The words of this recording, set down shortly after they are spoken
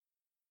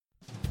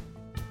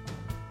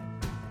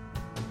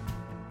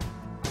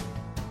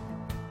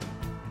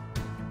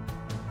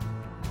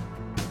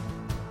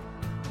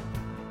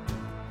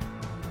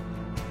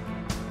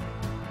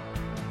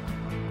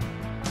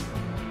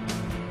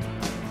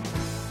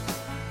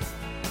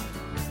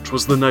It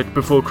was the night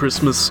before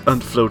Christmas,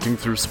 and floating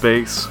through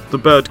space, the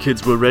bad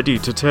kids were ready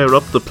to tear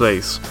up the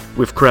place.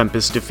 With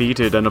Krampus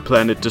defeated and a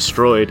planet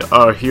destroyed,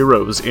 our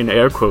heroes, in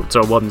air quotes,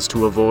 are ones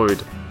to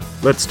avoid.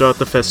 Let's start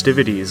the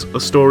festivities, a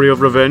story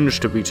of revenge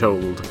to be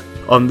told,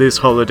 on this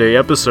holiday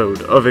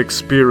episode of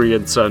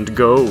Experience and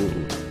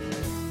Gold.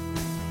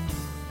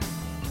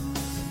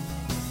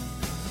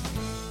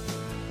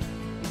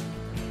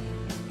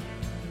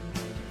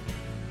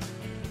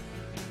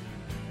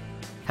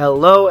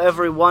 Hello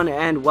everyone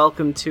and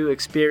welcome to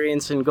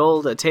Experience in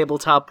Gold, a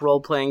tabletop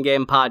role-playing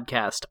game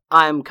podcast.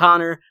 I'm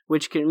Connor,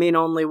 which can mean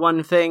only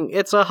one thing,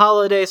 it's a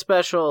holiday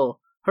special!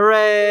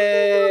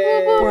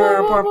 Hooray!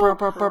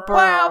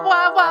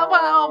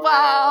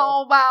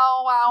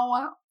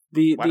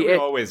 Why do we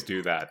always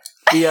do that?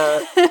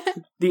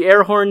 The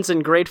air horns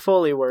and great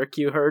Foley work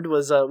you heard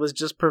was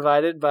just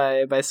provided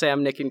by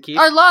Sam, Nick, and Keith.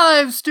 Our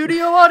live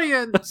studio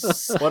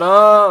audience! What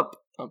up?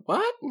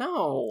 What?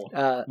 No.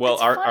 Well,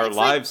 our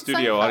live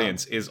studio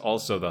audience is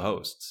also the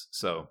hosts,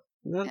 so...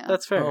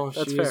 That's fair. Oh,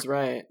 that's she's fair.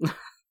 right.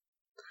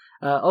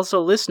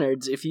 Also,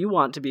 listeners, if you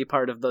want to be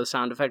part of those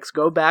sound effects,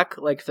 go back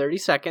like 30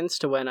 seconds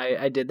to when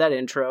I did that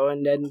intro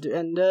and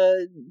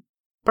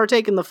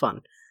partake in the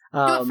fun.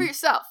 Do it for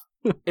yourself.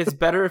 It's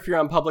better if you're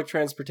on public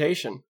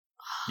transportation.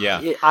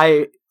 Yeah.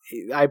 I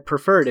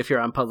prefer it if you're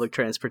on public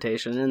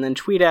transportation, and then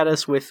tweet at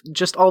us with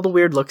just all the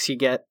weird looks you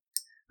get.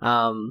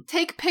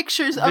 Take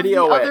pictures of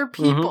Video the it. other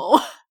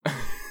people.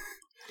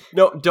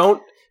 No,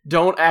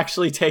 don't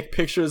actually take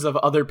pictures of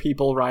other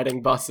people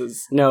riding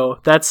buses. No,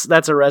 that's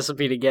a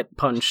recipe to get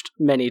punched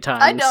many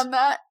times. I done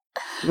that.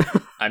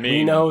 I mean...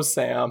 We know,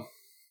 Sam.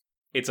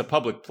 It's a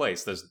public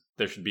place.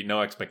 There should be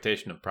no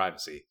expectation of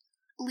privacy.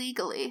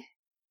 Legally,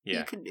 Yeah.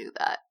 you can do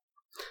that.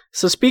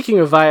 So speaking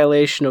of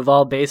violation of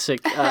all basic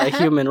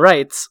human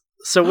rights,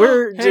 so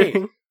we're Hey,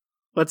 doing...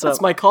 What's That's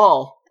up? my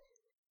call.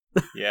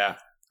 Yeah,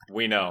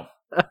 we know.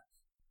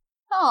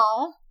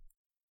 Oh.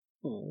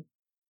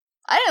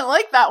 I didn't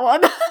like that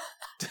one.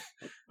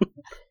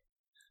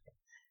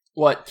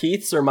 What,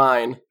 Keith's or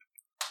mine?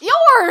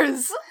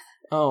 Yours!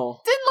 Oh.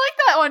 Didn't like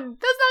that one.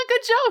 That's not a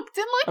good joke.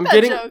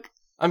 Didn't like joke.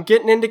 I'm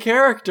getting into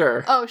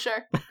character. Oh,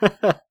 sure.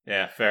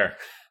 Yeah, fair.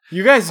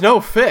 You guys know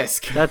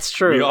Fisk. That's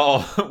true.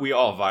 We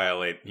all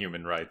violate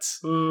human rights.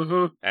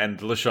 Mm-hmm. And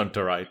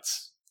Lashunta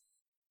rights.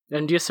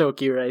 And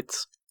Yosoki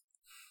writes,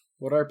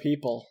 What are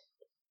people?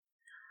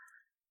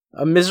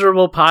 a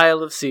miserable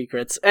pile of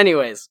secrets.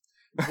 Anyways,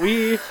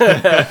 we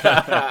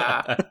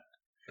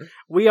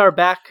we are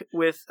back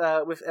with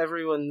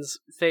everyone's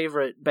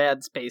favorite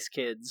bad space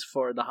kids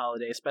for the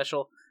holiday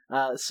special.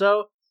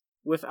 So,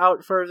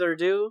 without further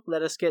ado,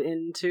 let us get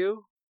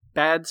into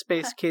Bad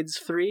Space Kids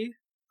 3,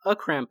 A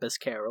Krampus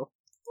Carol.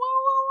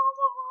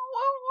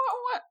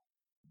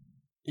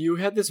 You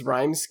had this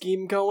rhyme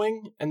scheme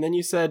going, and then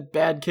you said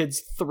Bad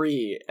Kids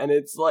 3, and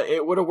it's like,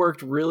 it would have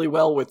worked really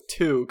well with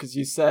 2, because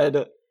you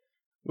said,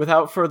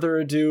 without further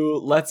ado,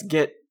 let's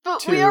get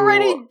But to we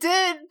already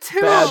did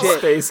too. Bad Shit.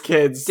 Space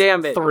Kids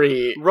Damn it.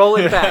 3. Roll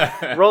it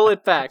back. Roll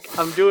it back.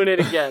 I'm doing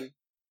it again.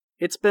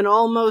 It's been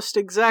almost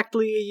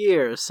exactly a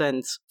year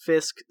since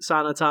Fisk,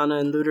 Sanatana,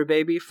 and Luder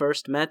Baby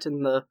first met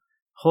in the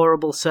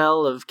horrible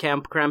cell of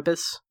Camp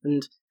Krampus,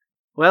 and,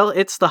 well,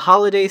 it's the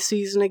holiday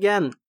season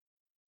again.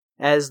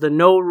 As the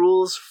No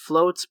Rules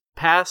floats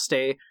past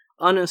a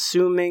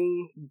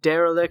unassuming,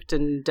 derelict,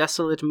 and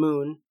desolate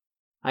moon.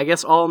 I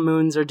guess all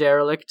moons are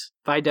derelict,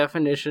 by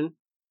definition.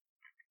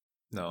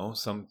 No,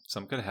 some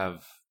could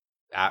have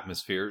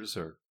atmospheres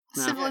or...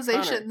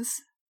 Civilizations.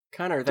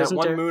 Connor, that Doesn't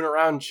one there- moon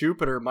around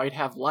Jupiter might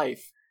have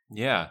life.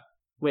 Yeah.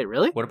 Wait,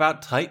 really? What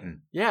about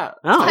Titan? Yeah,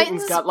 Oh.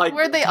 Titan's got like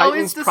where they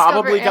always Titan's discover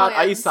probably got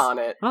aliens. ice on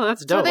it. Oh,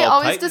 that's So dope. they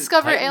always Titan-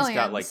 discover Titan's aliens.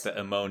 got like the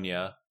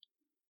ammonia,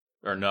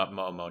 or not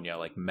ammonia,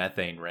 like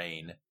methane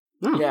rain.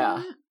 Oh,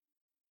 Yeah,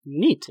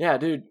 neat. yeah,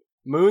 dude.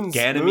 Moons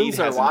Ganymede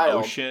are has wild. an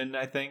ocean,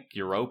 I think.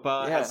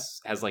 Europa Yeah.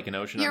 has like an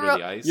ocean Euro-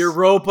 under the ice.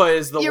 Europa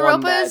is the one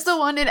Europa that... is the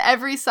one in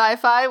every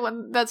sci-fi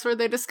when that's where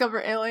they discover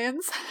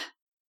aliens.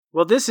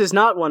 Well, this is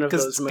not one of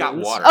Because those it's got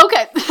moons. water.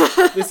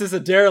 Okay. This is a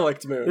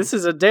derelict moon. This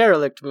is a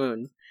derelict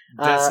moon.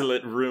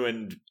 Desolate,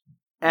 ruined,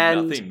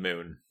 and nothing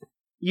moon.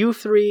 You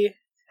three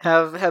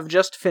have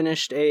just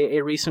finished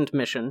a recent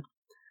mission.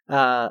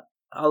 I'll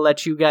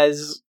let you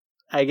guys,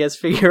 I guess,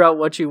 figure out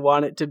what you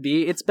want it to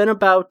be. It's been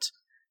about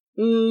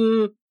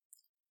the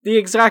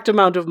exact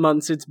amount of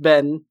months it's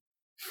been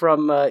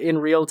from in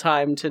real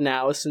time to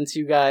now since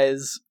you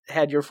guys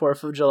had your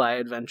 4th of July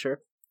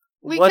adventure.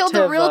 We killed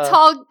a real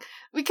tall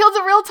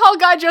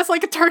guy dressed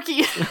like a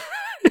turkey.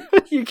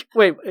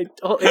 Wait,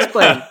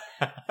 explain.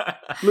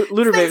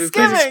 Luder Baby,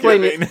 please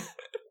explain.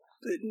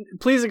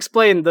 Please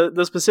explain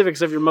the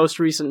specifics of your most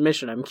recent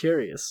mission. I'm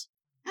curious.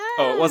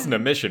 Oh, it wasn't a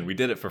mission. We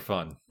did it for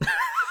fun.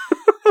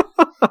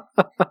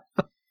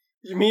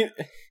 You mean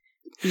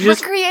We're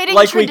creating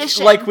like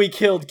tradition. we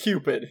killed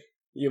Cupid?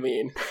 You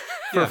mean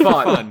For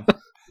fun?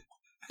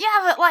 Yeah,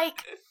 but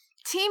like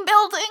team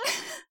building.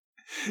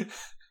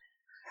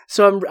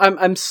 So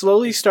I'm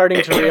slowly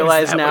starting to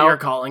realize Is that now. what you're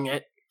calling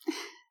it?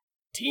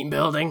 Team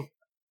building?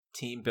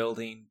 team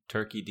building,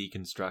 turkey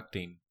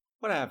deconstructing,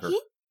 whatever.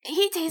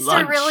 He tasted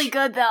Lunch. really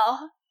good, though.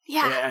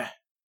 Yeah.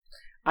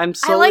 I'm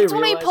I liked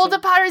when he pulled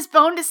apart his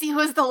bone to see who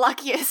was the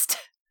luckiest.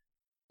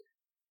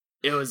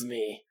 It was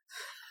me.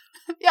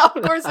 Yeah,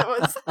 of course it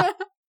was.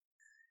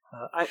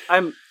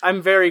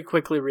 I'm very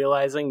quickly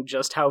realizing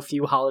just how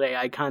few holiday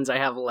icons I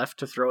have left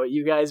to throw at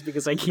you guys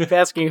because I keep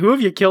asking, who have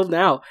you killed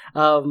now?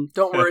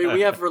 Don't worry,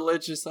 we have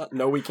religious...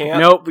 No, we can't.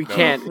 Nope, we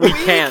can't. We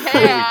can't.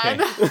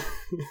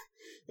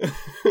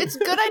 It's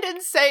good I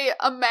didn't say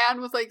a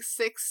man with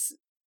 6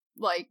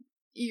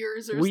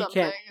 ears or We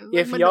something. can't.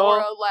 Like If Menorah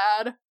y'all-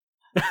 lad.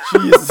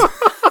 Jeez.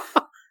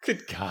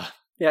 Good God.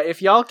 Yeah,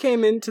 if y'all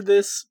came into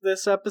this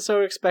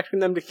episode expecting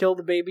them to kill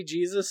the baby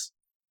Jesus,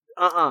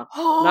 Oh,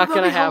 not that'd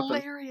gonna be happen.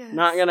 hilarious.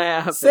 not gonna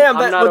happen. Sam,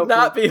 I'm that would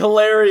not be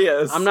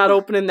hilarious. I'm not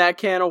opening that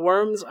can of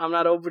worms. I'm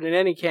not opening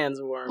any cans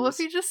of worms. Well, if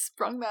you just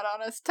sprung that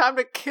on us, time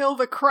to kill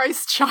the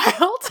Christ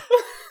child.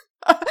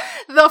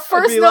 The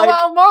first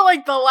Noel, more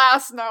like the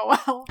last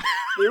Noel.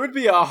 There would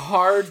be a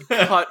hard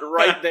cut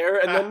right there,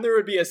 and then there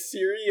would be a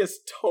serious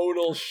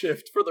tonal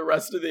shift for the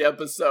rest of the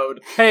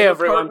episode. Hey, and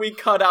everyone. The part we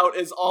cut out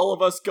is all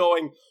of us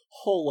going,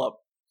 hold up.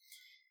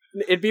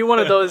 It'd be one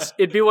of those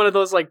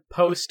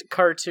post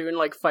cartoon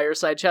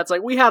fireside chats.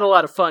 We had a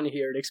lot of fun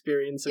here at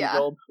Experience in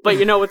Gold, but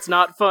you know what's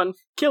not fun?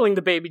 Killing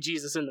the baby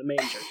Jesus in the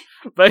manger.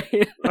 But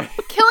killing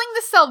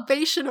the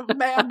salvation of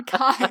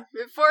mankind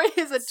before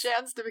he has a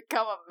chance to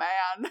become a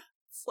man.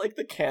 It's like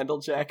the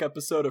Candlejack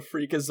episode of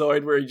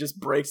Freakazoid where he just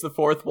breaks the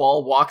fourth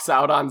wall, walks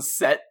out on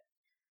set.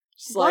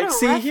 Just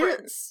see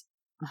reference.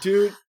 Here,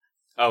 dude.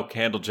 Oh,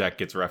 Candlejack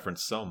gets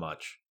referenced so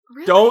much.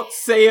 Really? Don't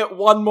say it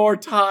one more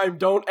time.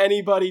 Don't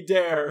anybody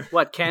dare.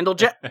 What,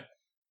 Candlejack?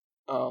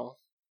 Oh.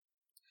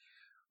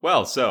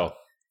 Well, so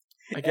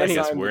I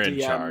guess we're in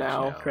DM charge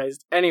now.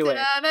 Christ. Anyway,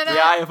 Da-da-da-da.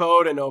 the Eye of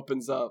Odin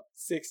opens up.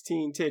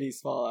 16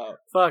 titties fall out.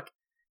 fuck.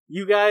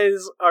 You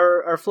guys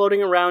are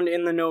floating around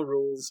in the No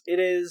Rules. It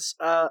is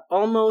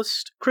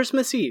almost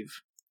Christmas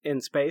Eve in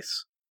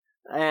space,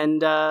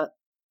 and I'm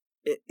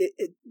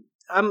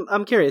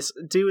curious.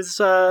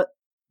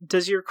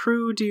 Does your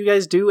crew? Do you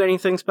guys do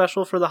anything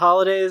special for the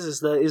holidays? Is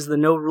the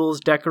No Rules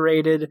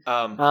decorated?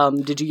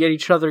 Did you get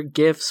each other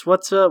gifts?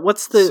 What's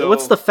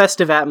the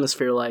festive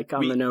atmosphere like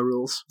on the No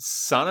Rules?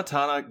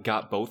 Sanatana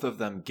got both of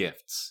them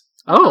gifts.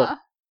 Oh,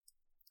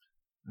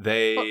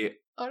 They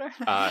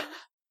Oh,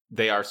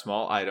 they are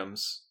small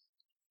items,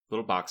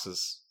 little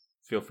boxes.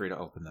 Feel free to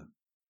open them.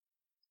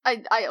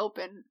 I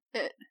open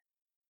it.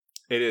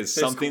 It is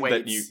Fisk something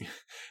that waits.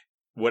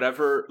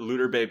 whatever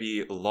Looter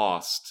Baby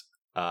lost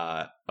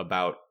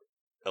about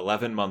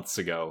 11 months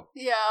ago,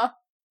 Yeah.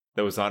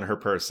 that was on her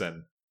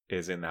person,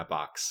 is in that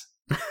box.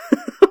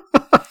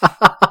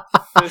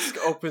 Fisk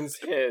opens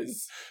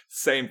his.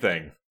 Same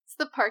thing. It's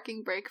the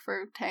parking brake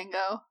for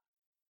Tango.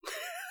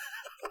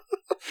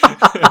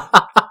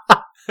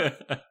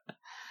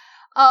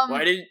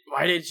 Why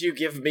did you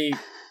give me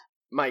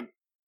my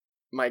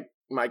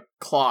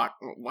clock?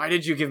 Why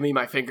did you give me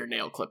my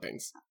fingernail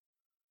clippings?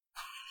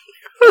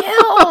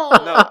 Ew!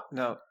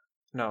 No.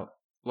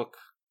 Look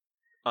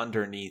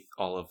underneath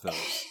all of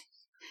those.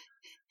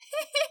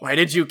 Why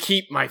did you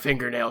keep my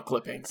fingernail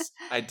clippings?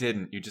 I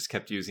didn't. You just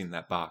kept using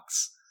that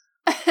box.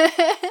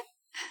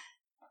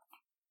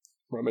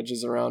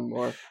 Rummages around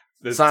more.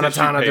 There's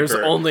Sanatana, tissue there's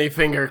paper. only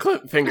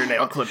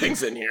fingernail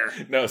clippings in here.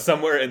 No,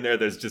 somewhere in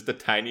there's just a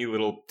tiny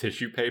little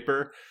tissue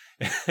paper,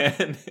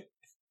 and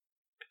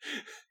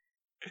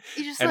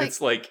You just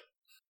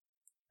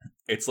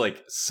it's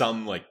like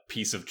some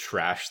piece of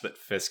trash that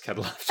Fisk had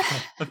left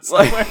on Like-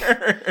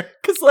 somewhere.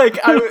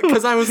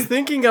 Because I was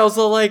thinking, I was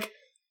all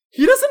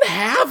he doesn't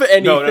have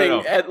anything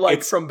No.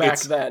 from back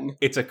then.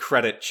 It's a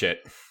credit chit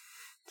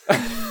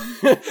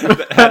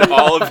that had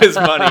all of his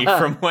money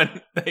from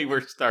when they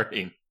were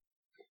starting.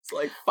 It's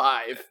like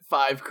five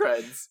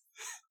creds.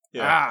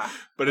 Yeah,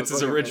 but I it's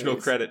was his looking for original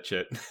these. credit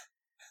chit.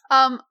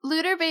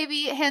 Looter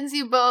Baby hands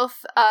you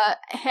both a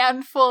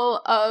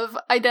handful of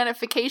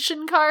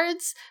identification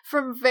cards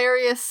from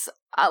various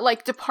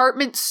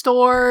department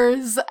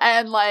stores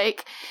and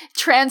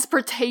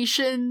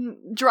transportation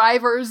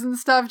drivers and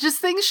stuff.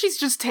 Just things she's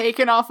just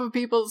taken off of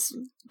people's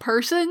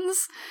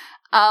persons.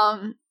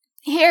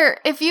 Here,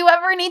 if you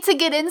ever need to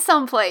get in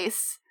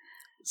someplace.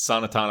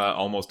 Sanatana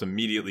almost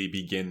immediately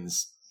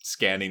begins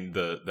scanning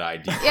the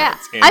ID cards Yeah,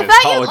 and I its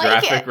thought you'd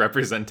like holographic it.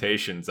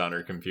 representations on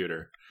her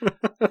computer.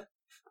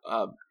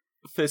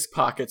 Fisk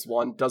pockets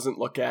one, doesn't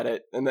look at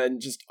it, and then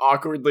just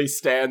awkwardly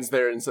stands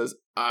there and says,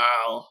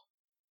 I'll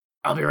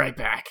be right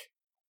back.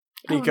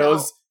 And he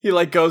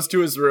goes to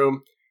his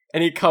room,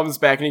 and he comes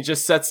back, and he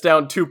just sets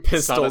down 2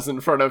 pistols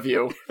in front of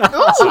you. Ooh!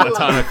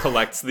 Sanatana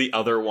collects the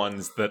other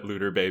ones that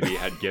Looter Baby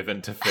had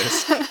given to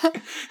Fisk.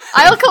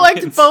 I'll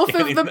collect And both of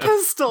scanning the them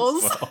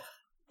pistols. as well.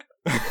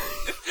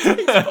 Both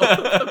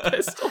of the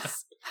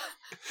pistols.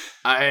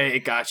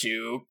 I got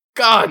you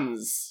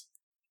guns.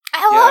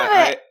 I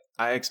love it.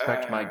 I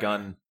expect my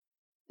gun,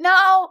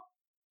 No,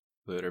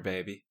 Looter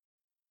Baby.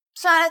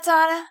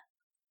 Sanatana,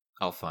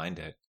 I'll find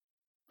it.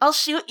 I'll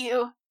shoot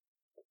you.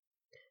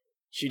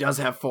 She does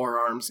have 4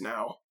 arms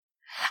now.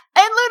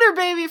 And Lunar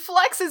Baby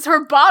flexes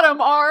her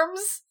bottom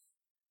arms.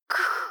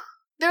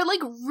 They're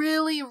like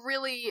really,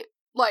 really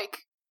like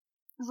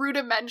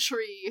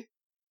rudimentary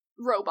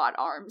robot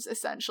arms,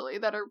 essentially,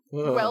 that are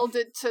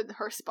welded to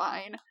her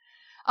spine.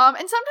 And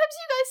sometimes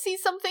you guys see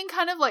something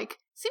kind of like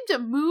seem to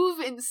move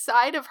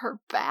inside of her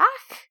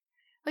back.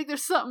 Like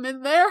there's something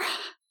in there.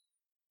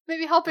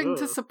 Maybe helping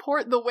to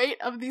support the weight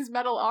of these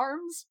metal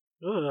arms.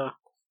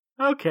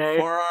 Okay.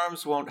 4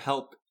 arms won't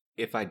help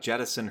if I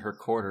jettison her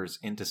quarters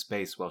into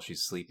space while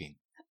she's sleeping.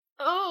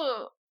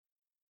 Oh.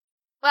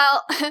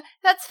 Well,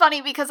 that's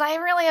funny because I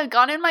really have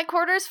gone in my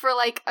quarters for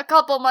like a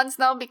couple months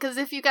now, because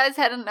if you guys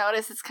hadn't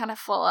noticed, it's kind of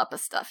full up of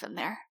stuff in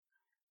there.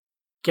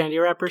 Candy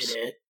wrappers?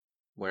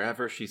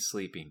 Wherever she's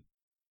sleeping.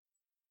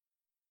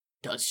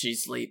 Does she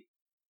sleep?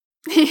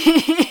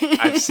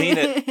 I've seen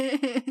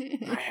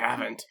it. I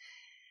haven't.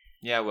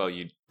 Yeah, well,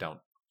 you don't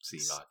see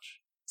much.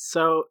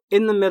 So,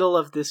 in the middle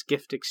of this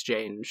gift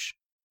exchange,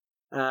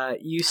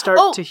 you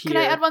start to hear...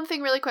 Can I add one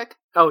thing really quick?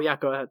 Oh, yeah,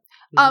 go ahead.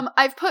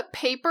 I've put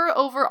paper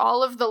over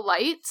all of the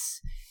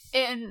lights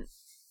in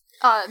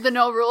the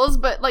No Rules,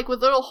 but like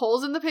with little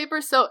holes in the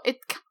paper, so it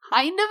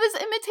kind of is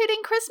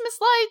imitating Christmas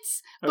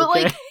lights, but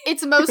like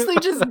it's mostly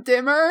just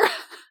dimmer.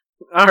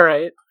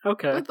 Alright,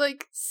 okay. With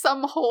like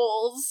some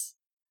holes.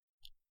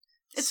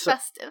 It's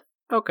festive.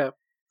 Okay.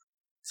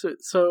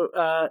 So,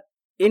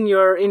 in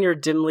your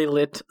dimly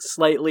lit,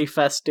 slightly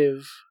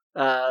festive,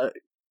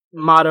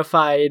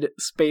 modified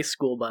space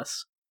school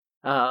bus,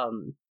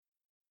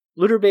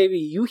 Lunar Baby,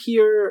 you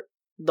hear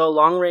the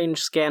long-range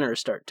scanner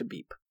start to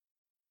beep.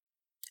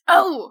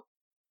 Oh!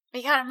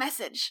 We got a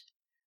message.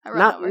 I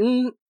run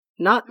over.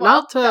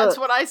 That's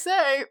what I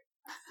say.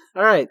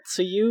 Alright,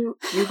 so you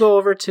go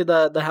over to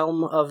the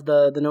helm of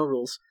the No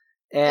Rules,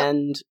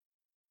 and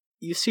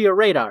you see a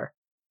radar.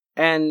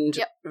 And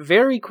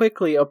very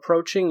quickly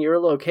approaching your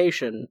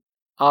location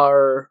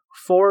are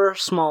 4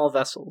 small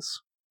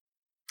vessels.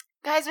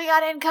 Guys, we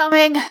got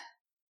incoming!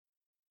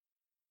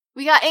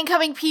 We got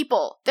incoming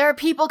people. There are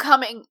people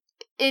coming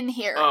in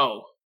here.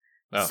 Oh.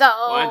 So...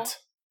 What?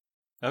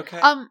 Okay.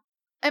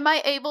 Am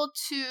I able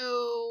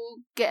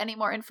to get any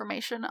more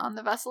information on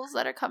the vessels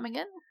that are coming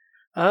in?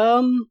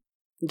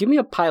 Give me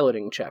a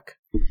piloting check.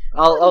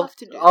 I'd love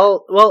to do that.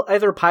 Well,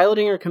 either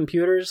piloting or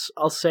computers.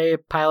 I'll say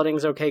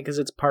piloting's okay because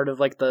it's part of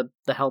like the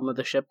helm of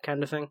the ship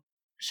kind of thing.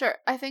 Sure,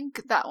 I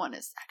think that one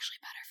is actually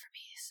better for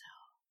me, so...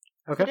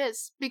 Okay. It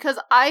is, because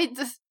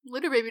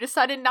Lunar Baby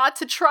decided not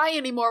to try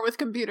anymore with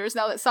computers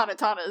now that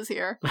Sanatana is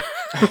here.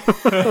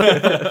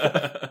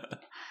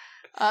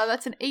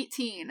 That's an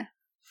 18.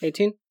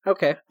 18?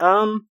 Okay.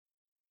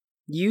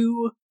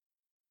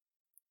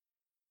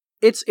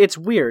 It's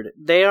weird.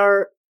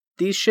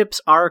 These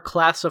ships are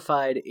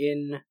classified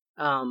in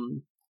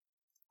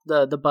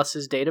the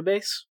bus's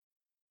database.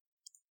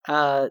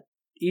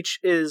 Each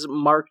is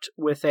marked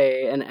with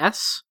an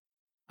S,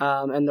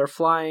 and they're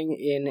flying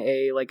in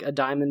a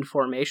diamond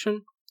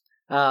formation.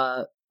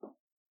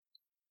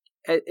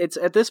 It's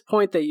at this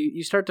point that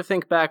you start to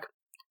think back.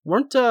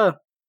 Weren't the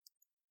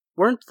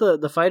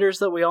fighters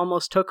that we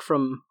almost took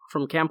from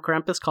Camp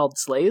Krampus called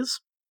Slays?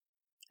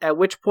 At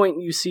which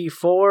point you see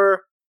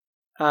 4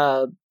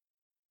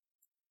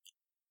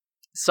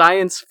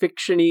 science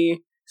fiction-y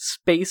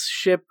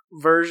spaceship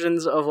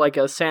versions of like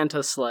a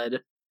Santa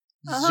sled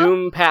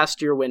zoom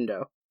past your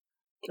window.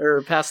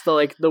 Or past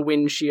the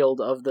windshield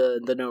of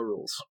the No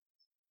Rules.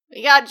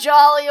 We got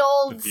jolly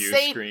old the view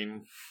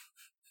screen.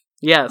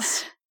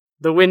 Yes.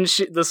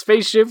 The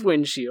spaceship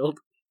windshield.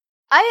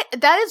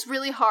 That is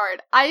really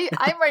hard.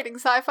 I'm writing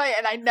sci-fi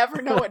and I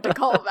never know what to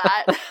call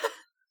that.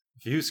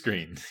 View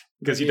screen.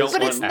 Because you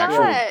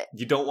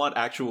don't want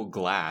actual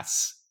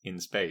glass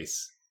in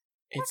space.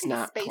 It's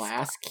not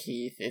glass,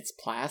 Keith. It's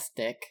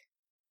plastic.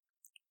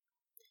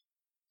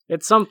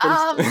 It's something.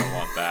 I don't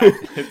want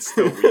that. It's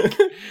still weak.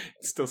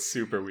 It's still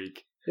super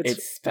weak.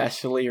 It's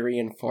specially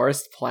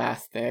reinforced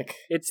plastic.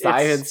 It's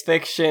science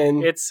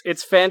fiction.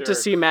 It's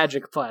fantasy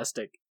magic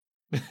plastic.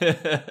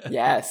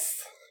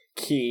 Yes,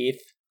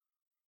 Keith.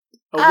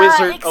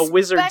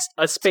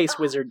 A space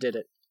wizard did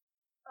it.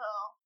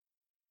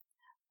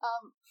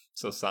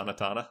 So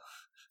Sanatana?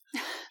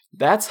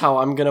 That's how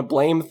I'm gonna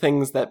blame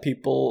things that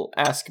people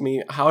ask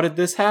me, how did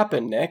this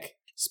happen, Nick?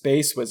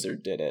 Space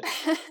wizard did it.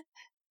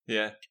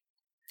 Yeah.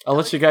 I'll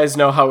let you guys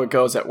know how it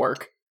goes at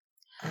work.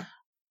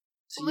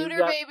 So Lunar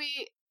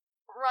Baby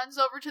runs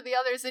over to the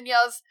others and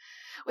yells,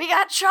 "We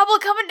got trouble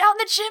coming down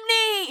the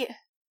chimney!"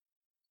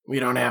 We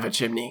don't have a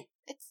chimney.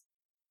 It's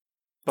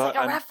But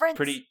like a I'm reference.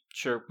 pretty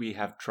sure we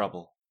have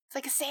trouble. It's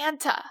like a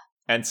Santa.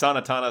 And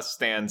Sanatana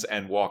stands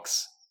and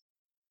walks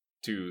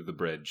to the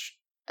bridge.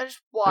 I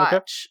just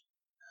watch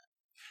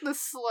the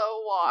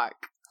slow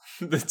walk.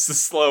 It's the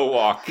slow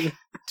walk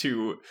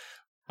to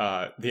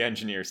the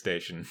engineer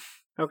station.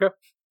 Okay.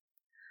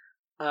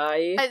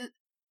 I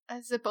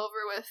zip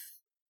over with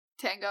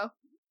Tango.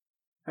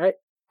 Alright,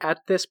 at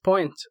this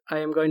point, I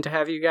am going to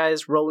have you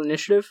guys roll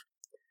initiative.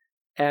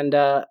 And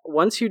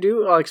once you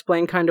do, I'll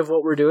explain kind of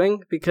what we're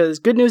doing, because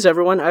good news,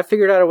 everyone, I've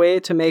figured out a way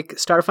to make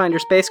Starfinder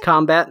Space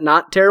Combat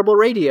not terrible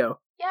radio.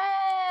 Yay!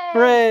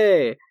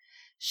 Hooray!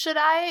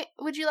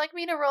 Would you like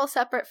me to roll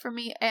separate for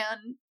me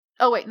and...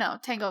 Oh, wait, no.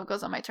 Tango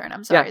goes on my turn.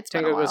 I'm sorry. Yeah, It's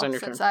been Tango a while goes on your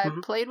since turn.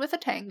 I've played with a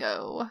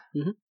Tango.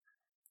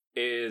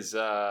 Is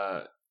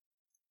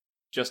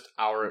just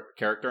our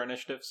character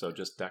initiative, so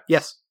just Dex?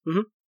 Yes.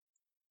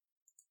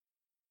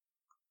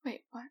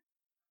 Wait, what?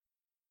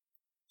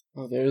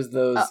 Oh, there's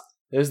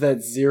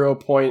that 0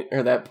 point,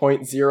 or that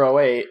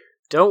 0.08.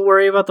 Don't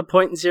worry about the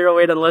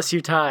 0.08 unless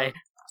you tie.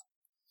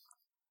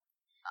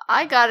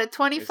 I got a Is that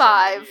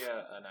 25. maybe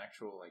an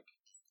actual, like...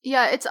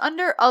 Yeah, it's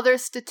under other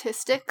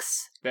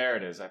statistics. There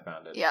it is, I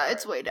found it. Yeah, All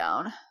it's right. way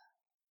down.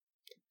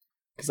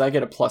 Because I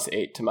get a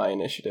 +8 to my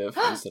initiative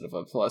instead of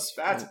a plus.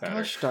 That's better.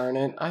 Gosh darn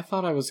it. I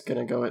thought I was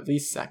going to go at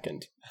least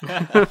second.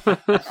 I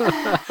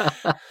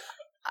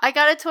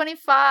got a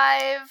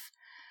 25.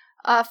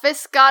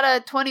 Fisk got a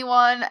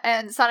 21,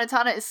 and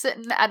Sanatana is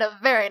sitting at a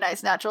very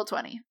nice natural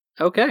 20.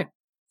 Okay.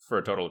 For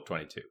a total of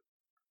 22.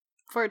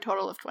 For a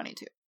total of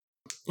 22.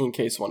 In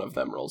case one of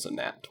them rolls a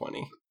nat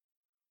 20.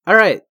 All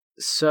right.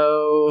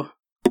 So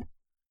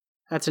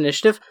that's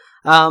initiative.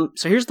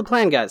 So here's the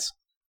plan, guys.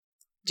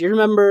 Do you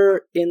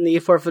remember in the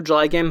 4th of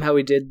July game how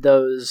we did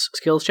those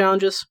skills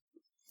challenges?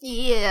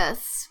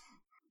 Yes.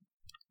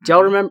 Do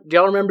y'all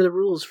remember the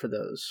rules for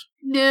those?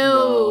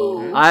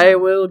 No. I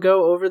will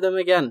go over them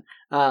again.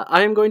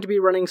 I am going to be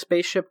running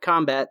Spaceship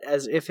Combat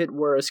as if it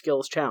were a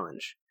skills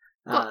challenge.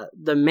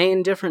 The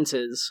main difference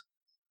is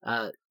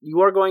you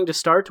are going to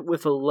start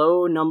with a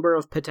low number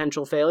of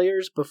potential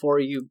failures before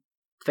you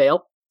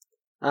fail.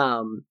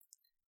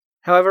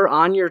 However,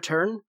 on your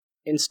turn,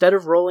 instead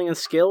of rolling a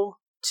skill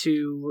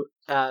to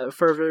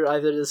further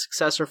either the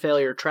success or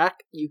failure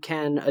track, you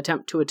can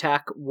attempt to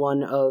attack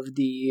one of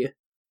the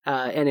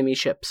enemy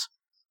ships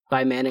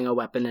by manning a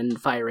weapon and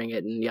firing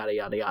it and yada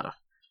yada yada.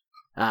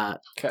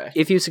 Okay.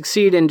 If you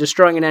succeed in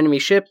destroying an enemy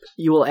ship,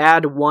 you will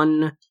add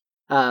one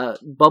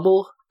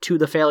bubble to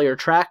the failure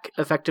track,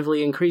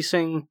 effectively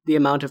increasing the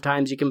amount of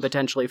times you can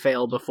potentially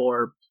fail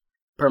before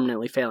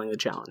permanently failing the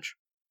challenge.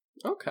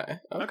 Okay.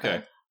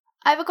 Okay.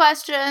 I have a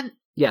question.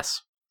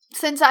 Yes.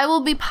 Since I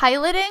will be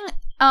piloting,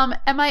 am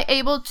I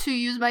able to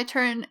use my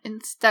turn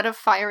instead of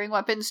firing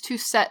weapons to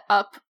set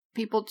up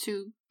people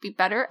to be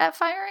better at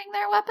firing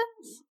their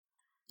weapons?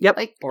 Yep.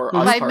 Like Or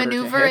us by harder to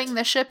maneuvering hit.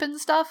 the ship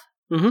and stuff?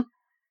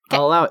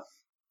 I'll allow it.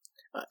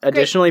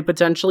 Additionally,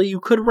 potentially, you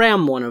could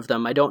ram one of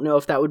them. I don't know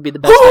if that would be the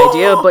best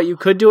idea, but you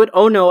could do it.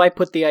 Oh no, I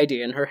put the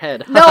idea in her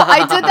head. No,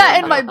 I did that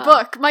in my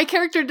book. My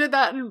character did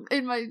that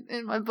in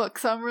my book,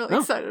 so I'm really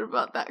excited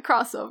about that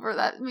crossover.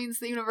 That means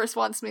the universe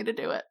wants me to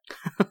do it.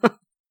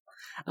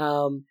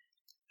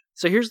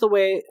 So here's the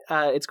way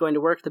it's going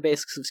to work. The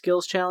basics of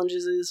skills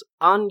challenges is,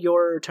 on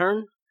your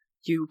turn,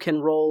 you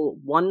can roll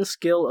one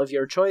skill of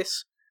your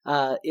choice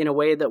in a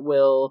way that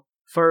will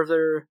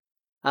further...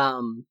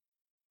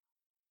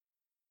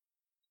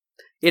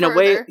 In a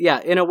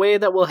way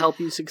that will help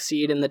you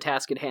succeed in the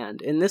task at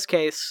hand. In this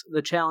case,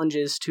 the challenge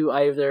is to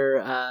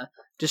either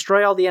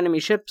destroy all the enemy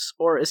ships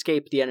or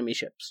escape the enemy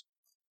ships.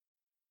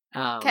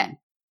 Okay.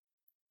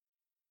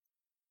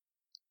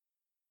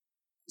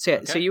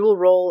 So you will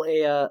roll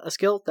a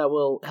skill that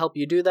will help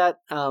you do that.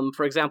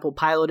 For example,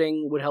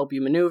 piloting would help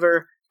you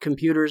maneuver.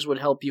 Computers would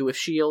help you with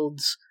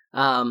shields.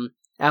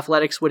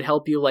 Athletics would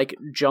help you like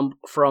jump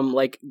from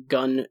like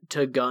gun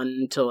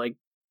to like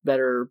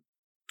better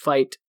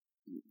fight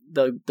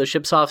the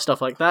ships off,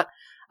 stuff like that.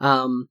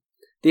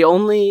 The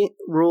only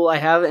rule I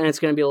have, and it's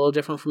going to be a little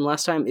different from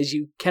last time, is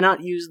you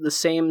cannot use the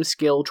same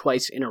skill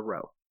twice in a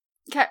row.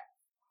 Okay.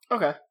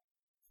 Okay.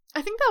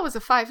 I think that was a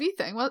 5e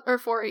thing, or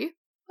 4e.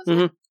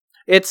 Mm-hmm.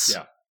 It's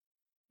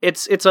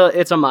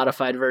a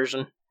modified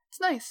version.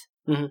 It's nice.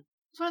 Mm-hmm.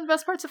 It's one of the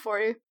best parts of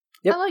 4e.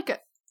 Yep. I like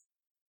it.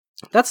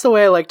 That's the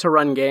way I like to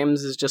run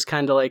games, is just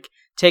kind of like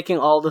taking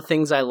all the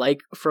things I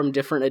like from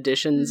different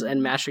editions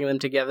and mashing them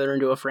together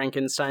into a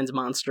Frankenstein's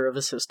monster of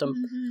a system.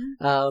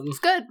 Mm-hmm. It's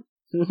good.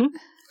 Mm-hmm.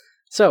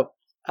 So,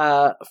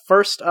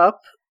 first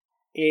up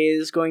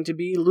is going to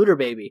be Looter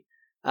Baby.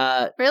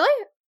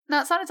 Really?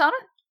 Not Sanatana?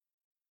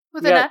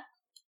 With a Yeah. nat?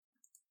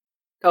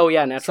 Oh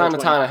yeah, natural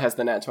 20. Sanatana has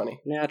the nat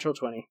 20. Natural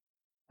 20.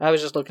 I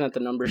was just looking at the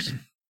numbers.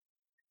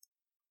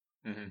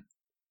 Mm-hmm.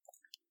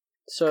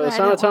 So, Go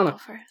ahead, I won't Sanatana, go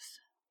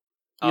first.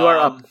 you are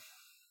up.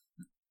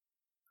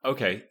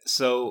 Okay,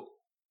 so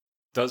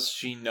does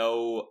she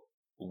know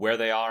where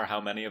they are, how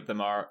many of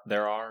them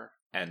there are,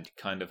 and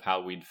kind of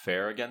how we'd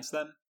fare against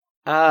them?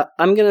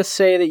 I'm gonna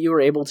say that you were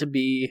able to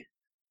be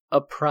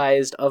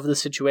apprised of the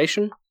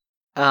situation.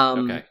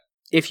 Okay.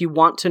 If you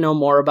want to know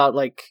more about,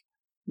 like,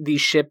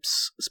 these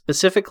ships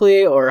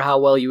specifically, or how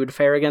well you would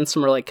fare against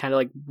them, or, like, kind of,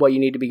 like, what you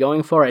need to be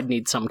going for, I'd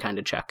need some kind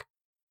of check.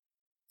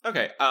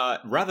 Okay,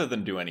 rather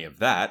than do any of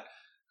that,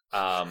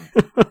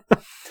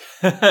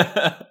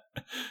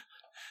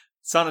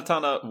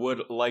 Sanatana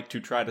would like to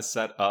try to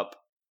set up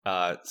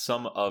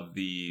some of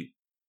the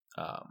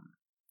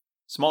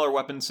smaller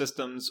weapon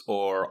systems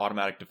or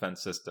automatic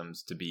defense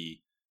systems to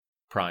be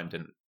primed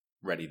and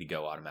ready to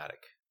go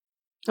automatic.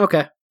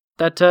 Okay.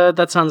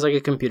 That sounds like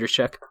a computer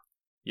check.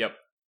 Yep.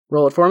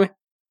 Roll it for me.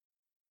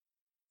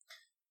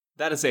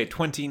 That is a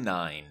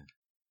 29.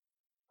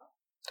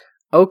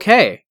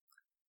 Okay.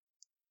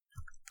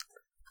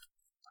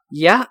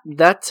 Yeah,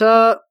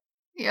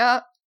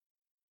 Yeah.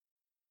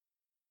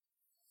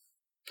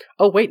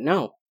 Oh, wait,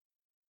 no.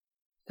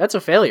 That's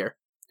a failure.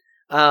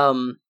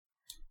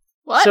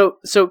 What?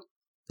 So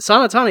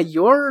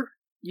Sanatana,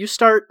 you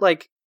start,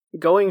 like,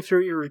 going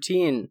through your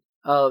routine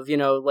of,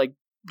 like,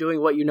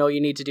 doing what you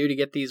need to do to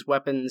get these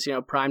weapons,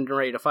 primed and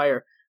ready to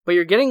fire. But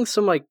you're getting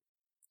some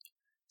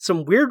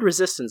weird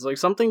resistance. Like,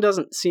 something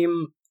doesn't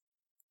seem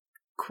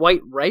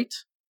quite right.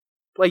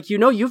 Like,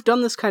 you've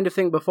done this kind of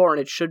thing before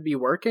and it should be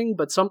working,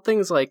 but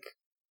something's like,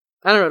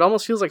 I don't know, it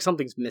almost feels like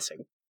something's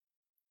missing.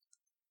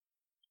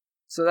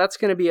 So that's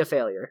going to be a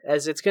failure,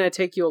 as it's going to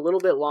take you a little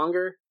bit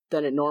longer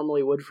than it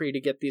normally would for you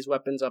to get these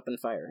weapons up and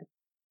firing.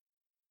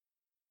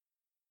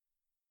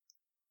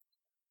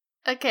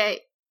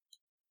 Okay.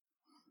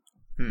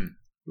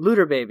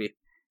 Looter baby.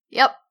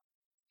 Yep.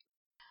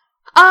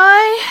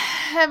 I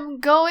am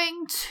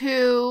going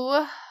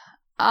to,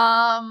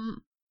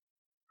 I'm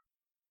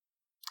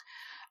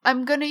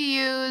gonna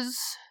use,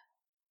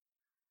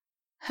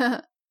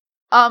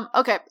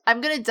 okay,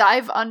 I'm gonna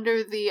dive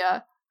under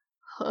the,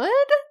 hood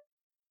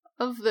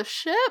of the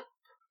ship?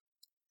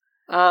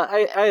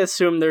 I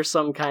assume there's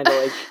some kind of,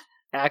 like,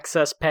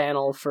 access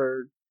panel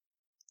for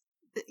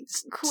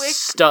Quick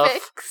stuff.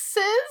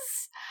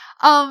 fixes?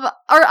 I'll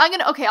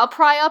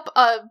pry up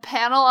a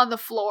panel on the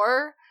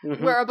floor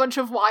where a bunch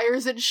of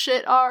wires and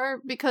shit are,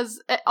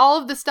 because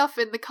all of the stuff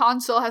in the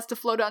console has to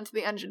flow down to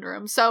the engine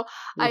room. So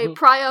I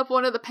pry up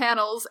one of the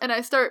panels and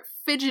I start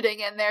fidgeting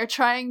in there,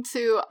 trying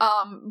to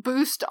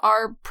boost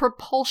our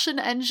propulsion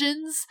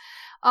engines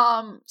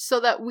so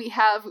that we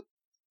have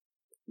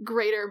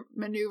greater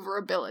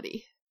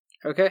maneuverability.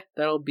 Okay,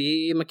 that'll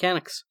be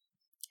mechanics.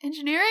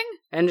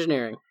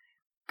 Engineering?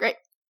 Great.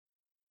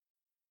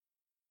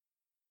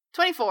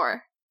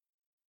 24.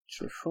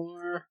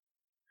 24.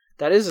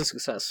 That is a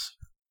success.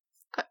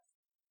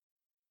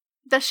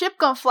 The ship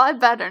gonna fly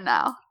better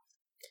now.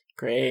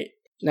 Great.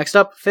 Next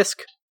up,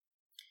 Fisk.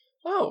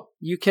 Oh.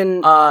 You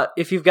can,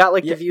 if you've got,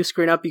 like, the view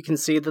screen up, you can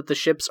see that the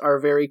ships are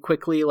very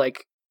quickly,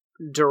 like,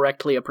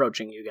 directly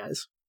approaching you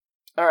guys.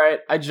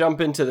 Alright, I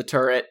jump into the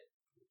turret.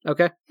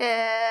 Okay.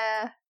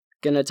 Yeah.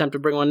 Gonna attempt to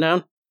bring one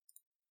down?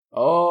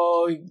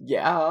 Oh,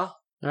 yeah.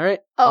 Alright.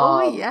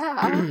 Oh,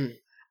 yeah.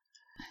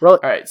 Roll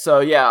it. Alright,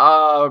 so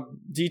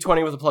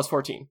D20 with a plus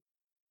 14.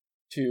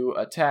 To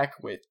attack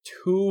with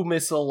 2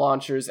 missile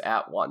launchers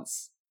at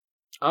once.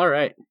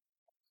 Alright.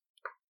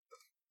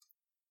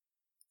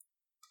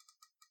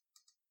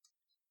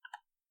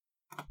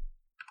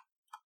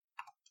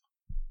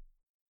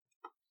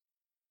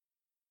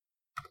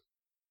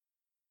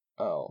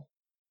 Oh.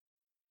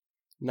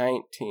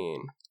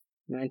 19.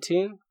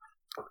 19.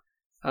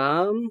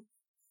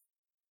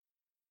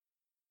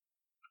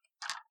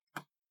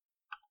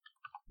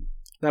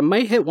 That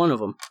might hit one of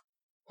them.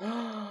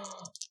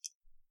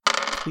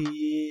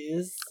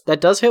 Please. That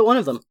does hit one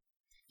of them.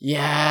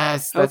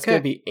 Yes, that's Okay.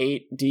 gonna be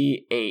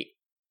 8d8.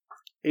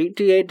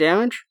 8d8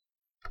 damage?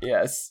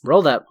 Yes.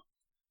 Roll that.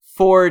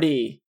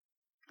 40.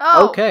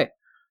 Oh. Okay.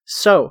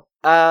 So,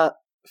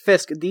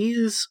 Fisk,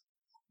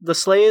 the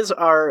sleighs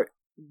are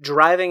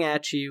driving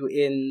at you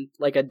in,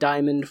 like, a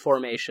diamond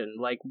formation,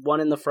 like one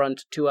in the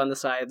front, 2 on the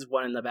sides,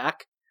 1 in the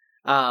back.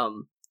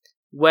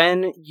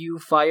 When you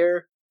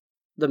fire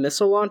the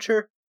missile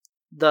launcher,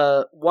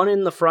 the one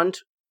in the front,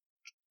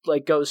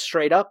 like, goes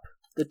straight up,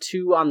 the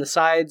 2 on the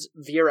sides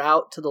veer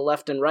out to the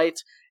left and right,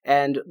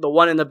 and the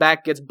one in the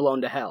back gets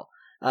blown to hell.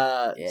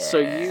 So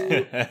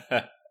you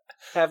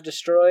have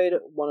destroyed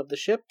one of the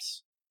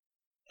ships,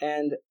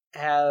 and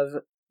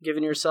have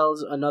given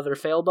yourselves another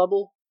fail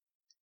bubble,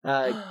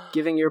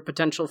 giving your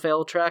potential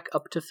fail track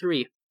up to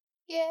 3.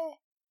 Yeah.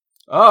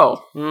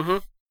 Oh. Mm-hmm.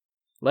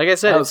 Like I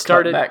said, That was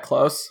cutting that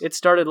close. It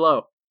started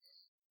low.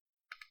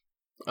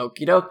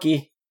 Okie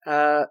dokie.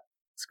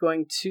 It's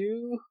going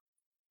to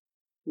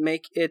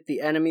make it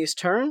the enemy's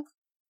turn.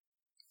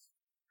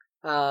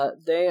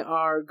 They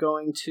are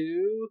going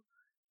to...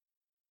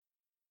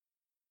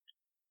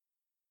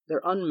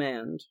 They're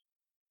unmanned.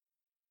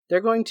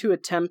 They're going to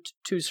attempt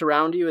to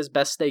surround you as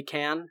best they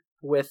can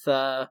with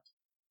 3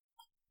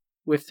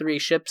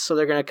 ships, so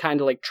they're going to kind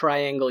of, like,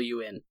 triangle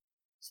you in.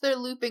 So they're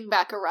looping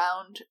back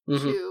around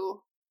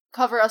to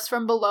cover us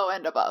from below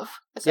and above,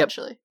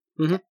 essentially.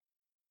 Yep. Mm-hmm.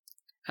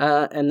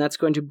 And that's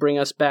going to bring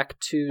us back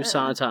to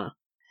Sanatana.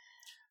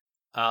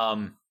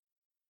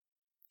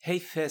 Hey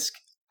Fisk,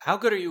 how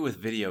good are you with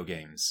video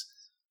games?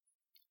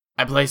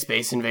 I play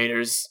Space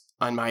Invaders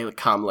on my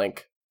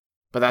comlink,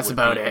 but that's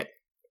about it.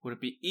 Would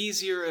it be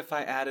easier if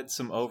I added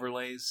some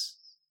overlays?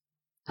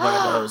 What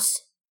are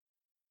those?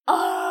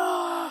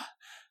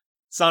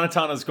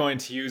 Sanatana's going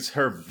to use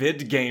her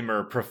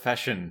VidGamer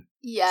profession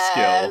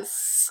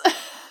Yes. skill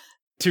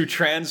to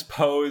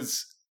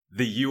transpose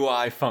the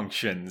UI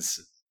functions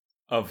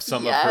of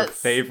some of her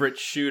favorite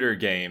shooter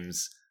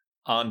games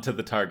onto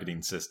the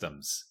targeting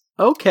systems.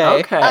 Okay.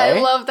 I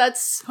love that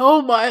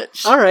so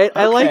much. All right,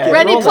 I like it.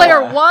 Ready Roll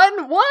Player it.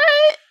 One?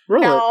 What?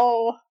 Roll it.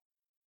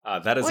 No.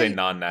 That is Wait. a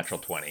non-natural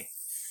 20.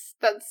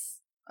 That's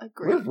a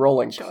great We're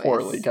rolling choice.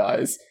 poorly,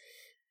 guys.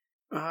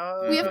 We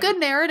have good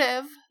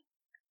narrative.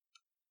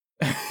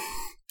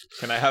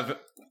 Can I have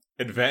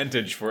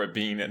advantage for it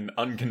being an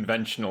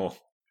unconventional?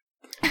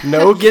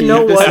 No, You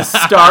know this what? is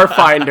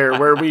Starfinder,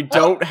 where we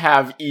don't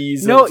have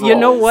ease. No, of you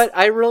know rolls. what?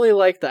 I really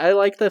like that. I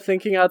like the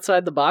thinking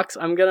outside the box.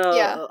 I'm gonna.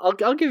 Yeah.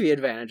 I'll give you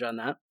advantage on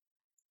that.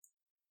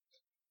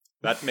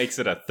 That makes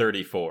it a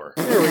 34.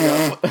 There we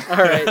go. All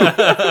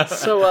right.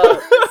 So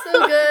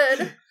So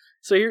good.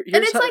 so here's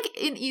And it's how- like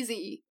an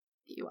easy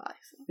UI.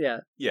 So. yeah.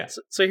 Yeah.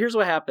 So here's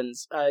what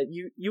happens.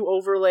 You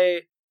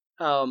overlay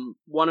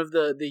one of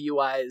the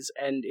UIs,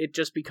 and it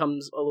just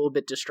becomes a little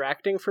bit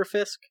distracting for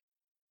Fisk.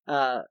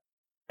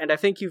 And I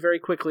think you very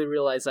quickly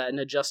realize that and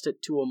adjust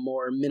it to a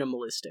more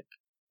minimalistic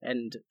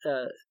and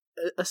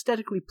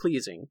aesthetically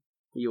pleasing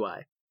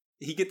UI.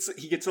 He gets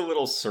a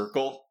little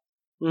circle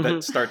Mhm.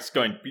 that starts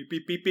going beep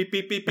beep beep beep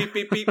beep beep beep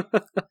beep beep.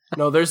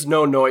 No, there's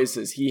no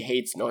noises. He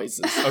hates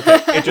noises. Okay,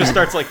 it just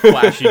starts like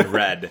flashing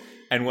red,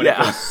 and when it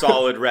Yeah. goes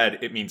solid red,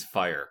 it means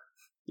fire.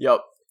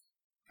 Yep.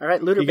 All right,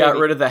 Luder He got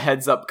Baby. rid of the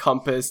heads-up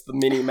compass, the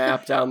mini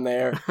map down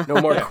there. No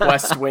more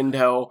quest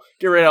window.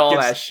 Get rid of all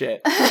Gets- that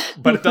shit.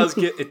 But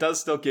it does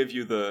still give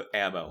you the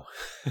ammo.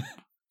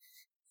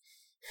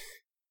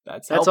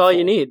 That's all you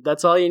helpful. need.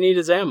 That's all you need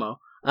is ammo.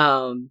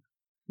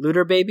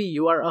 Luder Baby,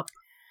 you are up.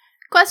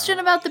 Question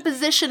about the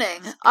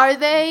positioning. Are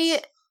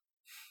they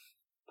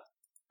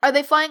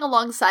flying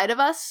alongside of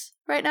us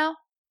right now?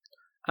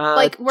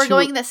 Like we're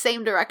going the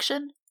same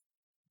direction?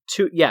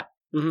 Yeah.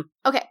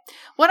 Okay.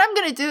 What I'm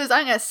going to do is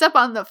I'm going to step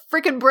on the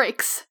freaking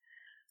brakes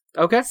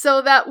Okay.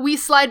 so that we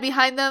slide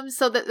behind them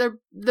so that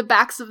the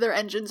backs of their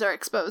engines are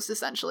exposed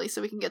essentially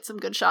so we can get some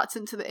good shots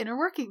into the inner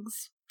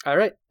workings. All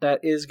right. That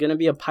is going to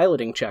be a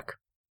piloting check.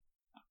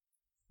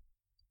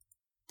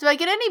 Do I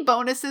get any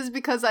bonuses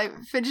because I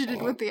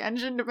fidgeted with the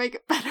engine to make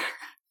it better?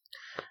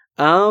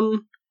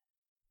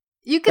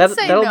 You can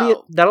say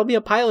no. That'll be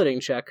a piloting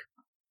check.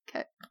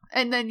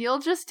 And then you'll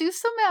just do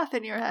some math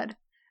in your head.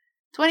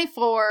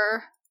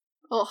 24.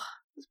 Oh,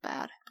 that's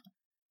bad.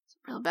 It's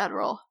a really bad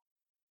roll.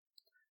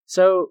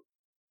 So,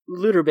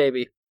 Luder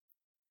Baby,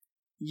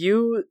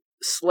 you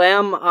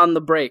slam on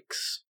the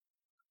brakes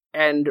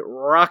and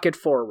rocket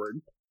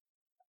forward.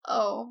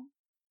 Oh.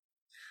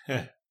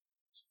 Yep.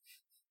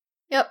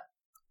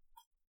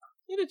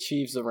 It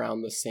achieves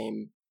around the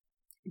same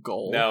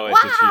goal. No, it Wow!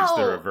 achieves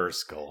the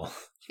reverse goal.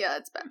 Yeah,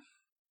 that's bad.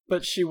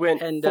 But she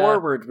went And,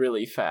 forward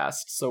really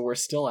fast, so we're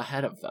still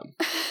ahead of them.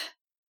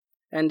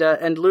 And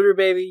Luder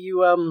Baby,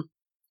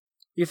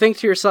 you think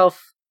to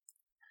yourself,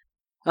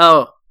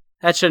 oh,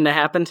 that shouldn't have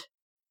happened.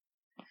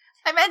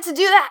 I meant to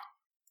do that.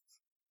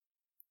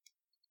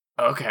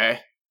 Okay.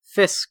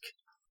 Fisk.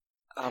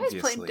 I was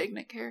playing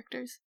indignant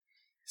characters.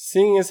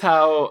 Seeing as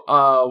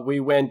how we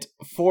went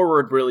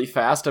forward really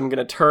fast, I'm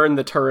going to turn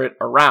the turret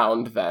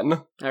around then.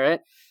 All right.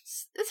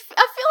 I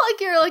feel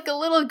like you're like a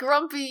little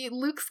grumpy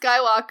Luke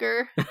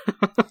Skywalker.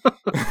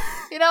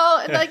 You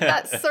know, like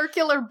that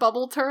circular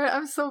bubble turret.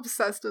 I'm so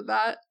obsessed with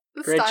that.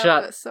 The Great style shot.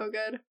 of it is so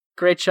good.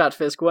 Great shot,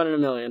 Fisk. 1 in a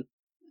million.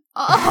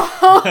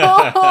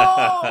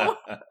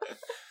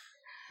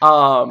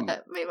 Oh!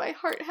 That made my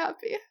heart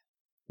happy.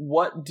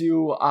 What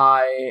do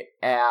I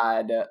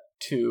add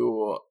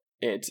to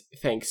it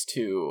thanks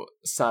to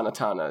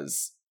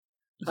Sanatana's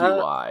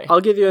UI?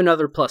 I'll give you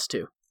another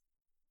 +2.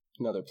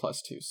 Another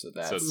 +2, so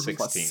that's So 16.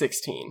 plus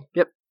 16.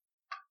 Yep.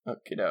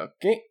 Okie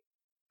dokie.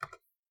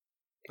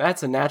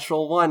 That's a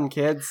natural 1,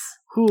 kids.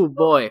 Ooh,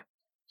 boy.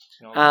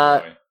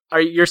 Oh, boy.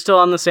 You're still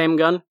on the same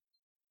gun?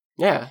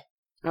 Yeah.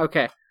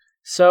 Okay.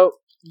 So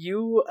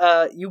you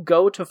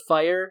go to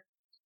fire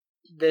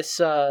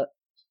this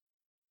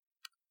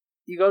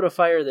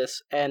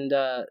and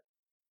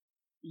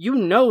you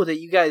know that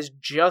you guys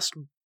just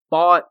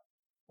bought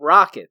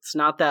rockets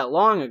not that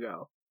long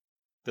ago.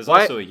 There's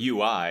Why- also a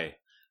UI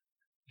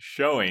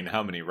showing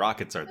how many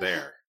rockets are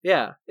there.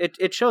 Yeah,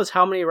 it shows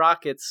how many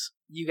rockets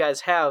you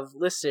guys have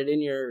listed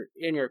in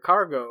your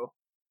cargo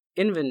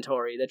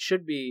inventory that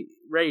should be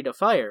ready to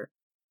fire.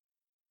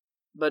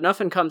 But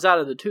nothing comes out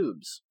of the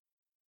tubes.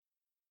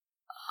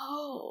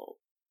 Oh.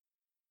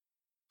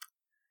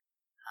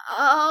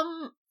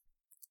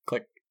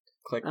 Click,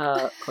 click,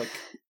 Uh, click.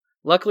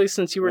 Luckily,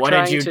 since you were What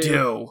trying did you to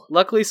do?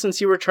 Luckily, since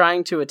you were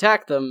trying to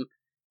attack them,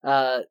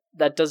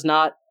 that does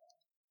not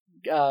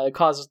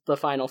cause the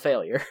final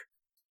failure.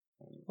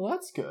 Well,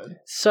 that's good.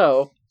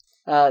 So,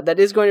 that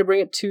is going to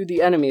bring it to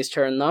the enemy's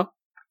turn, though.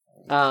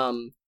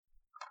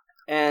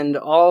 And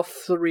all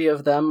 3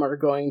 of them are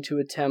going to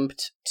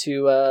attempt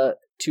to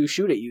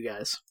shoot at you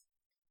guys.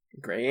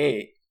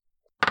 Great.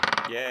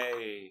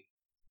 Yay.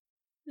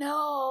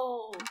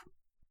 No.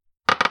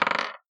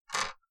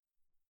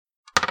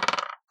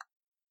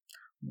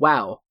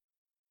 Wow.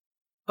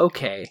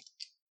 Okay.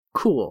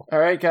 Cool. All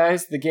right,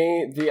 guys.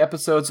 The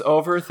episode's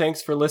over.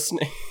 Thanks for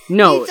listening.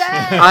 No, He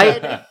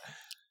dead.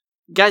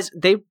 guys,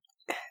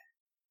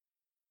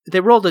 They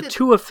rolled a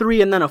 2, a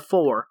 3, and then a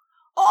 4.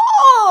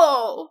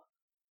 Oh!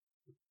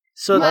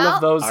 So Well, None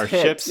of those Our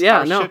hits.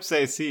 ship's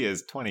AC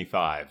is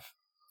 25.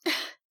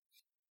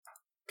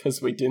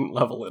 Because we didn't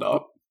level it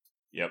up.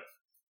 Yep.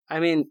 I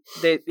mean,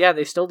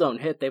 they still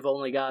don't hit. They've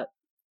only got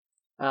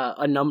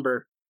a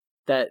number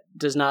that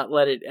does not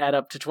let it add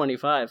up to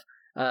 25.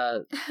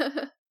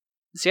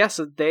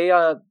 So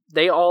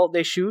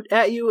they shoot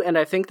at you, and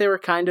I think they were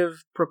kind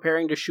of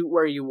preparing to shoot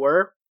where you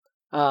were.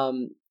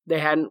 They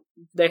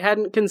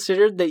hadn't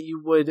considered that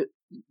you would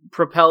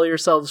propel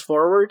yourselves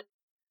forward.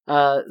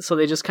 So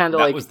they just kind of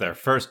That was their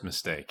first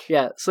mistake.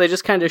 Yeah, so they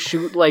just kind of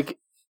shoot like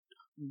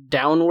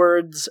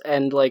downwards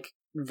and like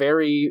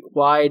very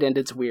wide, and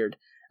it's weird.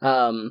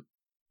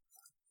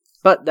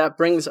 But that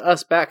brings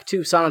us back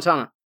to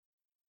Sanatana.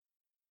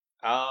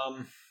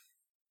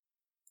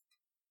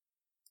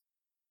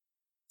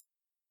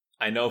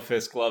 I know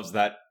Fisk loves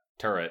that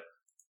turret.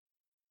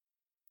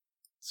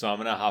 So I'm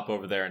gonna hop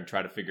over there and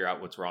try to figure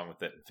out what's wrong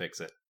with it and fix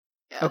it.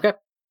 Yeah. Okay.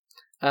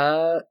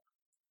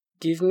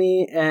 Give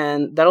me,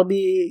 and that'll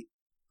be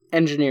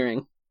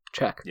engineering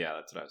check. Yeah,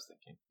 that's what I was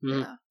thinking.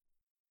 Mhm. Yeah.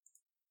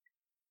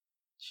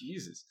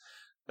 Jesus.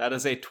 That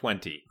is a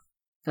 20.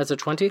 That's a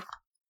 20.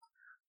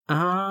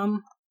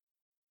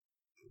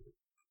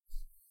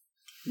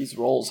 These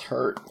rolls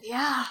hurt.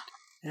 Yeah.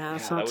 Yeah,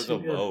 that's Yeah, not that was too a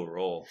good. low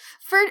roll.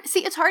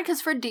 See, it's hard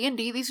because for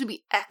D&D, these would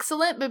be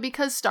excellent, but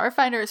because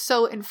Starfinder is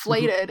so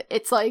inflated,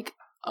 it's like,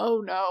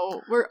 oh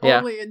no, we're Yeah.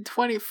 only in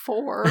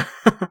 24.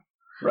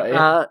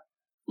 Right?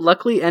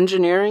 Luckily,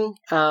 engineering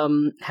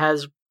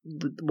has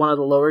one of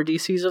the lower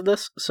DCs of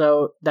this,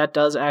 so that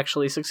does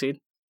actually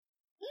succeed.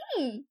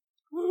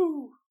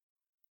 Woo!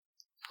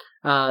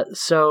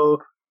 So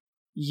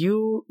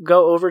you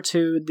go over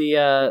to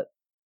the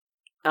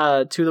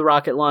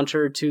rocket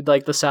launcher, to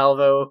like the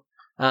salvo.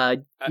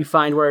 You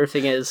find where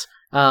everything is.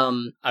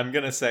 I'm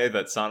gonna say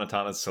that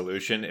Sanatana's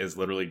solution is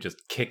literally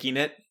just kicking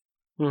it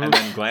Mhm. and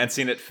then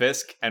glancing at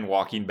Fisk and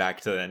walking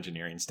back to the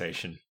engineering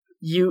station.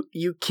 You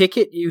kick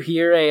it. You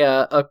hear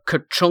a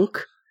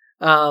ka-chunk,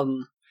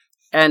 and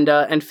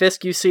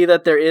Fisk. You see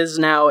that there is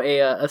now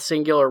a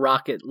singular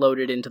rocket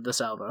loaded into the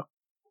salvo.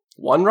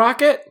 One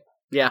rocket?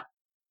 Yeah,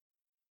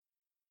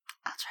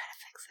 I'll try to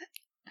fix it.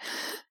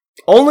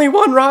 Only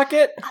one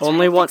rocket? I'll try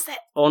only to one. fix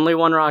it. Only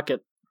one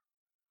rocket.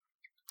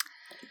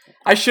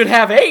 I should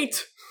have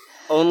 8!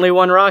 Only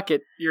one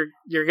rocket.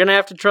 You're gonna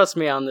have to trust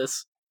me on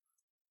this.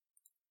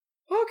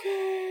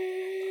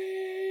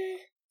 Okay.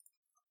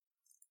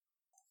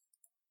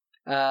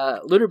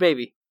 Looter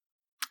baby.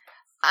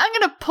 I'm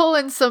gonna pull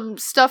in some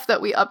stuff that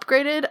we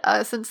upgraded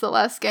since the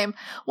last game.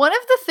 One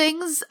of the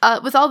things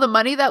with all the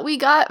money that we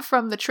got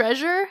from the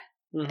treasure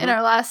in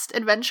our last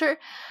adventure,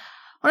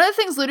 one of the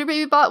things Looter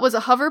Baby bought was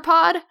a hover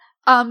pod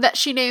that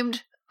she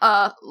named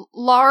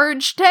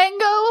Large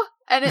Tango,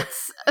 and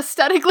it's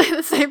aesthetically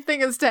the same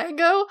thing as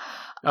Tango.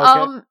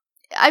 Okay.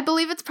 I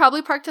believe it's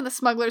probably parked in the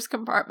smuggler's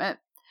compartment.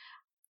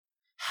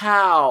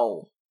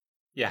 How?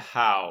 Yeah,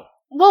 how?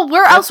 Well,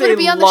 where else would it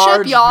be on the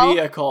ship, y'all?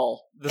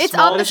 Vehicle. It's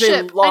on the That is a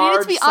ship. I need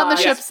it to be on the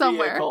ship large-sized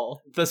somewhere.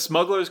 vehicle. The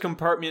smuggler's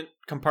compartment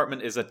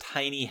is a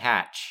tiny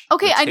hatch.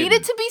 Okay, that's I need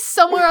hidden. it to be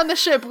somewhere on the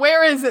ship.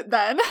 Where is it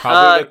then?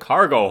 Probably the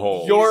cargo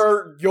hold.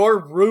 Your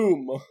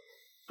room.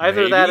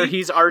 Either that or Maybe?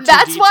 he's R2D2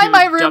 That's why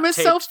my room is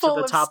so duct-taped full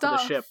to the of top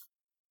stuff. of the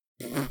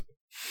ship.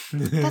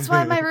 That's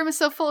why my room is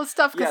so full of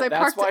stuff, because Yeah, I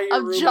that's parked why your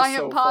room a is giant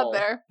so pod full.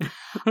 there.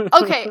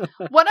 Okay,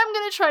 what I'm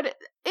gonna try to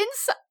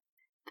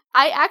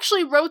I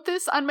actually wrote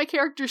this on my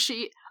character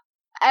sheet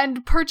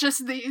and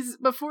purchased these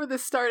before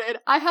this started.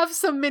 I have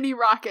some mini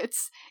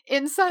rockets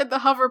inside the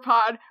hover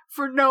pod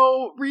for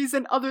no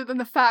reason other than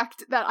the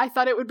fact that I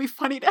thought it would be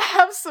funny to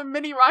have some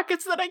mini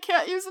rockets that I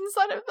can't use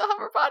inside of the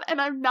hover pod,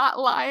 and I'm not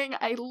lying.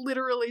 I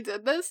literally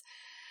did this.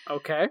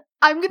 Okay.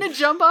 I'm gonna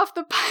jump off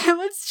the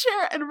pilot's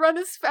chair and run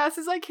as fast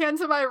as I can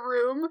to my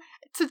room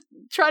to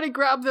try to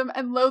grab them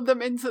and load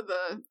them into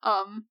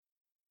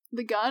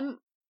the gun.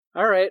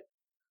 All right.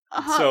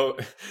 Uh-huh. So,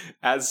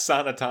 as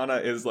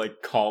Sanatana is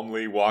like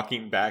calmly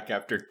walking back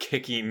after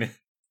kicking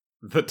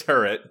the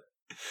turret,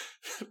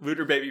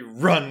 Looter Baby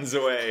runs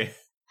away.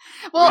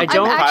 Well, I I'm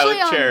don't- actually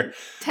pilot on chair.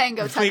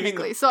 Tango Leaving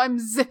technically, the- so I'm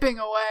zipping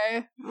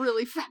away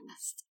really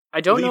fast.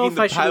 I don't know Leaving if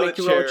the I should make pilot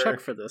you roll a chair- check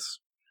for this.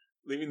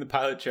 Leaving the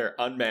pilot chair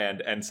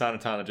unmanned and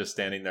Sanatana just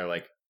standing there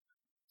like,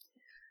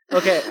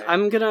 Okay,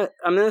 I'm gonna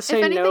say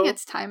If anything, no.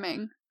 it's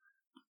timing.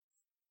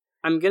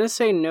 I'm gonna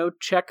say no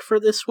check for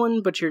this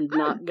one, but you're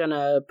not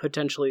gonna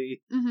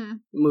potentially Mm-hmm.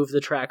 move the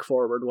track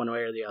forward one way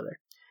or the other.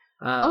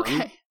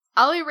 Okay.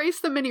 I'll erase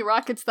the mini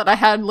rockets that I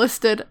had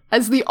listed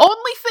as the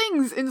only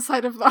things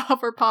inside of the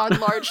hoverpod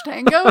large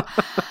Tango.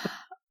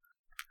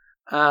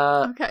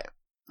 Okay.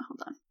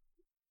 Hold on.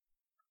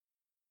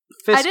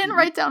 Fisk, I didn't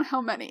write down how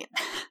many.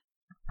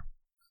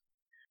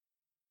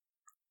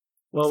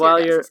 Well, So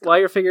your guys' while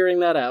you're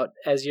figuring that out,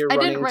 as you're I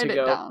running didn't write to it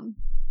go, down.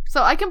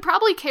 So I can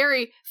probably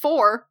carry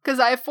 4, because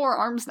I have 4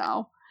 arms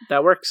now.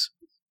 that works.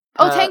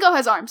 Oh, Tango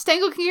has arms.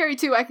 Tango can carry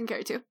 2, I can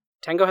carry 2.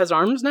 Tango has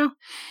arms now,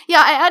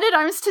 Yeah, I added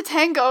arms to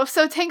Tango,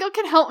 so Tango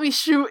can help me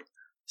shoot.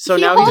 So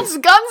he now holds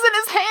guns in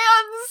his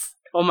hands.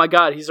 Oh my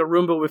god, he's a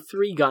Roomba with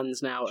 3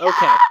 guns now.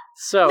 Okay,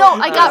 so No,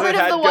 I got He has rid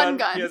a of the head one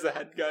gun. He has a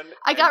head gun.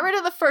 I got rid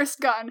of the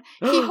first gun.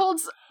 He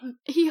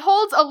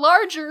holds a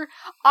larger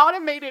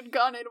automated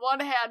gun in one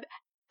hand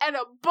and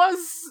a buzz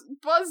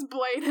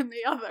blade in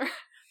the other.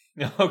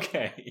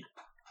 Okay.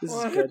 this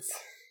What? is good.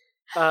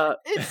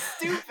 It's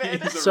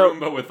stupid. He's a So-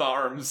 Roomba with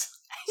arms.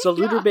 So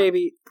Yeah.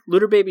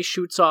 Luder Baby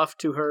shoots off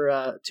to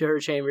her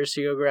chambers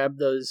to go grab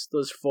those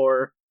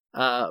 4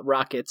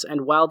 rockets,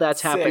 and while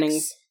that's happening,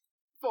 6.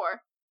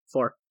 4.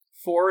 4.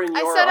 4 in I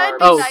your said I'd arm.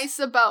 be Oh. nice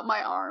about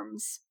my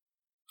arms.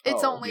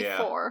 It's Oh, only yeah.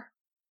 4.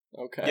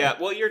 Okay. Yeah,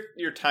 well,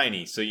 you're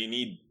tiny, so you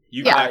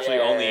Yeah. can actually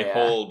Yeah, only yeah.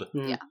 hold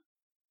Yeah.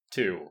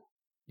 2,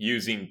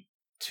 using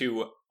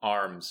 2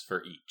 arms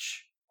for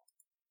each.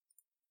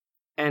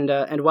 And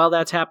while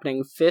that's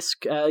happening,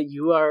 Fisk,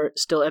 you are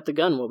still at the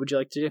gun. What would you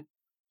like to do?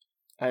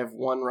 I have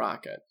 1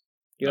 rocket.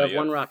 You No, have you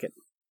 1 have- rocket.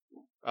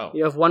 Oh,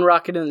 You have 1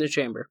 rocket in the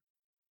chamber.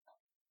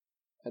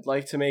 I'd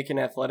like to make an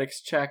athletics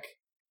check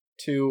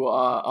to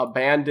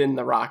abandon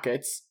the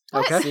rockets.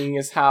 Okay. Seeing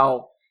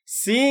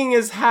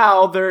as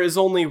how there is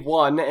only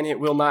 1 and it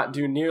will not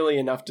do nearly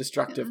enough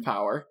destructive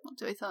power. I'll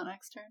do it till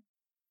next turn.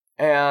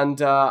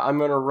 And I'm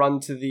going to run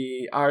to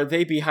the... Are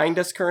they behind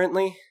us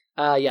currently?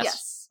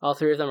 Yes. All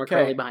 3 of them are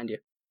currently Okay. behind you.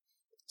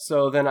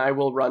 So then I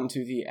will run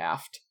to the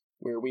aft,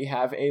 where we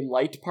have a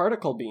light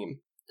particle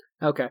beam.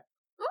 Okay.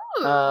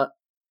 Ooh.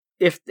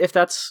 If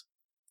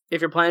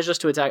your plan is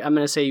just to attack, I'm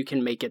going to say you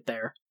can make it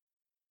there.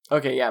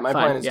 Okay, yeah, my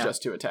Fine, plan is yeah.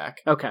 just to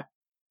attack. Okay.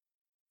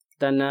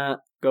 Then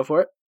go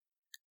for it.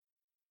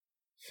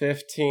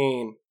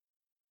 15.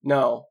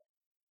 No.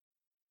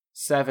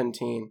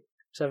 17.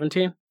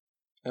 17.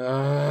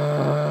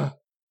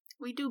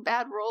 We do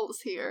bad rolls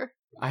here.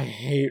 I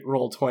hate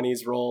roll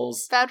 20s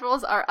rolls. Bad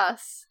rolls are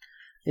us.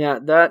 Yeah,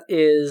 that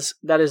is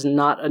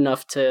not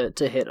enough to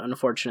hit,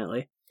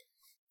 unfortunately.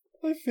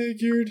 I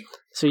figured.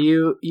 So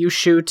you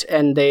shoot,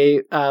 and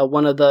they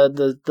one of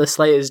the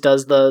slaves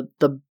does the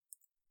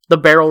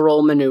barrel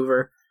roll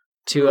maneuver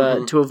to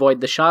Mhm. to avoid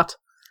the shot.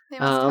 They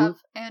must Um,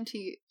 have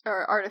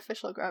or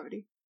artificial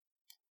gravity.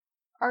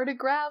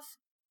 Artigrav?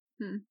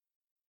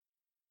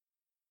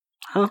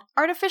 Huh?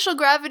 Artificial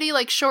gravity,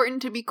 like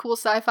shortened to be cool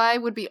sci-fi,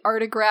 would be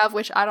artigrav,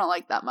 which I don't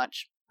like that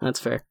much. That's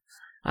fair.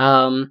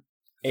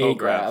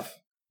 A-grav.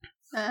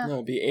 Eh. No,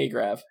 it'd be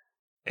A-grav.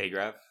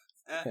 Agrav.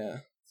 Yeah.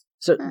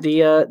 So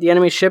the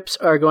enemy ships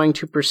are going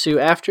to pursue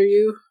after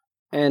you,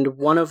 and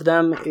one of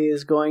them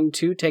is going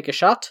to take a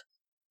shot.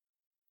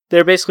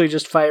 They're basically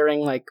just firing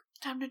like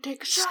Time to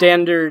take a shot.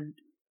 standard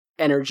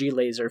energy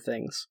laser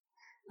things.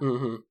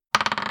 Mm-hmm.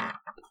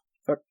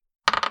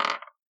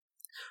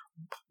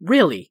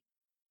 Really?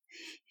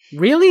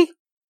 Really?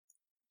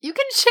 You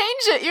can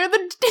change it. You're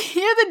the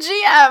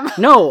GM.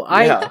 No,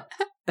 Yeah.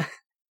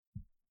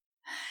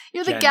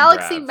 You're the Gen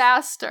galaxy grav.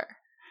 master.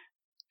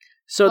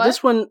 So What?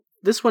 this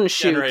one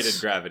Generated shoots.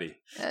 gravity.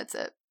 That's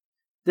it.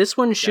 This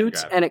one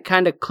shoots, grav. and it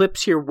kind of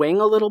clips your wing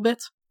a little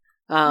bit.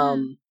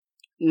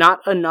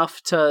 Not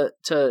enough to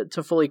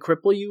fully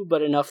cripple you,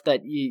 but enough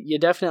that you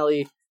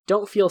definitely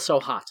don't feel so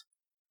hot.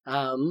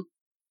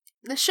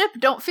 The ship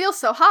don't feel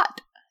so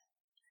hot.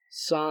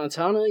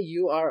 Sanatana,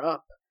 you are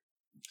up.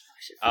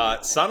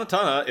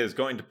 Sanatana is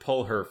going to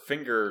pull her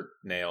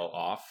fingernail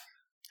off,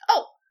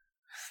 Oh,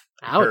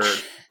 Ouch.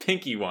 her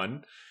pinky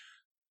one,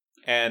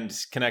 and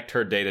connect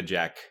her data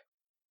jack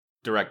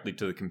directly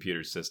to the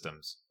computer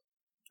systems.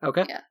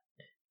 Okay. Yeah.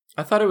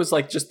 I thought it was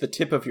like just the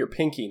tip of your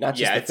pinky, not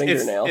just Yeah, the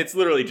fingernail. it's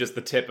literally just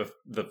the tip of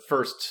the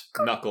first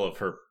knuckle of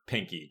her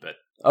pinky, but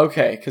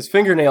Okay, because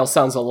fingernail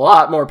sounds a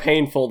lot more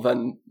painful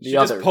than the she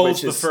other. just pulls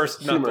which the is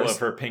first knuckle humorous. of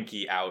her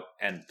pinky out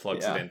and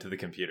plugs Yeah. it into the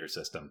computer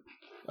system.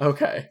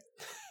 Okay.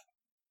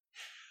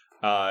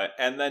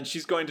 And then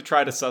she's going to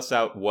try to suss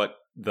out what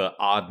the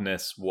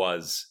oddness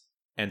was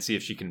and see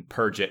if she can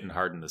purge it and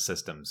harden the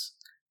systems.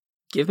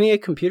 Give me a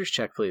computers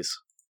check, please.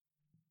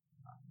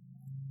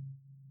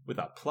 With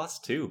a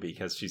 +2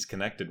 because she's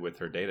connected with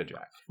her data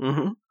jack.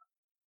 Mm-hmm.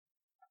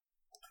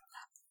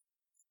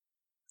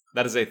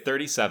 That is a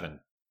 37.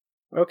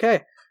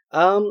 Okay.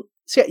 So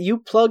yeah, you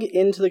plug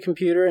into the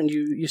computer and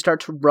you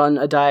start to run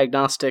a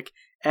diagnostic,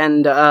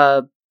 and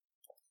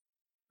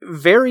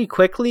very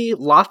quickly,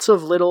 lots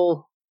of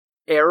little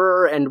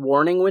error and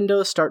warning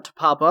windows start to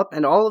pop up,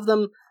 and all of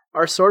them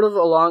are sort of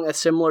along a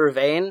similar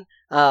vein.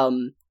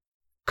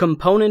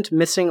 Component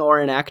missing or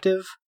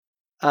inactive.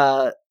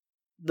 The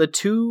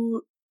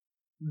 2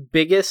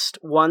 biggest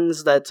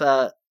ones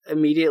that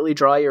immediately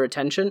draw your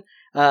attention: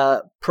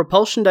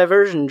 propulsion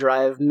diversion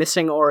drive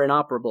missing or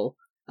inoperable.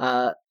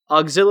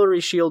 Auxiliary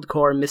shield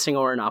core missing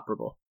or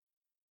inoperable.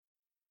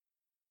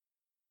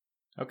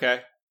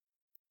 Okay.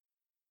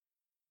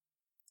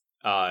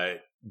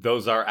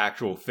 Those are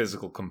actual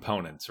physical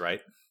components,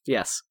 right?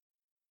 Yes.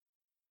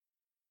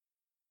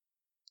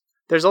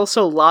 There's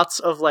also lots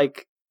of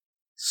like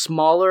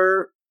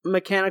smaller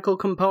mechanical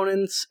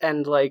components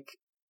and like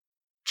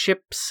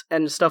chips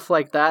and stuff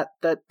like that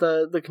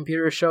the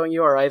computer is showing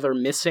you are either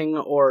missing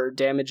or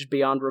damaged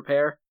beyond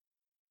repair.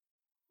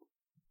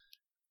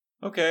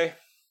 Okay.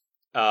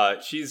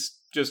 She's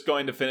just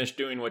going to finish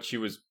doing what she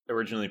was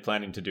originally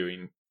planning to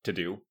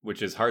do,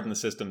 which is harden the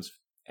systems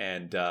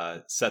and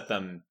set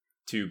them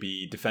to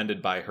be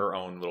defended by her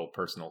own little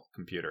personal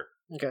computer.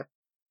 Okay.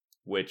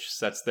 Which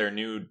sets their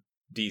new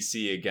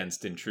DC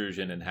against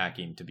intrusion and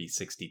hacking to be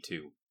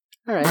 62.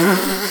 All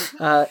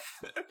right.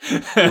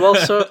 You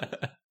also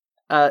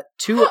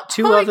two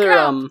Holy other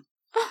crap.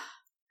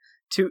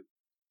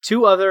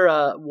 two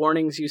other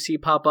warnings you see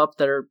pop up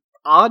that are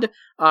odd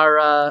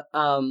are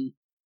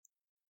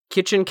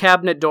kitchen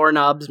cabinet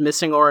doorknobs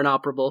missing or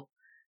inoperable,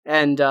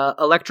 and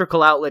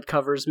electrical outlet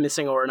covers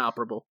missing or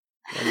inoperable.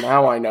 And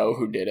now I know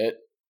who did it.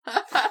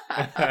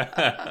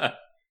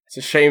 It's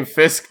a shame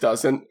Fisk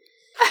doesn't.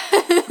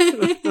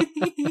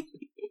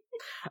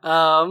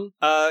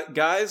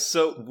 Guys,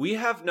 so we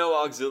have no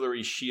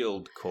auxiliary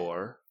shield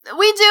core.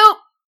 We do!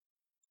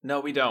 No,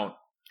 we don't.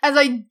 As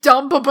I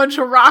dump a bunch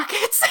of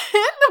rockets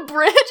in the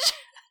bridge.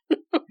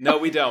 No,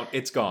 we don't.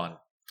 It's gone.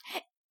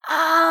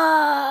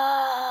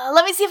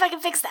 Let me see if I can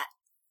fix that.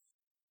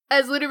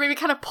 As Looter Baby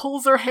kind of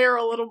pulls her hair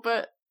a little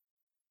bit.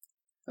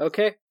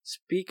 Okay,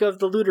 speak of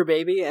the Looter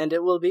Baby, and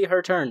it will be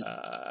her turn.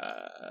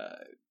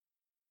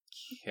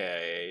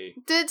 Okay.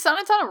 Did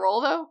Sanatana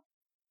roll, though?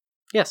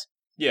 Yes.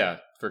 Yeah,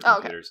 for Oh,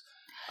 okay. computers.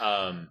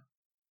 I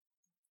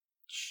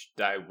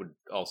would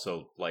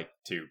also like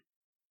to...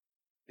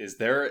 Is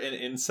there an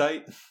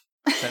insight?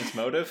 Sense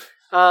motive?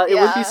 It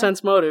would be Yeah.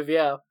 sense motive,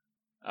 yeah.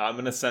 I'm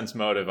gonna sense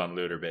motive on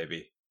Looter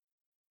Baby.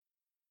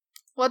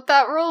 What'd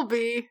that roll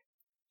be?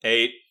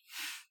 8.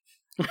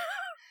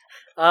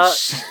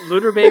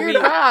 Looter Baby... Weird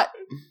rat.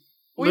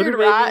 Looter Weird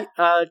rat.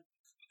 Baby,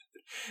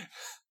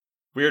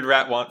 Weird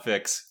rat want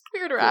fix.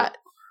 Weird rat.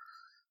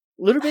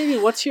 Looter Baby,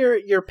 what's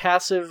your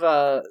passive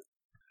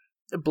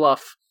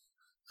bluff?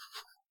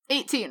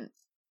 18.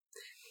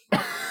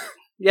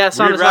 Yeah,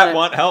 Weird rat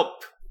want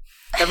help.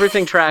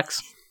 Everything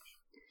tracks.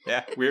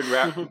 Yeah, weird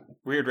rat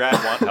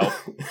want help.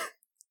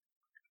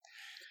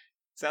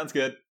 Sounds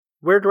good.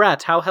 Weird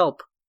rat, how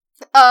help?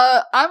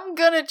 I'm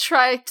gonna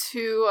try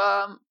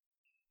to,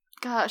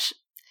 gosh.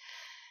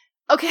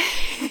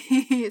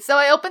 Okay, so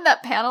I opened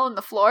that panel in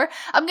the floor.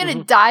 I'm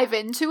gonna dive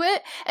into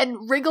it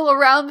and wriggle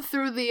around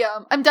through the,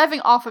 I'm diving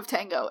off of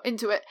Tango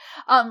into it.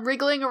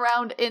 Wriggling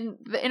around in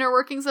the inner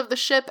workings of the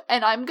ship,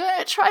 and I'm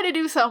gonna try to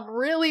do some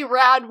really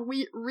rad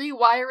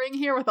rewiring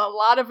here with a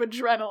lot of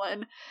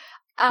adrenaline.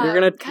 You're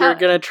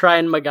gonna try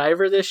and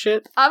MacGyver this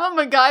shit? I'm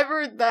a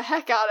MacGyver the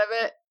heck out of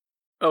it.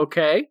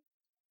 Okay.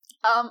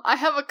 I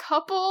have a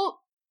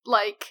couple,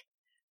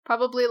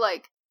 probably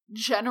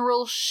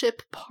general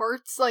ship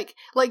parts, like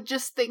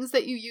just things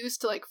that you use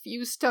to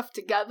fuse stuff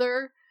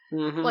together,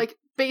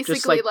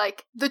 basically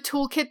Just the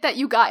toolkit that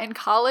you got in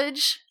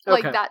college,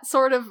 Okay. that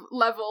sort of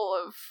level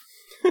of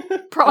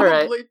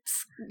probably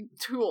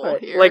tool Right.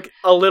 here. Like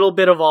a little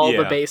bit of all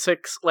the Yeah.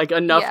 basics,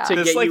 enough Yeah. to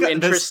There's get you there's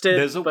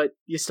interested, but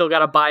you still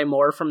gotta buy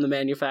more from the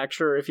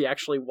manufacturer if you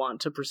actually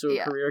want to pursue a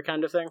Yeah. career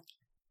kind of thing.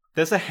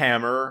 There's a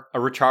hammer, a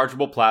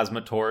rechargeable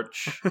plasma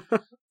torch.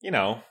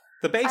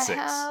 The basics.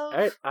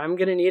 Alright, I'm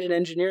gonna need an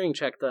engineering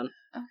check then.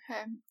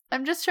 Okay.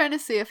 I'm just trying to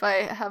see if I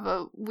have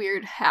a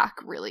weird hack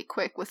really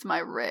quick with my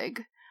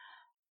rig.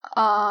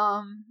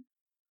 I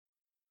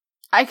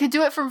could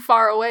do it from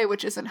far away,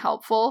 which isn't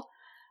helpful.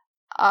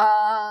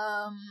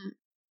 I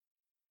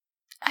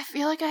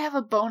feel like I have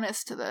a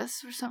bonus to this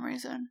for some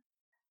reason.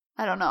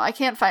 I don't know. I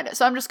can't find it,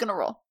 so I'm just gonna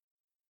roll.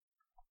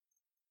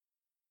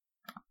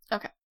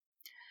 Okay.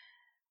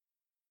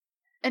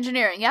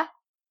 Engineering, yeah?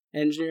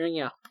 Engineering,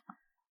 yeah.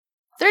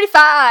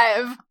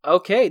 35!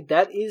 Okay,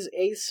 that is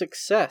a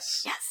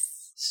success.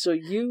 Yes! So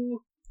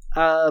you,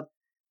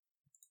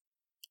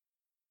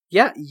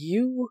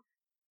 you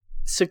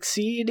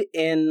succeed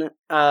in,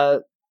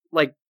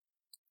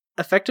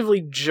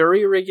 effectively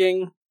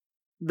jury-rigging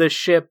the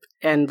ship,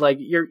 and,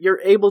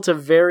 you're able to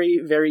very,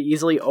 very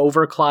easily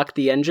overclock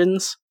the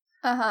engines.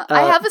 Uh-huh.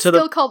 I have a to the-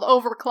 skill called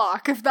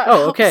overclock, if that Oh,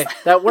 helps. okay,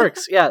 that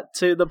works, yeah,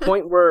 to the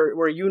point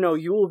where you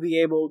will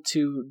be able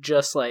to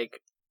just,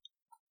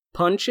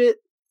 punch it,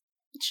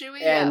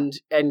 Chewy,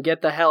 and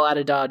get the hell out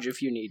of Dodge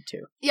if you need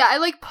to. Yeah,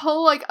 I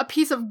pull a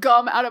piece of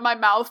gum out of my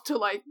mouth to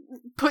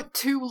put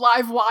two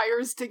live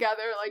wires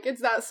together.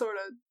 It's that sort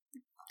of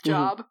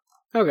job.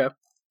 Okay.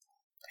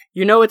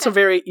 It's a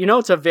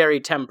very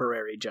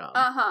temporary job.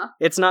 Uh-huh.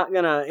 It's not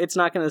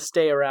gonna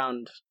stay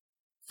around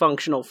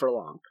functional for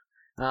long.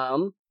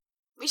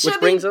 Which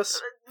brings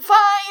us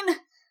fine.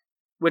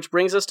 Which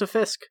brings us to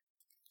Fisk.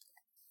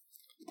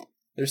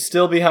 They're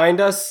still behind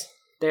us?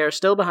 They are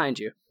still behind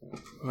you.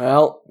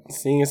 Well,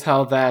 seeing as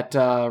how that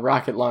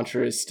rocket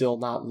launcher is still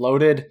not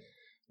loaded,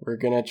 we're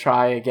gonna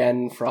try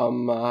again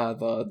from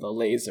the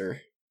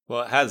laser.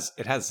 Well, it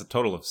has a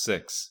total of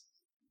 6.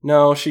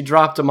 No, she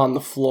dropped them on the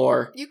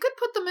floor. You could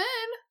put them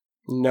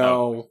in.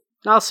 No.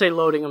 I'll say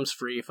loading them's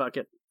free. Fuck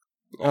it.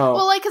 Oh.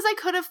 Well, because I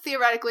could have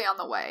theoretically on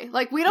the way.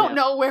 We don't Yeah.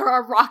 know where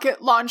our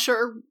rocket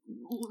launcher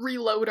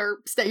reloader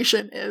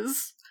station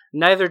is.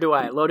 Neither do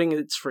I. Loading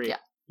it's free. Yeah.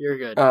 You're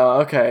good.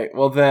 Okay.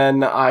 Well,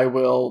 then I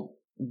will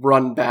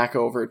run back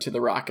over to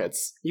the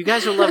rockets. You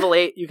guys are level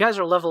 8. You guys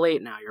are level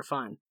 8 now. You're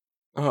fine.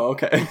 Oh,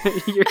 okay.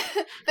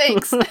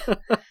 Thanks.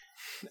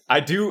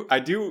 I do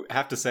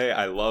have to say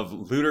I love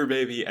Looter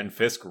Baby and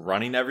Fisk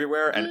running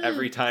everywhere, and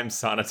every time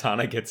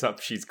Sanatana gets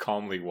up, she's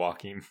calmly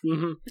walking.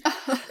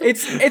 Mm-hmm.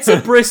 It's a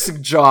brisk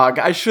jog.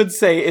 I should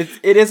say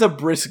it is a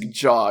brisk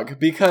jog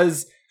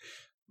because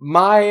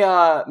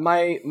my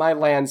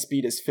land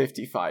speed is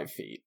 55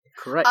 feet.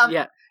 Correct.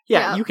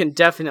 Yeah, you can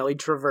definitely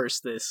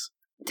traverse this.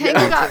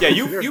 Tango got... Yeah,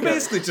 you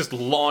basically just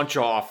launch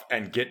off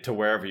and get to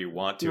wherever you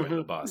want to in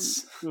the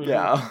bus. Mm-hmm.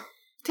 Yeah.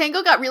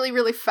 Tango got really,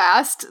 really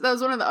fast. That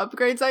was one of the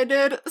upgrades I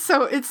did.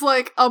 So it's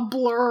like a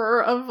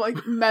blur of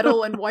like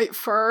metal and white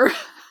fur.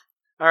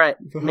 All right,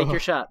 make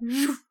your shot.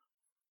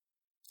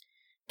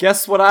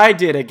 Guess what I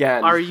did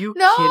again? Are you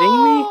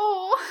kidding me?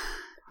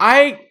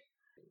 I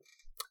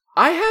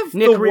have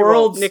the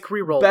world's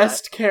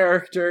best that.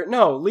 character.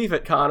 No, leave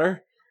it,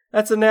 Connor.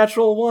 That's a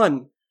natural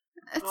one.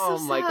 It's Oh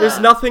so my sad. God. There's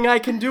nothing I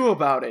can do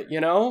about it,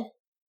 you know?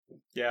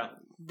 Yeah.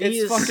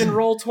 It's fucking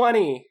roll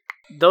 20.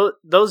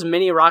 Those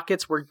mini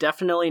rockets were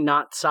definitely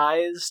not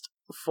sized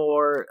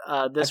for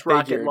this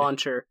rocket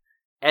launcher,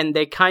 and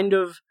they kind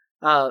of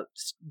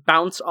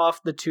bounce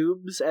off the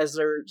tubes as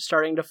they're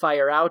starting to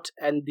fire out,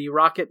 and the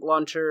rocket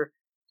launcher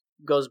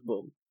goes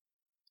boom.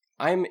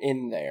 I'm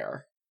in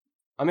there.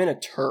 I'm in a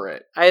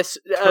turret.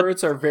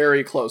 Turrets are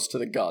very close to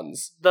the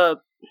guns. The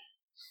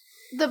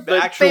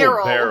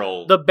actual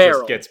barrel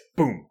just gets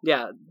boom.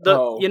 Yeah,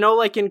 you know,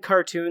 like in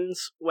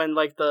cartoons when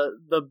like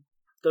the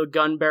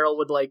gun barrel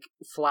would like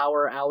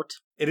flower out.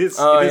 It is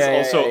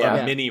also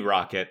a mini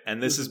rocket,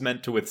 and this is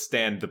meant to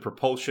withstand the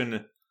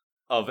propulsion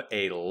of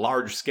a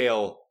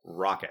large-scale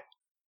rocket.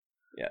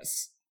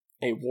 Yes,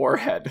 a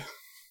warhead.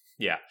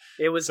 Yeah,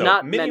 it was so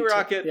not mini meant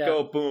rocket to,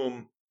 go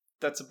boom.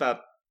 That's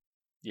about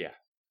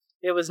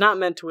It was not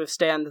meant to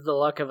withstand the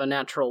luck of a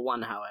natural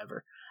one,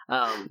 however,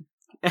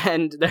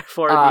 and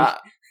therefore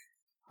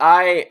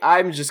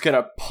I'm just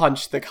gonna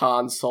punch the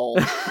console.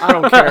 I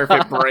don't care if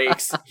it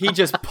breaks. He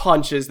just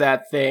punches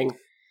that thing.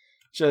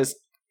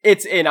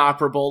 It's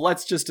inoperable.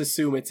 Let's just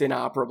assume it's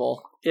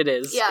inoperable. It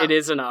is. Yeah. It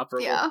is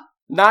inoperable. Yeah.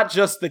 Not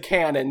just the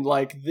cannon,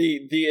 like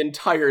the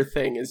entire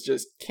thing is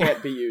just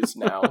can't be used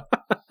now.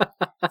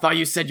 I thought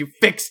you said you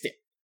fixed it.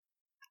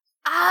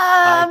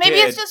 Maybe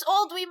it's just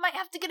old. We might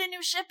have to get a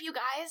new ship, you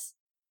guys.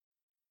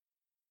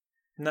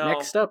 No.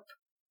 Next up.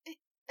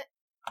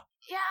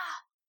 Yeah.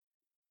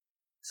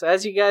 So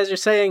as you guys are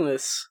saying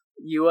this,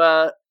 you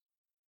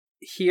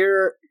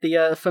hear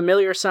the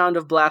familiar sound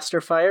of blaster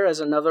fire as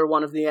another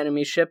one of the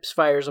enemy ships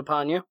fires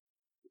upon you.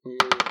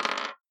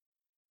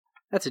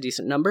 That's a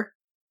decent number.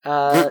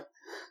 I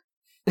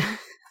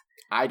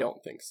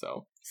don't think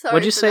so. Sorry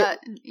What'd you for say? that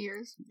in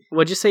ears.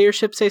 What'd you say your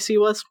ship's AC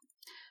was?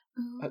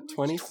 At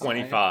 25.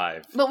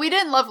 25. But we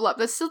didn't level up.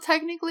 That's still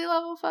technically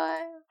level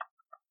 5.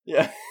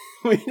 Yeah,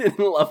 we didn't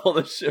level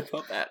the ship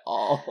up at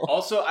all.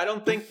 Also, I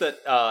don't think that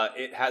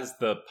it has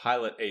the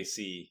pilot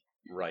AC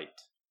right.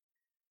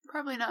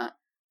 Probably not.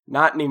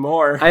 Not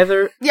anymore.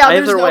 There's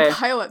no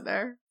pilot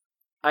there.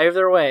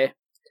 Either way,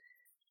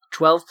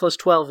 12 plus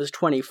 12 is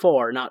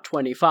 24, not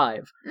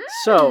 25.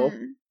 So,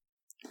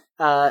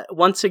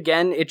 once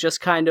again, it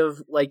just kind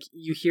of, like,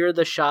 you hear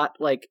the shot,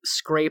 like,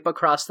 scrape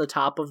across the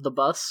top of the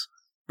bus,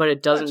 but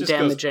it doesn't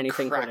damage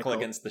anything crackle critical.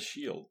 against the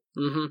shield.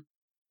 Mm-hmm.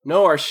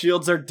 No, our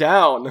shields are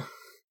down.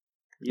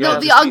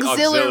 No, the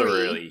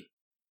auxiliary.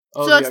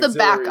 Oh, so it's the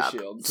auxiliary backup.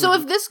 shields. So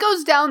if this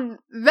goes down,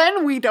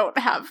 then we don't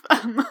have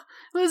them.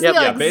 It was the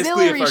Yeah,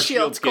 basically if auxiliary our shield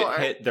shields core. get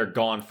hit, they're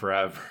gone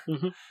forever.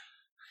 Mm-hmm.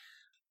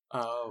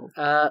 Oh.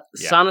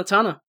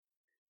 Sanatana.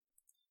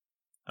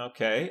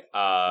 Okay.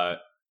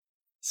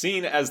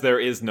 Seeing as there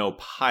is no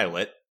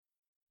pilot.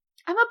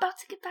 I'm about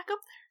to get back up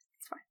there.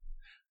 It's fine.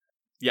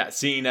 Yeah,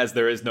 seeing as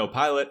there is no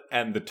pilot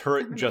and the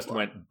turret just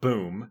went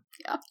boom.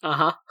 Yeah.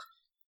 Uh-huh.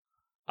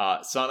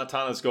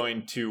 Sanatana's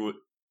going to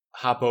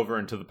hop over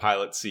into the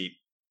pilot seat.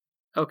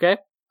 Okay.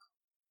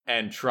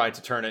 And try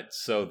to turn it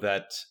so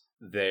that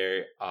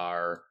they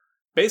are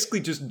basically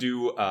just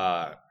do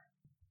the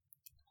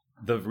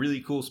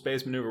really cool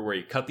space maneuver where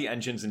you cut the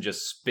engines and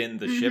just spin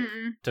the ship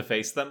to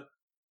face them.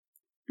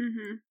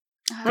 Mm-hmm.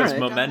 Because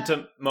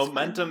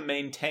momentum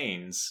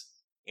maintains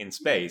in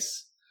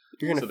space.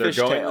 You're gonna so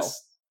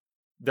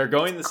they're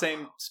going the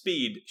same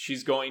speed.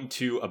 She's going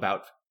to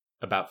about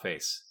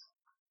face.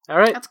 All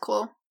right. That's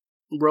cool.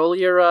 Roll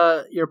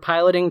your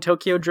piloting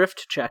Tokyo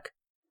Drift check.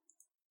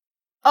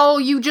 Oh,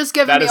 you just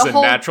given me That is a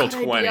whole natural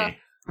good 20. idea.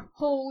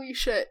 Holy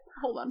shit.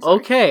 Hold on. Sorry.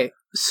 Okay.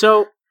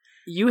 So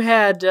you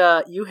had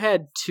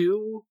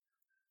 2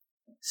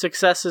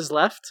 successes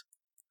left.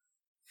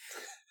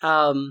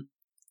 And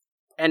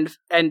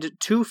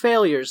 2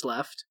 failures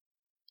left.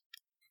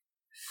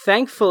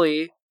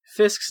 Thankfully,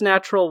 Fisk's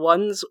natural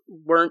ones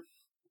weren't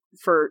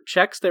for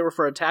checks, they were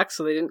for attacks,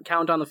 so they didn't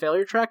count on the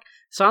failure track.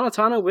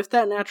 Sanatana, with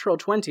that natural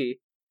 20,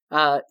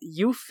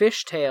 you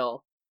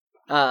fishtail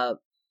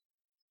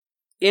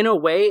in a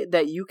way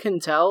that you can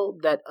tell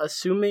that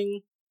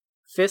assuming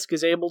Fisk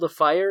is able to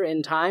fire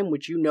in time,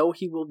 which you know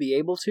he will be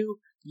able to,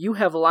 You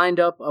have lined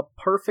up a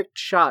perfect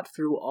shot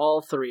through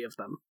all three of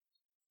them.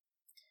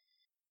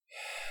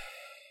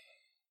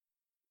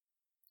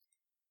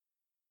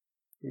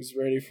 Who's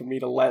ready for me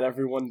to let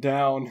everyone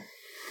down?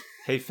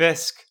 Hey,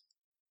 Fisk.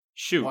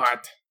 Shoot. What? What am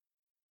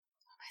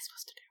I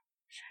supposed to do?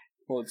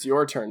 Well, it's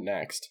your turn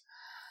next.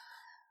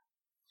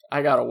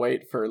 I gotta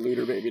wait for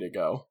Looter Baby to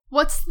go.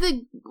 What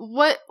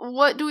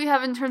do we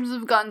have in terms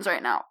of guns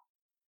right now?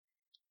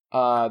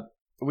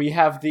 We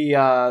have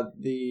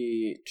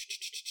the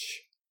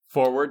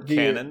Forward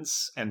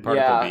cannons and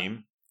particle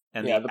beam.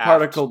 And the aft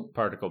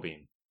particle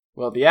beam.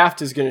 Well, the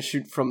aft is gonna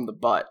shoot from the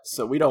butt,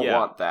 so we don't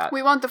want that.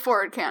 We want the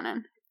forward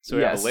cannon. So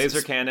we have a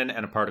laser cannon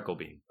and a particle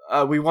beam.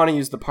 We want to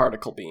use the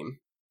particle beam.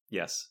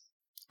 Yes.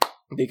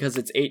 Because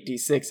it's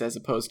 8d6 as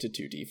opposed to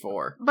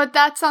 2d4. But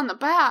that's on the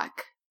back.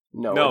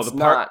 No, it's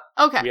not.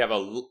 Okay. We have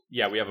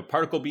a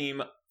particle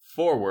beam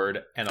forward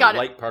and Got a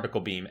light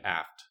particle beam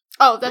aft.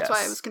 Oh, that's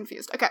why I was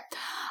confused. Okay.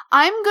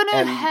 I'm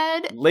gonna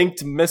head...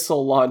 linked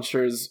missile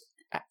launchers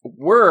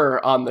were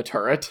on the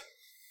turret.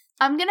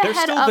 I'm gonna They're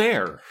head still up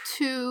there.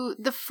 to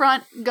the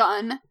front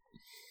gun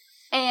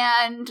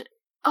and...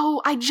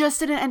 Oh, I just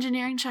did an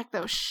engineering check,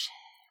 though. Shit.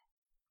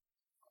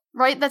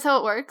 Right? That's how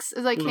it works,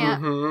 is I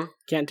can't... Mm-hmm.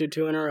 Can't do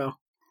two in a row.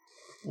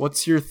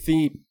 What's your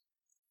theme?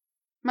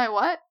 My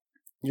what?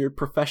 Your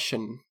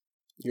profession.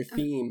 Your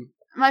theme.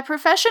 My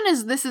profession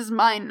is this is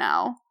mine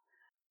now.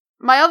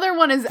 My other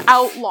one is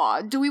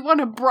outlaw. Do we want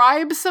to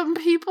bribe some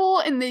people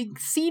in the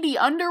seedy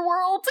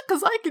underworld?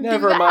 Because I can do that.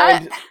 Never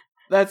mind.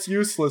 That's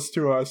useless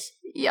to us.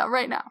 Yeah,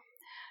 right now.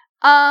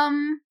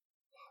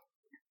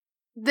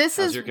 This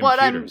How's is your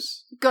what I'm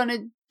computers? gonna...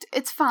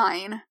 It's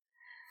fine.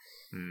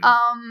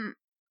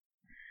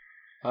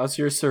 How's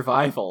your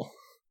survival?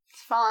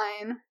 It's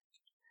fine.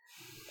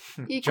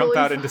 Jump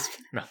out into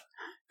space.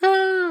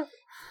 No.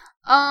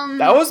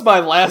 That was my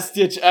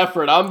last-ditch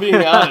effort, I'm being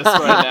honest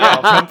right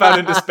now. Jump out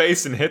into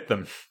space and hit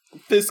them.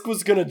 Fisk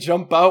was gonna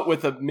jump out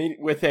with a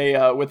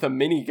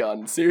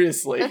minigun.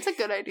 Seriously, That's a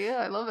good idea.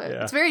 I love it.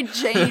 Yeah. It's very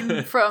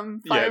Jane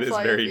from Yeah, it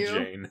Firefly is very Review.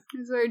 Jane.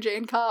 It's very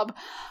Jane Cobb.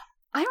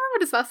 I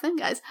remembered his last name,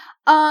 guys.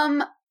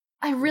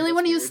 I really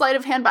want to use sleight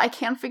of hand, but I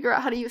can't figure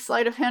out how to use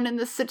sleight of hand in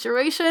this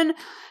situation.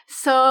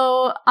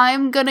 So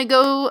I'm gonna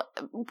go.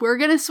 We're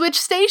gonna switch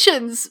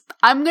stations.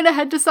 I'm gonna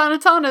head to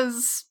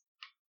Sanatana's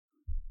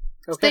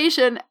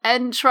station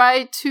and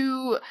try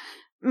to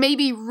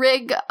maybe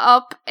rig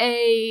up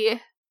a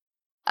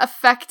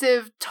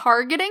effective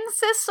targeting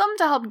system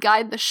to help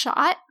guide the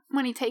shot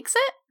when he takes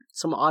it.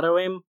 Some auto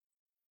aim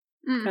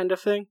kind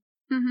of thing.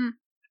 Mm-hmm.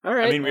 All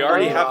right. I mean, we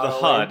already have the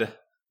HUD.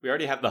 We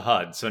already have the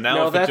HUD, so now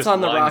no, if it that's just on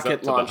the lines rocket up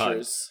to the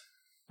launchers.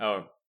 HUD.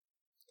 Oh,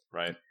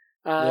 right.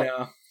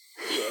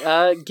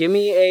 Yeah. Give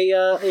me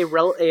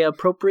a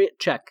appropriate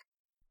check.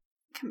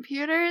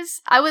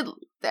 Computers?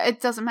 It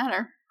doesn't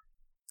matter.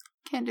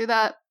 Can't do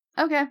that.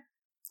 Okay.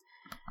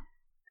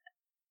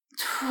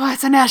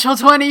 It's a natural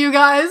 20, you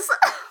guys.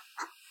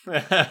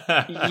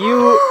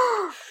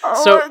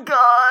 Oh my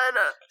god.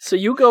 So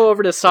you go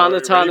over to Ready for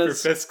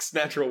Sanatana's... Fisk's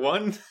natural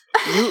 1?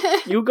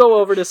 You go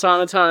over to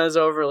Sanatana's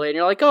overlay, and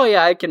you're like, oh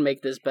yeah, I can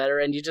make this better,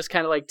 and you just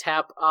kind of like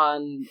tap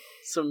on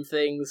some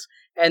things,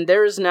 and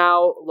there's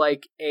now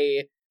like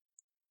a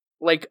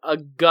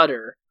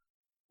gutter,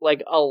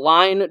 like a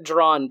line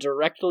drawn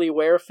directly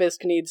where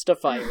Fisk needs to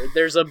fire.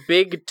 There's a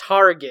big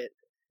target.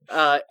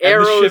 And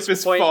Arrows the ship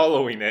is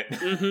following it.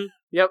 Mm-hmm.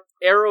 Yep,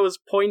 arrows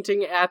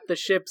pointing at the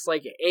ships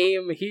like,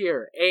 aim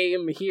here,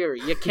 aim here.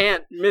 You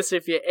can't miss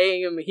if you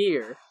aim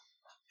here.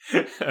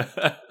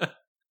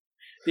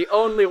 The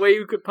only way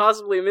you could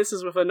possibly miss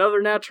is with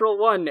another natural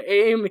 1.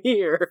 Aim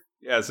here.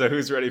 Yeah, so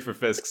who's ready for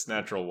Fisk's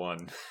natural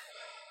 1?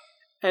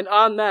 And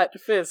on that,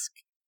 Fisk,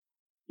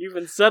 you've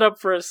been set up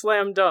for a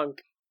slam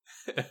dunk.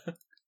 I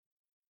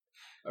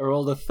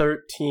rolled a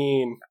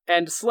 13.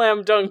 And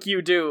slam dunk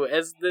you do,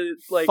 as the,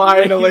 like...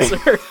 Finally!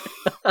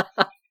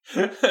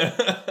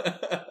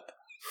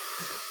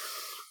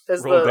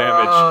 Roll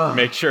damage.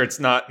 Make sure it's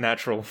not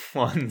natural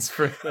 1s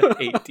for the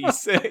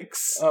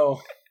 8d6.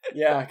 Oh,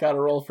 yeah, gotta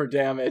roll for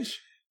damage.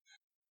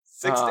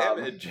 6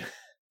 damage.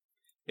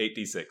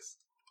 8d6.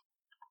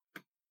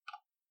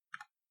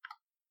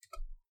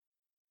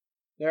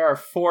 There are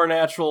 4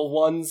 natural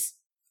 1s.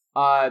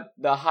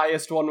 The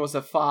highest one was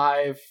a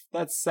 5.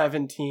 That's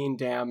 17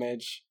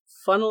 damage.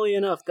 Funnily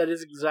enough, that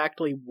is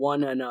exactly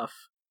 1 enough.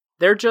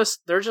 They're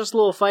just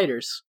little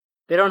fighters.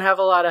 They don't have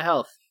a lot of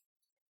health.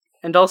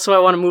 And also I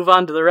want to move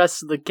on to the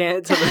rest of the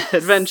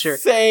adventure.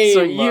 Same.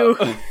 So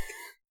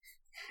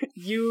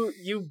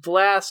you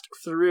blast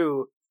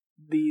through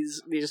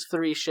these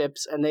 3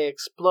 ships, and they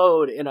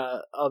explode in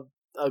a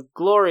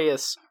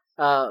glorious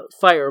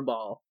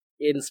fireball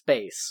in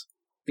space,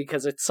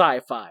 because it's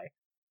sci-fi.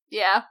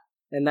 Yeah.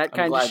 And that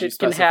kind of shit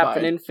can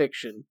happen in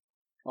fiction.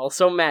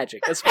 Also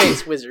magic. A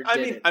space wizard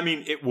did it. I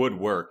mean, it would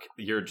work.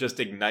 You're just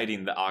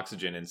igniting the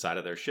oxygen inside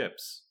of their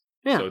ships.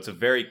 Yeah. So it's a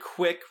very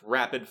quick,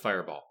 rapid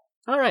fireball.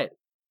 All right.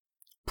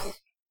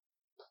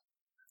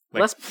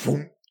 Like,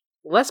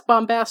 Less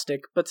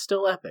bombastic, but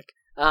still epic.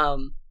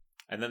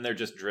 and then they're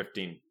just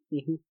drifting,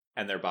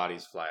 and their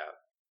bodies fly out.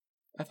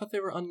 I thought they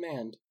were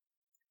unmanned.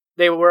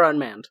 They were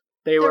unmanned.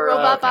 They They're were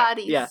robot okay.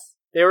 bodies. yeah.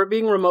 They were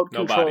being remote No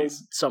controlled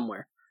bodies.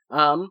 somewhere.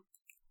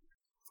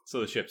 So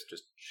the ships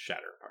just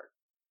shatter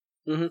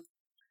apart.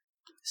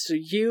 So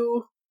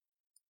you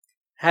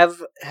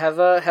have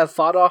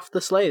fought off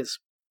the slays.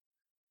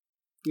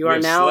 You We are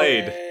have now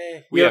slayed.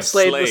 Yay. You have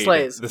slayed the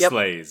slays. The Yep.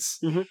 slays.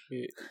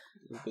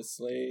 The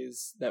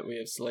slays that we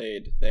have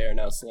slayed, they are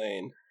now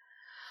slain.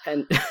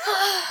 and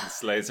The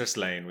slays are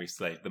slain. We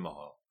slayed them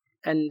all.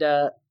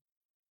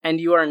 and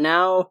you are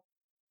now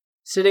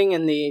sitting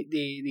in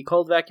the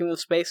cold vacuum of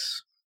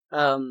space.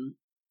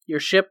 Your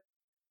ship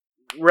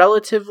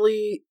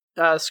relatively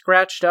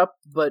scratched up,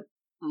 but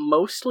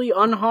mostly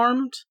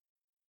unharmed.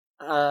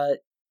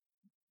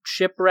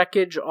 Ship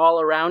wreckage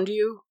all around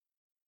you.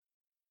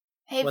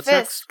 Hey, What's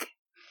Fisk.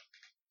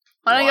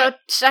 Wanna What? go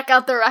check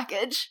out the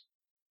wreckage?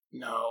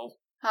 No.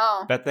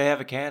 Oh. Bet they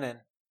have a cannon.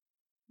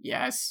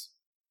 Yes.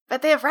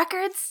 Bet they have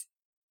records?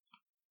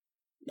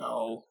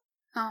 No.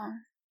 Oh.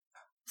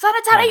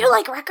 Sanatana, you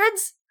like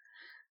records?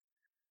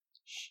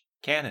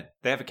 Cannon.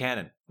 They have a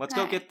cannon. Let's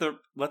go get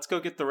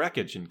the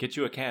wreckage and get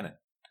you a cannon.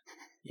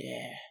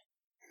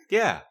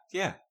 Yeah.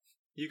 Yeah.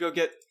 You go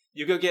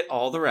get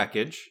all the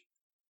wreckage.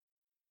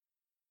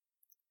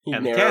 He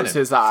And the narrows cannon.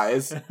 his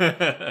eyes.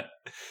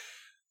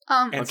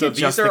 And Okay, so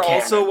just these are the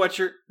also cannon.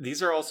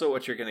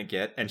 what you're gonna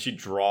get. And she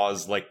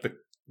draws like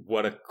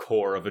what a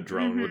core of a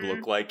drone would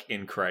look like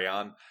in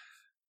crayon.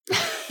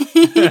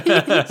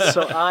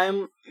 So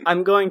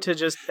I'm going to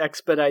just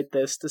expedite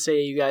this to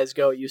say you guys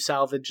go. You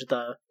salvage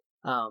the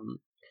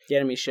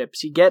enemy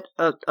ships. You get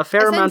a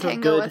fair amount of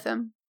Tango good. with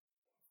him.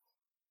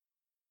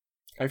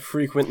 I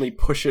frequently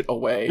push it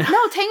away.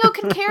 No, Tango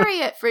can carry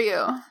it for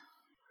you.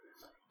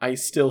 I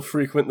still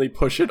frequently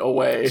push it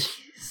away.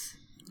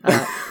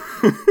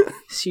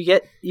 So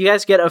you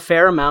guys get a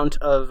fair amount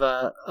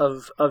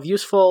of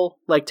useful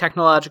like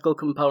technological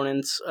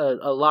components,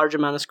 a large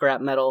amount of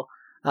scrap metal,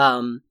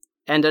 and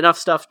enough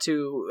stuff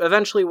to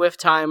eventually, with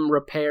time,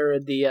 repair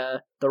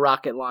the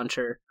rocket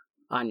launcher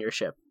on your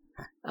ship.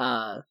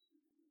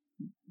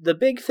 The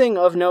big thing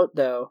of note,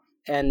 though,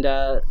 and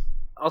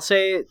I'll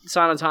say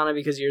Sanatana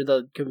because you're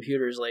the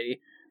computers lady.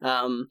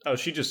 Oh,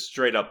 she just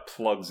straight up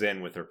plugs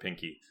in with her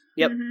pinky.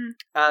 Yep.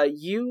 Mm-hmm.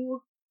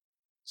 You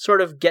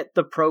sort of get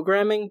the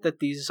programming that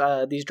these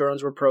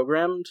drones were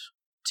programmed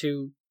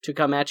to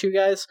come at you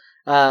guys.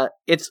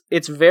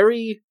 It's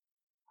very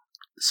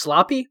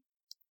sloppy.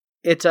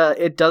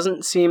 It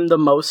doesn't seem the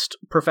most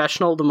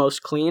professional, the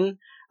most clean.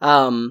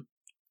 And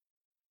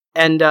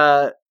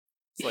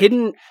It's like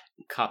hidden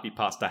copy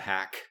pasta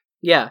hack.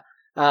 Yeah.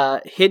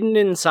 Hidden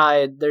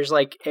inside, there's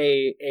like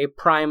a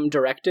prime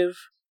directive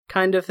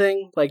kind of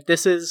thing. Like,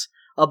 this is,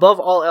 above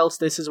all else,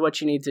 this is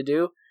what you need to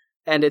do.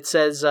 And it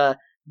says,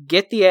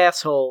 get the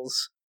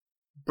assholes,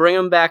 bring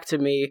them back to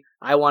me,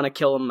 I want to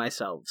kill them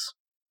myself.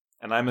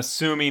 And I'm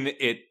assuming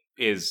it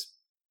is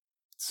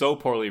so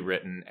poorly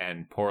written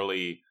and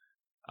poorly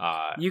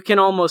You can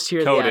almost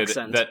hear the coded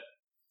accent. that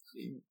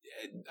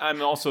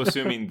I'm also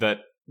assuming that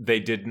they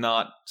did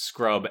not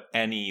scrub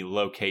any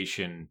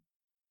location.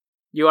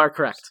 You are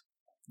correct.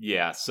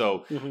 Yeah,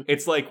 so Mhm.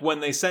 it's like when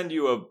they send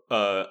you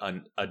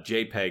a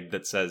JPEG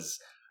that says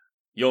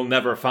you'll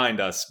never find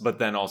us, but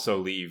then also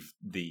leave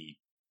the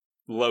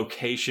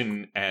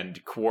location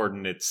and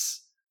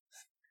coordinates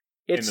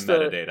It's in the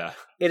metadata.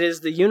 It is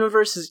the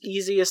universe's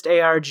easiest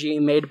ARG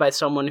made by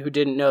someone who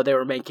didn't know they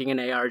were making an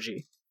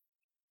ARG.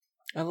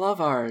 I love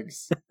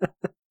ARGs.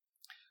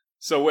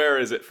 So where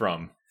is it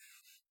from?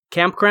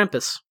 Camp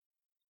Krampus.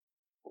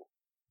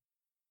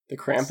 The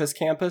Krampus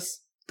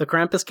campus? The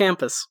Krampus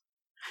campus.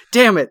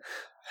 Damn it!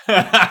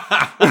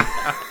 I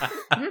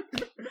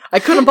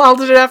could have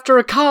bottled it after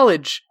a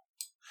college!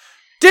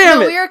 Damn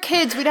No, it! we are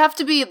kids. We'd have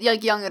to be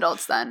like young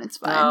adults then. It's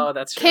fine. Oh,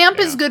 that's true. Camp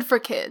Yeah. is good for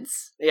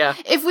kids. Yeah.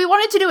 If we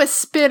wanted to do a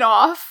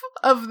spin-off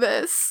of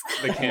this,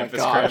 The campus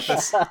gosh.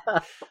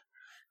 Krampus.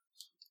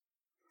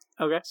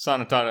 Okay.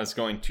 Sanatana is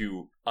going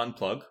to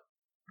unplug,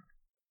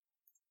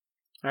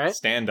 Alright.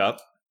 stand up.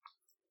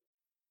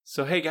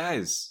 So hey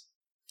guys,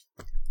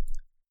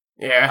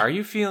 Yeah. are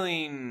you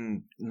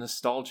feeling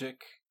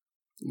nostalgic?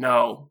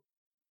 No.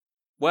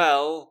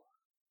 Well,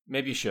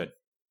 maybe you should.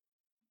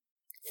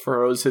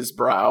 Furrows his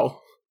brow.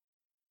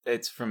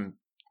 It's from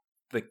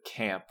the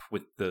camp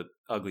with the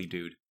ugly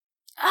dude.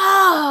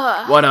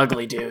 What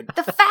ugly dude?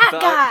 the fat The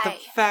guy.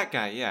 fat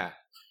guy, yeah.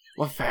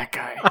 What fat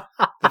guy?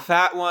 The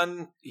fat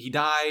one, he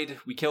died.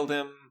 We killed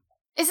him.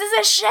 This is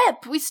a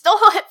ship. We stole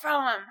it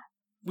from him.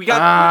 We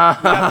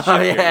got the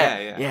ship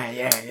here.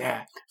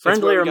 yeah. It's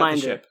Friendly where we got the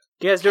reminder. ship.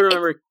 You guys do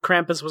remember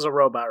Krampus was a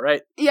robot,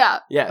 right? Yeah,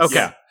 Yes. Okay.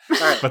 Yeah,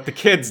 Alright. but the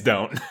kids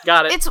don't.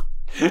 Got it.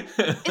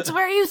 it's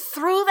where you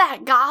threw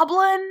that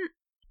goblin,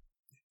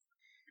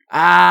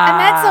 Ah. and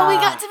that's how we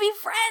got to be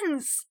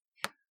friends.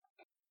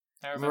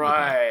 I remember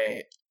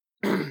that.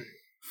 Right.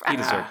 He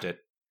deserved it.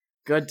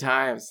 Good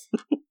times.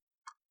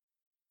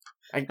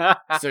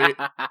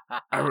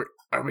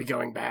 Are we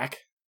going back?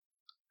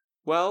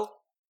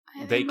 Well,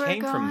 I They think we're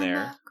came from going there.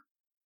 back.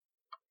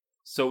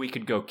 so we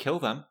could go kill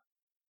them.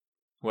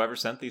 Whoever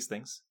sent these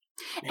things.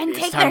 And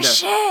take their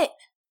shit.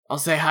 I'll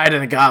say hi to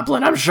the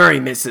goblin. I'm sure he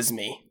misses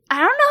me. I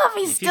don't know if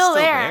he's still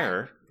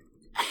there.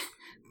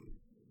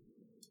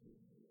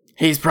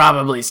 He's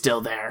probably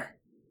still there.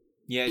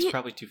 Yeah, he's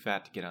probably too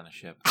fat to get on a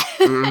ship.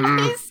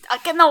 He's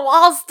stuck in the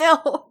wall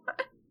still.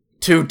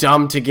 Too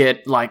dumb to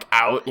get, like,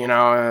 out, you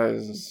know?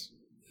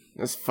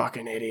 This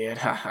fucking idiot.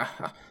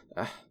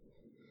 So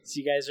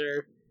you guys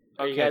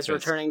are you guys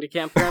returning to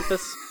Camp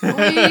Krampus?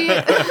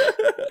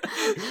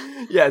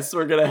 Yes,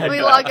 we're gonna head back.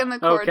 We log in the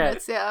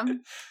coordinates, yeah.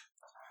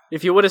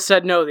 If you would have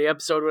said no, the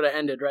episode would have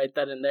ended right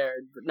then and there.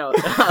 But no.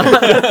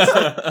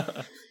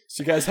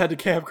 So you guys head to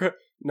Camp Krampus?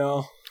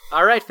 No.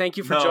 All right, thank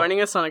you for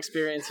joining us on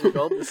Experiencing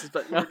Gold. This is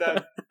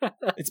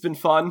It's been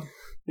fun.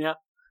 Yeah.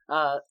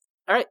 All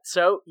right,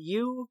 so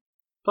you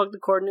plug the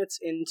coordinates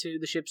into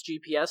the ship's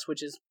GPS,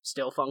 which is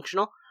still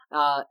functional,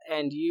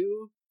 and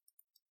you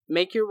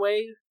make your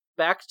way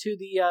back to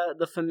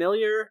the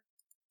familiar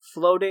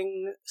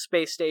floating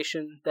space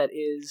station that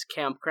is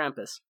Camp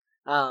Krampus.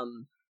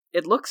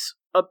 It looks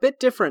a bit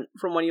different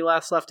from when you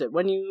last left it.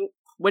 When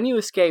you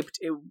escaped,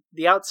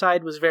 the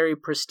outside was very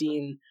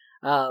pristine.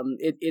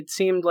 It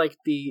seemed like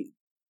the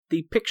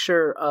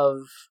picture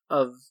of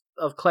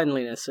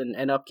cleanliness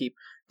and upkeep.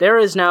 There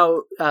is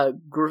now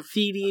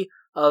graffiti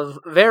of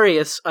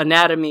various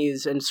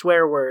anatomies and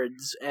swear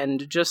words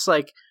and just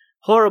like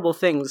horrible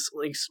things,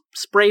 like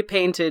spray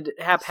painted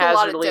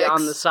haphazardly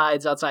on the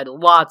sides outside.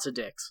 Lots of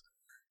dicks.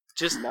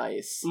 Just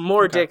nice.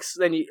 More dicks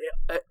than you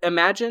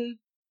imagine.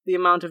 The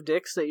amount of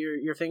dicks that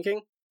you're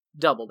thinking,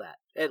 double that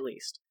at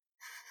least.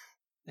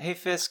 Hey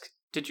Fisk,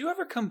 did you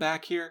ever come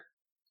back here?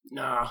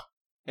 Nah.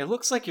 It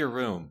looks like your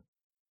room.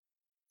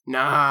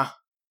 Nah.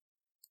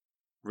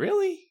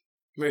 Really?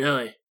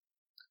 Really?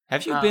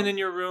 Have you been in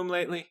your room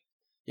lately?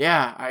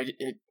 Yeah,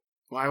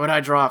 why would I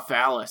draw a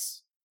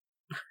phallus?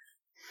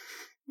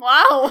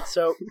 Wow.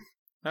 So,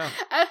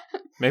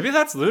 maybe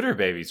that's Looter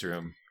Baby's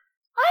room.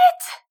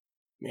 What?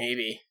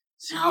 Maybe.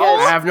 So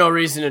I have no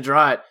reason to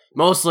draw it.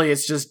 Mostly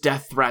it's just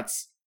death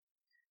threats.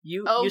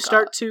 You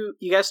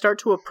guys start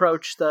to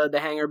approach the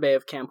hangar bay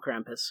of Camp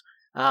Krampus.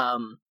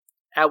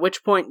 At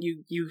which point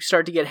you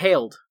start to get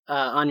hailed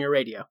on your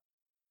radio.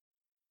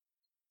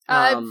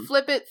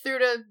 Flip it through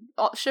to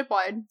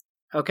shipwide.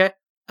 Okay.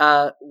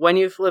 When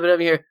you flip it up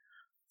here,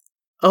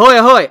 ahoy,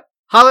 ahoy!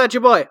 Holla at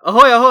your boy!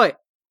 Ahoy, ahoy!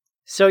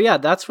 So yeah,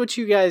 that's what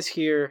you guys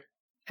hear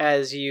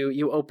as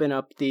you open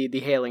up the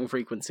hailing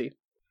frequency.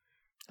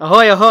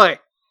 Ahoy, ahoy!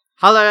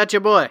 Holla at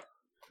your boy!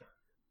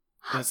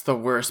 That's the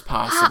worst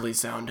possibly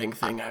sounding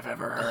thing I've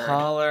ever heard.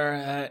 Holler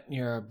at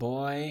your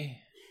boy.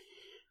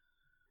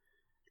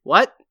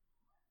 What?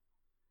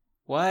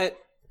 What?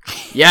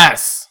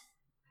 Yes!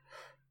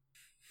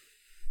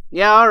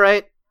 Yeah,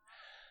 alright.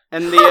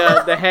 And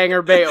the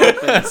hangar bay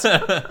opens.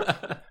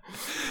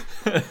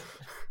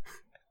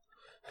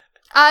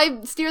 I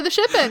steer the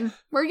ship in.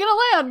 We're gonna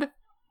land.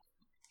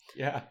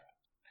 Yeah.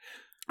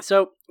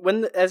 So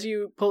as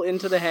you pull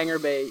into the hangar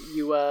bay,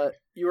 you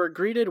are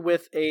greeted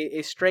with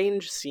a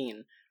strange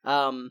scene.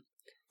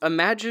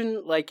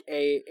 Imagine like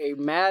a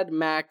Mad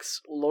Max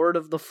Lord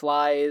of the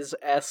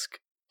Flies-esque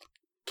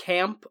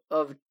camp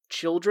of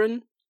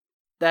children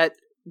that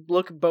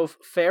look both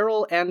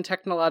feral and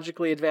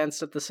technologically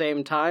advanced at the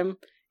same time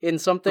in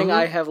something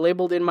I have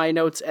labeled in my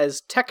notes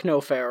as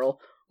techno-feral,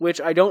 which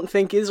I don't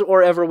think is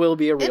or ever will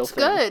be a real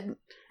thing. It's good.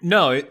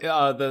 No,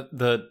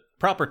 the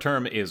proper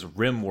term is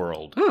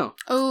Rimworld.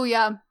 Oh,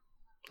 yeah.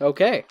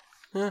 Okay.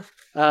 Kind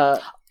of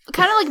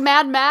like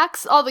Mad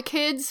Max, all the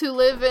kids who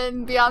live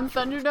in Beyond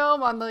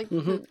Thunderdome on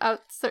the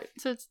outside.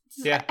 So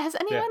has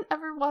anyone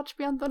ever watched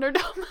Beyond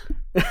Thunderdome?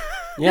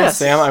 Yes,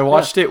 Sam, I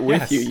watched it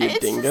with you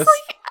dingus.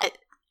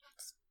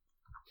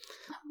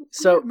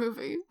 So,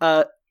 movie.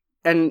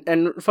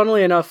 And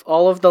funnily enough,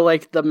 all of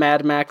the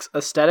Mad Max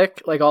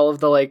aesthetic, like all of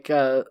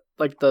the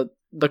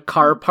the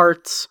car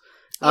parts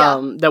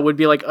that would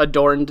be like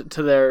adorned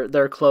to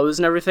their clothes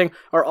and everything,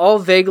 are all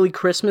vaguely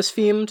Christmas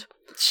themed.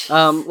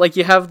 Like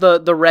you have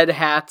the red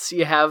hats,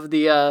 you have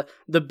the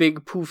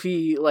big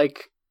poofy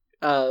like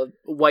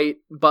white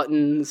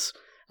buttons.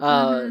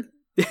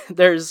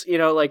 There's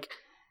like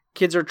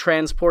kids are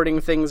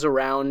transporting things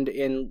around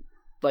in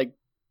like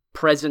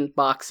present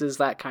boxes,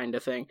 that kind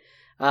of thing.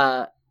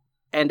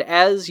 And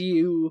as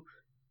you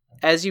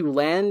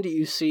land,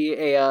 you see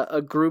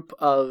a group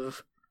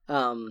of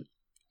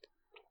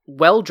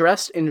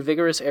well-dressed, in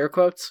vigorous air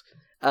quotes,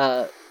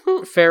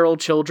 feral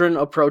children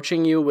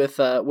approaching you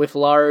with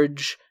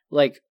large,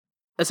 like,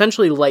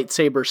 essentially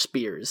lightsaber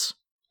spears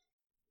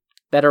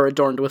that are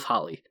adorned with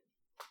holly.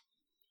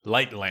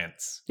 Light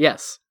lance.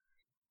 Yes.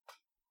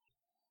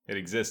 It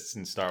exists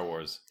in Star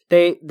Wars.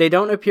 They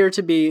don't appear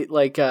to be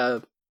like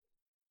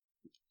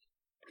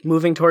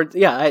moving towards.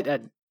 Yeah,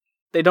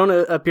 they don't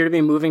appear to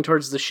be moving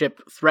towards the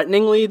ship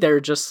threateningly. They're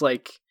just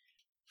like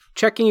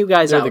checking you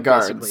guys out. The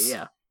guards. Basically,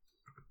 yeah.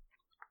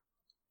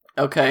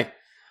 Okay.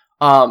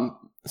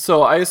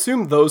 So I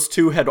assume those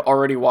two had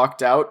already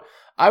walked out.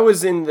 I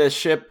was in the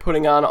ship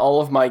putting on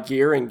all of my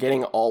gear and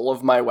getting all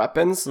of my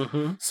weapons.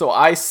 So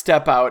I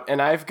step out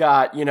and I've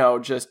got,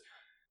 just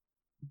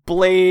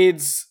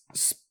blades,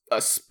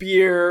 a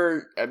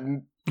spear, a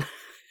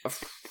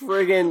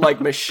friggin'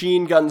 like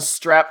machine gun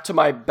strapped to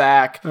my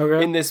back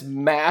in this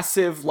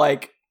massive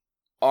like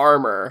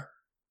armor,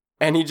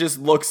 and he just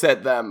looks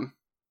at them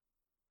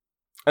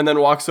and then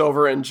walks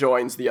over and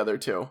joins the other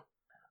two.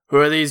 Who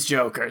are these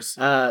jokers?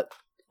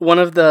 One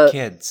of the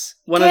kids.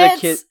 One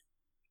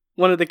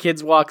of the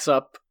kids walks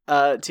up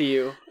to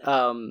you,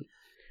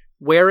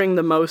 wearing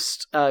the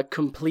most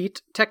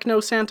complete Techno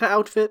Santa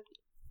outfit,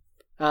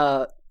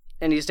 and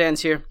he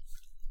stands here,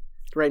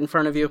 right in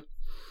front of you.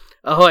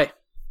 Ahoy!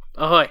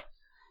 Ahoy!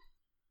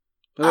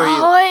 Who are you?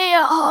 Ahoy!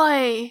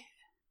 Ahoy!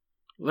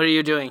 What are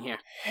you doing here?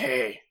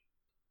 Hey.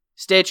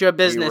 State your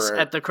business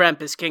at the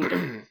Krampus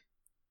Kingdom.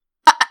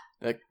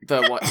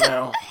 The what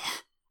now?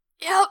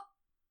 Yep,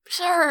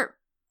 sure.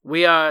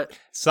 We are...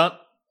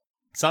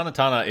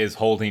 Sanatana is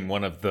holding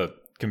one of the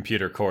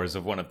computer cores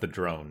of one of the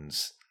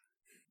drones.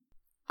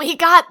 We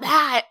got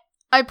that.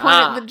 I point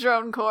at the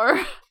drone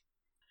core.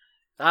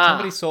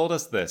 Somebody sold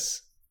us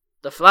this.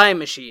 The flying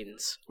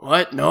machines.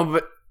 What? No,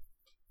 but...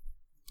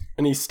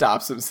 And he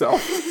stops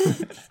himself.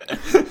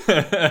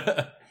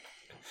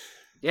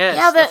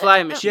 Yes, the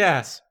flying machines.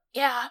 Yes.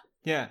 Yeah.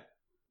 Yeah.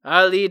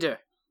 Our leader,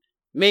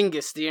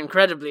 Mingus the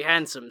Incredibly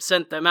Handsome,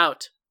 sent them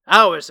out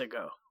hours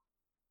ago.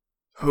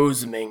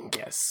 Who's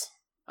Mingus?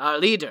 Our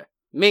leader,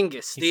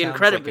 Mingus the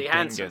Incredibly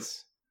Handsome.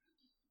 Dingus.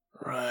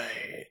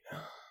 Right.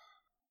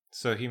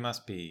 So he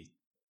must be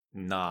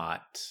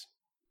not.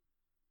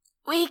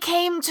 We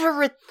came to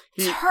return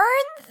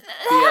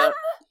them?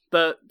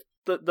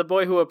 The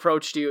boy who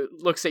approached you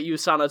looks at you,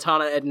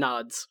 Sanatana, and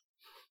nods.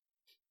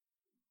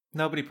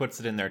 Nobody puts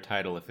it in their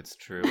title if it's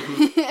true.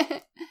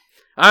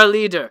 Our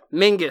leader,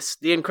 Mingus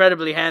the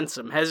Incredibly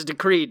Handsome, has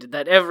decreed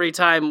that every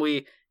time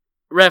we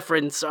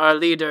reference our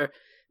leader,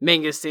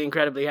 Mingus the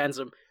Incredibly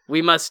Handsome,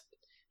 we must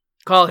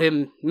call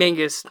him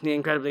Mingus the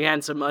Incredibly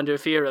Handsome under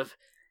fear of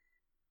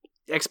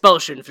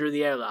expulsion through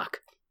the airlock.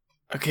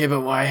 Okay,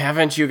 but why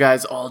haven't you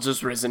guys all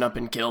just risen up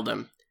and killed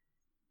him?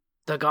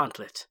 The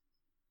gauntlet.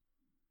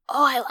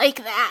 Oh, I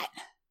like that.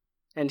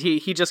 And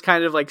he just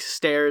kind of like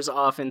stares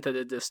off into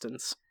the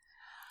distance.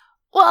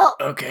 Well,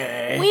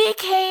 okay. We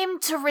came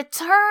to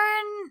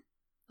return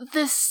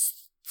this.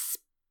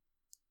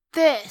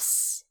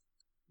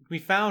 We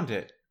found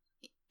it.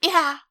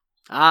 Yeah.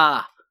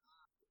 Ah.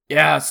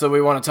 Yeah, so we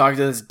want to talk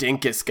to this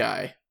Dinkus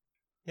guy.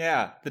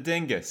 Yeah, the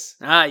dingus.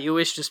 Ah, you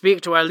wish to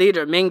speak to our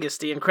leader, Mingus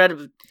the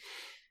Incredible...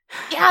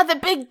 Yeah, the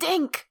big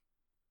dink.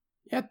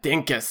 Yeah,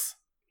 Dinkus.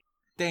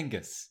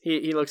 Dingus.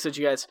 He looks at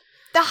you guys.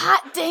 The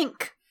hot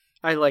dink.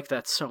 I like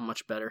that so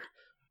much better.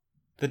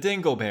 The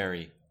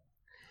dingleberry.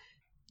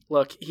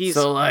 Look, he's...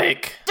 So,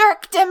 like...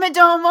 Dirk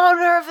Dimmadome,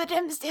 owner of the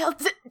Dimsdale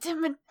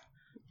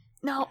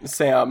No.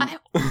 Sam.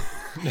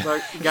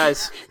 Look,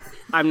 guys,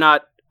 I'm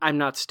not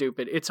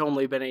stupid. It's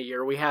only been a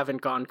year. We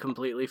haven't gone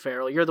completely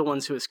feral. You're the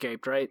ones who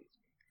escaped, right?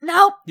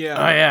 Nope. Yeah.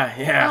 Oh,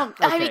 yeah.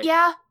 Okay.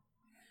 Yeah.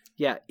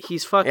 Yeah,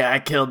 he's fucking... Yeah, I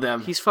killed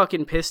them. He's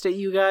fucking pissed at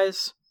you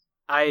guys.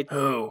 I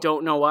Who?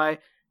 don't know why.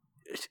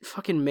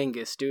 Fucking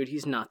Mingus, dude.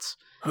 He's nuts.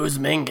 Who's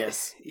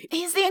Mingus?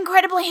 He's the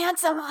incredibly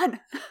handsome one.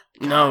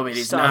 No, but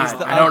he's Stop. not. He's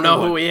the I don't know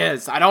ugly who one. he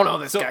is. I don't know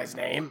this guy's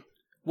name.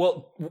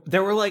 Well,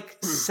 there were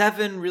like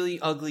 7 really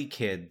ugly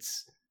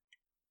kids.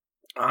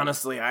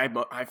 Honestly,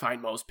 I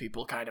find most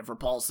people kind of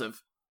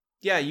repulsive.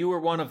 Yeah, you were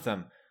one of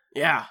them.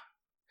 Yeah.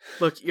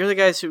 Look, you're the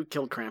guys who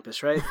killed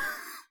Krampus, right?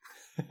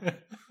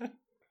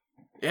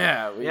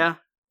 Yeah. Yeah?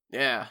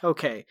 Yeah.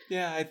 Okay.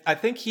 Yeah, I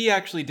think he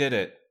actually did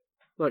it.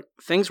 Look,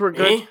 things were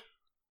good. Me?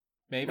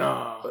 Maybe.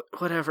 No.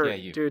 Whatever, Yeah,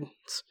 you. dude.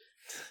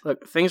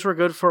 Look, things were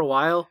good for a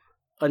while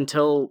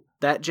until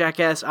that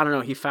jackass, I don't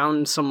know, he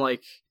found some,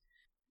 like,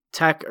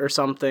 tech or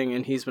something,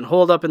 and he's been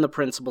holed up in the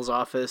principal's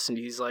office, and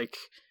he's, like,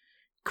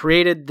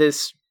 created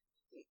this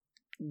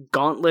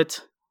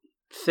gauntlet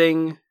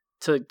thing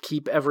to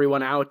keep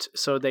everyone out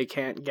so they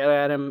can't get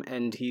at him,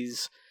 and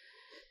he's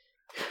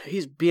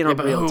being a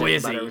but real who dick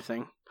is about he?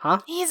 everything.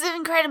 Huh? He's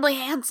incredibly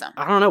handsome.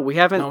 I don't know. We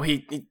haven't... No,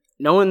 he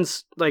No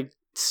one's, like,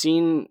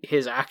 seen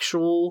his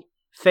actual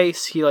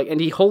face.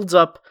 He holds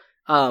up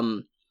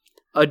a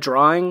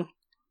drawing.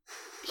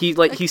 He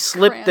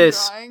slipped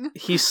this drawing.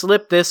 he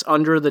slipped this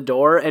under the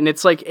door, and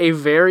it's like a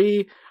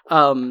very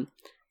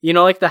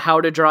like the how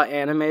to draw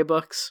anime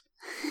books.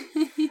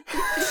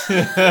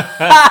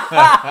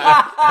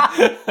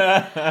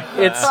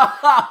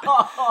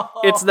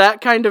 It's that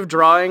kind of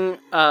drawing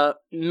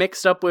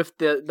mixed up with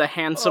the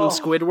handsome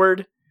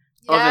Squidward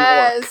of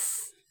an orc.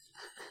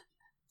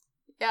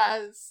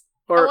 Yes.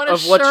 Or I want a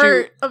of what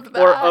shirt you of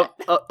that.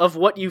 or of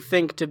what you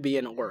think to be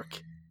an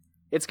orc.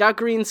 It's got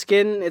green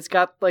skin. It's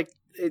got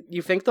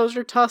you think those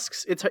are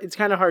tusks? It's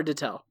kind of hard to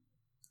tell.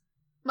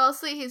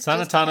 Mostly he's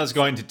Sanatana's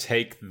going to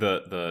take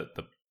the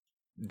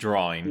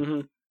drawing,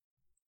 Mm-hmm.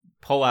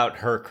 pull out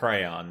her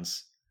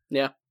crayons,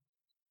 Yeah.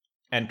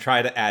 and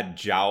try to add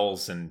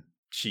jowls and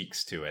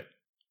cheeks to it.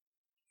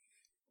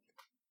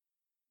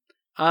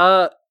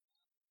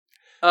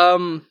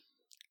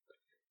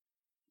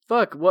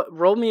 Fuck,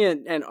 roll me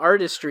an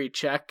artistry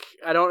check.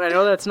 I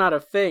know that's not a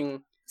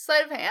thing.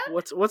 Sleight of hand?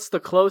 What's the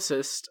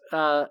closest?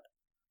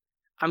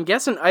 I'm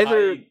guessing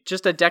either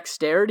just a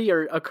dexterity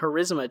or a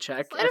charisma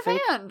check. Sleight of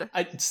hand.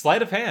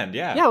 Sleight of hand,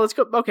 yeah. Yeah, let's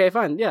go. Okay,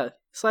 fine. Yeah,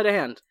 sleight of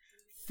hand.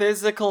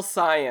 Physical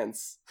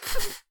science.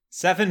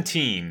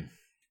 17.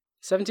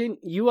 17.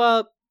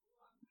 You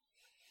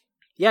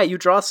yeah, you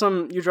draw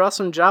some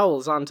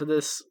jowls onto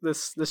this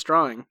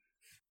drawing.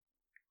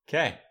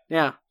 Okay.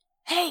 Yeah.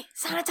 Hey,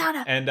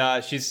 Sanatana.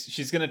 And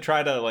she's gonna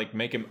try to like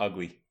make him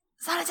ugly.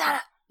 Sanatana.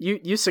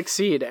 You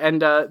succeed,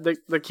 and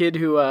the kid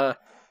who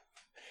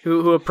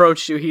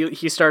approached you,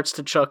 he starts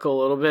to chuckle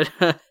a little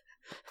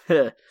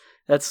bit.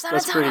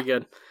 that's pretty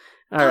good.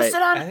 All right.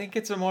 I think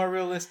it's a more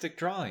realistic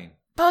drawing.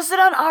 Post it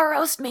on R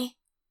Roast Me.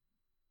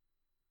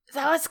 Is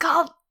that what it's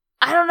called?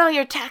 I don't know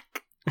your tech.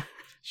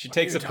 She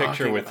takes a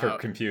picture with her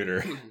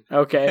computer.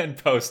 Okay. And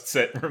posts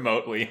it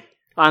remotely.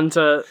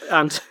 Onto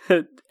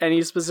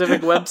any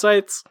specific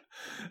websites?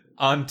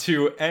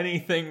 Onto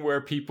anything where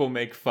people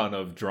make fun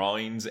of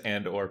drawings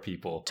and or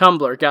people.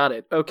 Tumblr, got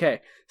it.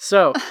 Okay.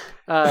 So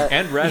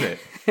and Reddit.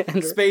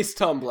 and Space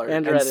Tumblr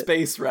and Reddit.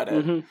 Space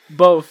Reddit. Mm-hmm.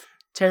 Both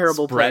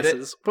terrible Spread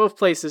places. Both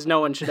places no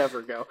one should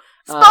ever go.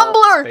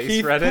 Spumbler! Space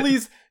Keith, Reddit?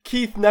 please,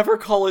 Keith, never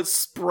call it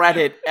Spread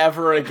It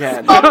ever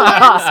again.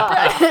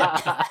 Spread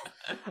it.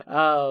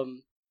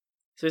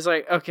 So he's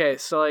like, okay,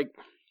 so like,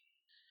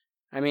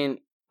 I mean,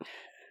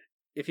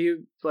 if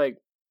you like,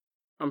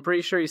 I'm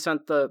pretty sure he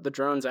sent the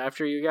drones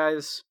after you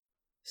guys.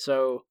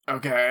 So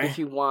Okay. if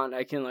you want,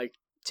 I can like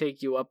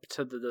take you up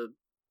to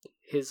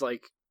his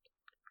like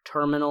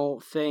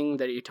terminal thing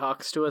that he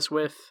talks to us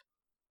with.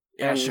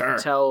 Yeah, and sure.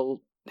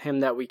 Tell him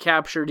that we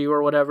captured you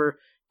or whatever.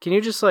 Can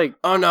you just like?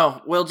 Oh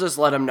no, we'll just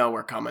let him know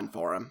we're coming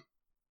for him.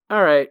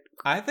 All right.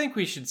 I think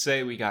we should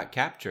say we got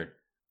captured.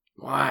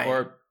 Why?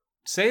 Or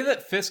say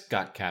that Fisk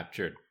got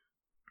captured.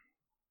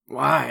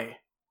 Why?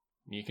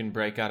 You can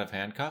break out of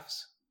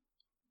handcuffs?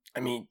 I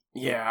mean,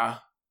 yeah.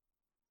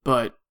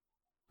 But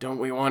don't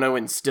we want to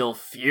instill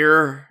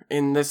fear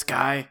in this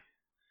guy?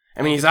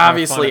 I mean, he's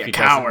obviously a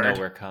coward. Doesn't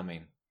know we're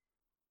coming.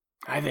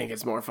 I think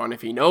it's more fun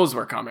if he knows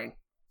we're coming.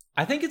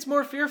 I think it's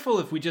more fearful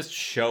if we just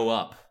show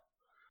up.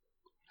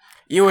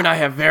 You and I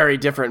have very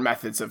different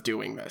methods of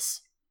doing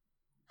this.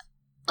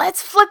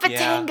 Let's flip a Yeah.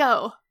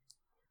 tango.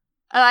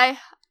 And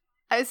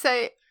I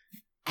say,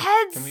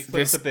 heads, Can we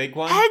flip the big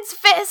one? heads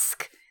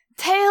Fisk,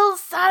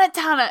 tails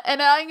Sanatana,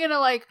 and I'm gonna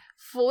like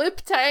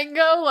flip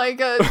tango like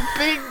a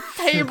big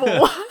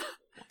table.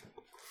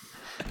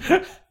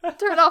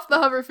 Turn off the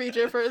hover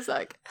feature for a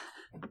sec.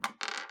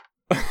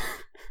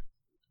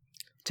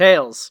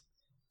 Tails.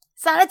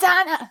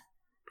 Sanatana.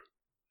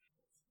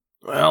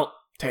 Well,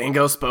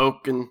 Tango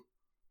spoke, and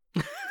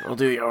we'll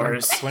do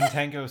yours. When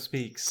Tango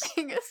speaks.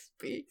 Tango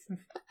speaks.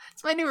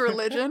 It's my new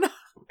religion.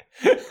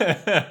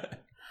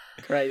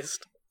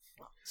 Christ.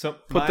 So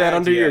Put my that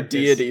under idea your is-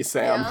 deity,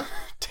 Sam. Yeah.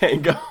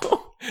 Tango.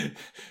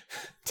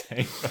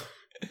 Tango.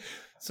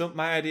 So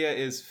my idea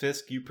is,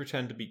 Fisk, you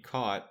pretend to be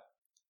caught,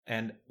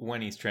 and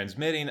when he's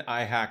transmitting,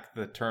 I hack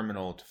the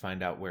terminal to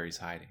find out where he's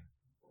hiding.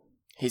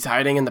 He's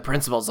hiding in the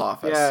principal's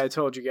office. Yeah, I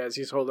told you guys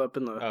he's holed up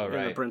in the in the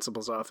right.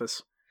 principal's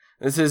office.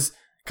 This is...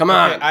 Come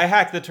on. Okay, I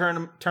hack the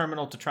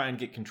terminal to try and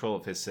get control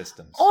of his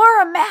systems.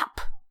 Or a map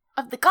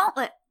of the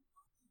gauntlet.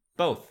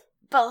 Both.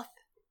 Both.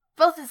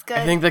 Both is good.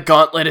 I think the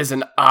gauntlet is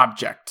an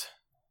object.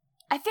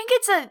 I think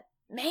it's a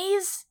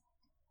maze.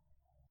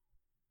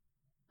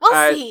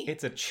 We'll see.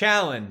 It's a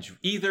challenge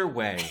either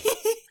way.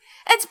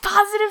 It's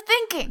positive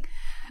thinking.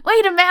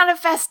 Way to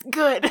manifest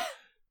good.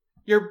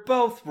 You're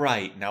both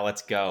right. Now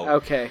let's go.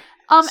 Okay.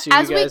 So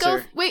As you we guys go,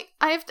 are- wait,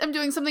 I'm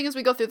doing something as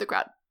we go through the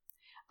crowd.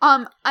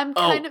 I'm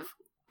kind of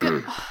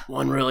good.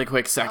 One really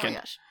quick Oh second. my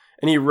gosh.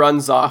 And he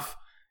runs off,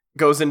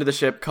 goes into the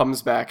ship,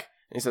 comes back,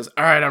 and he says,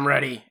 "All right, I'm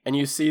ready." And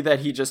you see that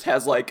he just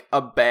has like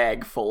a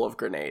bag full of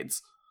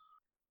grenades.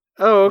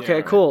 Oh, okay, Yeah,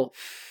 right. cool.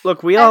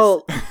 Look, we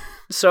all.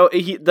 So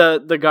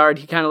the guard,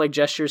 he kind of like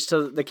gestures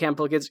to the camp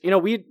kids. You know,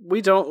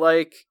 we don't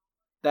like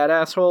that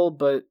asshole,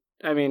 but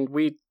I mean,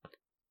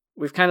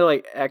 we've kind of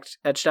like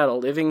etched out a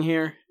living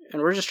here,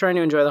 and we're just trying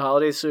to enjoy the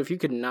holidays. So if you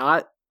could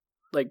not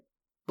like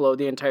blow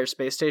the entire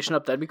space station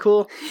up, that'd be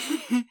cool.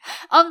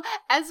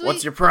 As we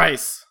What's your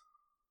price?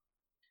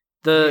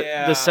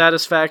 The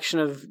satisfaction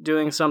of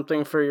doing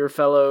something for your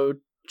fellow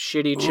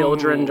shitty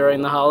children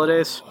during the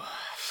holidays.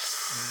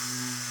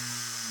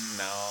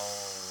 No.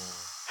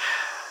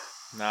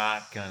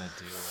 Not gonna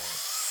do it.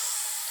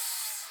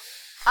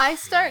 I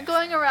start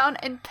going around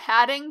and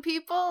patting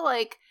people,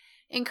 like,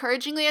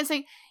 encouragingly and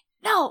saying,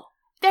 no,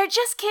 they're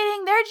just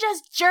kidding, they're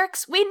just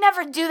jerks, we'd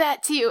never do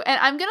that to you. And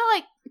I'm gonna,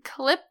 like,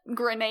 clip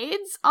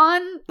grenades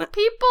on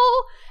people,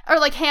 or,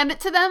 like, hand it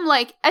to them,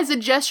 like, as a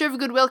gesture of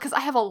goodwill, because I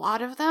have a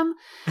lot of them.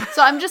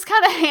 So I'm just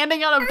kind of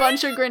handing out a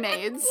bunch of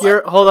grenades.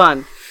 Hold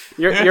on.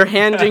 You're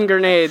handing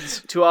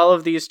grenades to all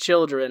of these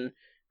children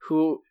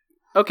who...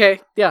 Okay,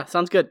 yeah,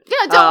 sounds good.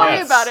 Yeah, don't worry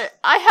Yes. about it.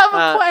 I have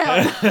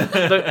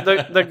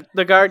a plan.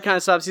 The guard kind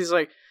of stops. He's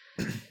like,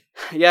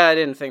 "Yeah, I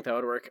didn't think that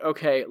would work."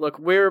 Okay, look,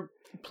 we're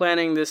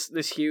planning this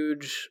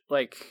huge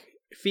like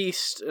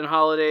feast and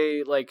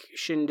holiday like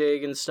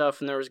shindig and stuff,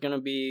 and there was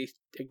gonna be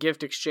a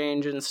gift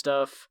exchange and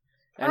stuff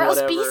and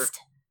roast whatever. beast?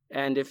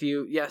 And if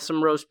you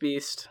some roast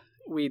beast.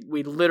 We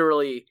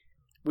literally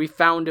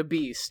found a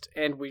beast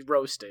and we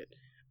roast it.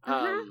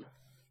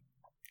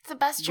 It's the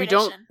best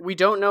tradition. We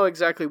don't know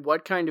exactly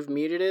what kind of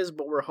meat it is,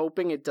 but we're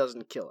hoping it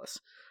doesn't kill us.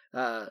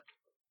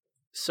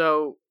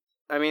 So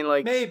I mean,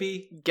 like,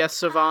 maybe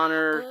guests of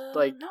honor,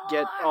 like,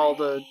 get all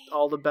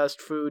the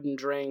best food and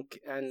drink,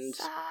 and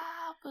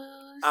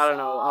I don't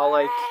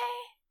know.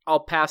 I'll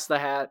pass the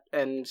hat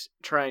and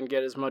try and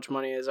get as much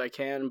money as I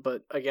can.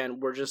 But again,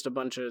 we're just a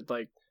bunch of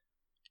kids.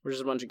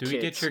 Do we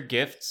get your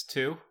gifts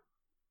too?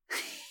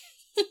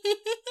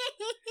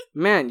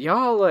 Man,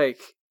 y'all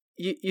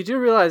you do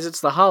realize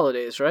it's the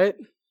holidays, right?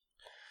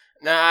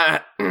 Nah.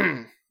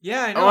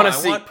 Yeah, I know.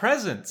 I want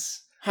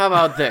presents. How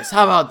about this?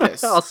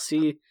 I'll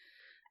see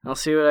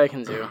what I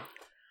can do.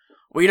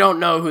 We don't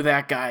know who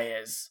that guy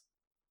is.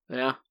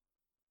 Yeah.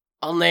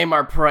 I'll name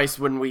our price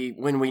when we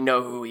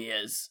know who he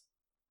is.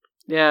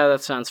 Yeah,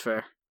 that sounds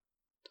fair.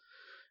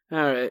 All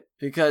right.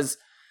 Because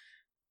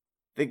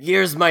the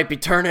gears might be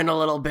turning a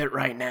little bit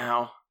right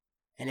now.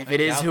 And if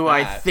it is who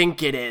I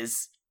think it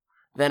is,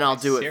 then I'll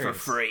do it for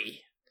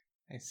free.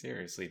 I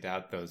seriously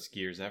doubt those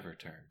gears ever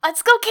turn.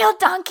 Let's go kill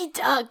Donkey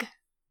Doug.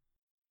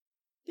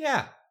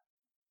 Yeah.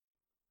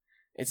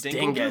 It's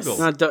Dingle Dingus.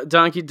 Doodle. No,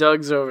 Donkey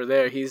Doug's over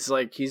there. He's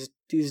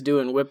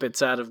doing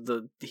whippets out of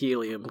the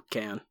helium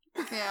can.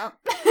 Yeah,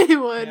 he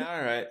would. Yeah,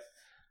 all right.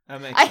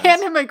 That makes I sense.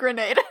 hand him a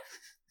grenade.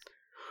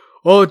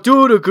 Oh,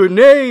 dude, a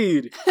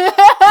grenade!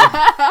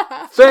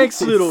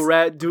 Thanks, little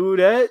rat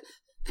dudette.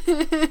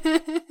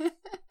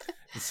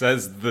 It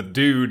says the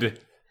dude,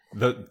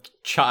 the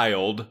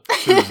child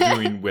who's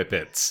doing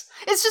whippets.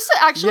 It's just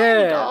actually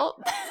an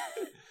adult.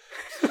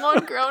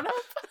 One grown up.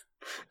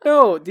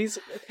 No, these...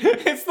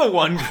 It's the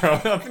one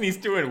grown up and he's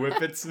doing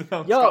whippets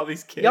amongst all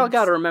these kids. Y'all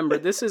gotta remember,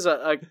 this is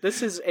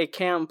a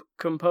camp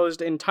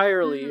composed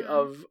entirely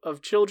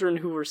of children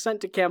who were sent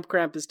to Camp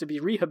Krampus to be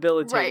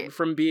rehabilitated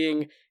from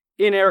being,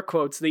 in air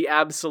quotes, the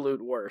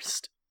absolute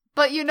worst.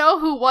 But you know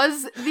who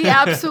was the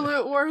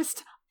absolute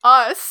worst?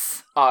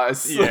 Us.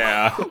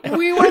 Yeah.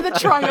 We were the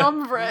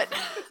triumvirate.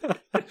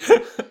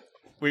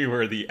 We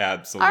were the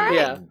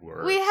absolute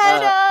worst. We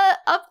head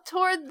up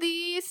toward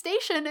the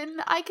station,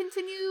 and I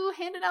continue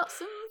handing out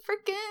some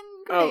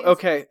freaking grenades. Oh,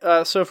 okay.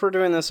 So if we're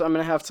doing this, I'm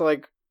gonna have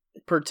to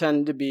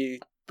pretend to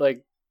be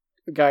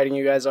guiding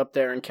you guys up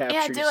there and capture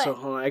you. do it. So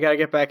hold on, I gotta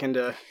get back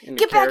into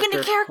back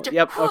into character.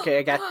 Yep. Okay,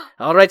 I got.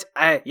 All right.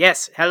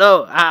 Yes.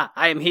 Hello.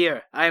 I am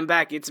here. I am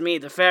back. It's me,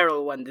 the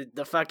feral one,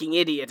 the fucking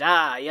idiot.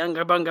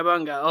 Younger bunga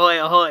bunga.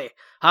 Ahoy ahoy.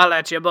 Holla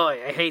at your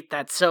boy. I hate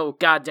that so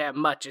goddamn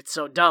much. It's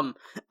so dumb.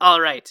 All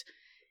right.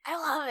 I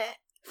love it.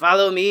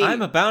 Follow me.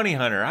 I'm a bounty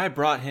hunter. I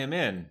brought him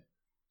in.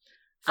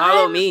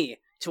 Follow me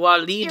to our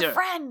leader, your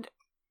friend,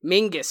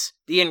 Mingus,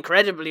 the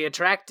incredibly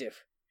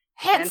attractive.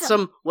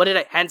 handsome. What did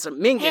I? Handsome.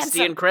 Mingus, Handsome.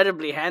 the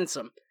incredibly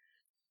handsome.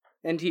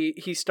 And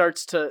he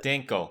starts to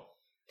Dinkle.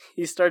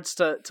 He starts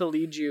to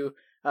lead you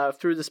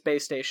through the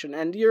space station,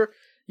 and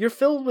you're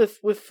filled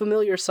with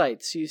familiar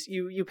sights.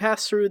 You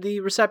pass through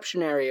the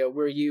reception area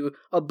where you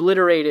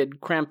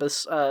obliterated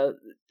Krampus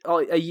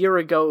a year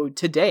ago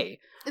today.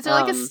 Is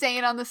there a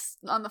stain on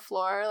the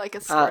floor, like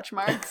a scorch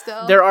mark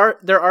still? There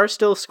are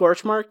still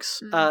scorch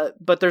marks,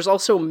 but there's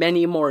also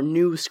many more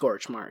new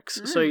scorch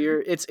marks. So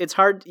it's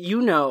hard,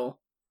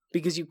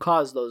 because you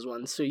caused those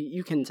ones, so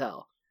you can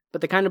tell. But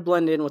they kind of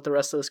blend in with the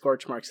rest of the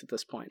scorch marks at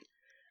this point.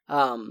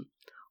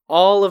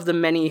 All of the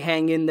many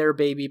hang in there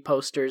baby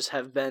posters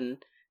have been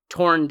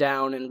torn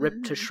down and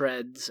ripped to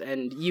shreds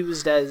and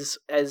used as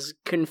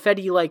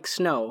confetti like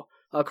snow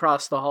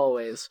across the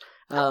hallways.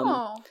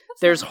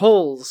 There's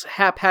holes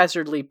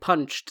haphazardly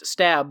punched,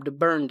 stabbed,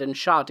 burned, and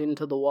shot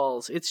into the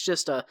walls. It's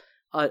just a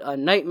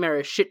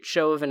nightmarish shit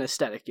show of an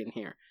aesthetic in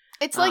here.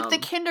 It's like the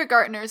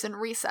kindergartners in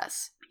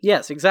recess.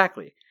 Yes,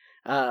 exactly.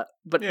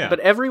 But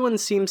everyone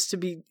seems to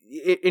be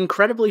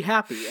incredibly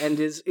happy and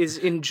is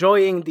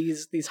enjoying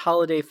these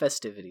holiday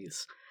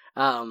festivities.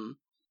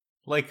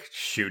 Like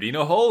shooting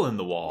a hole in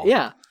the wall.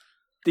 Yeah.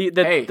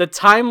 The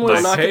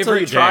timeless My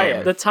favorite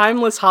game. The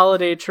timeless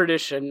holiday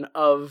tradition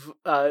of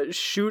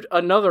shoot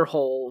another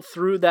hole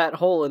through that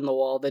hole in the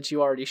wall that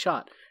you already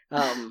shot.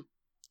 But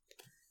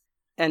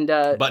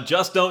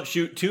just don't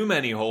shoot too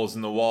many holes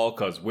in the wall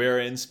because we're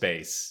in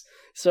space.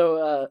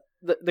 So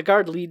the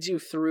guard leads you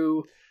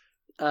through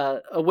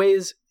a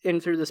ways in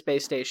through the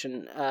space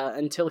station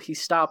until he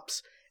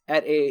stops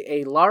at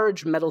a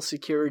large metal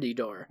security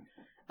door.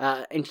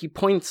 And he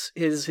points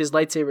his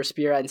lightsaber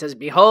spear at and says,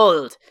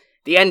 "Behold,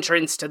 the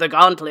entrance to the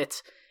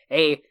gauntlet,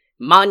 a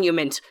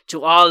monument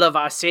to all of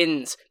our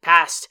sins,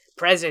 past,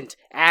 present,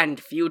 and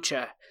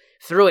future.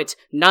 Through it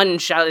none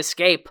shall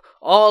escape,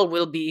 all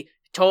will be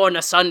torn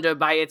asunder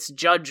by its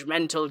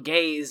judgmental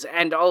gaze,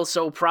 and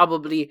also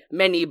probably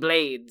many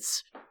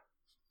blades."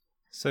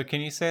 So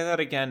can you say that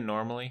again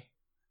normally?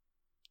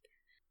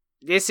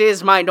 This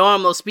is my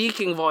normal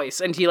speaking voice,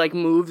 and he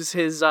moves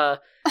his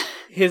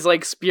his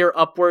like spear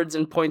upwards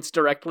and points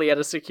directly at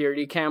a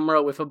security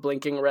camera with a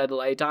blinking red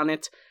light on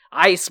it.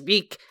 I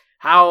speak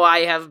how I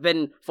have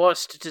been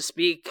forced to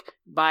speak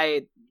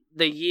by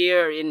the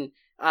year in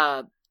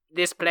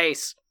this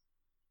place.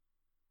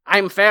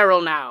 I'm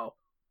feral now.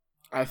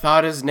 I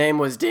thought his name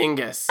was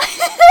Dingus.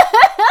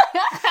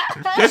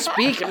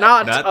 Speak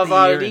not of the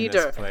our year in this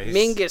leader, place.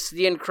 Mingus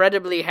the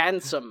incredibly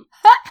handsome.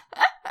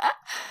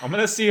 I'm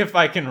gonna see if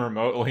I can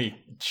remotely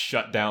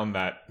shut down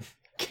that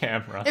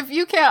camera. If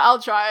you can't,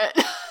 I'll try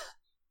it.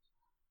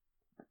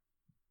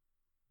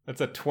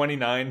 That's a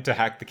 29 to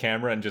hack the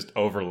camera and just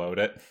overload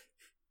it.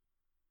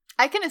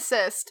 I can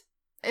assist,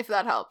 if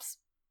that helps.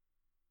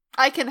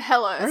 I can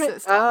hella All right,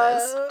 assist on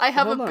this. I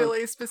have hold on.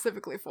 ability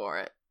specifically for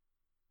it.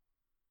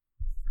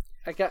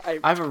 I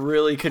have a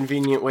really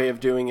convenient way of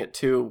doing it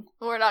too.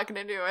 We're not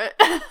gonna do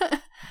it.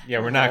 Yeah,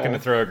 we're not gonna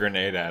throw a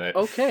grenade at it.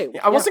 Okay.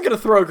 I wasn't gonna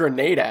throw a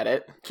grenade at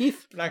it.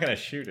 Keith, We're not gonna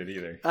shoot it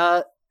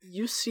either.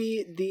 you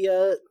see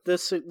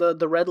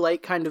the red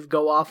light kind of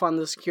go off on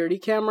the security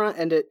camera,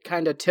 and it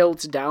kind of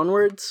tilts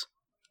downwards.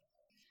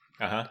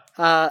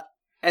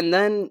 And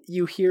then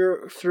you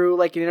hear through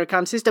like an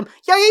intercom system,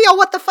 yo,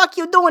 what the fuck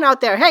you doing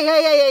out there?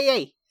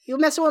 Hey, you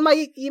messing with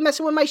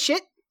my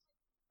shit?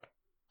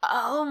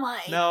 Oh my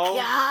No.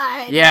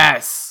 god.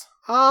 Yes.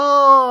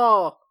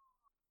 Oh,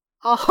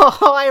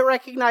 I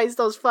recognize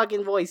those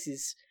fucking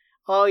voices.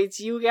 Oh, it's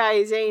you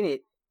guys, ain't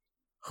it?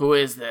 Who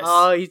is this?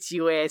 Oh, it's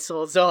you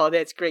assholes. Oh,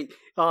 that's great.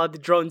 Oh, the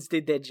drones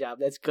did their job.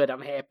 That's good.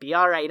 I'm happy.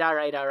 All right.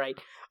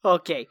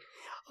 Okay.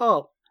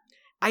 Oh,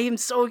 I am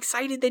so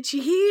excited that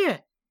you're here.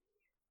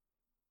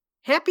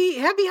 Happy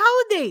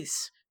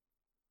holidays.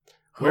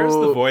 Where's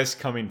the Who- voice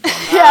coming from?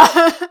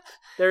 Yeah.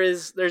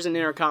 There's an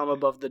intercom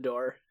above the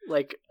door,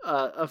 like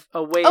a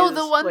ways, Oh,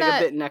 the one like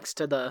that- a bit next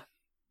to the.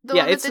 The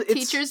Yeah, one that the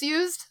it's- teachers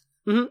used?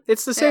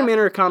 It's the same Yeah.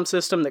 intercom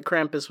system that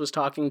Krampus was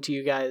talking to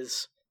you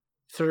guys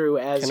through.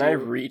 As Can I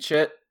reach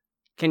it?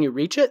 Can you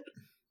reach it?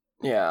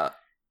 Yeah.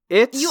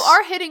 It's You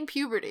are hitting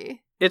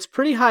puberty. It's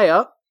pretty high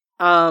up.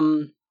 But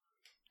I'm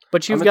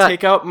you've gonna got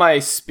take out my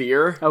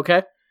spear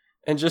okay.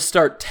 and just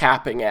start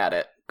tapping at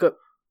it.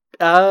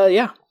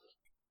 Yeah.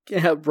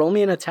 Roll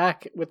me an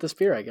attack with the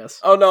spear, I guess.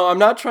 Oh no, I'm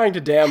not trying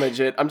to damage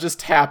it. I'm just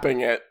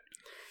tapping it.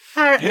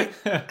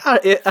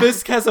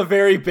 Fisk has a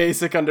very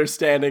basic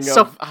understanding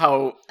So- of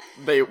how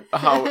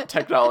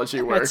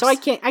technology works. So I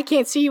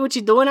can't see what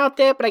you're doing out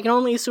there, but I can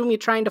only assume you're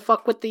trying to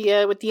fuck with the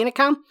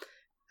intercom.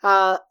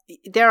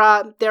 There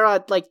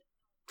are like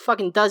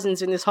fucking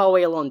dozens in this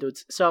hallway alone,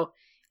 dudes. So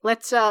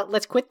let's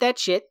quit that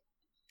shit.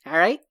 All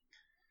right.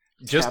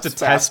 Just to Taps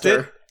test faster.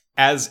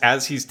 it,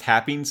 as he's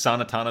tapping,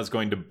 Sanatana's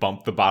going to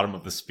bump the bottom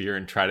of the spear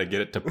and try to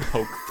get it to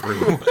poke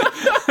through.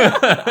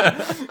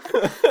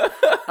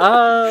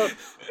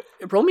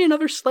 Roll me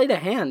another sleight of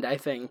hand, I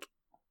think.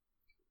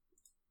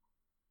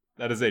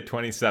 That is a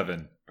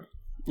 27.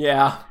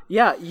 Yeah.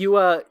 Yeah, you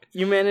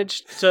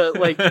managed to,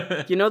 like,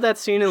 you know that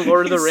scene in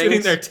Lord of the He's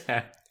Rings? sitting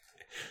there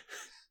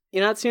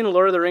You know that scene in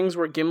Lord of the Rings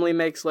where Gimli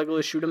makes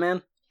Legolas shoot a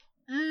man?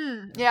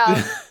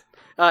 Yeah.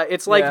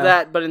 It's like Yeah.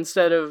 that, but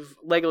instead of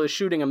Legolas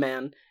shooting a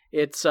man,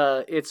 it's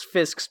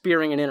Fisk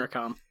spearing an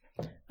intercom.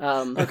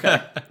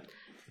 Okay.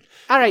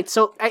 All right,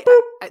 so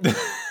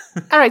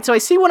all right, so I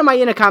see one of my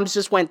intercoms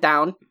just went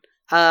down.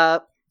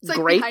 It's like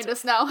Great. behind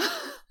us now.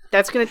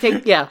 That's gonna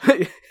take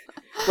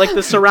like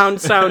the surround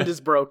sound is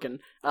broken.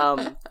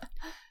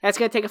 That's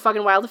gonna take a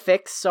fucking while to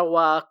fix.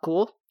 So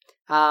cool.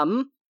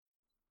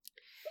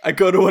 I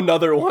go to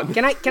another one.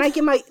 Can I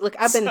get my look?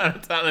 I've been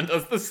Sanatana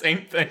does the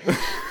same thing.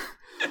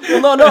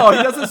 Well, no,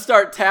 he doesn't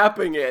start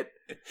tapping it.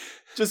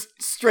 Just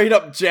straight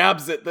up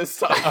jabs it this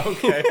time.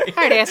 Okay. all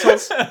right,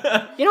 assholes.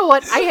 You know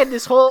what? I had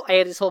this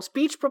whole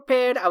speech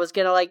prepared. I was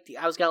gonna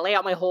lay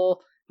out my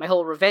whole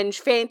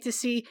revenge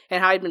fantasy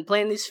and how I'd been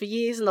planning this for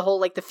years and the whole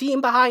like the theme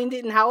behind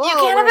it and how You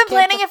can't have been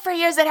planning it for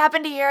years. It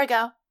happened a year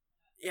ago.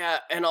 Yeah,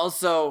 and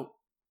also,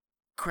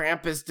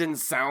 Krampus didn't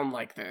sound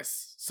like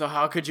this. So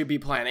how could you be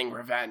planning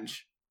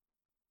revenge?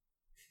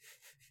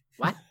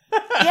 What?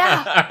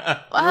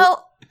 Yeah.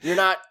 Well, You're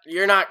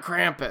not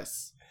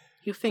Krampus.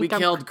 You think We I'm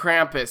killed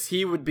Krampus.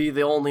 He would be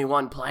the only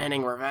one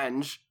planning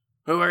revenge.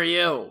 Who are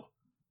you?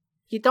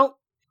 You don't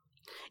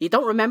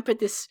remember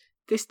this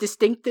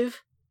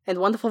distinctive and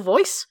wonderful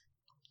voice?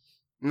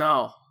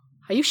 No.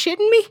 Are you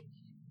shitting me?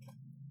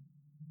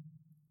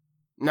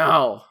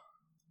 No.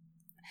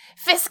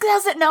 Fisk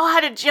doesn't know how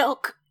to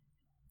joke.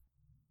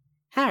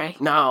 All right.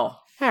 No.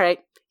 All right.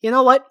 You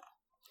know what?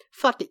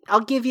 Fuck it. I'll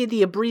give you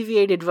the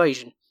abbreviated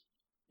version.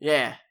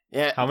 Yeah.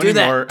 Yeah. How do many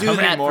that. more? Do How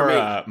that many more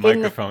for me.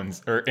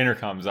 microphones or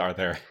intercoms are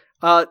there?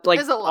 Like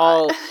There's a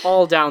lot.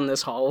 all down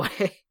this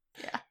hallway.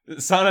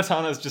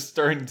 Sanatana's just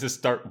starting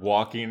to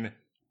walking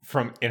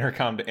from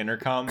intercom to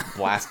intercom,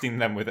 blasting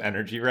them with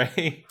energy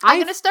ray. I'm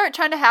gonna start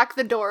trying to hack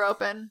the door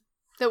open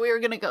that we were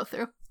gonna go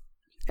through.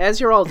 As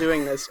you're all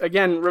doing this,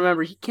 again,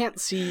 remember he can't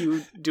see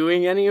you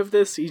doing any of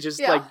this. He just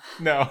Yeah. like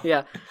No.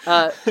 yeah.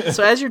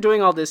 So as you're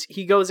doing all this,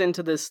 he goes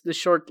into this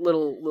short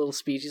little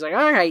speech. He's like,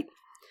 "All right,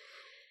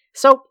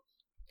 so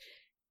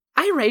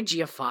I read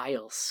your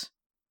files.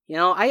 You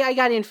know, I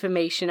got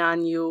information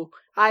on you.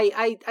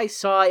 I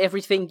saw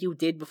everything you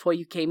did before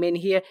you came in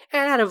here,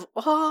 and out of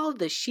all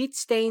the shit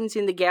stains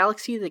in the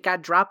galaxy that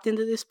got dropped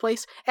into this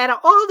place, out of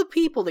all the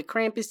people that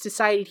Krampus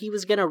decided he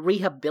was gonna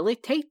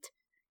rehabilitate,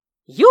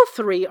 you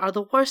three are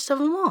the worst of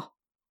them all.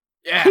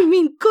 Yeah. I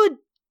mean, good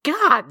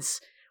gods,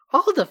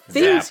 all the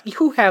things Zap.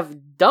 you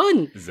have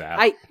done.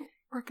 Zap.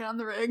 Working on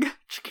the rig.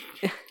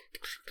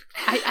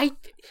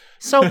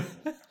 So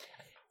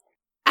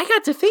I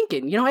got to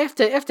thinking, you know,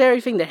 after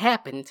everything that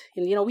happened,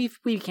 and you know, we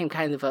became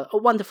kind of a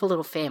wonderful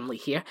little family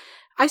here.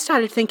 I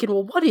started thinking,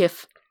 well, what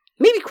if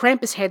maybe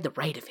Krampus had the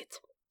right of it?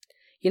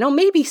 You know,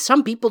 maybe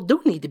some people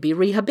do need to be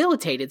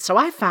rehabilitated. So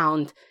I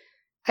found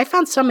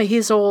some of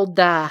his old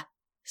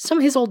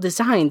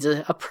designs,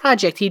 a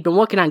project he'd been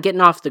working on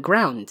getting off the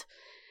ground.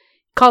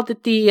 Called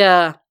it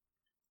the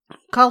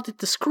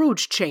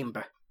Scrooge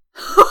Chamber.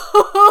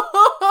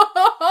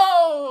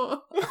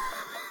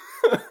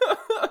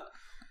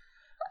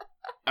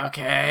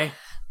 Okay.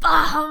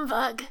 Bah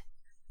humbug.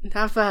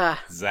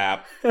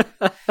 Zap.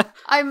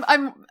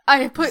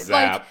 I put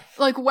Zap.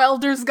 like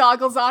welder's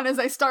goggles on as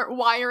I start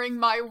wiring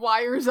my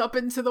wires up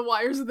into the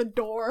wires of the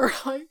door,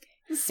 like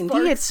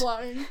sparks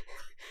flying.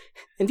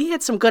 And he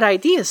had some good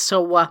ideas,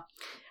 so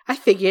I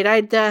figured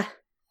I'd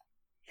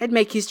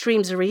make his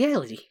dreams a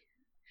reality.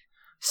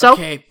 So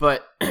Okay,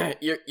 but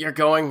you're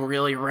going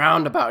really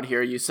roundabout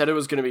here. You said it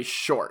was going to be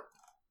short.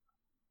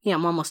 yeah,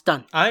 I'm almost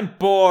done. I'm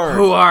bored.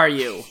 Who are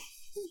you?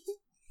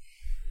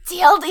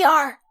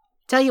 TLDR.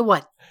 Tell you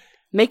what,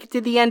 make it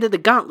to the end of the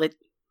gauntlet,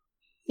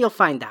 you'll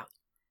find out.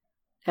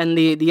 And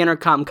the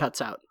intercom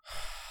cuts out.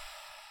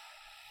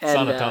 And,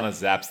 Sanatana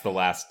zaps the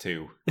last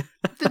two.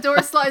 The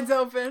door slides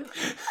open.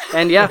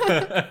 And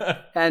yeah,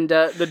 and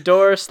the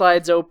door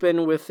slides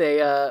open with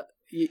a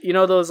you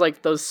know those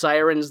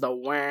sirens, the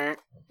wah,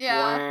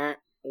 Yeah.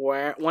 wah,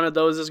 wah. One of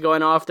those is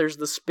going off. There's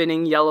the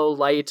spinning yellow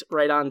light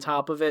right on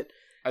top of it.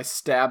 I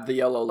stabbed the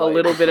yellow light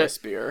little with bit my of-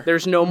 spear.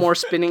 There's no more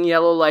spinning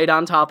yellow light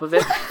on top of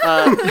it.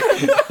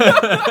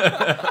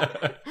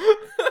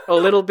 A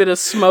little bit of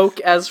smoke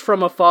as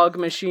from a fog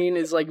machine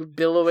is like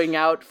billowing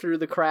out through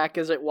the crack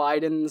as it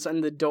widens,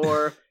 and the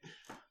door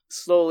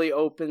slowly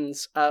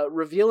opens,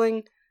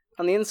 revealing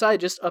on the inside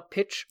just a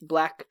pitch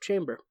black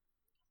chamber.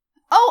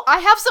 Oh, I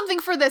have something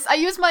for this. I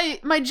use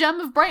my gem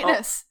of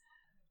brightness.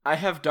 I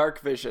have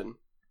dark vision.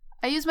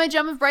 I use my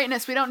gem of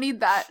brightness. We don't need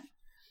that.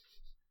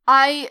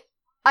 I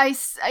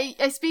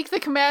speak the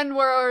command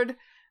word,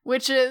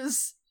 which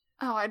is...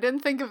 Oh, I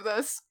didn't think of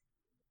this.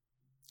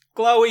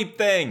 Glowy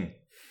thing.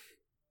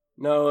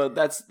 No,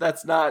 that's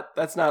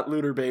not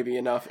Looter Baby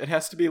enough. It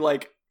has to be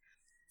like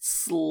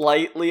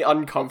slightly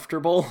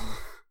uncomfortable.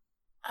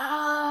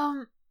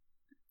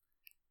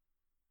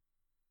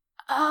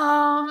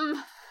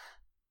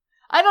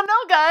 I don't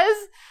know,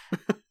 guys.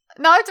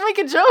 Now I have to make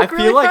a joke. I feel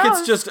really like fast.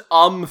 it's just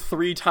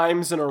 3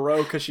 times in a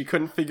row because she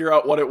couldn't figure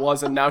out what it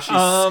was, and now she's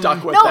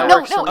stuck with no, that. no.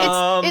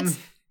 It's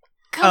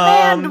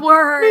command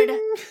word,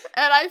 Ding.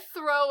 and I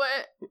throw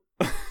it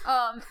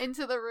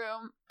into the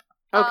room.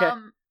 Okay.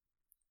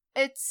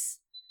 It's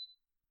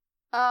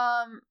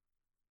sorry,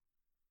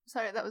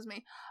 that was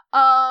me.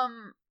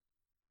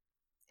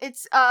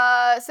 It's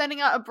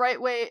sending out a bright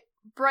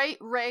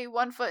ray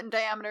 1 foot in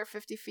diameter,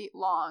 50 feet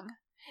long.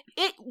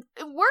 It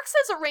works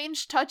as a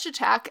ranged touch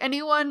attack.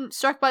 Anyone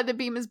struck by the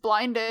beam is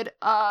blinded.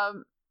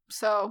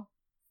 So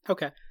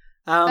Okay.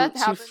 that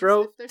So happens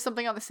if there's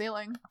something on the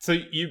ceiling. So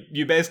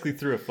you basically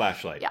threw a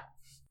flashlight. Yeah.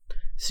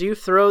 So you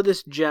throw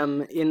this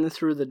gem in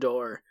through the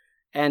door,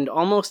 and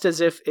almost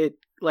as if it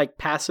like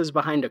passes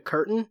behind a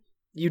curtain,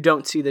 you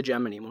don't see the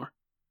gem anymore.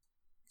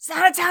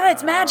 Sanatana,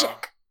 it's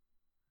magic.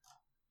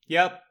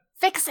 Yep.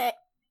 Fix it.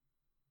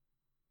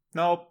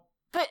 Nope.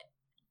 But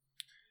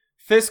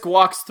Fisk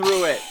walks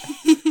through it.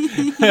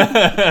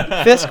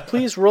 Fisk,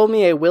 please roll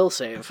me a will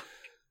save.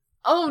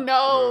 Oh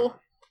no.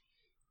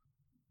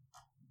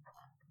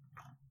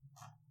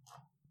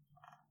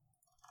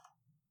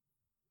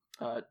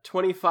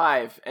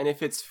 25, and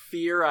if it's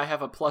fear, I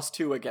have a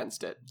 +2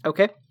 against it.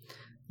 Okay.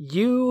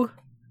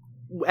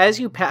 As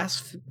you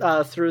pass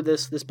through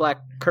this black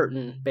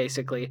curtain,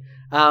 basically,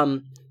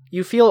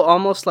 you feel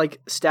almost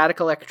like static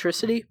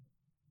electricity,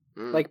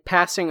 like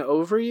passing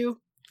over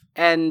you,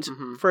 and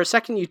for a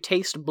second you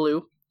taste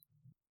blue.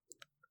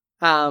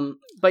 But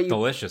you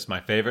Delicious, my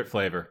favorite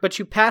flavor. But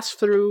you pass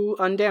through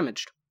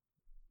undamaged.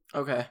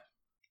 Okay.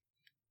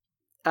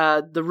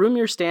 The room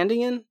you're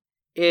standing in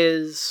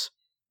is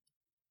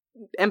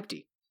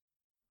empty.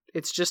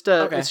 It's just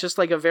it's just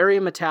like a very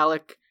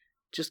metallic,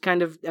 just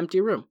kind of empty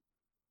room.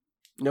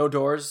 No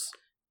doors?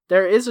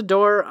 There is a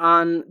door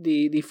on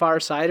the far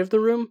side of the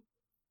room,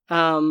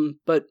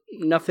 but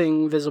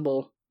nothing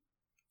visible.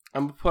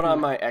 I'm gonna put on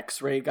my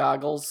X-ray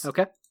goggles.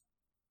 Okay.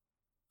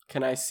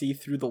 Can I see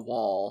through the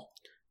wall?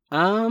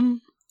 Can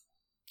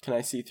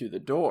I see through the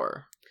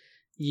door?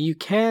 You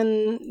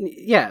can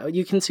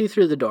see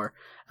through the door.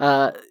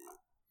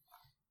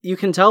 You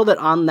can tell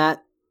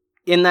that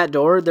in that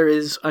door there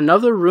is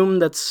another room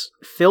that's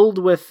filled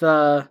with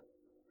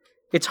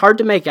It's hard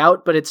to make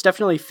out, but it's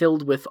definitely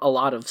filled with a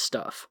lot of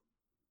stuff.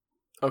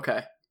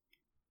 Okay.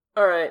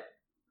 Alright.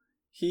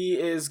 He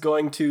is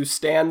going to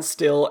stand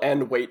still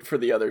and wait for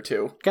the other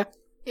two. Okay.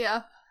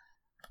 Yeah.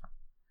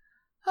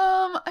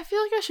 I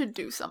feel like I should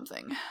do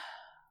something.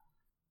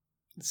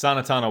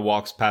 Sanatana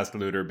walks past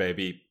Looter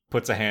Baby,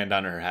 puts a hand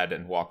on her head,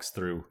 and walks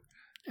through.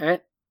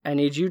 Alright, I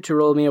need you to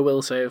roll me a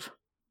will save.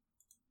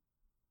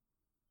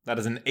 That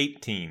is an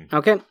 18.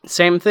 Okay,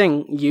 same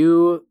thing.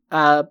 You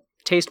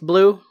taste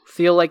blue,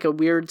 feel like a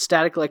weird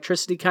static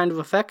electricity kind of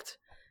effect,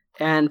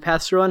 and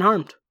pass through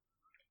unharmed.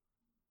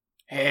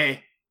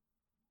 Hey.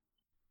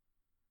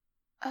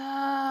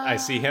 I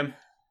see him.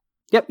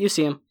 Yep, you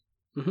see him.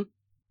 Mm-hmm.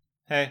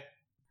 Hey.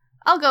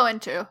 I'll go in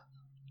too.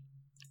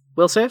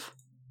 Will save?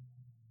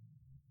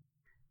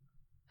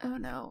 Oh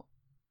no.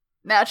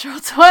 Natural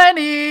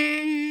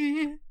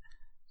 20!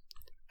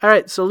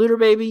 Alright, so Looter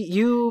Baby,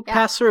 you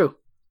pass through.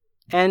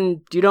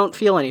 And you don't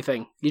feel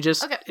anything.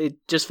 It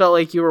just felt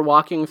like you were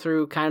walking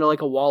through kind of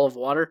like a wall of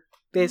water,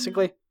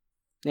 basically.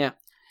 Yeah.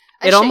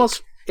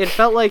 It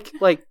felt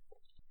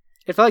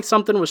like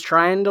something was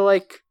trying to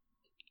like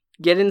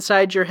get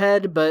inside your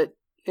head, but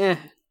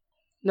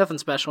nothing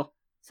special.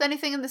 Is there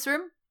anything in this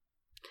room?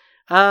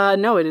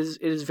 No, it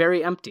is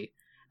very empty.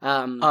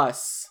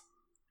 Us.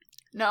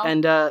 No.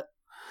 And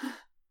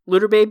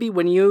Looter Baby,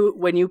 when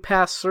you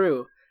pass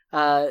through,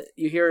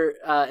 you hear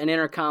an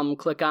intercom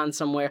click on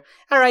somewhere.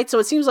 All right, so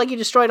it seems like you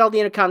destroyed all the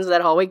intercoms in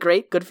that hallway.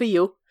 Great, good for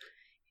you,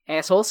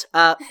 assholes.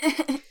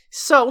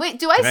 So wait,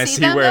 do I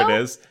see them, where though?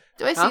 it is?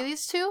 Do I see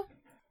these two?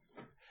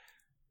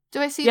 Do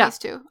I see these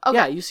two? Okay.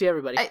 Yeah, you see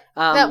everybody.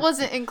 That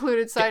wasn't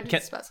included, so I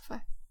didn't specify.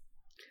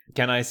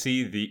 Can I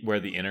see where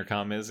the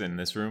intercom is in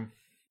this room?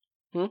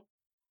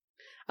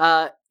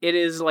 It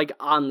is like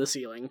on the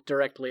ceiling,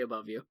 directly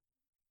above you.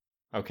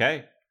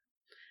 Okay.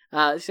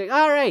 It's like,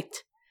 all right,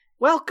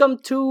 welcome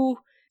to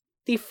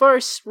the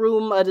first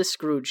room of the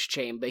Scrooge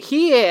chamber.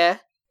 Here,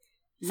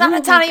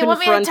 Sanatana, you want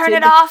me to turn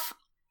it off?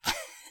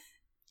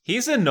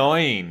 He's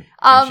annoying.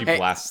 And she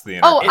blasts the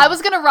intercom. Oh, I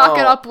was gonna rock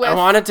it up with. I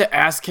wanted to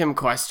ask him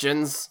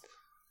questions.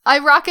 I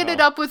rocketed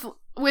up with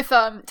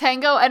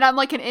Tango, and I'm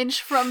like an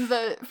inch from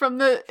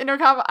the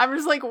intercom. I'm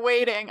just like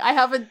waiting. I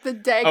have the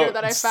dagger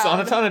that I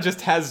found. Sanatana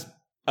just has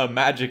a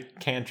magic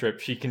cantrip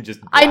she can just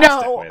blast I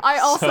know. it with, I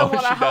also so want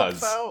to she help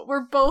does. though.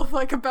 We're both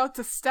like about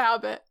to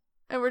stab it,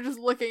 and we're just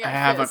looking at. I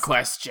have Fist. a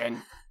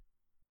question.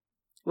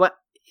 What?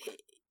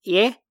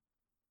 Yeah.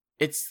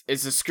 It's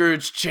a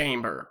Scrooge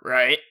chamber,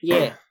 right?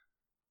 Yeah.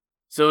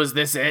 So is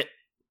this it?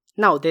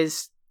 No,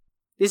 this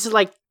is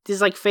like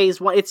phase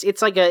one.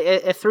 It's like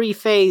a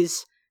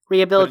 3-phase But a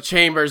rehabilitation.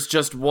 chamber's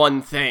just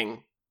one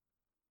thing.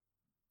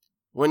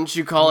 Wouldn't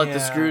you call it the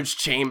Scrooge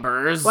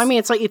chambers? Well, I mean,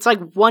 it's like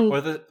one.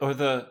 Or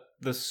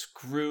the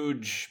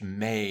Scrooge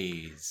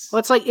maze. Well,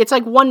 it's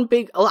like one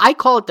big. I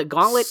call it the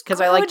gauntlet because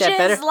I like that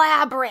better. Scrooge's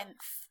Labyrinth.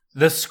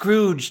 The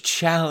Scrooge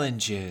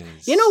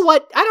challenges. You know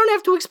what? I don't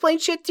have to explain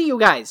shit to you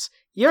guys.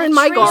 You're in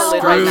my trio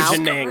gauntlet right now.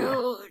 Scroogening.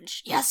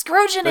 Scrooge. Yeah,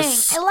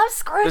 Scroogening. I love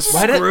Scroogening.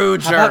 Why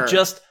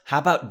Scrooger. How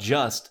about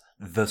just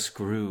the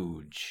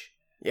Scrooge?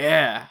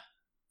 Yeah.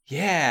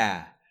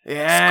 Yeah.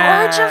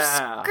 Yeah. Scourge of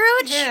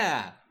Scrooge?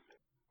 Yeah.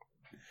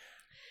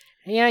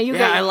 Yeah, you Yeah,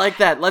 guys. I like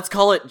that. Let's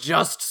call it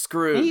just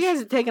Scrooge. You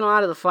guys are taking a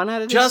lot of the fun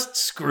out of this. Just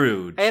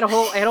Scrooge. I had a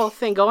whole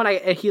thing going.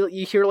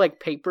 You hear like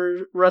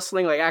paper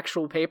rustling, like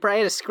actual paper. I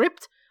had a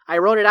script. I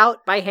wrote it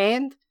out by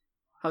hand.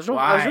 I was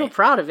real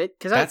proud of it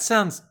because That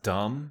sounds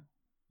dumb.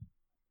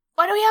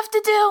 What do we have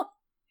to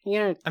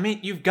do? I mean,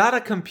 you've got a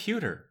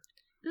computer.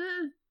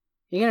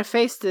 You're gonna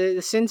face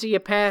the sins of your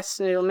past,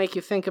 and it'll make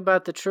you think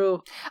about the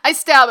true. I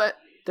stab it.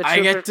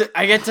 I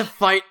get to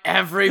fight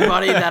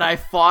everybody that I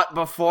fought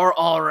before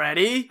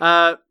already.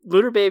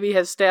 Looter Baby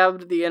has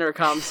stabbed the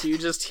intercom, so you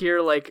just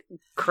hear like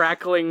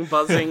crackling,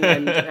 buzzing,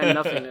 and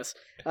nothingness.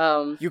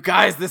 You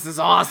guys, this is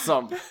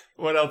awesome.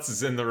 What else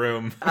is in the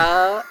room?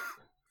 I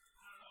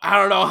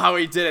don't know how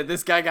he did it.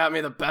 This guy got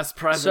me the best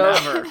present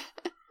ever.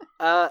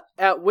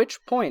 At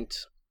which point,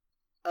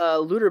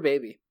 Looter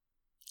Baby,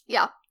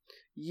 Yeah.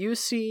 you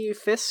see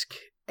Fisk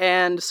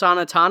and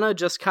Sanatana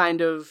just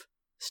kind of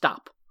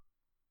stop.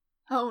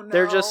 Oh no.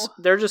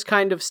 They're just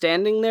kind of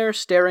standing there,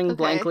 staring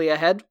blankly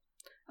ahead.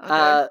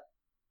 Okay.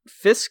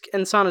 Fisk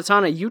and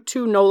Sanatana, you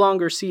two no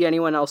longer see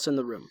anyone else in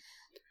the room.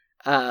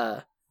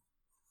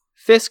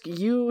 Fisk,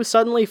 you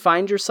suddenly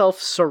find yourself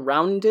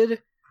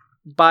surrounded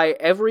by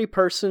every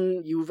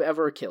person you've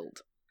ever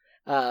killed.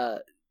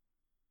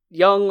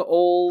 Young,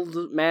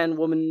 old, man,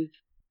 woman,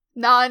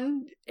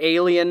 None.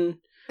 alien,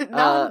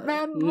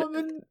 Man,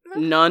 woman.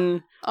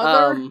 none,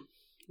 Other.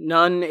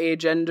 none,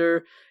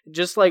 agender,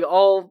 just like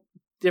all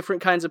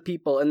different kinds of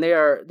people, and they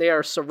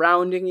are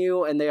surrounding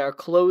you, and they are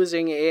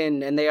closing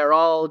in, and they are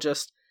all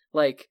just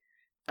like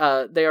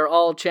they are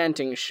all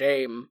chanting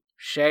shame,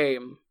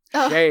 shame,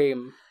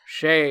 shame,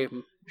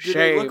 shame, Do shame.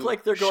 they look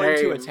like they're going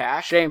to shame,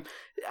 attack? Shame.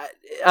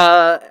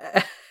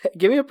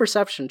 Give me a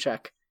perception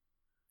check.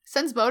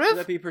 Sense Would motive?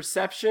 that be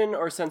perception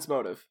or sense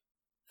motive?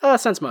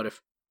 Sense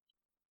motive.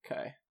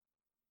 Okay.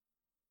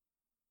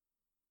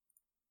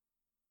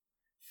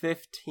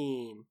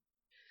 15.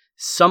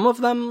 Some of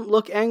them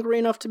look angry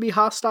enough to be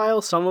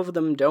hostile, some of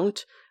them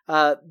don't.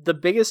 The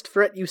biggest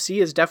threat you see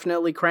is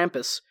definitely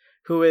Krampus,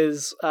 who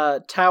is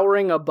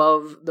towering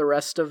above the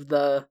rest of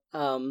the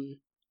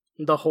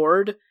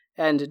horde,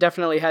 and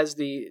definitely has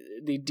the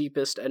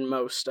deepest and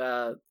most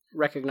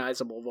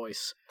recognizable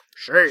voice.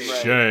 Shame,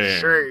 Shame. shame,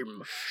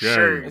 Shame.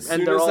 shame. As And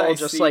soon they're as all I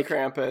just see like,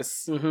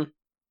 Krampus, mhm.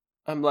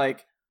 I'm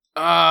like,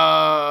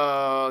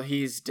 oh,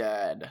 he's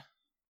dead.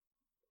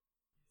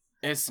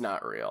 It's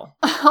not real.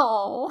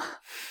 Oh.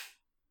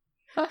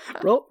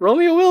 Roll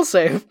me a will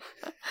save.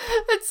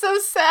 It's so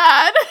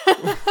sad.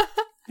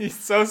 He's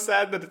so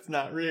sad that it's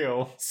not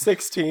real.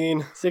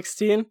 16.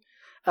 16.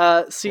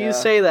 So you Yeah.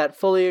 say that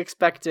fully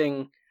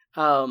expecting,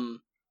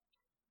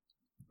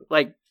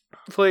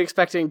 fully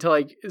expecting to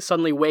like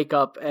suddenly wake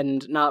up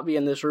and not be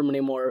in this room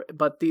anymore.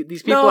 But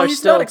these people No, are he's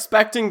still not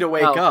expecting to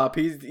wake Oh. up.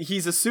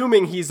 He's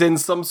assuming he's in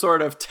some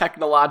sort of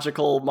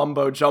technological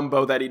mumbo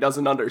jumbo that he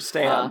doesn't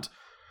understand,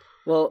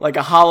 well, like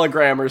a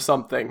hologram or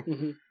something.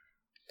 mhm.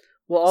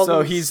 Well, all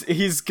So these,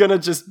 he's gonna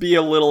just be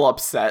a little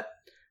upset.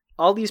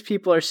 all these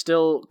people are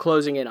still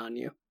closing in on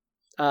you.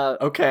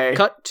 Okay.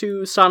 Cut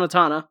to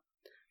Sanatana.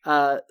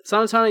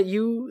 Sanatana,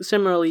 you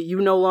similarly, you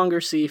no longer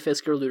see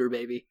Fisk or Looter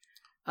Baby.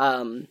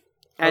 And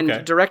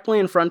Okay. directly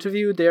in front of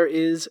you, there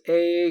is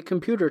a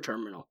computer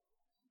terminal.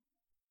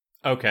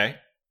 Okay.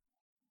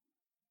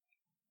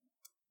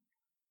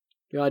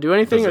 You want to do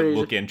anything? Does or it you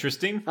look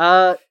interesting?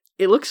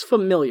 It looks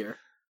familiar.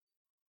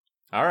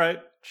 All right.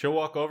 She'll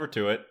walk over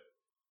to it.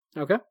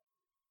 Okay.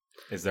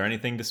 Is there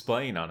anything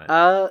displaying on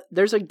it?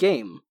 There's a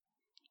game.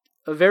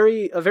 A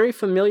very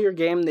familiar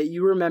game that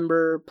you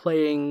remember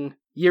playing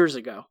years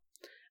ago.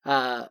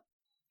 All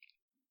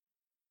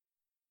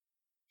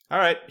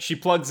right. She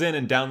plugs in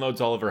and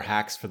downloads all of her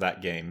hacks for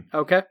that game.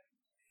 Okay.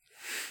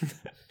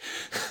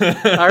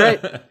 All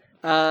right.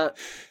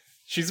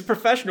 She's a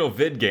professional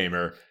vid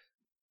gamer,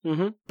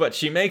 Mm-hmm. but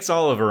she makes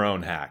all of her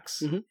own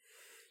hacks.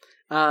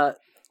 Mm-hmm.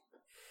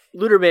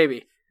 Looter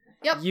Baby.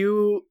 Yep.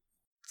 You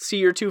see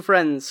your two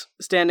friends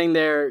standing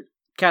there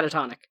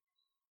catatonic.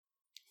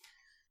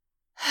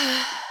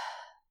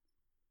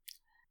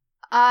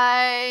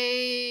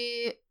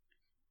 I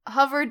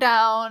hover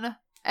down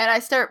and I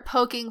start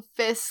poking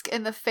Fisk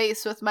in the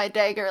face with my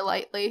dagger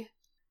lightly.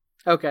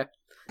 Okay.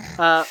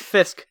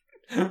 Fisk.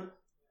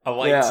 A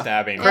light Yeah.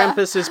 stabbing. Yeah.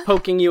 Krampus is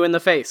poking you in the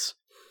face.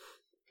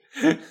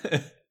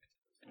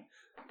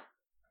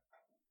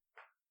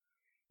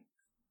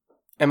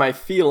 Am I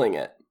feeling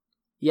it?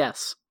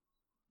 Yes.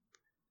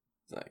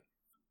 It's like,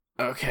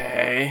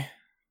 okay.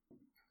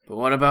 But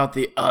what about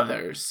the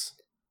others?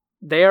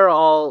 They are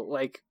all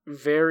like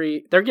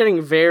they're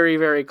getting very,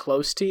 very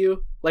close to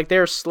you. Like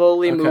they're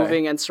slowly Okay.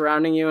 moving and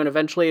surrounding you, and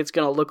eventually it's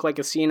gonna look like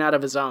a scene out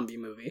of a zombie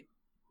movie.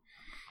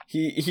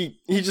 He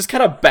just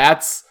kind of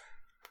bats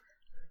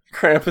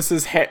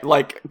Krampus's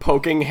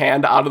poking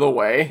hand out of the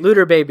way.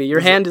 Looter Baby, your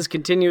Is it- hand is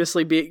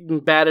continuously being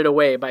batted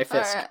away by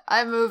Fisk. Alright,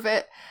 I move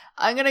it.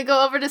 I'm gonna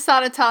go over to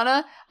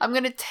Sanatana. I'm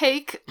gonna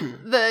take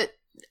the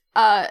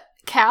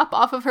cap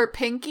off of her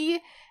pinky,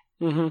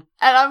 Mm-hmm. and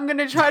I'm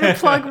gonna try to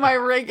plug my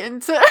rig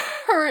into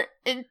her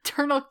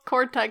internal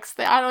cortex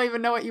thing. I don't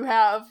even know what you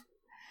have.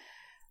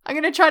 I'm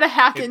gonna try to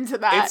hack into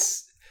that.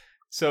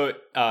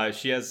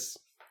 She has,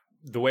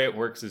 the way it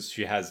works is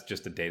she has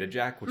just a data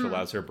jack, which Hmm.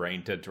 allows her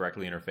brain to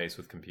directly interface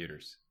with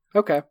computers.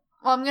 Okay.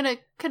 Well, I'm gonna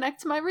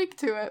connect my rig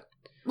to it.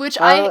 Which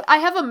Uh, I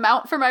have a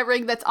mount for my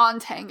rig that's on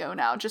Tango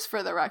now, just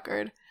for the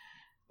record.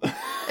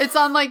 It's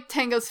on like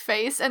Tango's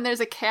face, and there's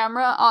a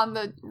camera on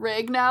the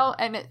rig now,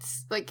 and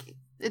it's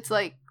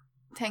like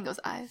Tango's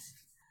eyes.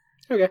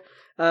 Okay.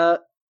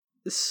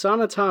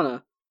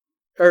 Sanatana.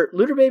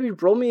 Looter Baby,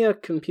 roll me a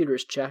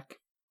computers check.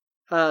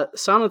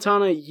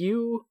 Sanatana,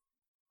 you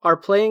are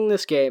playing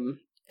this game,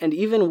 and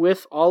even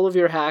with all of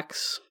your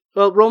hacks,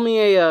 well, roll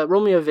me a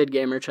vid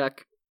gamer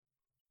check.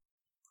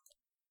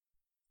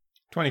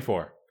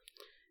 24.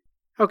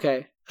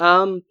 Okay.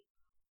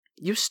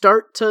 You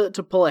start to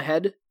pull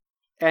ahead,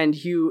 and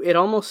it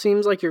almost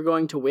seems like you're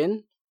going to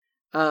win,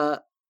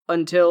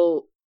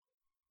 until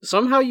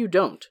somehow you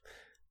don't.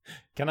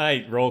 Can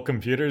I roll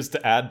computers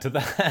to add to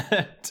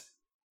that?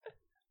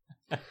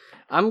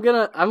 I'm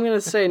gonna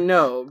say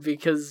no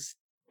because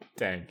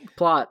Dang.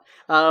 plot.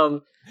 I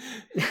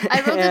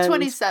rolled a and-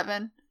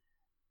 27.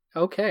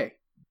 Okay,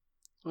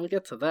 we'll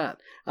get to that.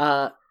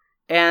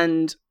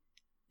 And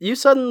you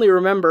suddenly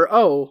remember,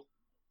 oh,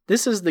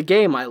 this is the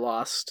game I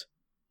lost.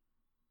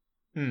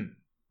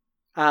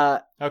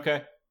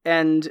 Okay.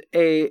 And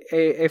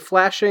a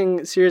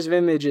flashing series of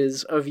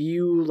images of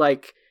you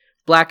like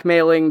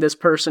blackmailing this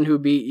person who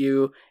beat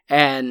you,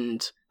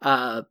 and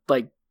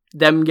like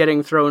them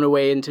getting thrown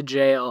away into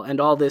jail, and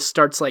all this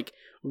starts like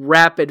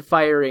rapid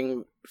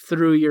firing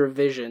through your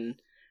vision.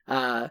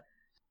 And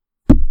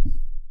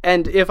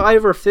if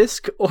either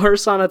Fisk or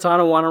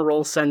Sanatana want to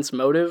roll sense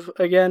motive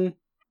again,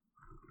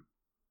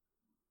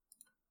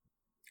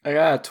 I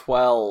got a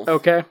 12.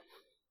 okay.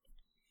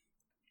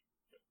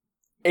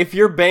 if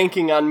you're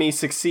banking on me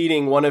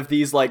succeeding one of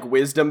these, like,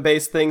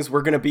 wisdom-based things,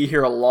 we're gonna be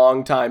here a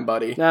long time,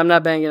 buddy. No, I'm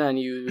not banging on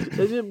you.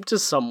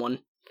 Just someone.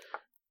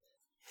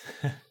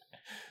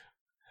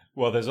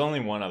 Well, there's only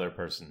one other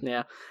person.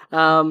 Yeah.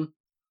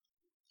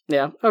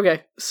 Yeah,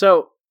 okay.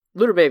 So,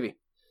 Luder Baby.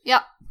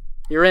 Yep.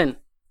 You're in.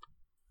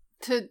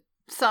 To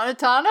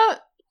Sanatana?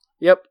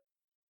 Yep.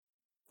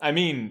 I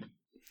mean,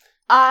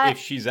 if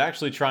she's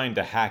actually trying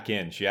to hack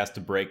in, she has to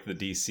break the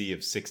DC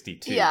of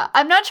 62. Yeah,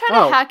 I'm not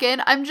trying to hack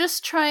in. I'm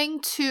just trying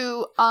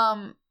to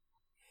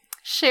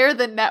share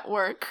the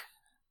network.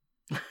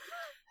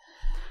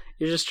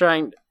 You're just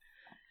trying.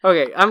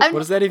 Okay, what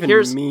does that even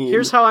mean?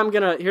 Here's how I'm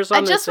gonna.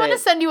 I just want to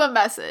send you a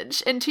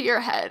message into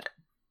your head.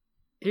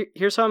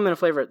 Here's how I'm gonna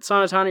flavor it.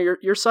 Sanatana,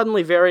 you're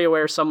suddenly very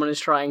aware someone is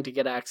trying to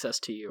get access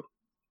to you.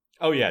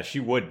 Oh yeah, she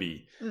would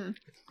be.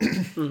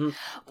 Mm-hmm.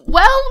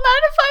 Well,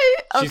 not if I.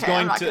 Okay, She's going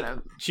I'm not to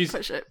gonna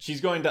push it.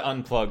 She's going to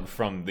unplug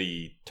from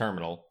the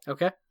terminal.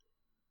 Okay.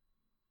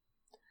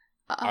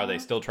 Are they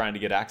still trying to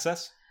get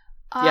access?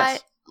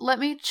 Yes. Let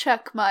me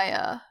check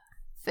my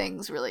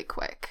things really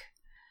quick.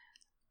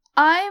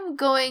 I'm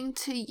going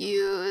to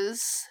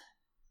use.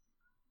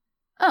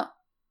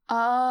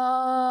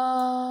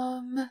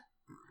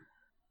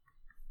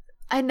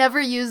 I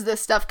never use this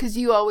stuff because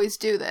you always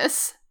do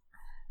this.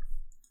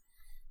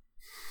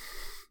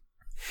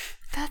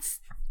 That's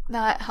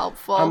not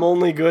helpful. I'm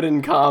only good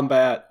in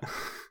combat.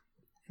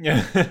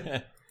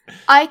 I'm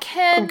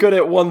good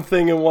at one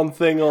thing and one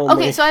thing only.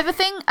 Okay, so I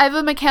have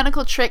a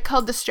mechanical trick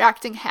called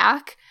distracting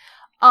hack.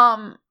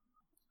 You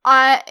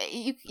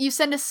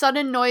send a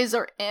sudden noise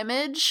or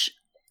image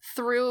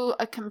through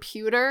a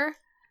computer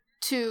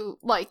to,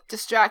 like,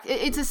 distract.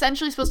 It's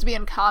essentially supposed to be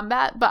in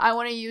combat, but I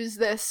want to use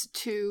this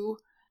to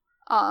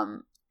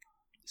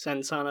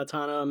send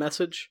Sanatana a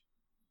message.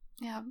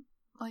 Yeah,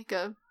 like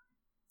a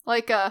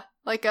Okay.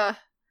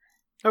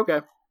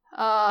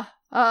 What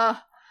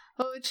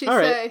would she All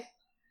right. say?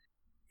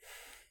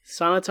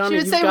 Sanatana, she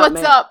would you've say, got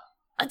 "What's mail." up?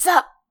 What's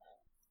up?"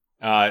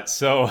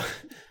 So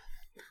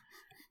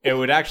it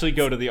would actually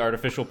go to the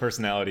artificial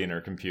personality in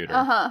her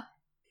computer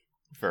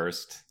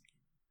first.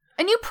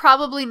 And you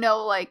probably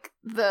know, like,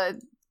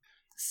 the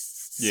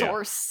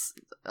source.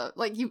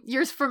 Like,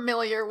 you're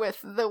familiar with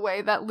the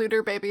way that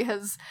Luder Baby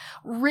has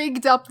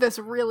rigged up this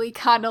really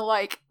kind of,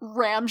 like,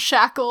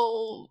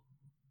 ramshackle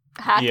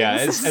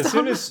hacking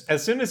system.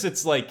 as soon as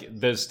it's like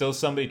there's still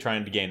somebody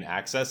trying to gain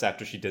access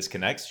after she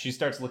disconnects, she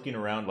starts looking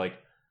around like,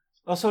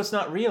 oh, so it's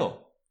not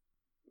real.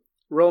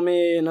 Roll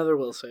me another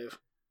will save.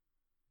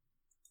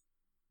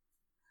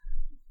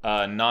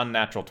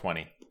 Non-natural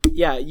 20.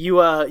 Yeah,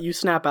 you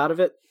snap out of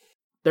it.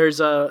 There's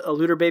a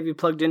Luder Baby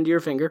plugged into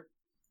your finger.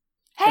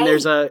 Hey! And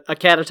there's a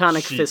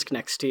catatonic Fisk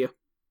next to you.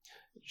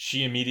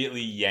 She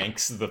immediately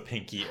yanks the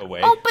pinky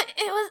away. Oh, but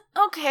it was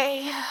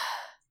okay.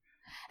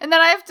 And then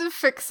I have to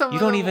fix some. You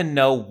don't even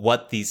know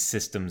what these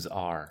systems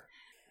are.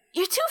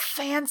 You're too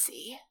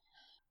fancy.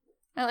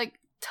 I, like,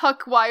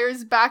 tuck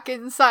wires back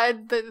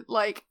inside the,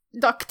 like,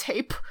 duct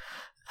tape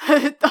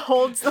that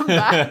holds them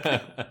back.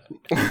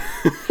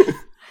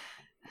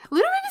 Luder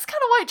Baby's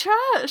kind of white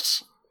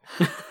trash.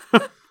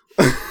 A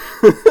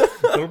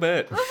little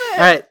bit. All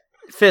right,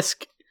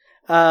 Fisk.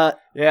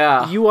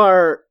 Yeah. You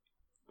are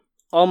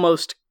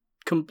almost.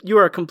 You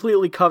are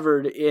completely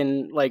covered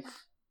in, like,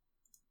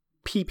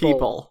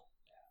 people.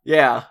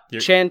 Yeah.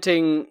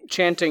 Chanting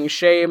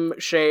shame, shame,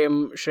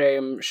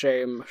 shame,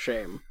 shame,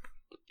 shame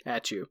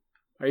at you.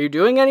 Are you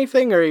doing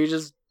anything, or are you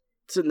just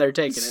sitting there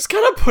taking it? Just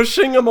kind of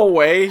pushing him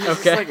away. He's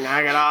Okay. just like,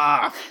 knock it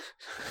off.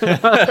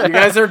 You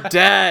guys are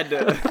dead.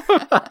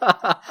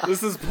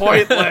 This is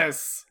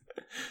pointless.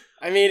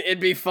 I mean, it'd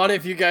be fun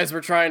if you guys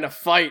were trying to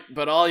fight,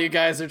 but all you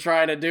guys are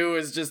trying to do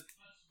is just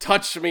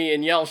touch me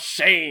and yell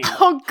shame.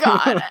 Oh,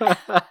 God.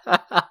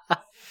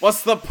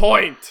 What's the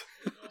point?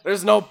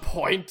 There's no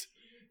point.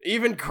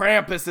 Even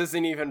Krampus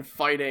isn't even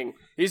fighting.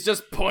 He's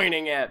just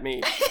pointing at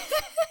me.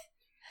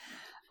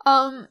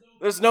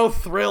 There's no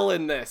thrill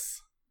in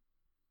this.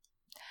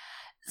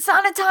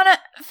 Sanatana,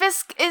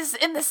 Fisk is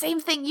in the same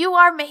thing you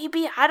are,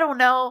 maybe. I don't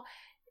know.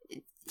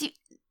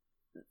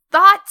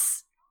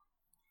 Thoughts?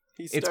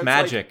 He starts, It's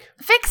magic.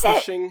 Fix it!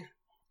 Pushing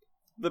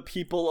the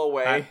people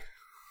away.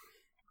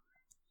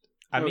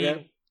 I mean,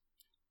 Okay.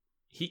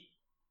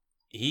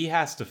 he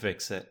has to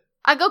fix it.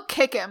 I go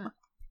kick him.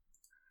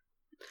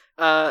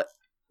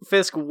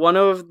 Fisk, one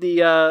of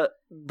the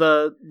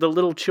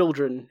little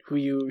children who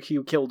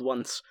you killed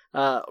once,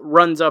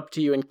 runs up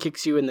to you and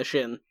kicks you in the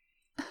shin.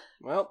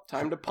 Well,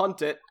 time to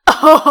punt it.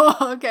 Oh,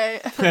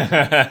 okay.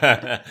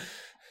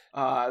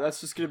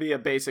 That's just gonna be a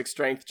basic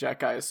strength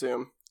check, I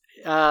assume.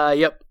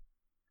 Yep.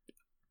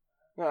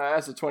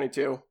 That's a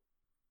 22.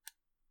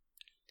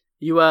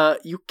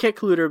 You kick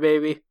Luder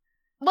Baby.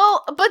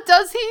 Well, but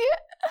does he?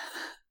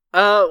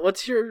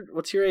 What's your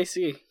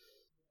AC?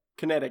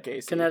 Kinetic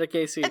AC. Kinetic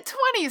AC. A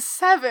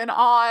 27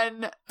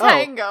 on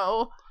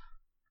Tango.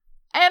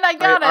 And I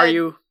got Are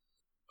you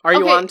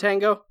on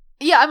Tango?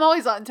 Yeah, I'm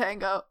always on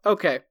Tango.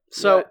 Okay.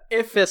 So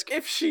Yeah, Fisk,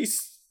 if she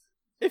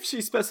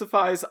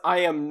specifies I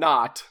am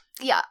not.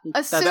 Yeah,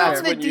 assume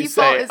That's the when you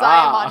default say, is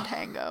I am "Ah." on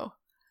Tango.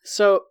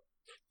 So,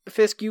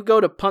 Fisk, you go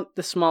to punt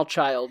the small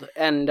child,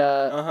 and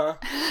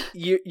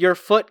your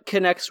foot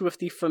connects with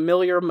the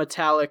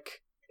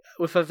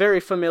with a very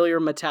familiar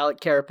metallic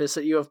carapace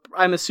that you have,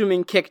 I'm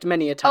assuming, kicked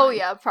many a time. Oh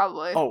yeah,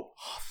 probably. Oh,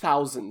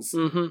 thousands.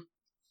 Mm-hmm.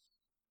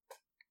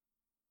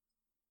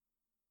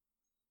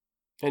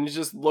 And he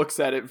just looks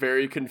at it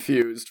very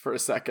confused for a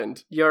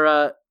second.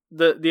 Your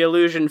the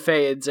illusion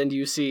fades, and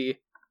you see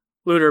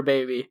Looter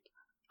Baby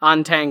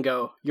on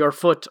Tango. Your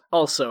foot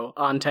also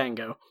on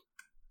Tango.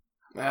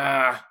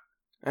 Ah,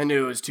 I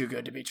knew it was too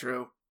good to be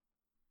true.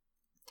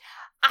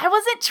 I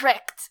wasn't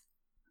tricked.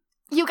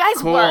 You guys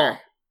Cool. were.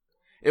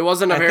 It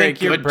wasn't a very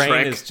good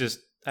trick.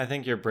 I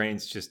think your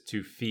brain's just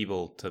too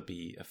feeble to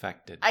be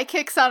affected. I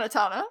kick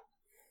Sanatana,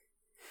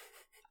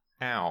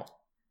 Ow.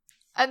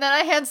 and then I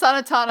hand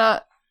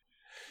Sanatana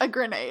a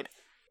grenade.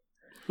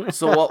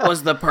 So what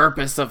was the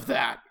purpose of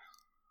that?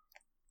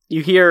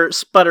 You hear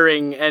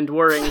sputtering and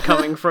whirring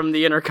coming from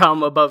the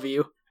intercom above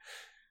you.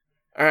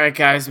 Alright,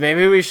 guys,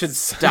 maybe we should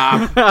stop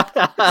doing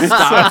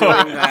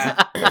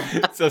that.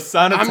 So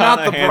Sanatana I'm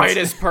not the hands-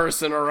 brightest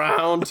person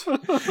around. I'm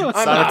not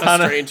a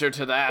Sanatana- stranger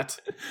to that.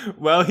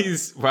 While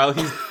he's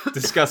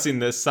discussing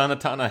this,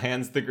 Sanatana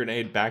hands the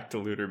grenade back to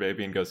Looter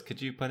Baby and goes,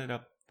 "Could you put it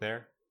up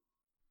there?"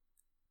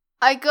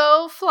 I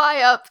go fly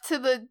up to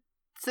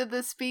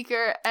the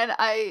speaker and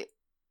I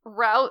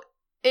route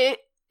it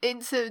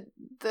into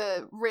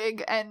the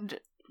rig and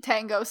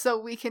Tango so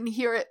we can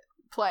hear it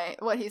play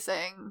what he's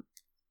saying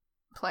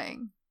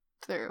playing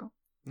through.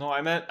 No,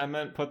 I meant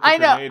put the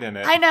grenade in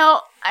it. I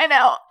know.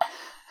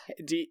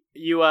 Do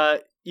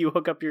you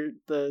hook up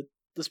the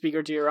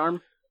speaker to your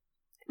arm?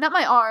 Not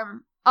my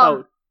arm.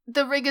 Oh.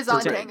 The rig is So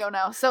on Tango. Tango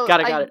now, so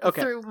Got I it.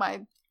 Okay. threw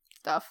my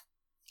stuff.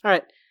 All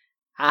right.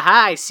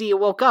 Aha, I see you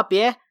woke up,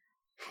 yeah?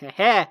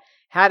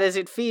 How does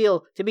it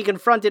feel to be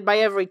confronted by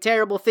every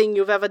terrible thing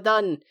you've ever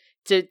done?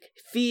 To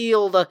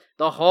feel the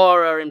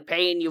horror and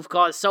pain you've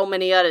caused so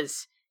many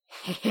others?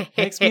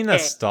 Makes me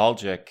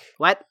nostalgic.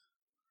 What?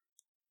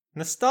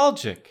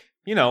 Nostalgic.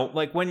 You know,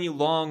 like when you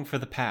long for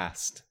the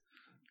past.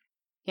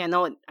 Yeah,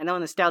 I know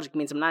nostalgic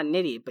means I'm not an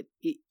idiot, but...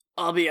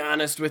 I'll be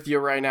honest with you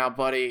right now,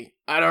 buddy.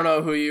 I don't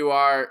know who you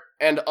are,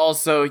 and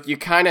also, you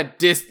kind of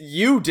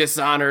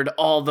dishonored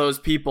all those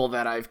people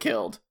that I've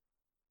killed.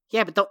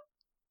 Yeah, but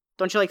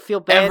don't you, feel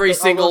bad? Every that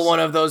all single those- one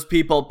of those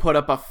people put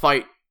up a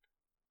fight.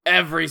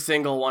 Every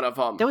single one of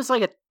them. There was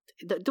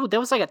there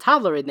was a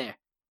toddler in there.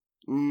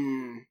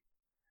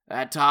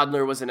 That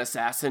toddler was an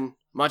assassin,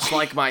 much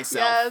like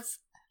myself. Yes.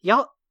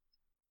 Y'all,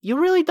 you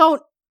really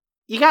don't...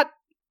 You got...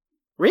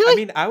 Really? I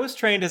mean, I was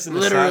trained as an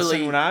Literally.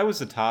 assassin when I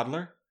was a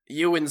toddler.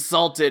 You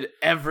insulted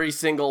every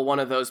single one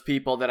of those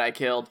people that I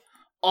killed.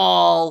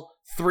 All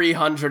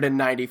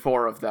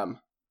 394 of them.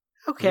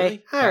 Okay,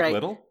 Really? all That right.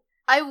 little?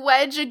 I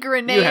wedge a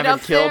grenade You haven't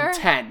up killed there.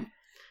 10.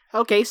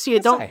 Okay, so you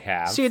Yes, don't... I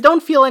have. So you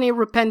don't feel any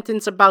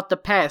repentance about the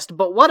past,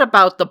 but what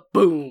about the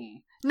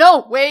boom?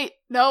 No, wait.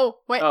 Oh.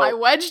 I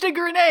wedged a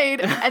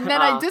grenade, and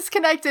then I Ah.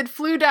 disconnected,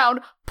 flew down,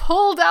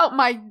 pulled out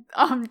my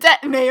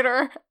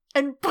detonator,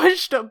 and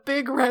pushed a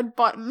big red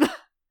button.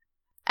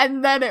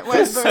 And then it went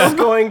He's boom.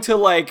 going to,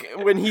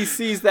 when he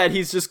sees that,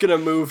 he's just gonna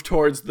move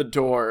towards the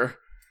door.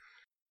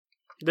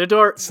 The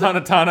door...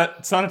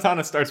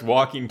 Sanatana starts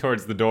walking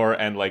towards the door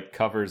and,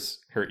 covers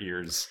her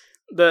ears.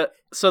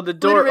 So the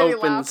door Literally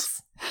opens,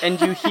 laughs.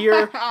 and you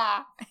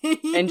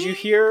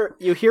hear...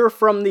 you hear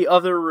from the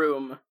other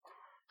room.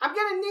 I'm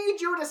gonna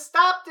need you to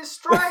stop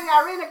destroying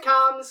our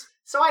intercoms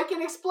so I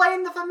can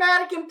explain the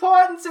thematic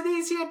importance of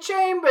these here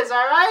chambers,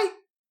 alright?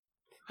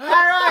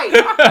 Alright!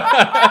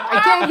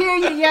 I can't hear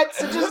you yet,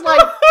 so just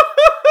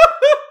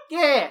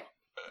yeah.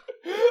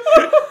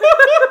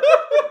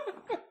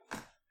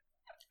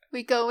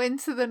 We go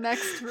into the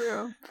next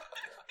room.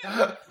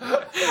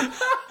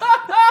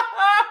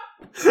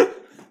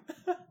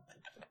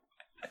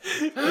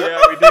 Yeah,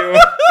 we do.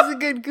 It's a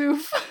good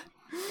goof.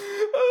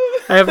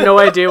 I have no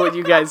idea what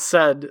you guys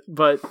said,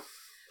 but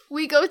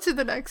We go to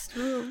the next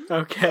room.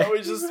 okay.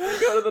 We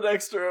go to the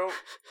next room.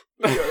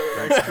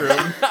 Next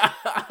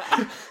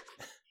room.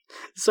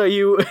 So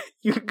you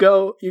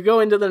go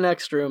into the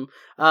next room,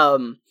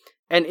 and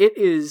it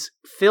is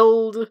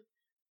filled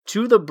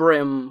to the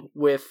brim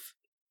with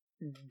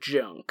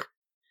junk,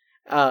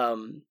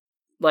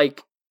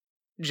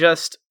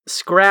 just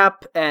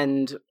scrap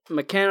and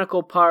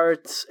mechanical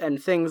parts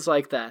and things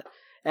like that.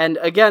 And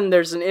again,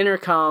 there's an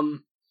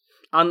intercom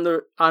on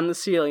the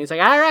ceiling. It's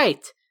like, all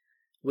right,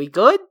 we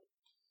good?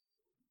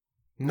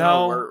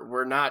 No.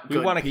 we're not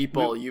good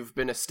people. You've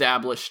been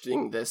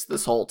establishing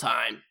this whole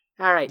time.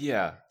 All right.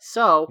 Yeah,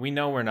 So we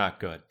know we're not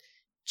good.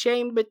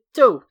 chamber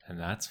 2. And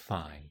that's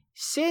fine.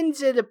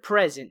 Sins of the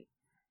present,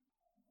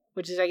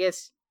 which is, I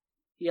guess,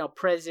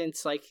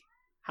 presents like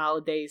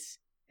holidays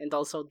and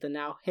also the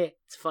now. Hey,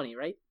 it's funny,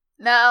 right?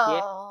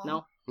 No. Yeah?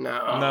 No?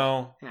 No.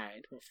 No.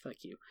 Alright, well, fuck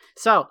you.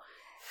 So,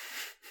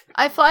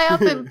 I fly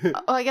up and...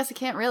 Oh, I guess I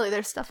can't really.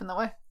 There's stuff in the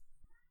way.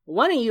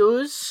 one of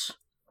yous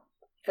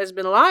has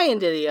been lying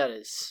to the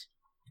others.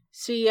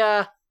 See,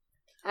 I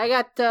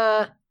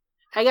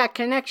I got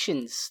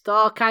connections to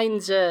all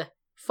kinds of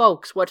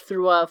folks what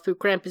through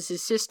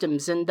Krampus's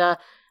systems, and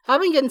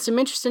I've been getting some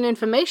interesting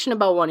information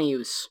about one of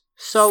yous.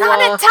 So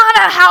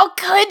Sanatana, how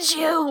could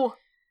you?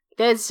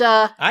 there's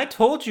I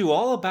told you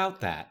all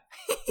about that.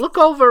 look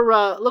over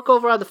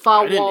on the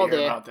far I didn't wall hear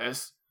there. about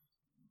this.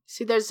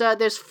 See,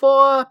 there's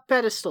 4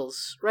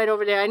 pedestals right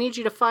over there. I need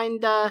you to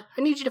find You're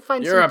some a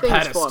things for me.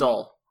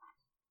 pedestal.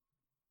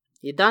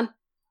 You done?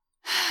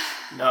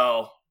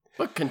 No,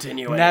 but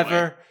continue anyway.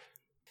 Never.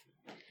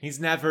 He's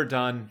never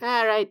done.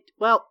 All right.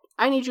 Well,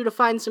 I need you to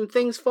find some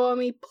things for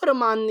me. Put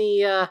them on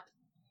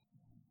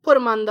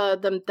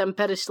them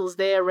pedestals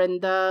there,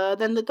 and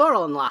then the door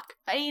will unlock.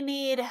 I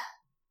need...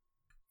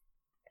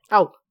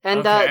 Oh,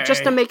 and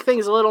just to Okay. make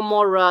things a little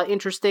more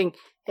interesting,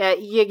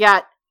 you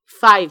got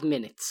 5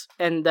 minutes.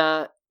 And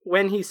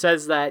when he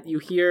says that, you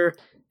hear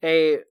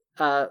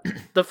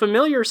the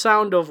familiar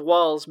sound of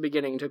walls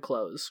beginning to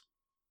close.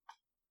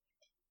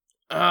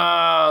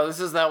 Oh, this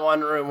is that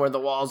one room where the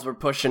walls were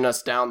pushing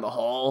us down the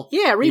hole.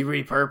 Yeah, We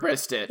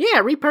repurposed it.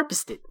 yeah,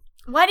 repurposed it.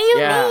 What do you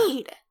Yeah.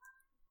 need?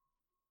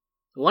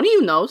 One of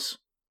you knows.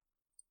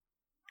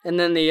 And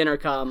then the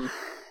intercom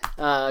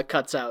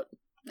cuts out.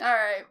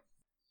 Alright.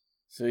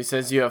 So he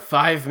says you have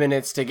 5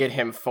 minutes to get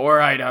him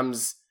 4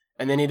 items,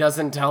 and then he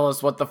doesn't tell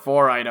us what the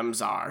 4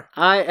 items are.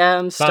 I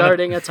am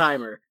starting a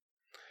timer.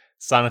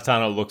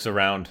 Sanatana looks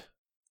around.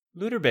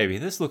 Looter baby,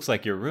 this looks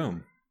like your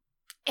room.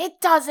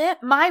 It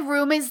doesn't. My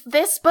room is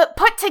this, but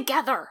put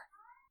together.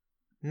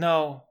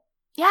 No.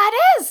 Yeah, it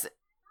is.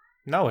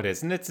 No, it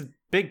isn't. It's a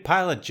big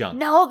pile of junk.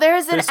 No,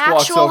 there's an Fisk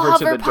walks actual over to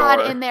hover the pod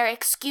door. in there.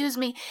 Excuse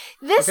me.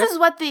 This Okay. is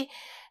what the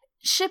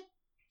ship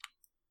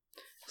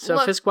So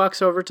Look. Fisk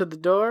walks over to the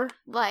door.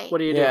 like. What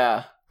do you do?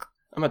 Yeah.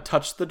 I'm gonna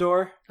touch the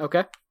door.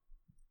 Okay.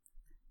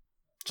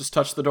 Just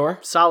touch the door.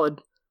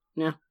 Solid.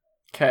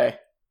 Okay.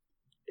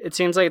 It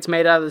seems like it's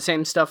made out of the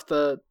same stuff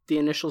the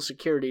initial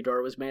security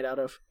door was made out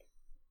of.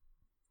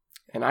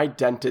 And I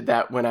dented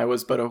that when I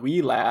was but a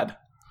wee lad.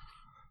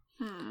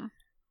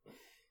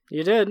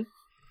 You did.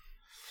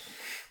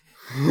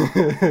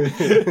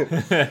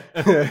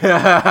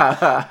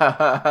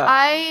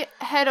 I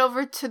head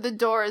over to the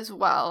door as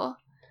well.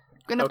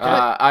 I'm gonna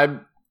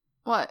put...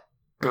 What?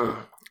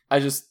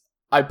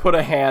 I put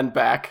a hand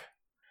back,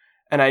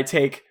 and I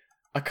take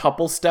a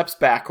couple steps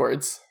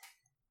backwards,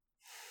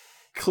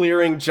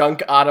 clearing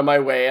junk out of my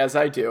way as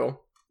I do.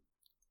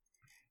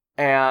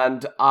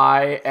 And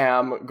I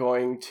am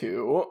going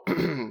to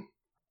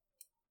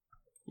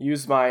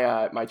use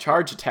my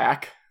charge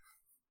attack,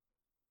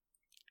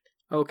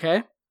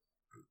 Okay.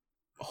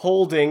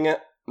 holding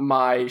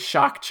my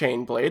shock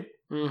chain blade,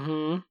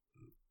 Mm-hmm.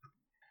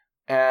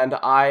 and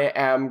I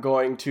am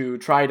going to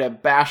try to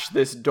bash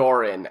this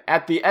door in.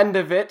 At the end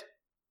of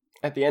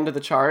the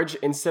charge,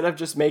 instead of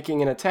just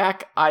making an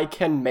attack, I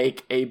can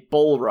make a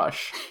bull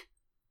rush.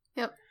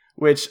 Yep.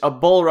 Which a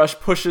bull rush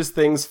pushes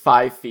things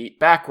 5 feet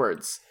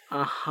backwards.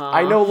 Uh-huh.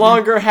 I no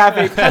longer have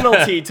a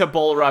penalty to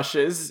bull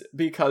rushes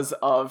because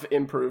of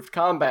improved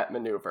combat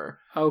maneuver.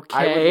 Okay.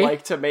 I would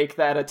like to make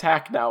that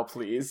attack now,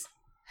 please.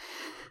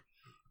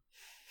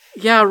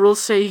 Yeah,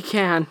 rules say you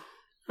can.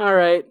 All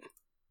right.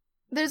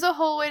 There's a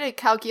whole way to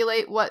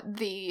calculate what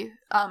the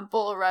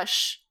bull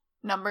rush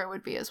number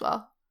would be as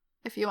well,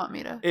 if you want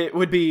me to. It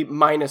would be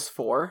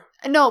 -4.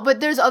 No, but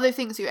there's other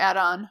things you add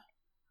on.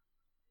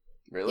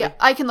 Really? Yeah,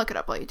 I can look it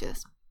up while you do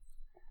this.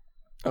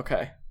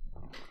 Okay.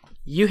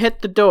 You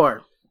hit the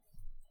door.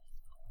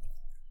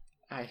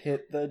 I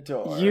hit the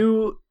door.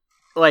 You,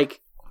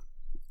 like,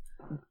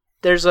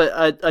 there's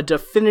a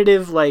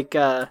definitive, like,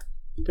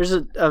 there's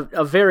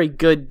a very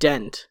good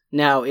dent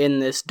now in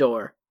this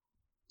door.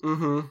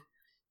 Mm-hmm.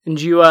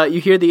 And you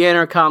hear the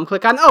intercom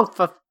click on. Oh,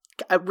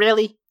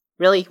 really?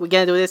 Really? We're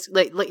gonna do this?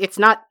 Like it's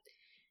not.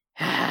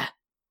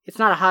 It's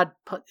not a hard.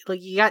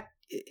 Like you got.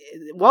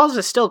 Walls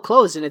are still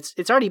closed, and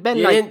it's already been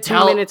You like didn't 2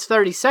 tell- minutes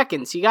 30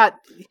 seconds. You got.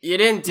 You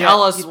didn't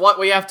tell us what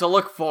we have to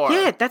look for.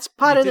 Yeah, that's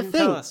part of the Didn't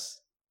tell thing.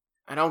 us.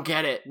 I don't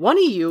get it. One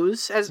of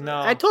yous, as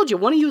No. I told you,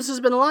 one of yous has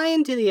been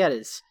lying to the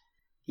others.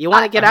 You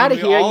want to get I out mean,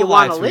 of we here, all you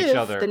lie want to to each live,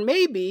 other. then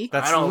maybe.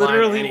 That's I don't lie to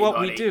literally what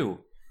we anybody.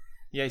 do.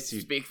 Yes,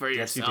 you Speak for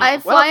yes, you yourself. do. I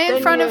fly in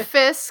then front you- of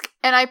Fisk,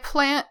 and I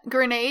plant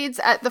grenades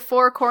at the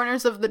 4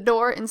 corners of the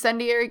door,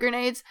 incendiary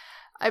grenades.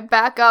 I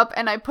back up,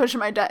 and I push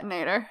my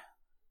detonator.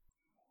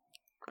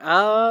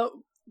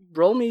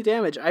 Roll me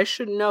damage. I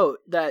should note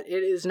that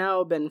it has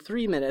now been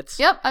 3 minutes.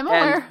 Yep, I'm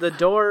aware. And the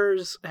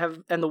doors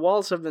have, and the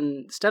walls have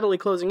been steadily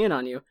closing in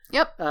on you.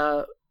 Yep,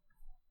 I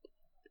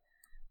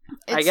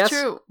it's guess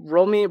true.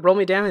 roll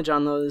me damage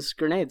on those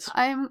grenades.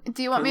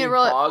 Do you want Can me to we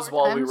roll pause it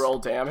 4 while we times? roll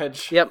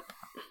damage? Yep.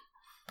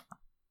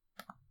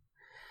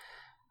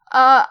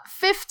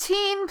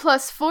 15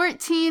 plus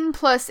 14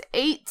 plus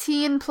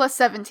 18 plus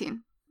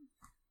 17.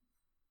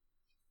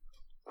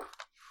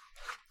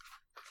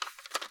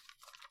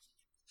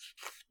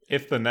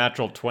 If the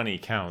natural 20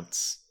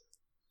 counts,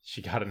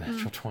 she got a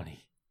natural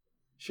 20.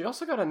 She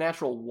also got a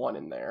natural 1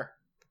 in there.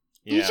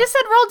 Yeah. You just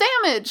said roll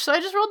damage, so I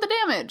just rolled the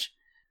damage.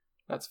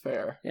 That's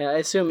fair. Yeah, I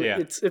assume Yeah.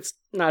 it's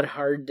not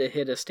hard to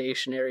hit a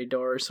stationary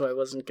door, so I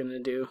wasn't gonna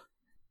do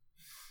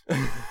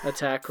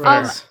attack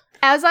rolls.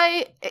 As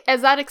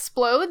that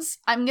explodes,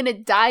 I'm gonna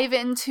dive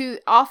into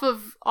off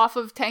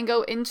of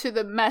Tango into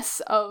the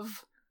mess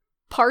of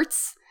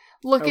parts,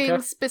 looking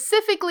Okay.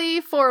 specifically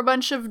for a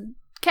bunch of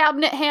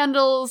cabinet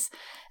handles,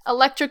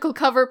 electrical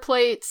cover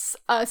plates,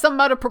 some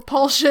amount of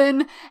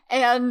propulsion,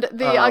 and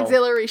the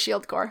auxiliary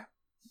shield core.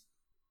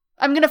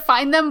 I'm gonna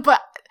find them,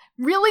 but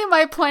really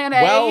my plan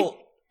A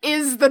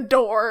is the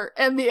door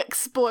and the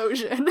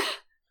explosion.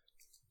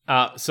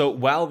 So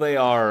while they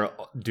are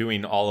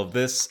doing all of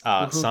this,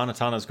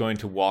 Sanatana is going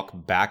to walk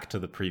back to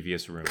the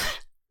previous room.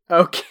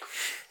 Okay.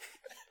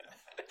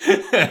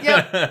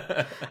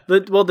 Yep.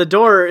 The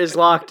door is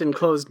locked and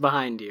closed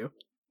behind you,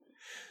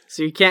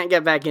 so you can't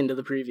get back into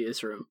the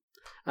previous room.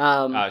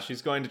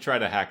 She's going to try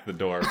to hack the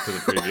door to the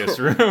previous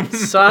room.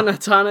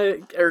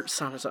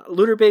 Sanatana,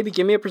 Looter Baby,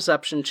 give me a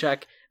perception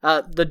check.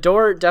 The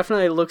door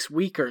definitely looks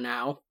weaker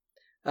now.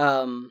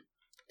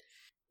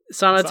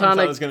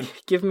 Sanatana's gonna...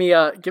 give me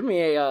a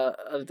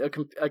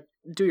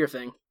do your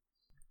thing.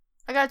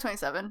 I got a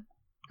 27.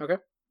 Okay.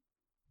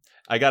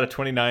 I got a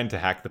 29 to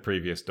hack the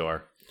previous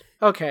door.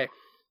 Okay.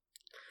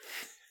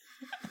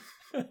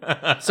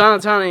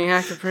 Sanatana, you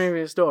hacked the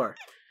previous door.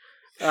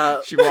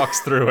 She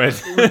walks through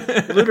it.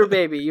 Looter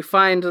Baby, you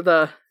find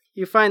the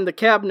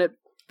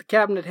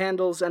cabinet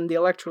handles and the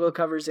electrical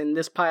covers in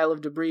this pile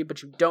of debris,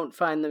 but you don't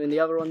find them in the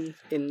other one.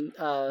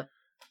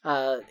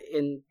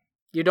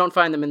 You don't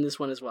find them in this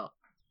one as well.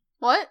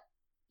 What?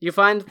 You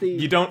find the.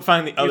 You don't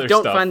find the other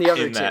don't stuff find the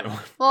other in two. that one.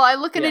 Well, I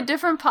look in a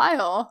different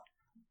pile.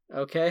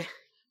 Okay.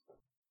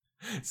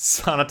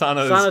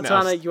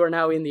 Sanatana, you are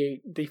now in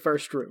the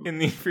first room. in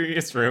the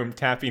previous room,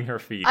 tapping her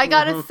feet. I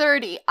got a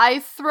 30. I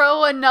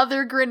throw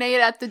another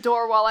grenade at the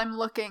door while I'm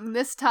looking.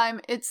 This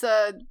time it's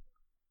a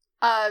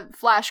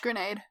flash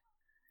grenade.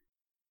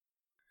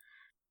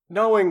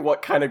 Knowing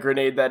what kind of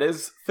grenade that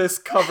is,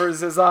 Fisk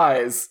covers his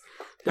eyes.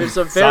 There's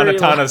a very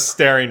Sanatana's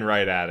staring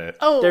right at it.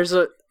 Oh, there's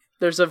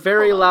a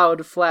very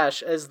loud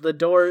flash as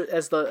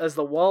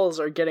the walls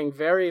are getting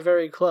very,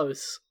 very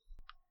close.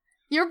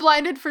 you're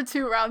blinded for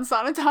 2 rounds,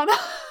 Sanatana.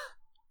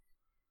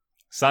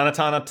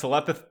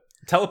 Sanatana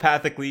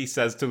telepathically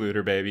says to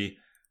Looter Baby,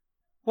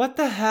 "What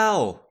the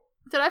hell?"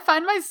 Did I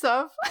find my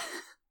stuff?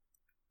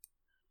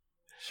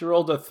 She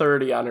rolled a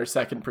 30 on her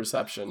second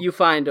perception. You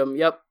find them.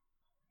 Yep.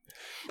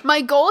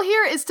 My goal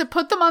here is to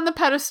put them on the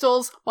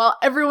pedestals while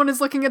everyone is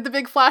looking at the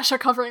big flash or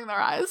covering their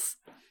eyes.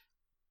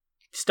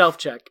 Stealth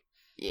check.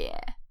 Yeah.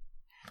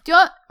 Do you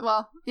want...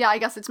 Well, yeah, I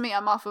guess it's me.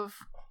 I'm off of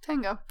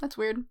Tango. That's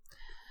weird.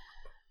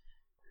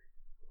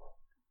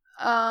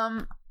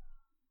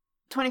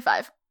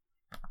 25.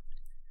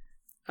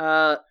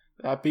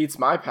 That beats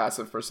my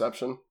passive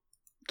perception.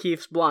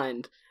 Keith's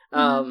blind.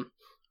 Mhm.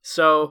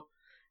 So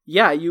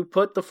yeah, you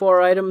put the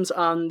 4 items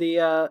on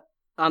the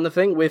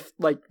thing with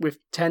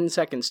 10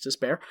 seconds to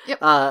spare.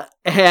 Yep.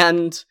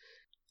 And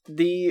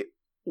the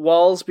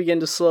walls begin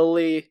to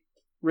slowly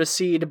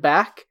recede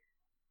back,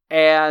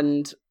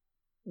 and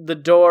the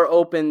door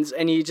opens,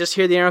 and you just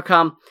hear the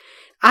intercom.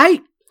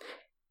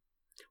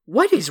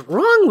 What is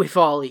wrong with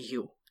all of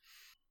you?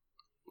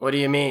 What do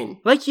you mean?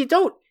 Like, you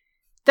don't...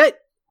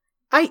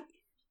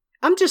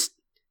 I'm just...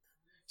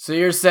 So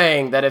you're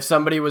saying that if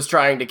somebody was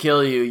trying to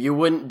kill you, you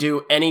wouldn't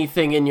do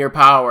anything in your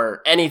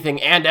power,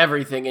 anything and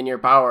everything in your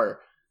power,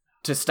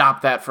 to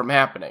stop that from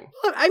happening?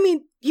 I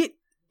mean,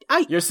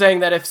 You're saying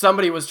that if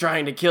somebody was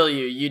trying to kill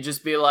you, you'd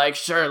just be like,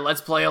 sure,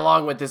 let's play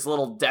along with this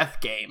little death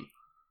game.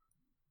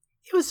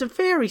 It was a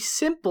very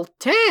simple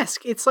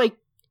task. It's like,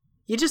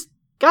 you just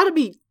gotta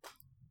be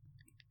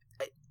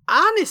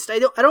honest. I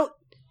don't...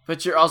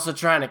 But you're also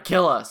trying to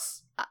kill us.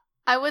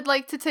 I would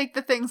like to take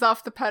the things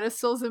off the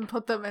pedestals and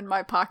put them in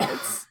my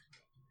pockets.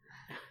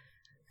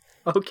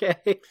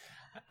 Okay.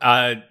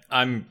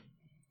 I'm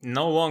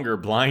no longer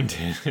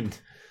blinded.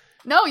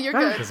 No, you're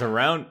good. Because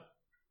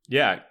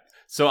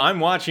so I'm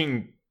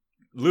watching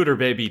Looter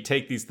Baby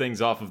take these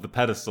things off of the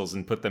pedestals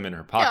and put them in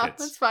her Yeah,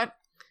 pockets. that's fine.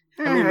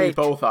 I mean, we Alright.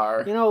 both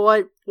are. You know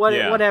what?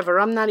 Yeah. Whatever.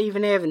 I'm not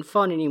even having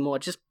fun anymore.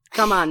 Just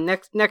come on,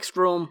 next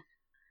room.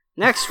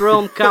 Next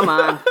room, come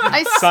on.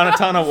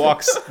 Sanatana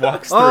walks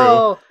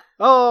through.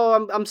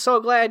 I'm so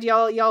glad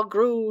y'all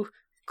grew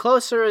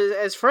closer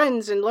as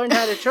friends and learned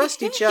how to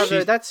trust each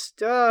other. That's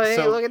hey,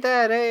 So- look at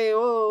that. Hey,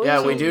 whoa. Yeah,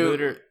 so- we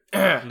do.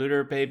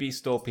 Looter Baby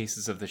stole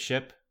pieces of the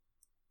ship.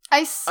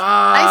 I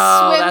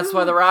Oh, swim. that's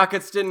why the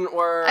rockets didn't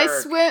work. I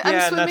swim. Yeah, I'm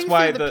and swimming that's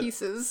why through the the-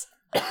 pieces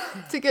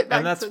to get back.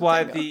 And that's to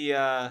why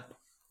Tango.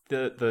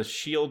 the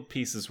shield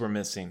pieces were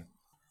missing.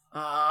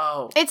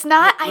 Oh. It's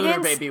not. Looter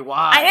Baby,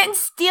 why? I didn't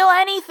steal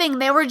anything.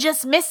 They were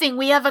just missing.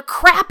 We have a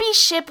crappy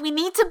ship. We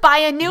need to buy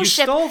a new You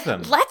ship. stole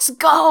them. Let's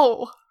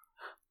go.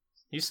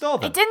 You stole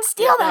them. I didn't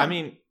steal them. I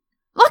mean,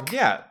 Look,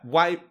 yeah.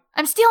 Why?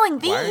 I'm stealing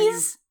Why are you-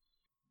 these.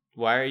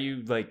 Why are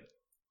you like?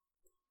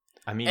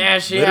 I mean, Yeah,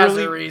 she has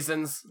her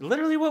reasons.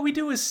 Literally, what we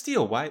do is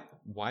steal. Why?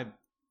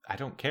 I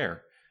don't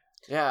care.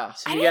 Yeah.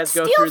 So I you didn't guys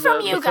go steal through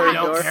from the you third I guys.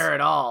 don't door. care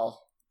at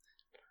all.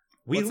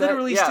 We What's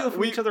literally that? Yeah, steal from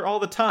we- each other all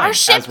the time Our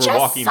ship as we're just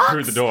walking sucks.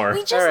 through the door.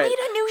 We just All right. need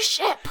a new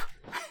ship.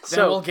 Then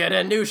we'll get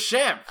a new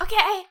ship.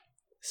 Okay.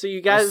 So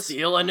you We'll guys,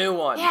 steal a new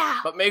one. Yeah.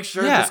 But make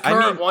sure Yeah, this I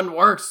current mean- one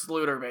works,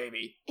 Looter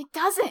Baby. It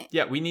doesn't.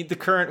 Yeah, we need the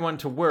current one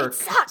to work It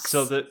sucks.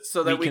 so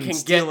that We can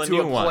steal get a to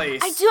new a one.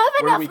 place. I do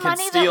have where we enough can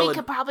money that steal we it.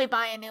 could probably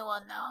buy a new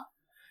one, though.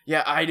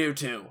 Yeah, I do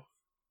too.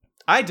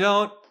 I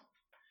don't.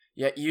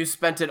 Yet you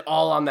spent it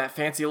all on that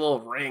fancy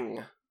little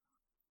ring.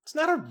 It's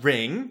not a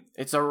ring.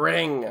 It's a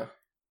ring.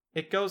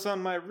 It goes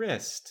on my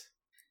wrist.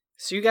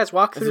 so you guys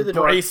walk It's through a the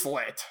door.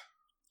 bracelet.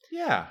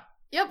 Yeah.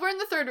 Yep, we're in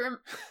the third room.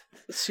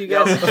 So you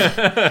guys,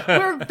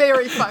 We're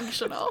very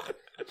functional.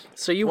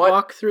 so you What?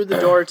 walk through the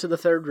door to the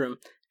third room,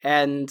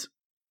 and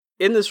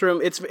in this room,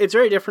 it's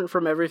very different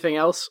from everything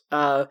else.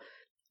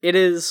 It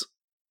is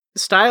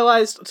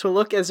stylized to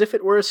look as if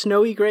it were a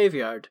snowy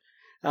graveyard.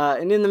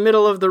 And in the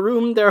middle of the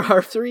room, there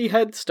are 3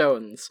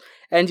 headstones.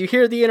 And you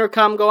hear the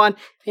intercom go on,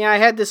 I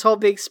had this whole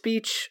big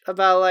speech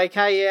about, like,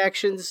 how your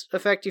actions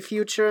affect your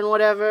future and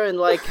whatever, and,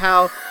 like,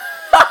 how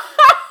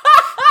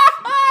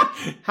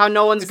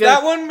no one's Is gonna...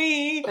 that one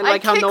me? And,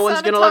 like, I how no kick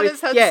one's gonna love you.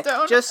 Sanatana's Yeah,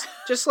 headstone.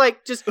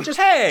 just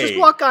Hey! just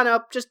walk on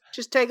up,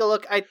 just take a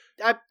look. I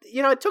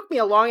it took me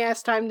a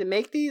long-ass time to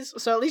make these,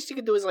 so at least you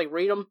could do is, like,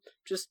 read them,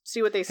 just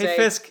see what they say. Hey,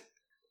 Fisk.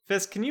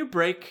 Fisk, can you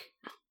break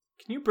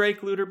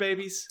Looter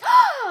Babies?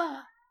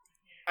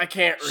 I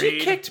can't She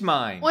read. kicked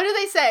mine. What do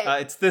they say?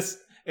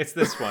 It's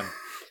this one.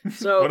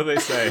 So What do they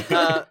say?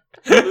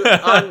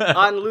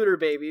 on Looter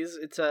Babies,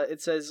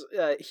 it says,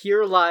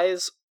 "Here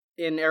lies,"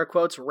 in air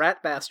quotes,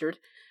 "rat bastard."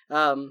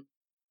 On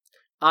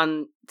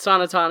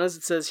Sanatana's,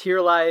 it says, "Here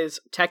lies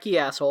techie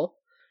asshole."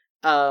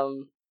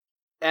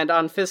 And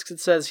on Fisk's, it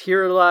says,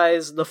 "Here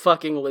lies the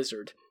fucking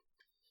lizard."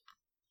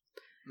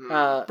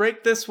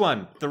 Break this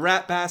one. The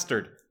rat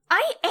bastard.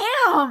 I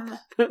am.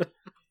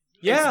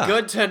 Yeah. It's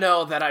good to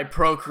know that I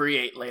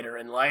procreate later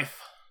in life.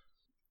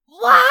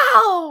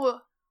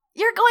 Wow.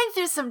 You're going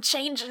through some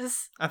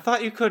changes. I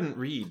thought you couldn't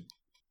read.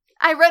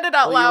 I read it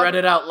out Well, loud. you read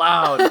it out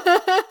loud.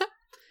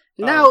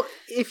 Now,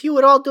 if you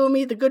would all do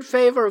me the good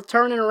favor of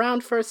turning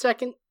around for a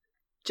second,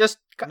 just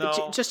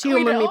No. just We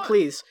humor me, don't.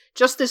 please.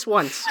 Just this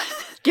once.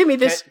 Give me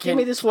this. Can- give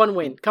me this one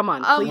win. Come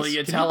on, please. Will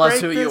you Can tell us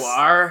break who you this?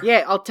 are?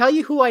 Yeah, I'll tell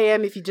you who I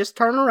am if you just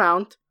turn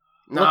around.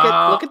 No.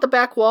 Look at the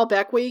back wall,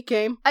 back where you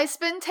came. I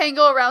spin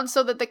Tango around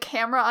so that the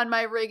camera on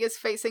my rig is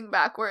facing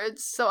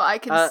backwards so I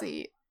can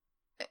see.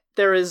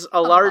 There is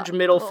a large mo-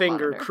 middle little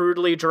finger monitor.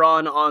 crudely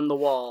drawn on the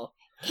wall.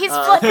 He's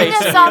Uh, flipping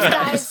facing us you off, guys.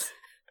 guys.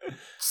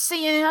 So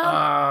you know.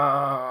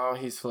 Oh,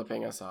 he's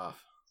flipping us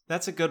off.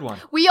 That's a good one.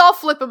 We all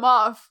flip him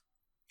off.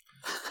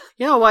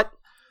 You know what?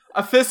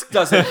 A Fisk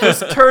doesn't.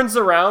 Fisk turns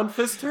around.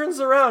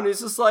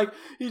 He's just like,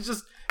 he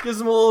just gives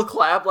him a little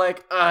clap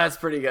like, that's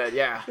pretty good,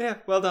 yeah. Yeah,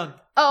 well done.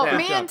 Oh, Yeah.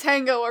 me and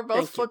Tango are both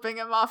Thank you. flipping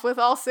him off with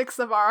all 6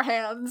 of our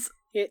hands.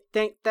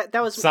 That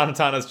was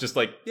Sanatana's just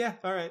like, yeah,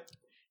 all right.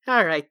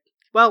 all right.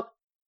 Well,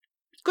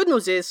 good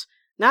news is,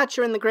 now that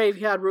you're in the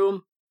graveyard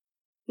room,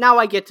 now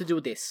I get to do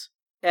this.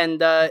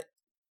 And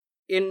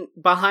in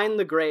behind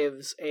the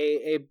graves,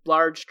 a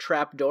large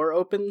trap door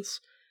opens,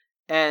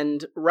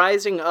 and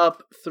rising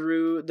up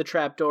through the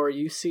trap door,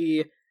 you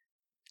see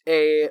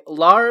a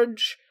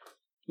large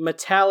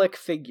metallic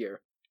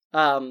figure.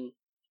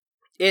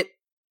 It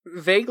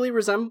vaguely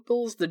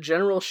resembles the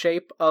general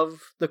shape of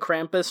the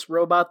Krampus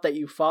robot that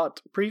you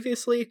fought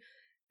previously,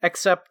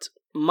 except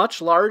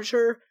much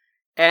larger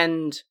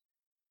and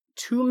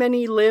too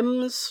many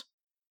limbs,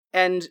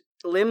 and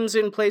limbs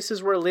in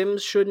places where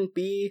limbs shouldn't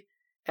be,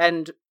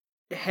 and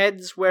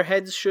heads where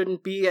heads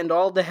shouldn't be, and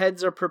all the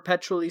heads are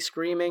perpetually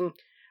screaming.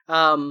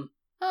 Oh.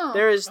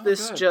 There is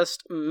this good.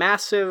 just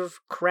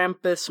massive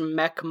Krampus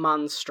mech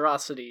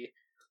monstrosity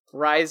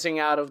rising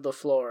out of the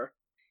floor.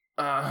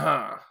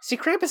 Uh-huh. See,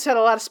 Krampus had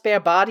a lot of spare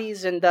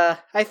bodies, and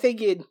I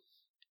figured,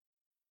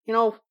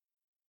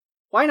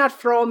 why not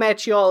throw them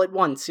at you all at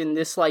once in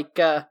this, like,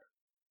 I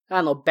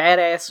don't know,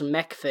 badass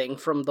mech thing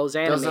from those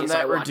animes Doesn't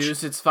that I watched.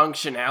 reduce its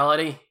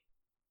functionality?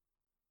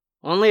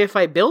 Only if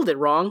I build it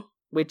wrong,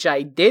 which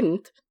I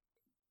didn't.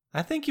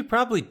 I think you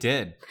probably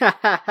did.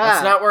 That's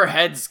not where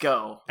heads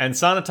go. And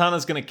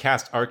Sanatana's gonna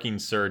cast Arcing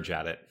Surge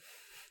at it.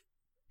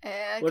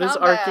 And What does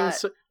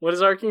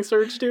Arcing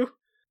Surge do?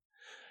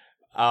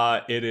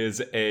 It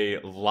is a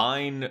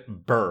line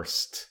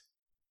burst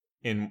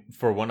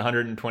for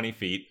 120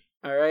 feet.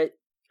 All right,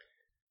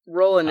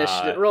 roll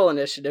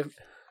initiative.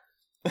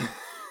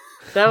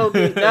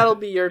 That'll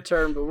be your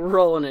turn, but we're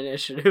rolling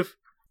initiative.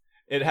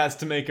 It has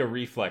to make a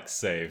reflex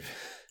save.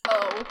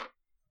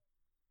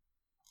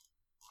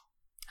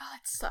 Oh,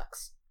 it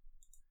sucks.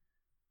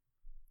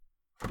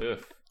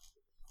 Ugh.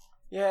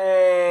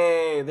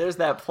 Yay! There's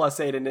that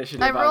 +8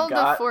 initiative I I've rolled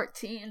got. a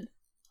 14.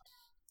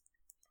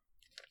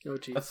 Oh,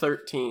 geez. A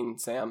 13,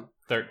 Sam.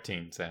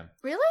 13, Sam.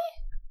 Really?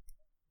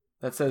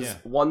 That says Yeah.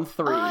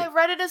 1-3. Oh, I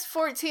read it as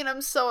 14.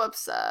 I'm so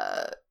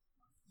upset.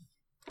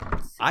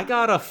 I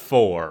got a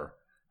 4.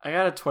 I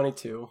got a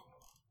 22.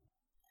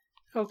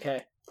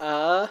 Okay.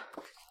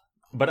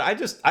 But I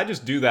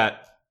just do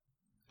that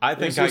I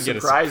think There's I your get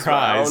a surprise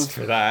surprise round.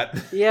 for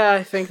that. Yeah,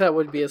 I think that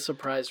would be a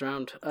surprise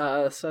round.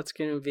 So that's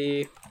going to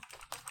be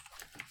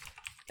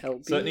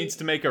LB. So it needs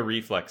to make a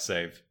reflex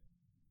save.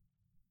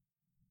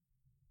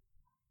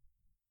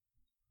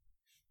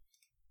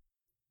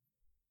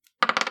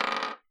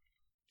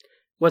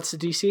 What's the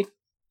DC?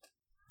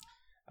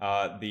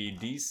 The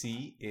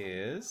DC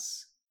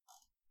is...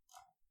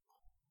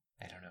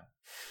 I don't know.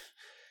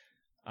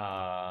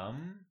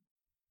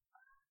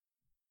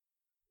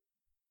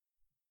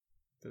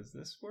 Does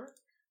this work?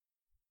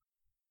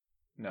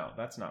 No,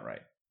 that's not right.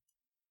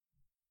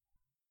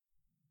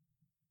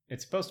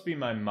 It's supposed to be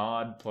my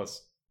mod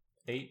plus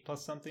 8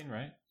 plus something,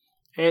 right?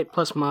 8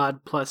 plus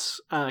mod plus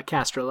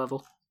caster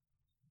level.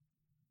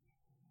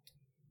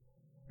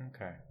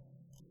 Okay.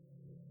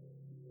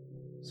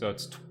 So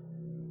it's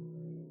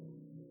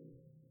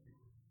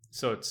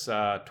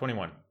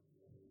 21.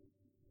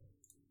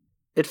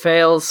 It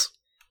fails.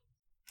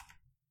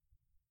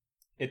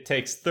 It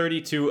takes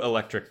 32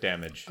 electric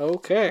damage.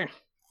 Okay.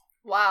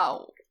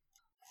 Wow.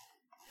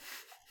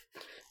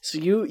 So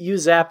you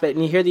zap it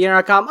and you hear the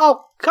intercom.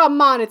 Oh,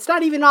 come on! It's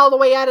not even all the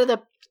way out of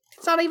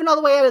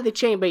the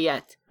chamber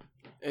yet.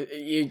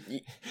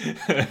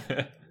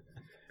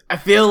 I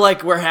feel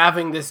like we're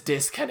having this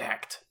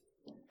disconnect.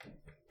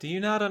 Do you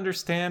not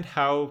understand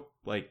how,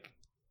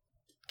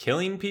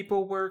 killing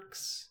people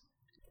works?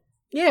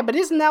 Yeah, but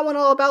isn't that one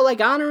all about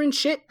honor and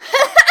shit?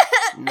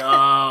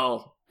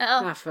 No.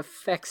 Ah, for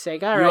feck's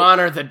sake! All You right.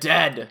 honor the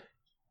dead.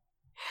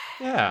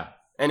 Yeah.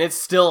 And it's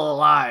still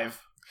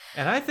alive.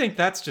 And I think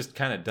that's just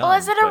kind of dumb. Well,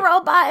 is it a but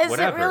robot? Is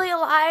whatever. it really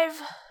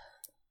alive?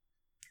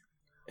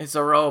 It's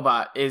a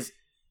robot. Is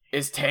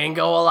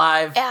Tango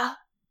alive? Yeah.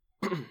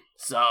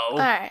 So?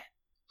 Alright.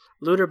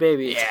 Looter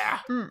baby.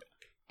 Yeah.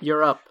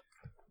 You're up.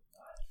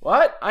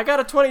 What? I got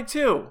a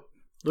 22.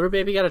 Looter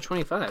baby got a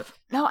 25.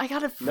 No, I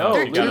got a No,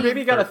 13. Looter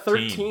Baby got a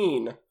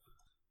 13. 13.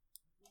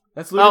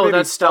 That's Looter Baby's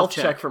that's stealth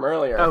stealth check from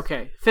earlier.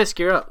 Okay, Fisk,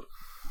 you're up.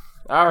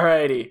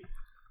 Alrighty.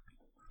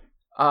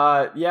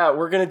 Yeah,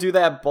 we're gonna do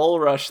that bull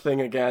rush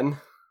thing again.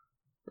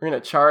 We're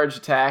gonna charge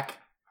attack.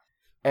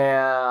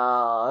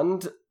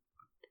 And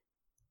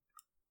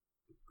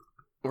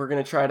we're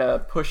gonna try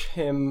to push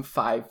him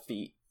 5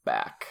 feet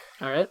back.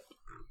 All right.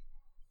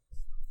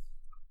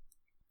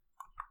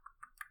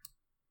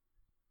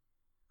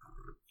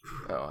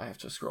 Oh, I have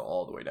to scroll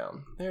all the way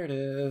down. There it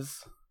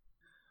is.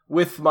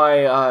 With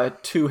my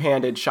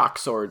two-handed shock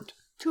sword.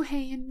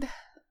 Two-hand.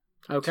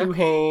 Okay.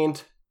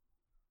 Two-hand.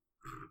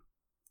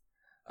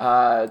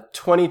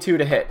 22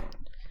 to hit.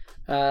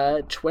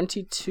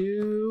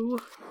 22.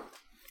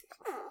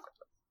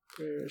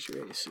 Where's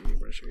your AC?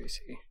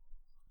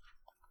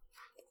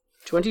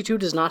 22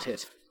 does not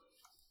hit.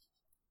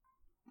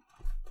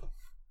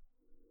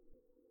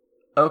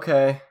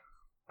 Okay.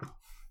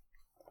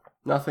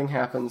 Nothing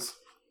happens.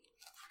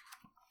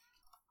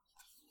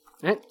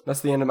 Right. That's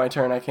the end of my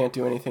turn. I can't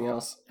do anything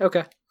else.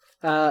 Okay.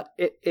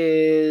 It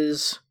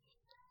is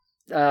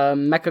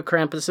Mecha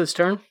Krampus's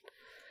turn.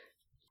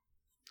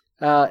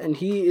 And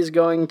he is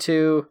going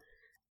to...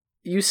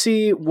 You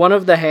see one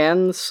of the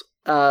hands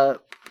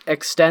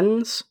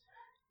extends,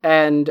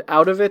 and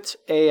out of it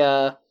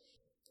a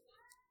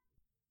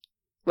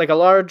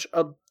large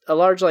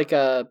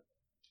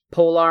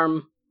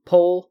polearm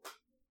pole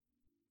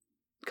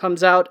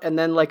comes out, and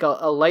then a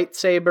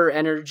lightsaber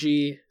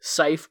energy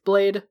scythe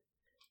blade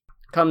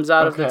comes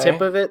out of the Okay.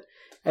 tip of it,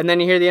 and then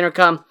you hear the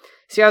intercom.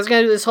 See, I was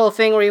gonna do this whole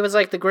thing where he was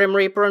the Grim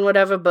Reaper and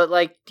whatever, but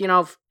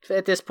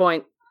at this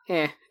point,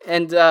 and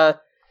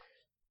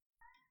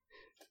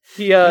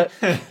he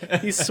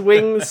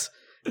swings.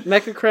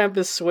 Mecha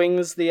Krampus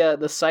swings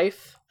the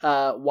scythe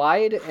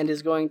wide and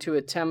is going to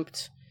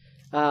attempt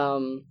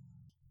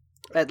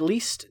at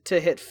least to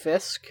hit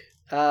Fisk.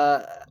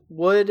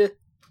 Would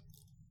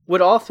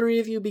all three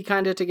of you be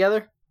kind of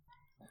together?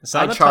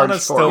 charge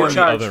Sanatana's still forward. in the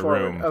Charge other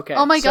forward. room. Okay.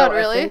 Oh my so God, I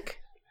really? think-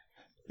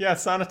 Yeah,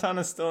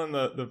 Sanatana's still in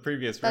the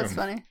previous room. That's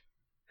funny.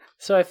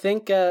 So I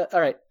think, all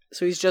right.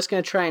 So he's just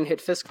going to try and hit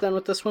Fisk then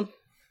with this one.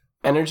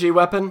 Energy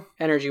weapon?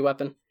 Energy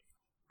weapon.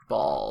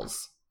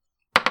 Balls.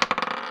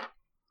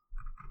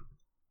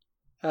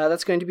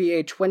 That's going to be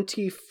a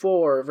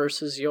 24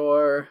 versus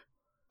your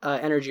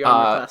energy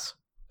armor class.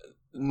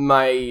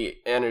 My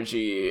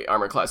energy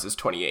armor class is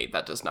 28.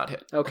 That does not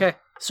hit. Okay.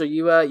 So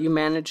you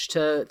manage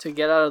to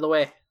get out of the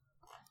way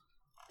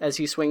as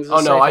he swings his Oh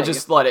no, scythe I at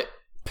just let it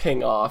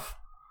ping off.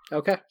 you.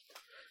 Okay.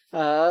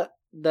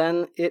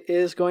 Then it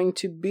is going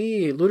to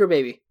be Looter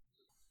Baby.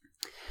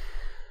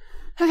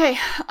 Okay,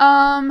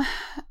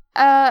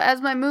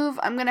 as my move,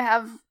 I'm gonna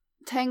have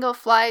Tango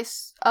fly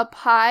up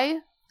high,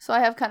 so I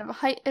have kind of a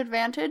height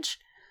advantage.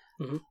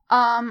 Mhm.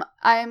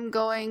 I'm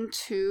going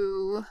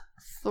to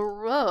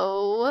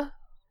throw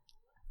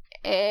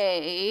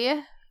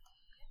a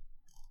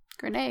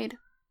grenade.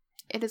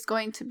 It is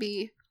going to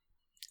be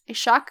a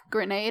shock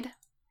grenade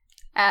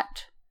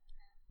at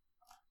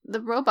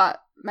the robot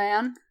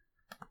man.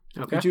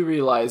 Okay. You do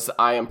realize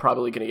I am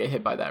probably going to get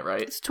hit by that,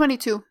 right? It's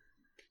 22.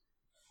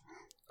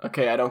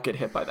 Okay, I don't get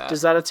hit by that.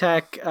 Does that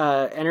attack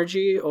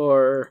energy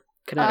or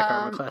Kinetic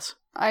armor class.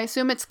 I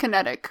assume it's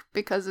kinetic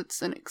because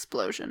it's an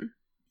explosion.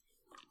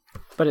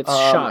 But it's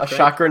shock, A right?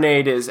 shock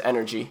grenade is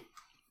energy.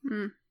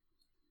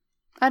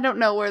 I don't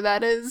know where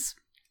that is.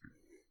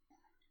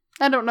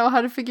 I don't know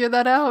how to figure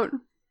that out,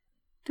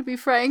 to be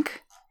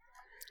frank.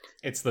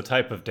 It's the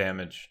type of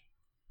damage.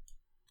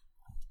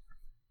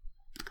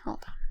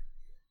 Hold on.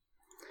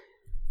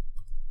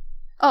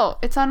 Oh,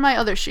 it's on my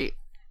other sheet.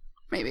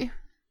 Maybe.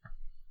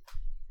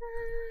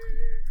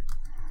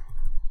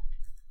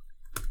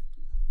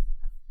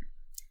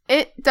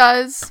 It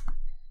does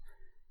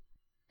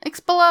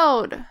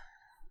explode.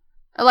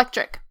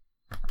 Electric.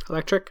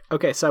 Electric?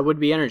 Okay, so that would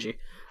be energy.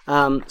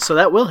 So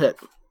that will hit.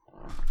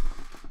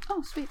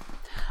 Oh, sweet.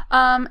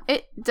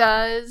 It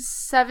does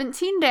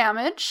 17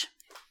 damage.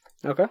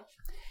 Okay.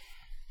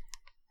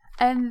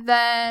 And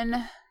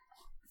then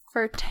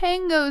for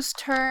Tango's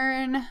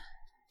turn,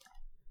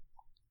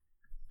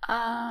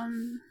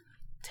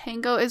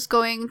 Tango is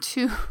going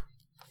to,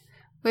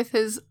 with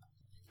his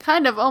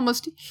kind of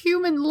almost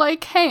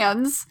human-like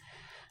hands,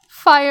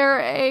 fire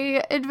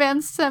a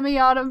advanced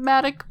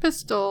semi-automatic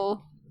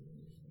pistol.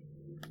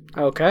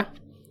 Okay.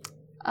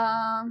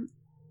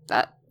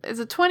 That is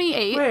a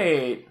 28.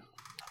 Wait.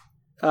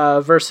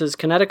 Versus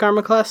kinetic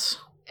armor class?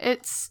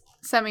 It's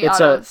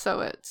semi-auto, so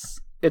it's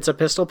It's a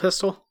pistol? a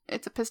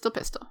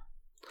pistol.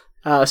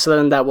 So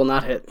then that will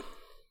not hit.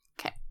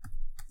 Okay.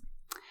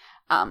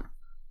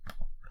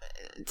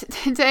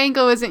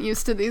 Tango isn't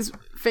used to these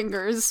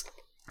fingers.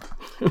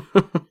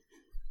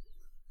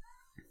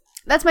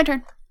 That's my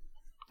turn.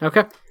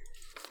 Okay.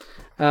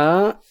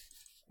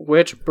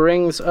 Which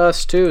brings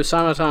us to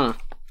Sanatana.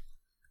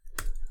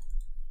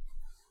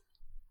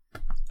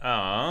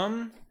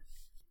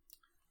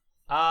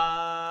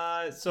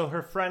 So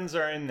her friends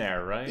are in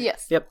there, right?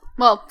 Yes. Yep.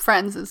 Well,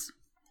 friends is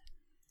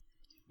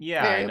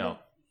Yeah, variable. I know.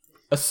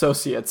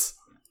 Associates.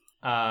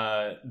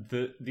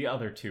 The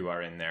other two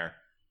are in there.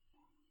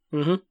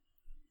 Mm-hmm.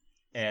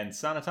 And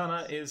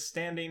Sanatana is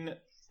standing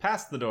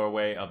past the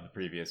doorway of the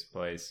previous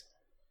place.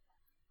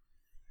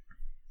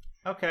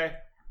 Okay.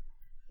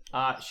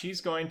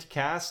 She's going to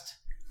cast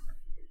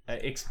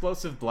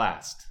Explosive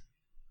Blast.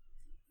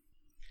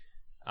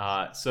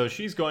 So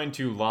she's going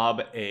to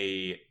lob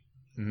a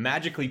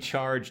magically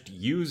charged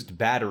used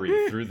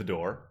battery through the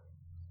door.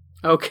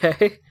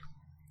 Okay.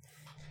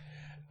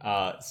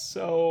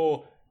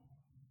 So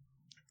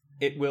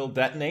it will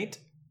detonate,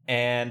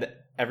 and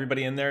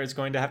everybody in there is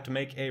going to have to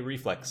make a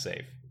reflex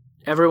save.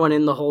 Everyone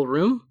in the whole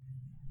room?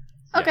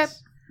 Okay.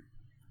 Yes.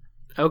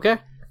 Okay.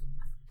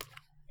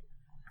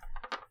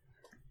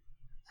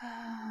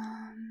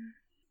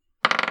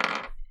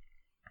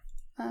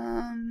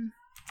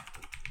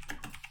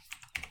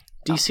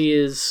 DC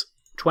is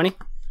 20?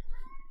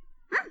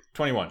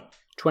 21.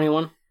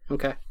 21?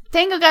 Okay.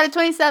 Tango got a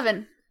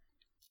 27.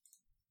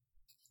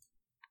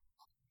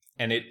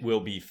 And it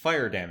will be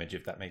fire damage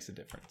if that makes a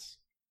difference.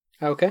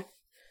 Okay.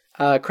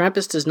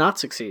 Krampus does not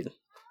succeed.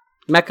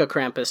 Mecha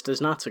Krampus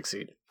does not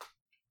succeed.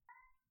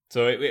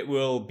 So it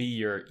will be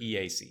your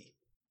EAC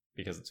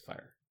because it's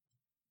fire.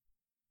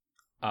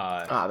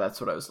 That's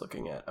what I was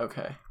looking at.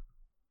 Okay.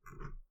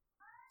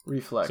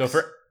 Reflex. So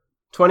for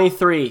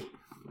 23.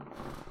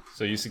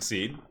 So you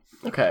succeed.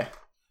 Okay.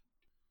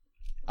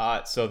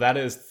 So that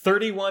is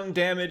 31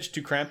 damage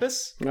to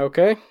Krampus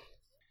Okay.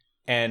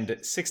 and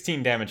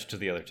 16 damage to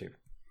the other two.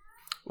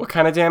 What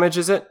kind of damage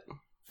is it?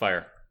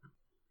 Fire.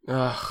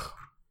 Ugh.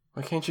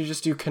 Why can't you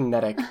just do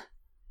kinetic?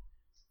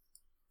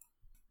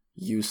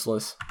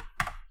 Useless.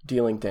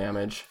 Dealing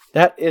damage.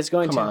 That is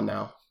going Come on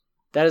now.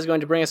 That is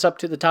going to bring us up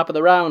to the top of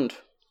the round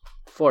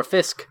for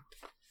Fisk.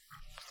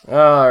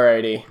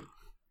 Alrighty.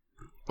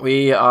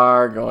 We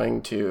are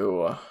going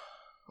to...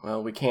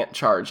 Well, we can't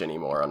charge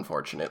anymore,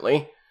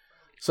 unfortunately.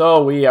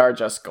 So we are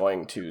just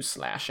going to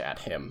slash at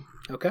him.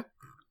 Okay.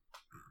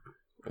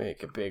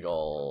 Make a big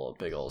ol'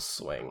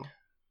 swing.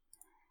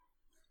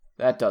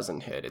 That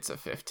doesn't hit. It's a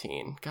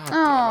 15. God damn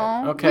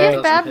it. Oh, Okay. we have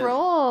Doesn't bad hit.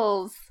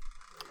 rolls.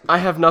 I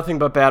have nothing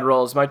but bad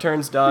rolls. My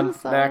turn's done. I'm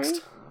sorry.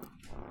 Next.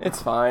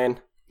 It's fine.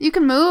 You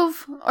can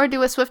move or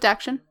do a swift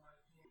action.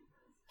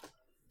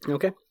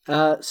 Okay.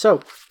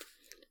 So,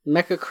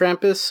 Mecha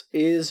Krampus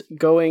is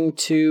going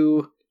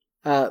to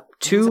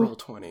Roll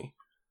 20.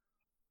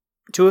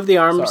 two of the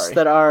arms Sorry.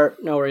 that are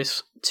no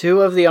worries.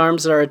 Two of the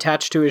arms that are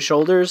attached to his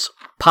shoulders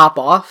pop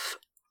off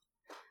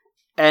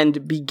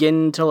and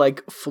begin to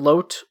like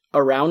float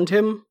around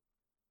him.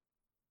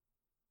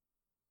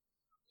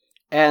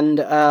 And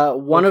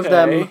one of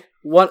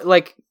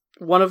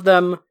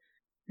them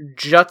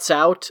juts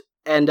out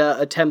and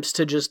attempts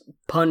to just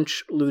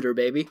punch Looter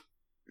Baby.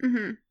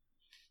 Mm-hmm.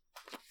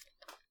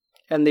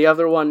 And the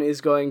other one is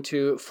going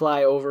to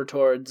fly over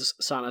towards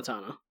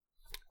Sanatana.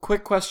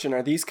 Quick question.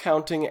 Are these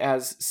counting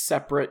as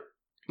separate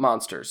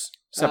monsters?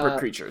 Separate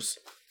creatures?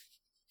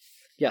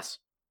 Yes.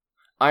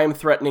 I am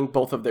threatening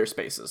both of their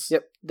spaces.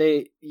 Yep.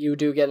 You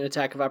do get an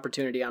attack of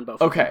opportunity on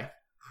both. Okay.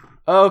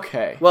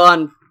 Okay.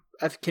 Well,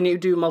 can you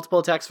do multiple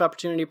attacks of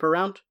opportunity per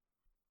round?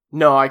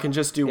 No, I can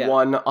just do Yeah.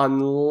 one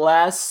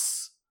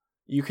unless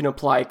you can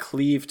apply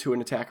cleave to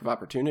an attack of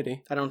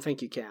opportunity. I don't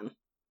think you can.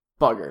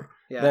 Bugger.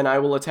 Yeah. Then I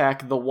will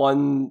attack the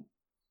one...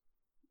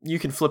 You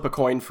can flip a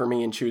coin for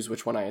me and choose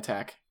which one I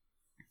attack.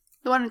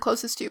 The one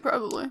closest to you,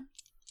 probably.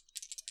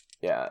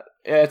 Yeah,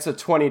 it's a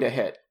 20 to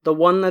hit. The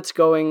one that's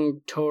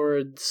going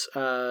towards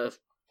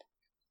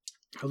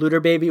Looter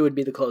Baby would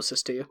be the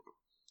closest to you.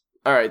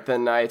 Alright,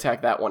 then I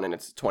attack that one and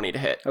it's a 20 to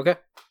hit. Okay.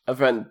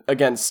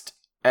 Against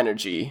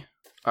energy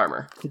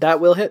armor. That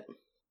will hit.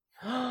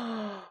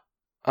 I'm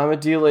gonna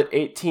deal it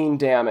 18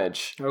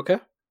 damage. Okay.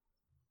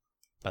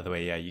 By the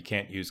way, yeah, you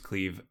can't use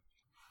cleave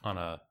on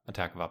a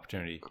attack of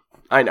opportunity.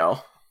 I know.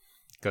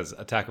 Because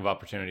attack of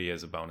opportunity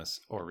is a bonus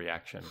or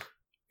reaction.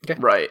 Okay.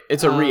 Right,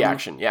 it's a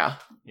reaction, yeah.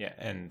 Yeah,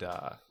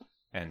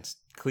 and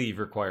cleave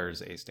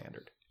requires a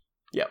standard.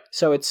 Yep.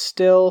 So it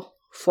still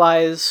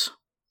flies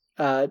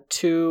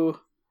to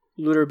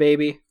Looter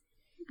Baby.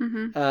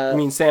 Mm-hmm. I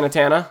mean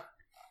Sanatana?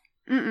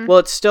 Well,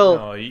 it's still...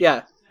 No,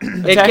 yeah.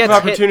 It Attack gets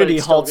of opportunity hit, but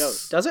it still halts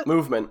goes. Does it?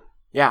 movement.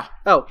 Yeah.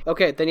 Oh,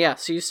 okay. Then yeah.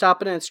 So you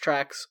stop it in its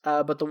tracks,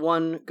 but the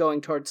one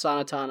going towards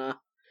Sanatana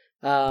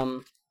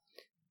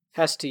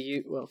has to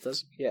use... Well,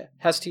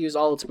 has to use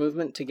all its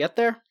movement to get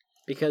there,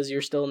 because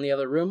you're still in the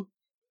other room.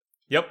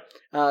 Yep.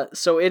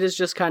 So it is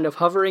just kind of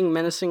hovering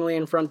menacingly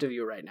in front of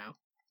you right now.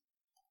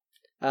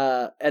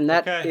 And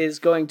that is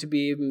going to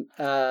be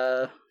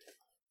Mecha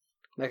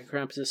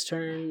Krampus'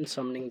 turn,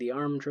 summoning the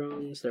arm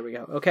drones. There we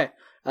go. Okay.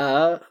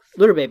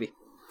 Looter Baby.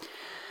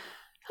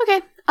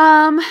 Okay.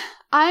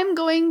 I'm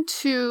going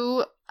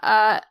to,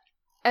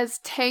 as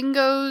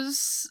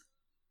Tango's,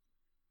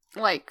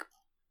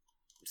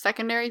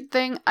 secondary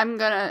thing, I'm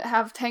gonna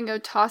have Tango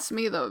toss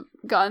me the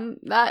gun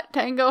that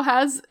Tango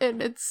has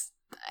in its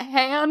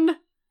hand.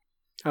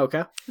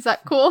 Okay. Is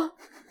that cool?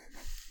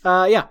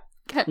 Yeah.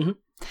 Okay. Mhm.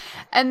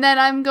 And then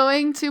I'm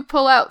going to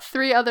pull out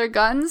 3 other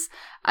guns.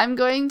 I'm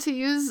going to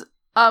use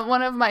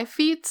one of my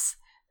feats,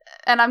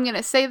 and I'm going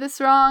to say this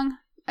wrong.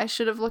 I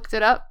should have looked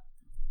it up.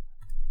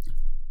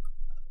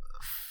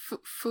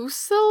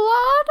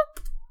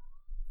 Fusillade?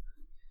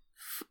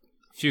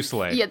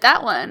 Fusillade. Yeah,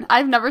 that one.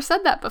 I've never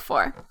said that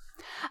before.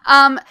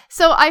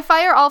 So I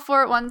fire all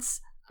 4 at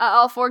once,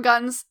 all 4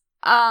 guns,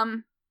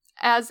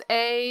 as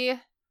a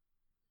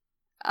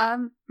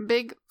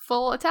big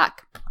full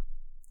attack.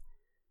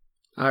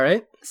 All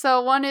right.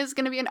 So one is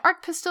going to be an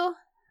arc pistol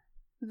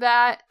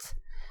that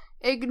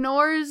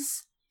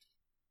ignores...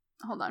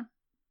 Hold on.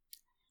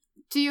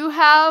 Do you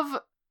have...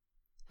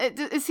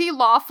 Is he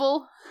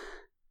lawful?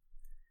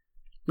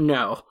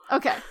 No.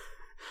 Okay.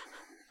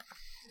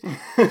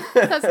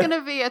 That's going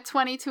to be a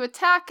 20 to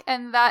attack,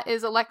 and that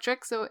is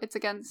electric, so it's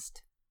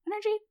against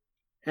energy.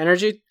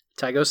 Energy.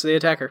 Tie goes to the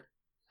attacker.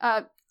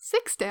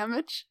 6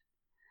 damage.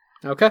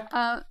 Okay.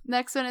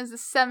 Next one is a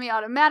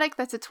semi-automatic.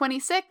 That's a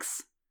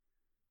 26.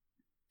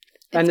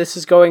 And this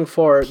is going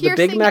for the big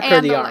Piercing mech or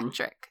and the arm?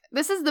 electric.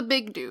 This is the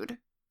big dude.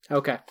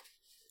 Okay.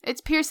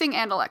 It's piercing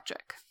and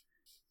electric.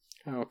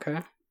 Okay.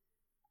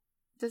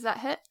 Does that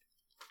hit?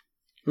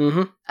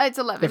 Mm-hmm. It's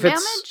 11 If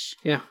it's- damage.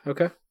 Yeah,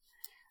 okay.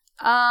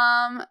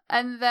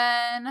 And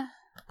then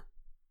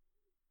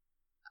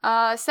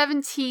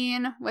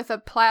 17 with a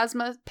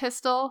plasma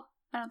pistol.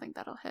 I don't think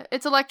that'll hit.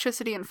 It's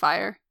electricity and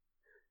fire.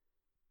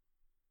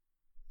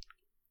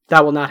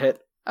 That will not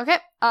hit. Okay.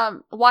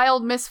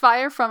 Wild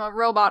misfire from a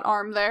robot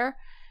arm there.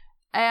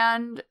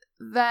 And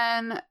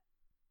then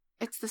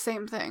it's the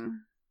same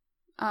thing.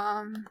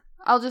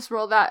 I'll just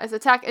roll that as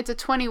attack. It's a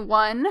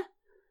 21.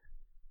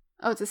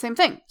 Oh, it's the same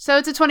thing. So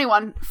it's a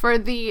 21 for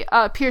the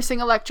piercing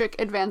electric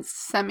advanced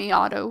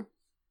semi-auto.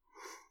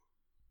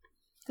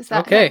 Does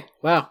that Okay, hit?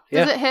 wow.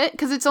 Yeah. Does it hit?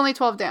 Because it's only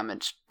 12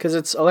 damage. Because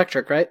it's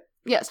electric, right?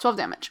 Yes, 12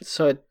 damage.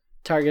 So it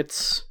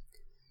targets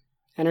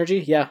energy?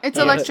 Yeah. It's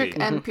Yeah. electric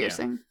Mhm. and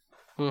piercing.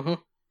 Mm-hmm.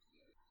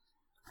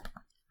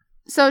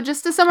 So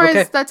just to summarize,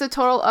 Okay. that's a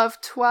total of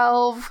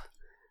 12,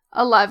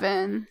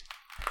 11,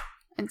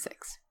 and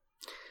 6.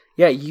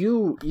 Yeah,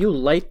 you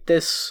light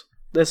this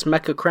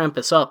Mecha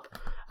Krampus up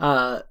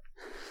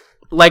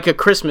like a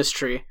Christmas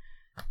tree.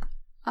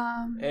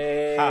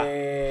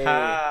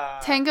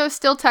 Tango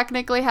still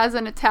technically has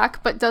an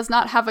attack, but does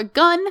not have a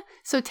gun,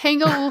 so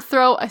Tango will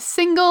throw a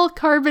single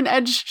carbon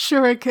edge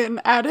shuriken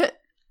at it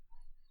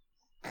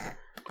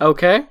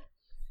Okay.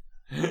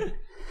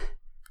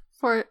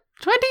 for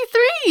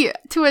 23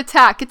 to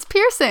attack. It's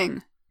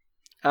piercing.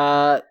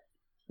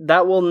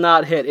 That will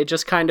not hit. It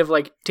just kind of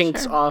like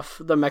tinks Sure. off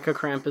the Mecha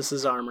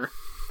Krampus's armor.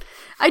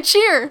 I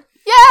cheer.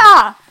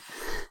 Yeah!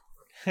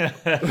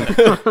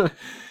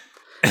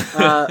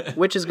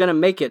 Which is going to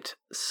make it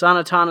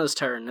Sanatana's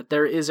turn.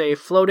 There is a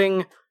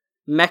floating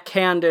mech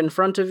hand in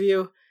front of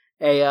you,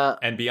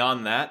 And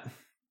beyond that,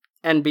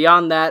 and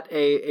beyond that,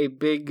 a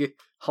big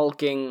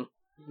hulking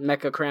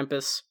Mecha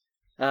Krampus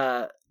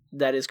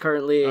that is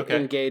currently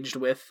engaged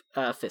with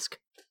Fisk.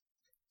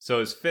 so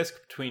is Fisk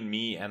between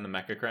me and the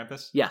Mecha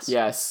Krampus? Yes.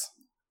 Yes.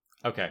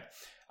 Okay.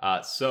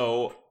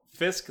 So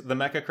Fisk, the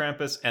Mecha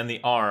Krampus, and the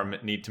arm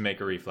need to make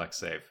a reflex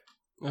save.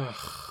 Ugh.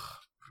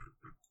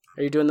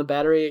 Are you doing the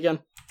battery again?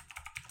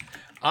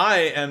 I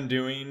am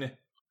doing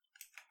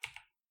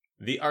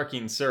The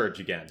Arcing Surge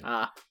again.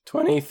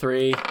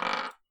 23.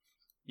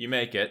 You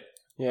make it.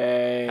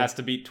 Yay. Has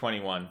to beat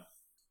 21.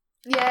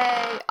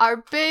 Yay,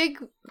 our big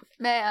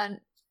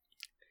man.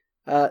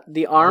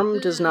 The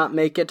arm does not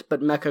make it,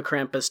 but Mecha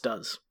Krampus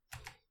does.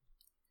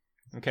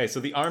 Okay,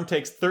 so the arm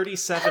takes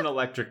 37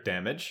 electric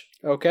damage.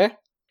 Okay.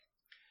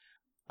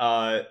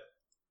 And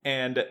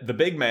the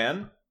big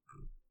man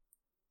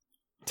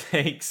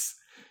takes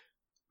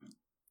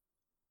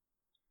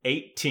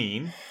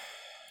 18.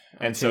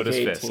 And so does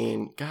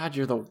 18. Fisk. God,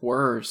 you're the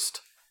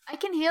worst. I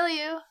can heal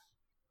you.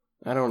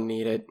 I don't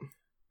need it.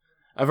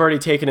 I've already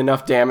taken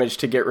enough damage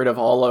to get rid of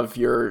all of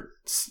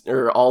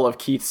all of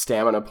Keith's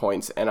stamina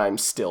points, and I'm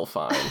still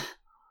fine.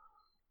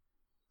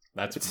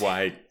 That's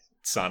why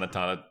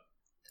Sanatana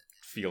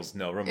feels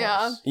no remorse.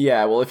 Yeah.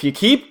 Yeah, well, if you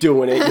keep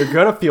doing it, you're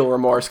gonna feel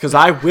remorse, because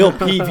I will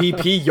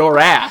PvP your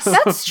ass.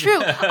 That's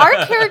true.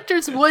 Our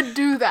characters would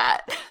do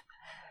that.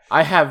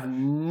 I have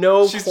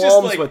no She's just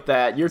qualms like, with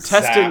that. You're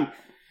testing... Zap.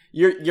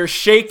 You're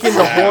shaking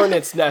the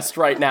hornet's nest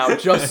right now,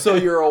 just so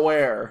you're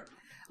aware.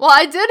 Well,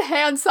 I did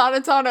hand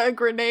Sanatana a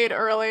grenade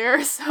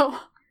earlier, so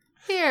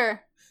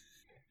here,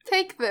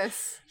 take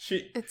this.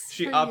 She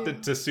for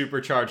opted to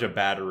supercharge a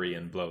battery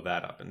and blow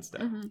that up instead.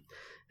 Mm-hmm.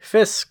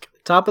 Fisk,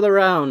 top of the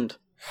round.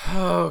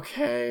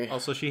 Okay.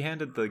 Also, she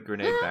handed the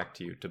grenade back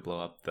to you to blow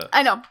up the...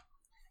 I know.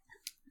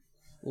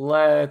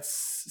 Let's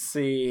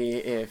see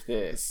if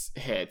this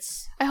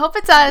hits. I hope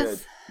it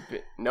does.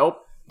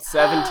 Nope.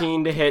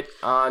 17 to hit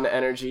on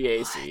energy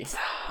AC.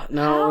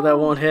 No, that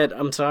won't hit.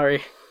 I'm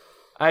sorry.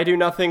 I do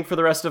nothing for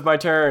the rest of my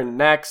turn.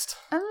 Next.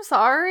 I'm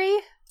sorry.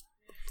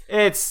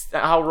 It's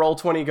how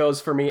Roll20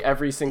 goes for me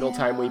every single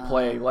time we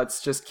play.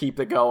 Let's just keep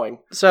it going.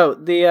 So,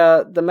 the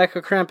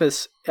Mecha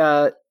Krampus,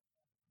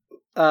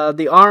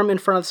 the arm in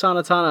front of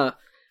Sanatana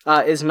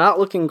is not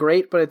looking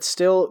great, but it's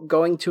still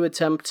going to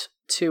attempt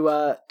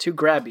to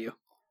grab you.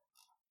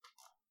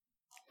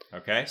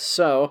 Okay.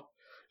 So,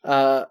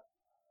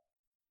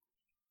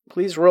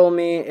 please roll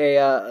me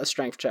a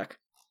strength check.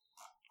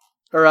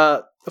 Or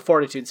a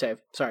fortitude save,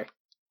 sorry.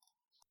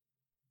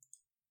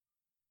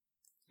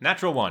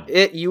 Natural 1.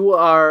 You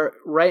are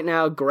right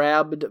now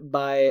grabbed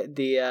by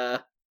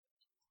the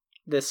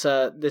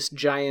this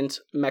giant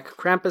Mech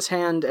Krampus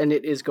hand, and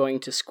it is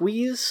going to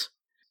squeeze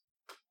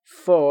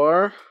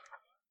for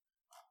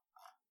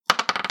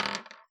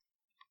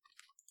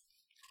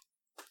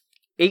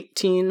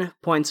 18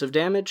 points of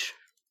damage.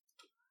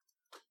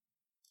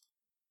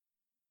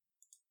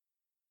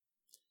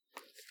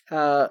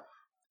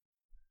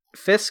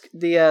 Fisk,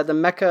 the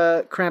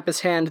Mecha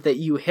Krampus hand that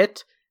you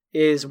hit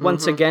is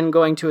once again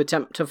going to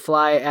attempt to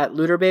fly at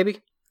Looter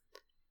Baby.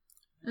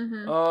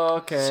 Mm-hmm.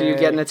 Okay. So you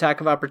get an attack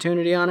of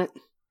opportunity on it.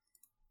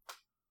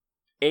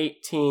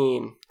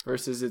 18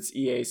 versus its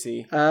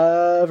EAC.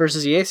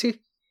 Versus EAC?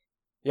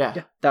 Yeah.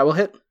 Yeah, that will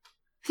hit.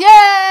 Yay!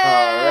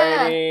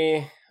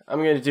 Alrighty. I'm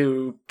going to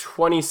do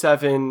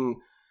 27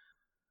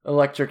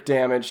 electric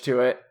damage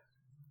to it.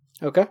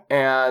 Okay.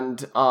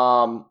 And,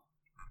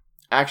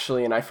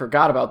 actually, and I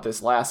forgot about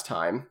this last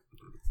time.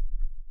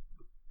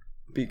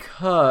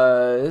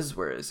 Because,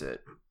 where is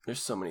it?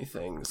 There's so many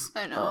things.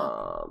 I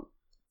know.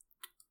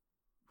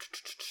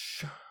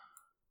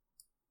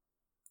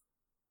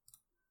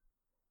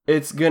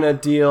 It's gonna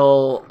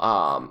deal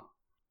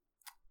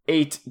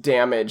 8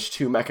 damage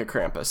to Mecha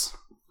Krampus.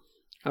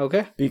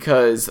 Okay.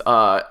 Because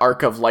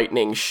Arc of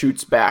Lightning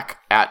shoots back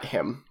at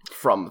him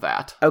from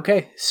that.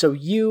 Okay, so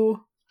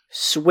you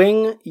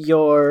swing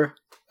your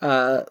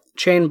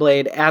chain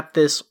blade at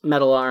this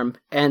metal arm,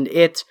 and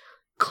it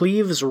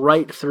cleaves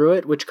right through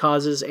it, which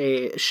causes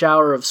a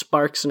shower of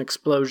sparks and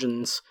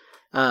explosions.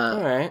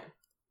 Alright.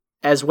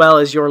 As well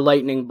as your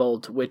lightning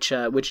bolt, which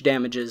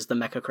damages the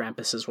Mecha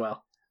Krampus as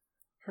well.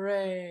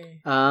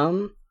 Hooray.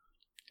 The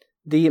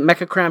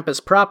Mecha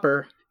Krampus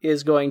proper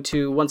is going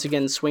to once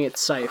again swing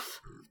its scythe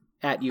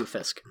at you,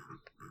 Fisk.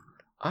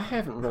 I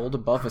haven't rolled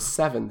above a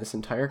 7 this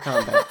entire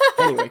combat.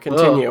 Anyway,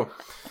 continue.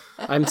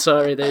 I'm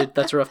sorry,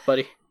 that's rough,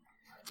 buddy.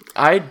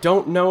 I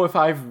don't know if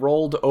I've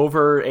rolled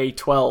over a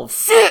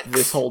 12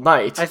 this whole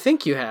night. I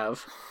think you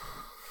have.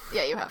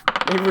 Yeah, you have.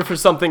 Maybe for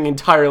something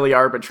entirely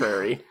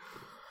arbitrary.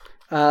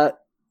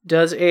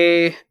 Does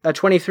a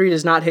 23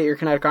 does not hit your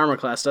kinetic armor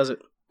class, does it?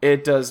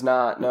 It does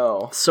not,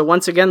 no. So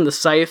once again, the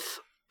scythe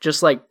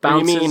just like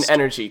bounces. What do you mean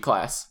energy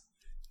class?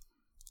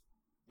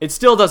 It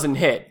still doesn't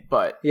hit,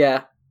 but...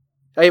 Yeah.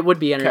 It would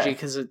be energy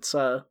because it's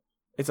a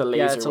laser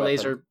it's a weapon.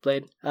 laser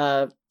blade.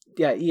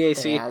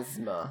 EAC.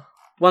 Plasma.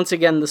 Once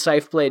again, the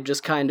scythe blade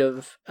just kind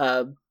of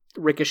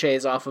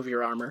ricochets off of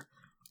your armor.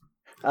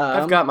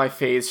 I've got my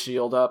phase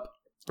shield up.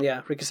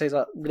 Yeah, ricochets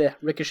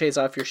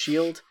off your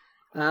shield.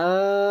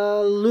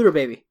 Looter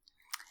Baby.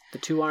 The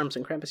 2 arms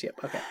and Krampus, yep,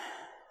 okay.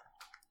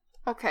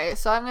 Okay,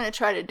 so I'm gonna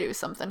try to do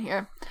something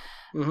here.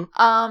 Mm-hmm.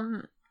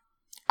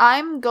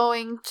 I'm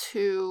going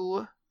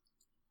to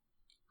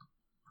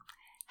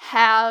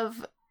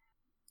have...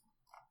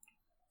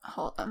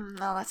 no,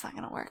 that's not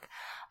gonna work.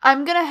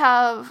 I'm gonna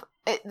have...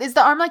 Is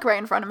the arm, like, right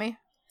in front of me?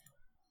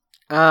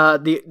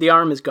 The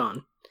arm is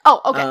gone.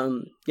 Oh,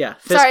 okay. Yeah.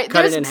 Fisk Sorry,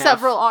 cut it in there's half.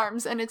 several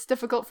arms, and it's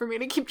difficult for me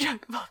to keep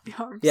track of all the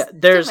arms. Yeah, Too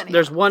there's many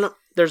there's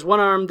arms. one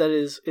arm that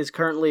is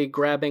currently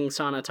grabbing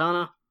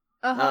Sanatana,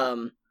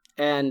 Uh-huh.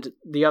 and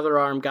the other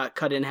arm got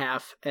cut in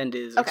half and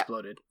is Okay.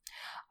 exploded.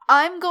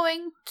 I'm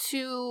going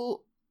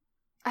to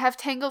have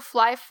Tango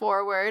fly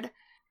forward.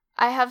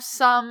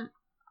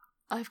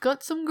 I've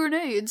got some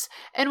grenades,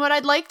 and what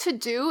I'd like to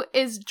do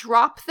is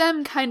drop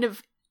them kind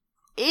of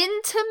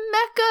into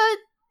Mecha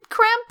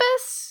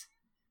Krampus.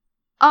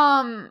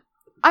 I'm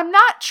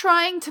not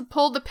trying to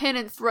pull the pin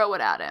and throw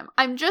it at him.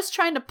 I'm just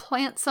trying to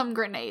plant some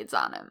grenades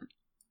on him.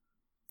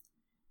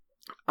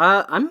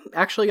 I'm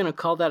actually gonna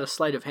call that a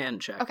sleight of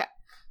hand check. Okay.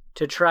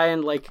 To try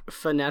and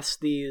finesse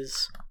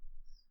these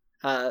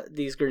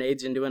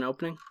grenades into an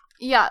opening.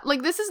 Yeah,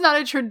 this is not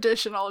a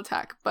traditional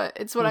attack, but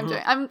it's what I'm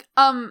doing.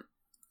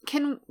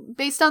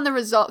 Based on the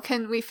result,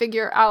 can we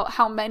figure out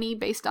how many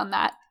based on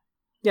that?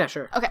 Yeah,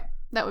 sure. Okay,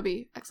 that would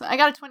be excellent. I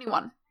got a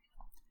 21.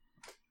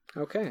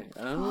 Okay.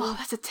 Oh,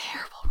 that's a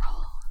terrible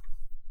roll.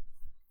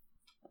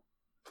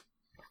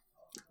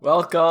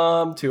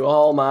 Welcome to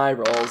all my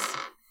rolls.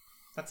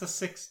 That's a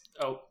 6.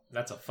 Oh,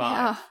 that's a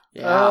 5.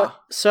 Yeah.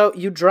 So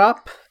you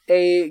drop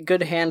a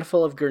good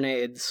handful of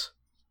grenades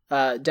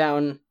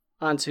down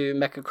onto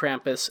Mecha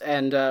Krampus,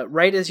 and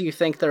right as you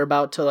think they're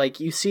about to,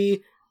 you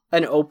see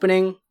an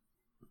opening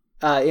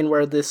in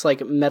where this,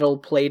 metal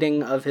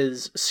plating of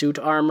his suit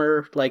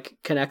armor,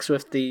 connects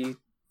with the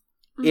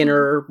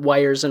inner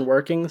wires and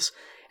workings,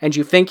 and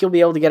you think you'll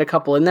be able to get a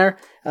couple in there.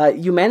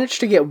 You manage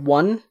to get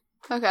one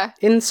Okay.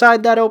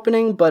 inside that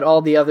opening, but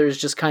all the others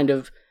just kind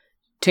of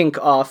tink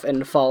off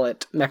and fall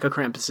at Mecha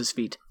Krampus's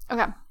feet.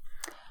 Okay.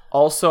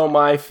 Also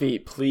my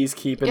feet, please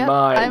keep in Yep,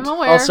 mind. I'm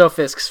aware. Also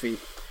Fisk's feet.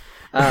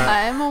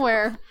 I'm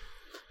aware.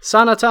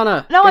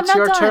 Sanatana, No, I'm it's not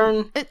your done.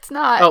 turn. It's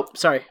not. Oh,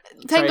 sorry.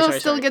 Tango Sorry.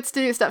 still gets to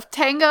do stuff.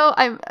 Tango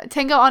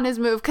on his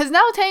move, because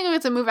now Tango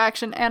gets a move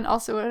action and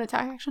also an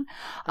attack action.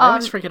 I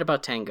always forget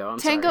about Tango. I'm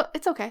Tango, sorry.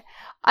 it's okay.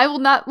 I will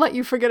not let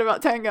you forget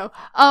about Tango.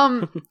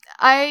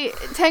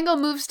 Tango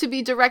moves to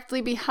be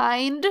directly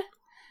behind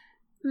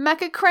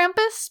Mecha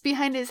Krampus,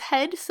 behind his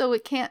head, so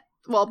it can't.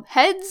 Well,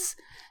 heads.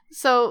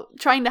 So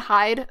trying to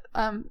hide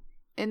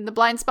in the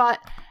blind spot,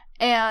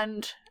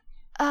 and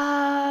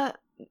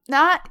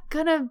not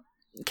gonna.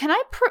 Can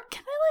I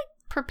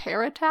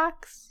prepare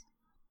attacks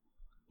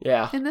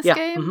Yeah. in this Yeah.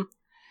 game?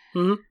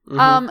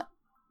 Mm-hmm.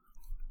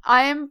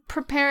 I am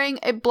preparing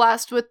a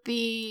blast with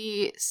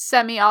the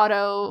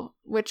semi-auto,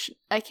 which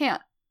I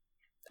can't.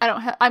 I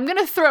don't have. I'm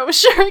gonna throw a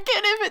shuriken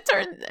if it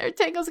turns. Or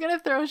Tango's gonna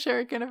throw a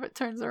shuriken if it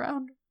turns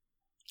around.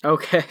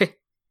 Okay.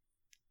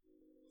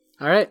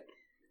 All right.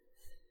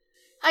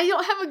 I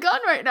don't have a gun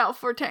right now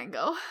for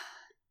Tango.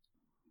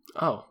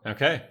 Oh.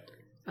 Okay.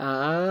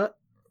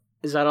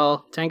 Is that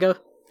all, Tango?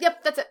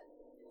 Yep, that's it.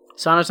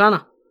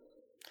 Sanatana.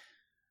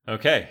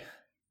 Okay.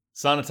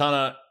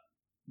 Sanatana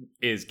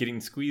is getting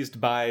squeezed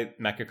by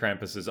Mecha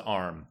Krampus's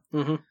arm.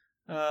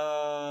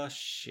 Mm-hmm.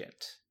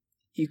 Shit.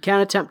 You can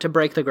attempt to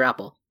break the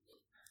grapple.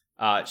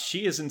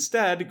 She is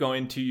instead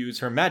going to use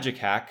her magic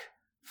hack,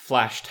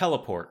 Flash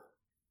Teleport,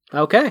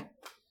 Okay.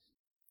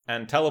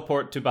 and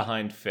teleport to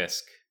behind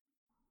Fisk.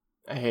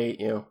 I hate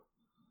you.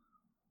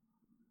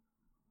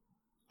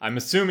 I'm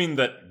assuming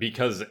that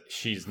because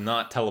she's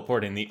not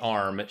teleporting the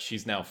arm,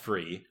 she's now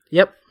free.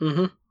 Yep.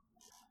 Mm-hmm.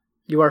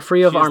 You are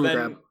free of She is arm then-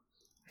 grab.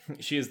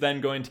 She is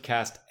then going to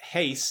cast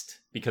Haste,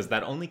 because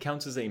that only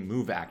counts as a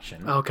move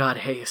action. Oh god,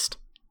 haste.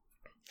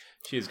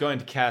 She is going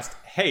to cast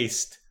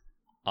Haste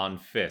on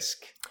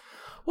Fisk.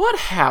 What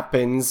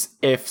happens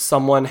if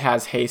someone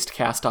has haste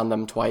cast on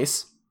them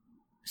twice?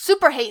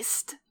 Super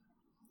haste.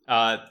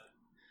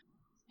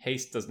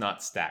 Haste does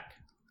not stack.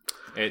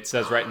 It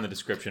says right in the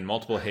description,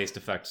 multiple haste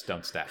effects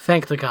don't stack.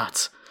 Thank the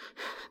gods.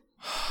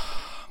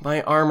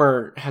 My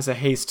armor has a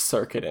haste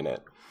circuit in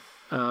it.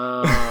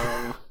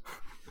 Oh.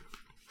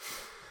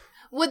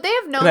 Would they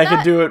have known And I that?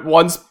 could do it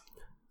once.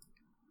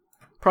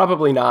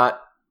 Probably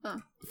not. Huh.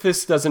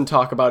 Fisk doesn't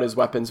talk about his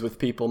weapons with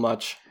people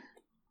much.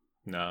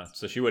 No,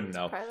 so she wouldn't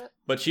know. Private.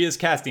 But she is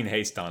casting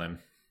Haste on him.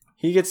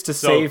 He gets to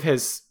So- save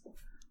his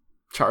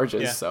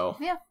charges, Yeah. so.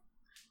 Yeah.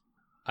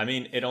 I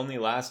mean, it only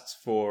lasts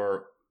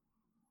for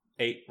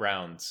 8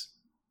 rounds.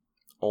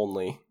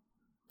 Only.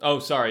 Oh,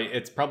 sorry,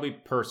 it's probably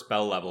per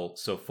spell level,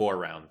 so 4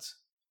 rounds.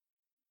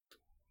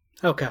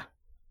 Okay.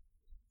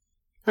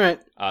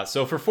 Alright.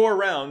 So for 4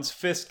 rounds,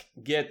 Fisk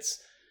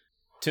gets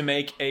to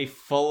make a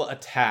full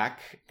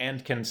attack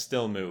and can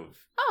still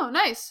move. Oh,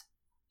 nice.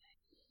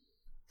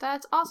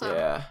 That's awesome.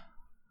 Yeah.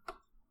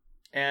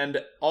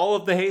 And all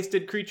of the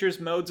hasted creatures'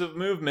 modes of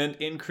movement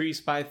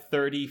increase by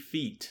 30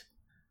 feet.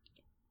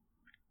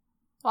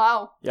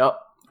 Wow. Yep.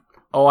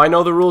 Oh, I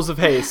know the rules of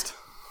haste.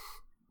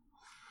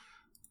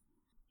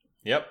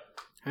 Yep.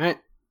 Alright.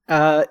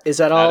 Is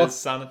that all?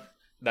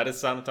 That is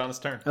Sanatana's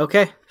turn.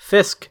 Okay.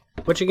 Fisk,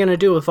 what you gonna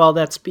do with all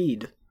that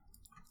speed?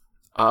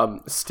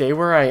 Stay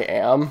where I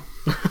am,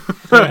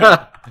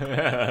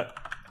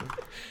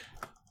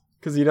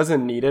 because he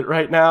doesn't need it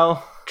right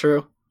now.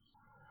 True.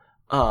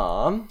 He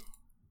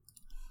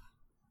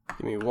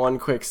Give me one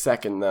quick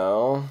second,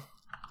 though.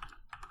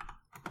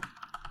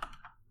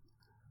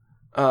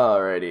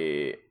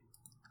 Alrighty.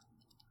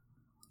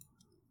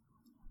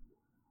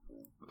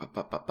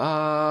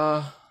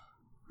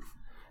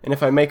 And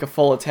if I make a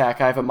full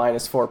attack, I have a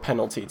 -4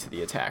 penalty to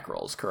the attack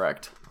rolls,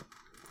 correct?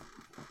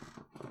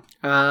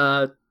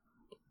 Yeah.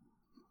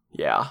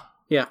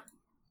 Yeah.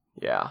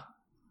 Yeah.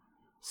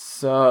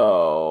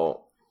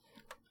 So,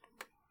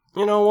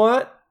 you know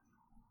what?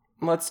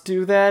 Let's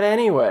do that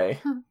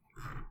anyway.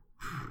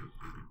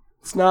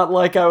 It's not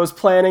like I was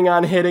planning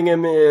on hitting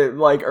him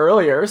like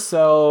earlier,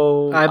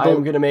 so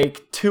I'm gonna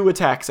make 2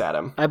 attacks at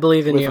him. I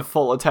believe in with you. a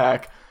full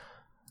attack.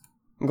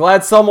 I'm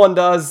glad someone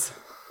does.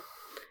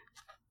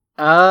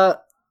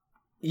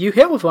 You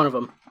hit with one of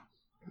them.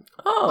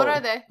 Oh. What are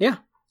they? Yeah.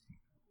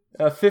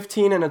 A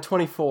 15 and a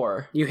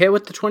 24. You hit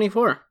with the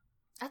 24.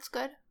 That's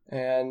good.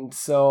 And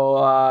so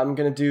I'm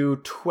going to do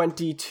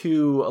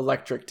 22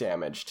 electric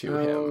damage to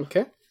him.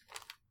 Okay.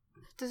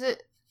 Does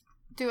it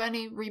do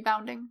any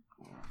rebounding?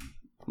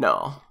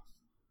 No.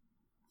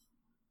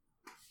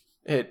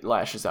 It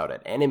lashes out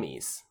at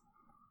enemies.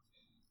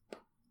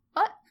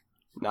 What?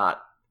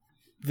 Not.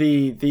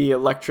 The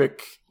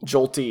electric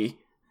jolty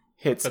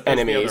hits But that's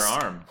enemies. the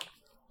other arm.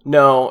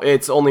 No,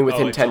 it's only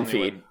within it's 10 only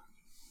feet.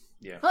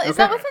 Yeah. Well, is Okay.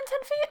 that within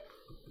 10 feet?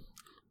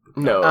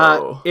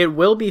 No. It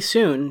will be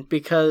soon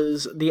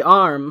because the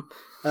arm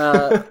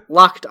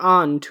locked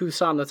on to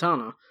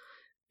Sanatana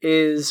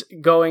is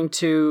going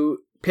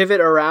to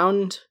pivot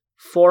around,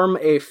 form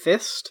a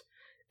fist,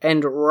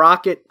 and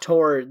rock it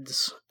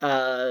towards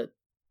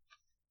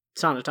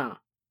Sanatana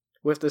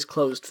with this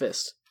closed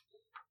fist.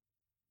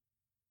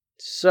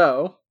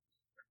 So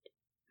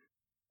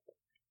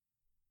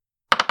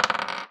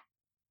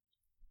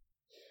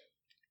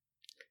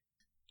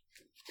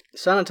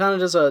Sanatana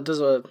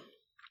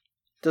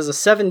does a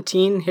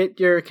 17 hit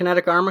your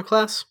kinetic armor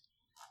class?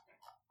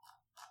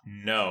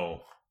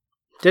 No.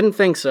 Didn't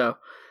think so.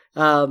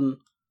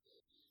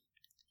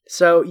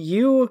 So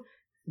you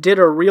did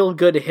a real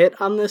good hit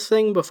on this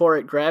thing before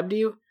it grabbed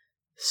you.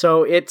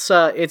 So its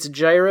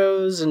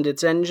gyros and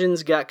its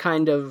engines got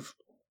kind of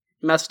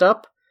messed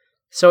up.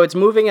 So it's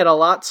moving at a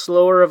lot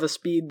slower of a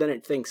speed than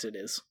it thinks it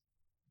is.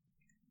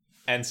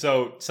 And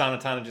so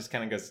Sanatana just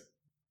kind of goes,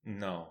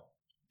 no.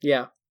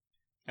 Yeah.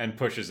 And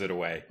pushes it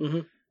away.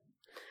 Mm-hmm.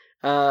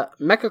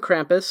 Mecha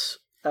Krampus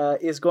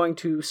is going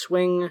to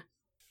swing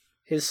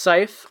his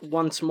scythe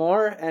once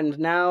more, and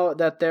now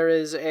that there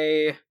is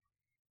a...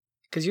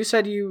 Because you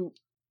said you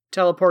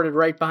teleported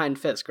right behind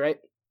Fisk, right?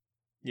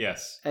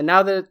 Yes. And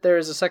now that there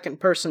is a second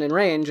person in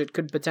range, it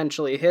could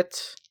potentially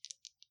hit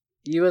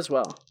you as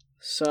well.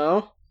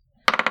 So,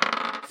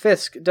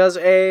 Fisk does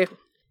a...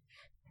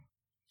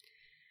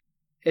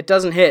 It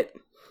doesn't hit.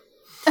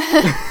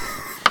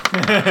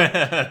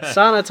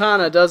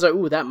 Sanatana does a...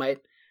 Ooh, that might.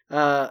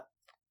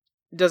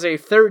 Does a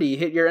 30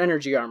 hit your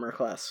energy armor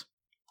class?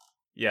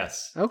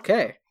 Yes.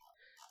 Okay.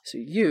 So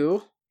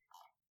you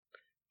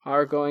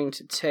are going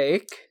to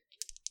take...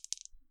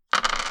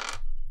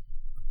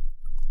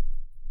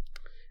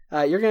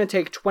 you're going to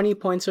take 20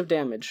 points of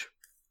damage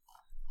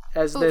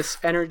as this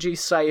energy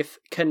scythe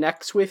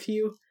connects with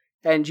you,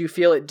 and you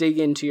feel it dig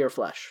into your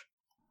flesh.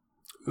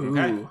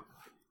 Okay. Ooh.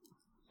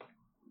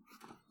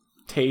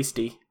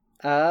 Tasty.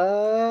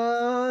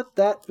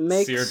 That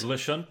makes Seared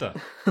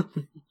Lashunta.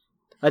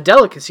 a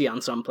delicacy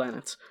on some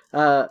planets.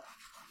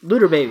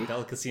 Looter Baby.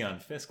 Delicacy on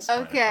Fisk's.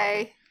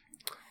 Okay.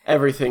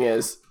 Everything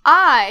is.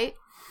 I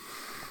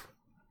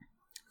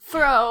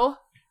throw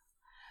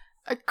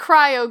a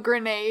cryo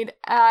grenade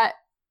at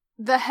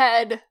the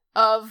head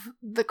of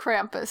the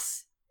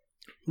Krampus.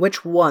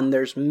 Which one?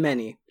 There's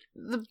many.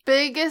 The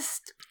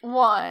biggest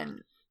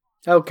one.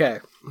 Okay.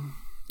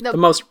 The The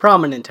most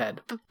prominent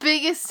head. The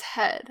biggest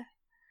head.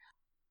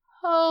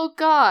 Oh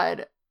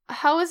god.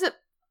 How is it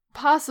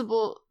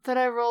possible that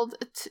I rolled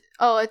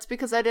Oh, it's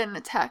because I didn't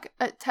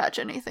attach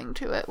anything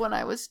to it when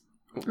I was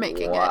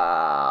making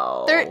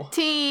Wow. it.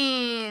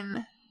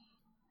 13.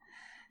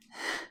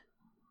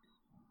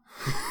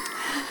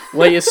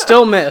 Well, you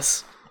still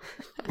miss.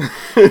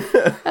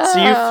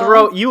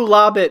 So you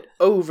lob it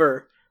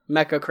over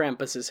Mecha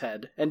Krampus's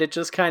head, and it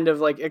just kind of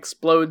like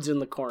explodes in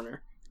the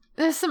corner.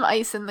 There's some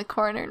ice in the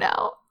corner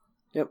now.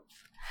 Yep.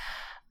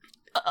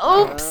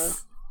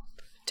 Oops.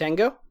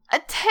 Tango? A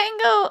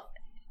Tango.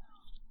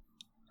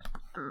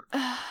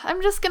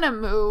 I'm just gonna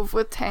move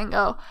with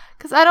Tango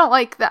because I don't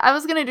like that. I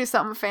was gonna do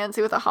something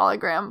fancy with a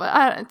hologram,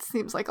 but it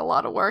seems like a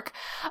lot of work.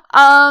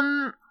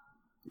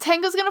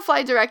 Tango's gonna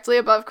fly directly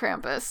above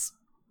Krampus.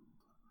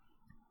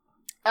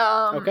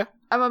 Okay.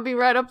 I'm gonna be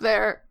right up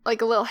there,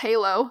 like a little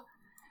halo.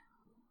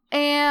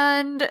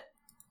 And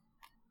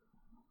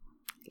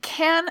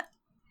can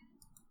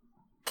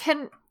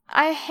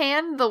I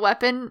hand the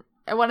weapon,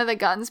 one of the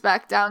guns,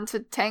 back down to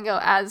Tango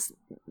as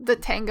the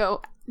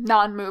Tango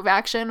non-move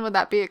action? Would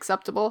that be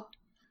acceptable?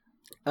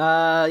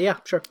 Yeah,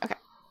 sure. Okay.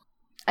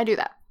 I do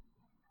that.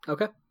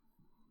 Okay.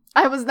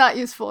 I was not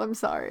useful. I'm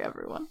sorry,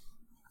 everyone.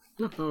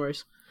 No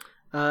worries.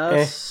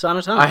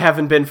 Sanatana. I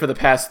haven't been for the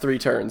past 3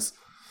 turns.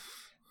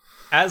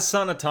 As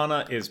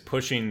Sanatana is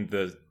pushing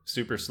the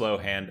super slow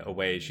hand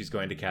away, she's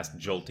going to cast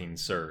Jolting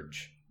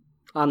Surge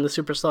On the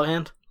super slow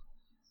hand?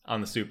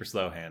 on the super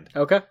slow hand.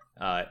 Okay.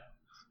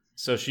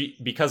 So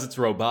because it's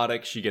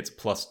robotic, she gets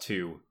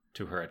 +2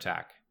 to her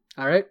attack.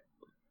 All right.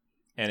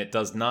 And it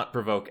does not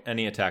provoke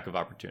any attack of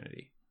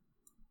opportunity.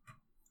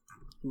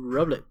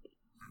 Roll it.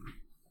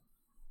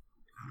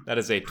 That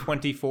is a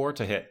 24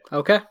 to hit.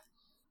 Okay.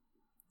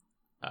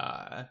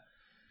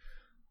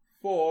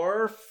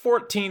 For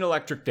 14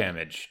 electric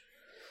damage.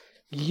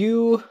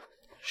 You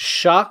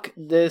shock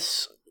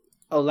this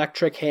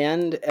electric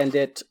hand and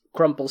it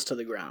crumples to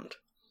the ground.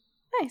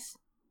 Nice.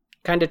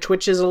 Kind of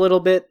twitches a little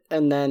bit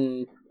and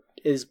then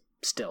is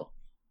still.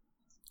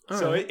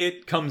 So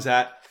it comes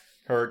at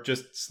her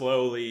just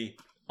slowly,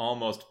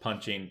 almost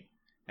punching,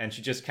 and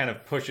she just kind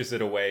of pushes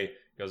it away,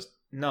 goes,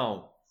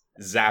 no,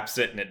 zaps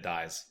it, and it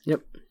dies.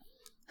 Yep.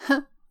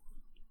 All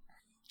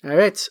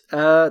right.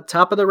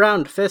 Top of the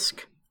round,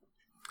 Fisk.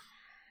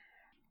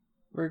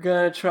 We're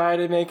gonna try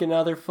to make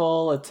another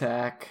full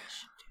attack.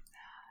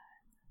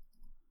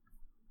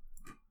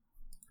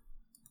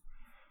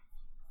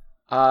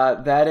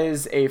 That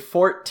is a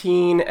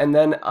 14, and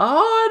then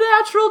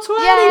natural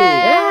 20!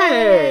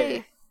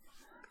 Yay!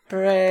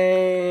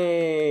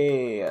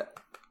 Hooray!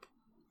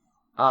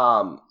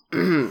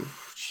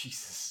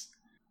 Jesus.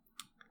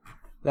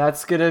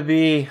 That's gonna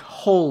be,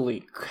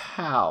 holy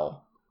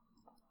cow.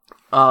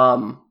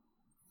 So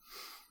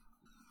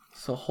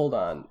hold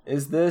on.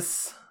 Is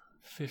this...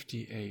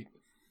 58.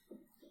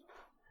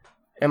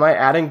 Am I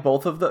adding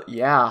both of the...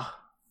 Yeah.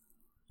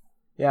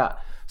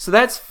 So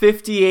that's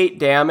 58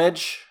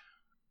 damage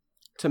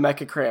to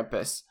Mecha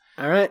Krampus.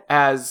 All right.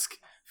 As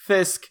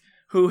Fisk,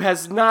 who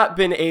has not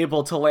been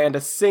able to land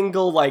a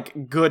single,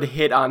 good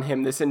hit on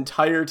him this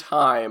entire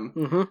time.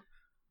 Mm-hmm.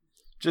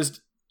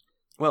 Just...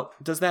 Well,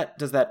 does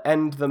that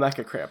end the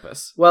Mecha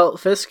Krampus? Well,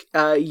 Fisk,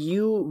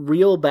 you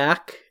reel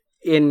back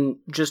in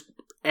just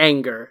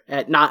anger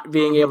at not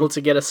being able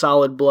to get a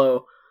solid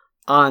blow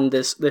on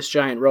this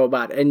giant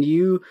robot, and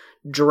you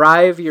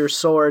drive your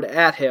sword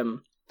at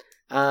him.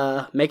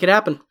 Make it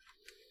happen.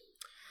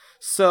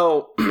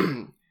 So,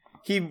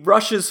 he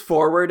rushes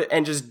forward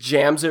and just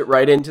jams it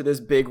right into this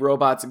big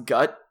robot's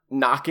gut,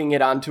 knocking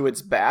it onto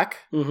its back.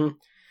 Mm-hmm.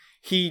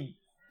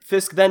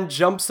 Fisk then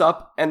jumps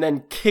up and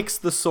then kicks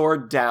the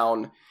sword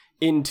down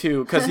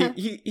into... Because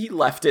he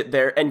left it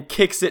there, and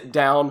kicks it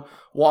down,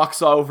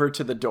 walks over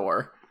to the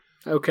door.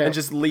 Okay. And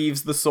just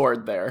leaves the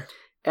sword there.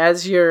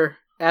 As you're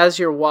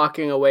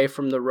walking away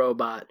from the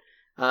robot,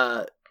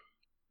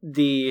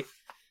 the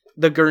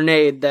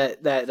grenade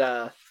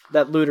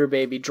that Looter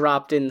Baby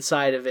dropped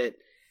inside of it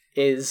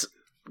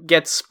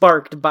gets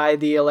sparked by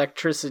the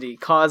electricity,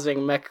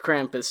 causing Mech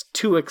Krampus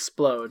to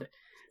explode.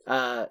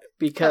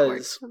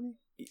 Because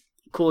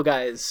cool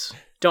guys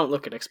don't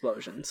look at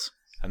explosions.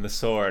 And the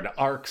sword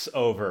arcs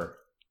over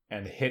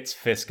and hits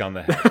Fisk on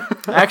the head.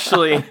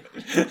 Actually,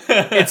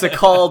 it's a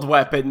called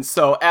weapon,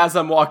 so as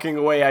I'm walking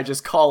away, I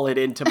just call it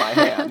into my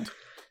hand.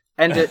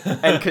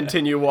 And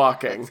continue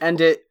walking. And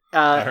it...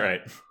 All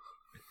right.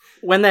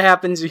 When that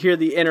happens, you hear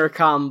the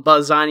intercom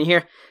buzz on. You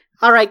hear,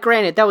 all right,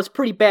 granted, that was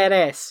pretty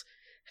badass.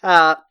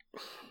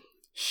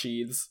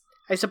 Sheaths.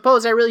 I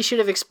suppose I really should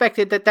have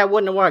expected that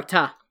wouldn't have worked,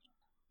 huh?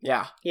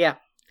 Yeah. Yeah.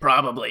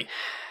 Probably.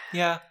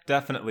 Yeah,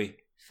 definitely.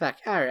 Fuck,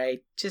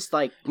 alright. Just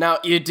Now,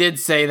 you did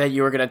say that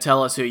you were going to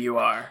tell us who you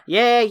are.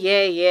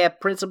 Yeah.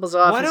 Principal's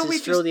office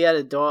is through the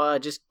other door.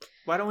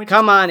 Why don't we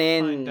come on find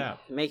in. out?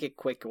 Make it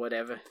quick or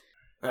whatever.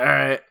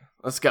 Alright,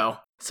 let's go.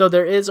 So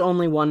there is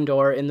only one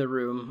door in the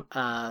room,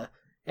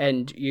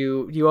 and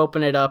you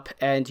open it up,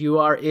 and you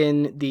are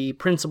in the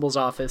principal's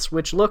office,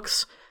 which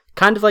looks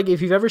kind of like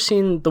if you've ever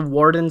seen the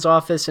warden's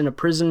office in a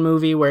prison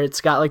movie where it's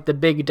got the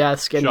big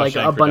desk and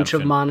Shawshank a bunch of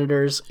Redemption.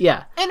 monitors.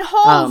 Yeah. And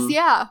holes,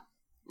 yeah.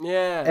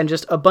 Yeah. And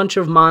just a bunch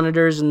of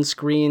monitors and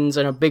screens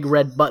and a big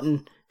red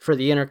button for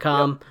the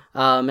intercom,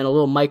 and a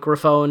little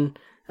microphone.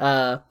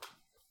 And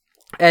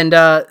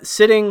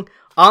sitting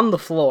on the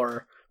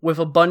floor with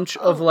a bunch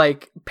of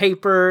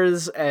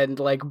papers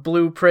and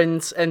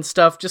blueprints and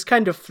stuff just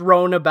kind of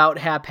thrown about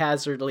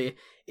haphazardly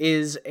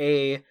is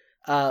a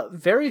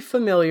very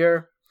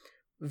familiar,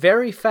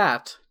 very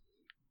fat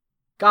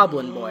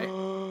goblin boy.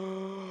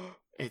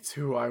 It's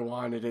who I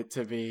wanted it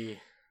to be.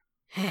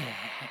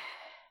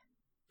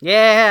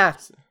 Yeah.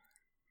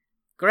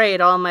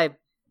 Great, all my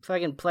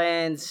fucking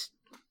plans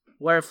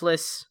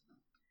worthless.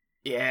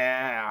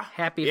 Yeah.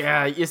 Happy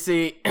you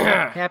see...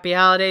 happy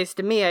holidays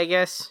to me, I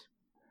guess.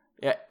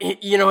 Yeah,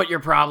 you know what your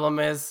problem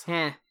is?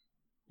 Huh.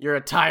 You're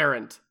a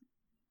tyrant.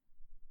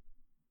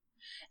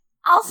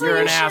 Also, You're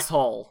an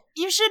asshole.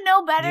 You should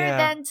know better Yeah.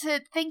 than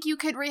to think you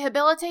could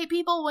rehabilitate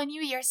people when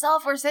you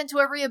yourself were sent to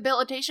a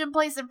rehabilitation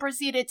place and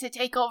proceeded to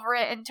take over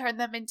it and turn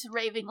them into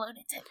raving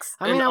lunatics.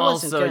 I mean, and I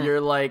wasn't also, gonna...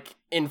 you're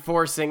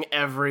enforcing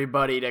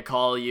everybody to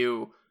call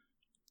you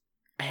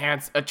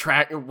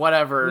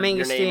whatever Mingus,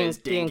 your name is,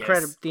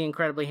 Dingus. the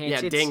incredibly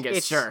handsome. Yeah,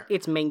 Dingus, sure.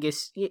 It's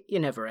Mingus. You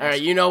never asked. All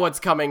right, you know what's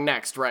coming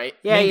next, right?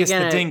 Yeah, Mingus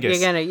the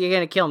Dingus. you're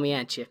gonna kill me,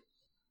 aren't you?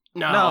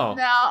 No. No.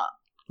 No.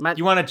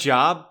 You want a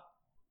job?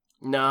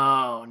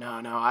 No.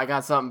 I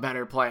got something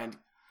better planned.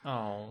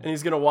 Oh. And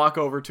he's gonna walk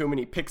over to him and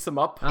he picks him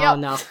up. Oh, Yep.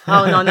 no.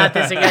 Oh, no, not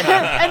this again.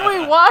 And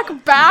we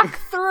walk back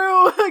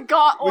through the We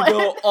gauntlet.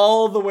 go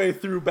all the way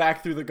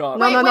back through the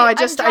gauntlet. No, Wait, I I'm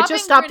just dropping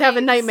stopped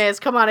having grenades. nightmares.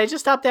 Come on, I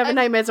just stopped having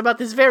nightmares about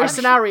this very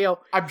scenario.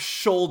 I'm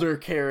shoulder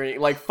carrying,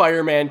 like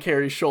fireman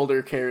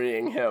shoulder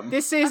carrying him.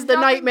 This is I'm the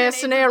dropping nightmare grenades as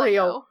I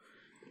scenario. go.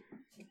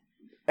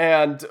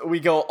 And we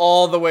go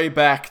all the way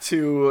back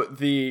to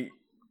the,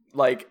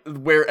 like,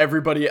 where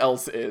everybody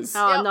else is.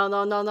 Oh, Yep.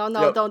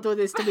 no, Yep. don't do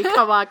this to me.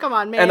 Come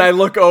on, man. And I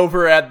look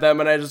over at them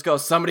and I just go,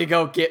 somebody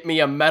go get me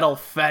a metal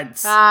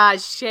fence. Ah,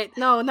 shit.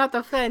 No, not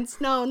the fence.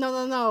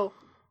 No.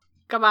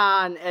 Come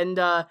on. And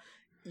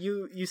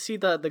you see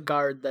the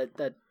guard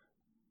that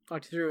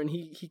walked through, and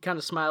he kind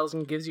of smiles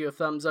and gives you a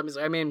thumbs up. He's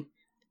like, I mean,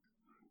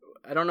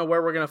 I don't know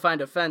where we're going to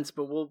find a fence,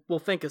 but we'll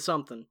think of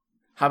something.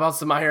 How about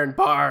some iron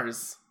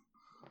bars?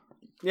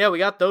 Yeah, we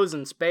got those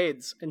in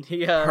spades. And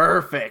he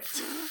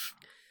Perfect.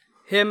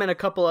 him and a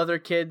couple other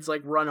kids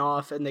like run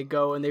off, and they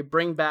go and they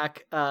bring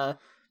back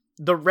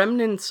the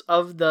remnants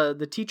of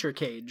the teacher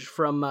cage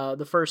from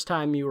the first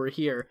time you were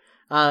here.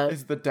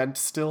 Is the dent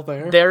still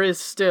there? There is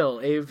still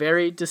a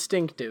very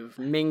distinctive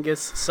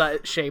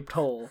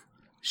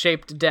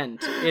shaped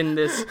dent in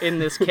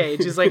this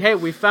cage. He's like, hey,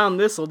 we found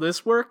this. Will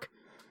this work?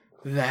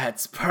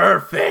 That's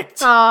perfect.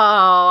 Oh,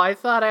 I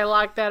thought I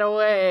locked that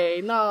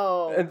away.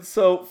 No. And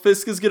so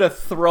Fisk is gonna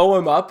throw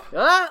him up,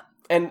 Ah!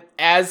 and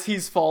as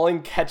he's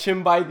falling, catch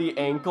him by the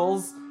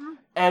ankles,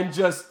 and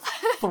just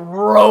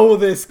throw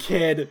this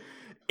kid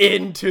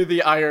into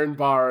the iron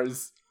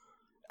bars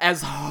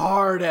as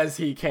hard as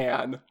he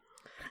can.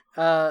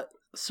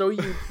 So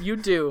you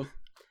do.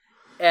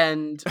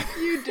 And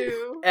You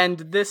do. and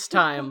this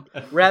time,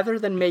 rather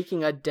than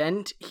making a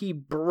dent, he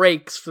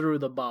breaks through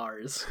the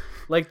bars.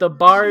 Like the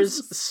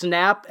bars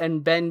snap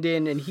and bend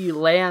in, and he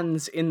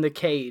lands in the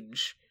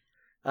cage.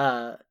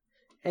 And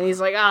he's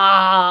like,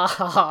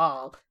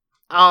 oh,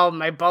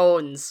 my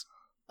bones.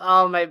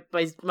 Oh,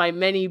 my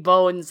many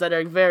bones that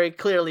are very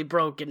clearly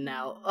broken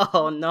now.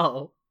 Oh,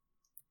 no.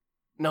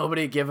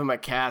 Nobody give him a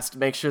cast.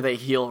 Make sure they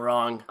heal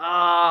wrong.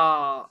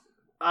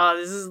 Oh,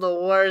 this is the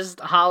worst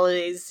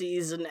holiday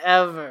season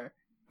ever.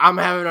 I'm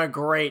having a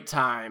great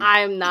time.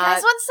 I'm You not.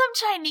 guys want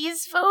some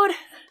Chinese food?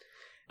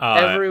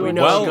 Everyone we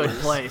know well- a good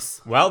place.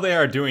 While they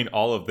are doing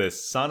all of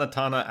this,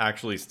 Sanatana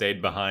actually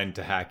stayed behind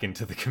to hack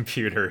into the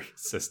computer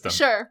system.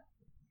 Sure.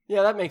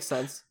 Yeah, that makes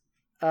sense.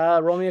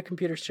 Roll me a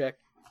computers check.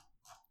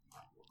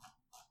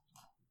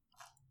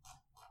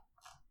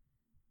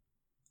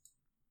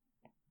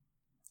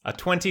 A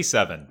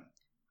 27.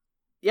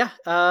 Yeah,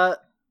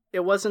 it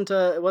wasn't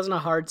a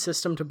hard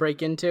system to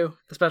break into,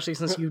 especially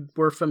since you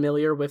were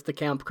familiar with the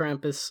Camp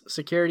Krampus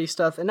security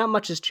stuff, and not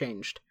much has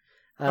changed,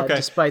 Okay.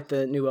 despite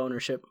the new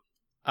ownership.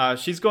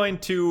 She's going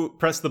to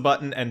press the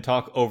button and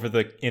talk over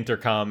the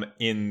intercom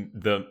in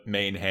the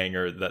main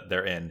hangar that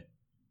they're in.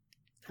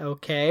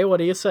 Okay, what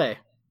do you say?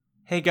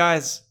 Hey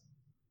guys,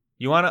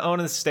 you want to own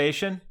a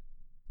station?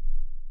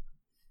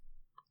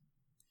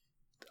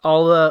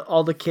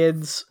 All the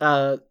kids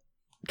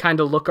kind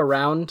of look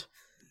around,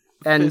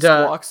 and Fisk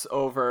walks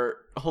over.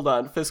 Hold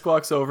on. Fisk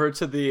walks over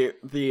to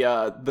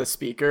the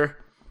speaker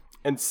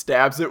and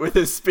stabs it with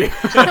his spear.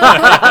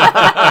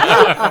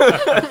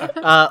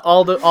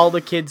 all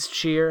the kids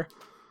cheer.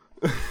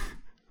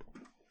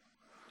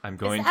 I'm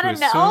going that to a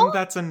assume no?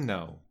 that's a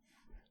no.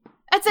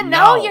 It's a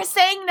no? No. You're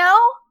saying no?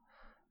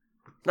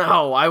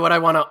 No, why would I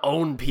want to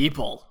own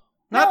people?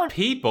 Not No.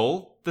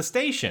 people, the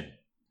station.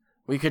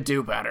 We could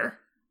do better.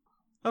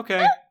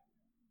 Okay.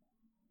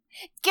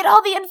 Get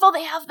all the info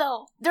they have,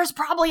 though. There's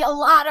probably a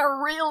lot of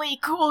really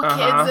cool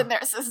kids in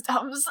their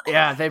systems.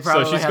 Yeah, they So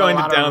probably she's have going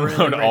a to lot of really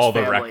download rich all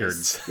the families.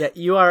 records. Yeah,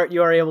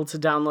 you are able to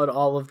download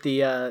all of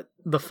the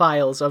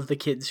files of the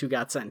kids who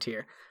got sent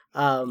here.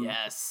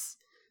 Yes.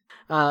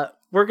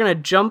 We're gonna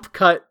jump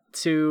cut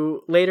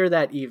to later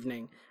that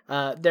evening.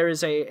 There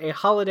is a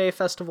holiday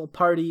festival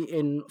party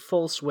in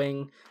full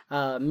swing.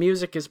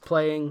 Music is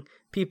playing,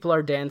 people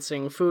are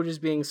dancing, food is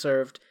being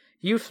served.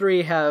 You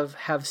three have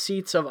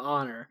seats of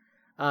honor,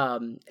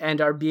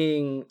 and are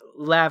being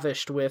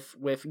lavished with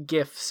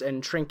gifts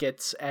and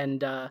trinkets,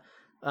 and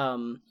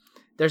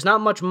there's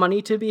not much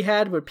money to be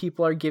had, but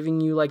people are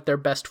giving you like their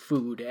best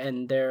food,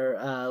 and they're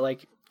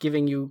like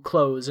giving you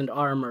clothes and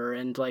armor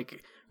and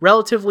like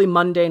relatively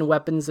mundane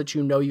weapons that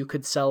you know you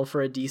could sell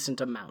for a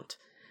decent amount.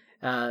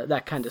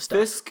 That kind of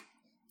stuff.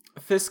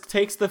 Fisk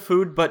takes the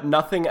food but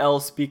nothing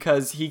else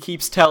because he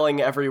keeps telling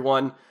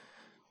everyone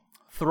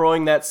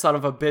throwing that son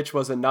of a bitch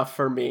was enough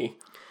for me.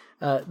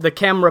 The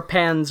camera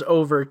pans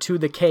over to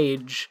the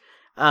cage,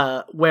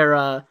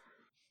 where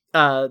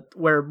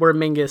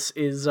Mingus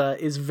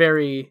is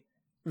very,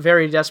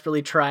 very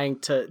desperately trying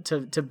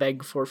to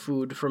beg for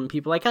food from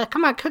people. Like,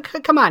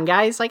 come on,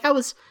 guys! Like, I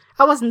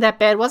wasn't that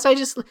bad, was I?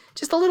 Just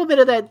a little bit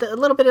of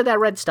that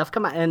red stuff.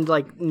 Come on, and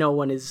like no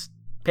one is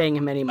paying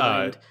him any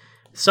mind.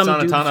 Some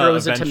dude Sanatana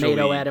throws a tomato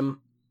eventually- at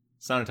him.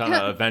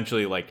 Sanatana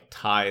eventually like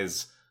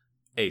ties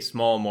a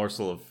small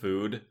morsel of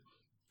food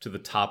to the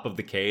top of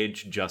the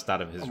cage, just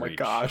out of his Oh my reach.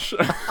 gosh.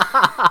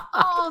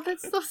 Oh,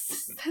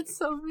 that's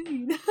so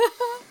mean.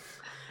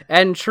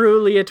 And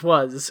truly it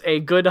was a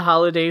good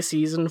holiday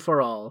season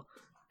for all.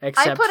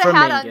 Except I put for a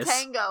hat on Mingus.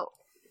 Tango.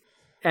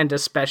 And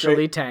especially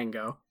Great.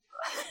 Tango.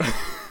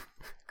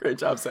 Great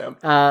job, Sam.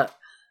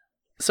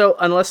 So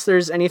unless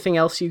there's anything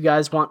else you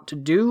guys want to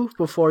do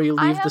before you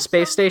I leave the have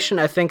space something station,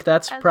 I think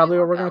that's as we probably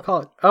what walk we're going out. to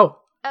call it. Oh,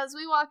 As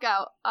we walk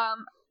out,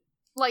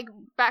 like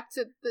back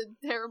to the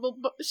terrible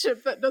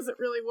ship that doesn't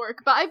really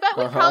work. But I bet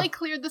we probably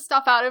cleared the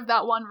stuff out of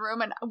that one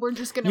room, and we're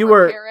just gonna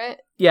repair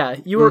it. yeah,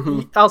 you were.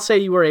 Mhm. I'll say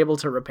you were able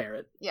to repair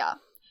it. Yeah.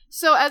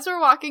 So as we're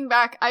walking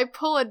back, I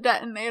pull a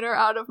detonator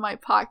out of my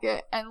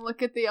pocket and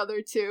look at the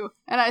other two,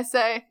 and I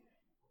say,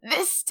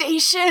 "This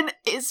station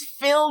is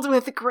filled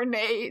with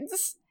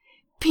grenades.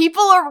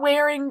 People are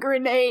wearing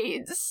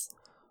grenades.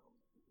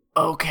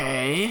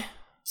 Okay.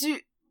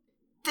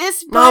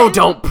 This No, button-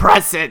 don't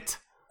press it!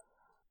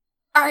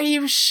 Are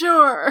you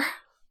sure?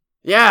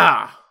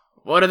 Yeah!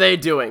 What are they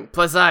doing?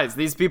 Besides,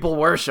 these people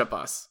worship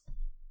us.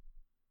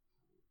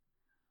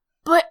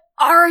 But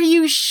are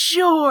you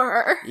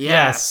sure?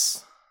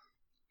 Yes.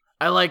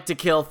 I like to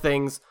kill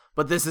things,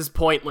 but this is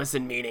pointless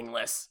and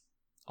meaningless.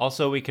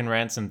 Also, we can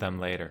ransom them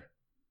later.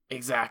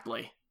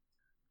 Exactly.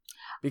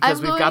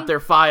 Because I'm we've got their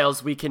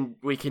files, we can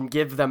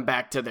give them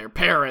back to their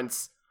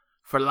parents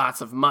for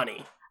lots of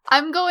money.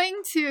 I'm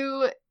going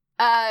to,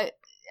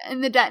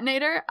 in the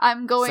detonator,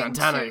 I'm going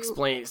Santana to...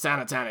 explained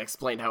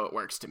how it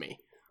works to me.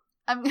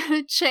 I'm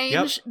gonna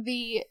change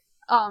the,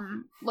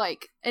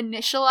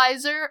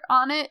 initializer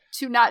on it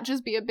to not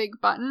just be a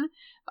big button.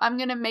 I'm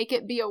gonna make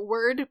it be a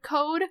word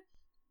code.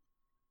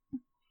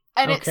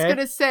 And it's Okay.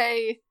 gonna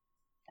say...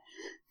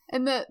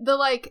 And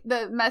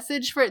the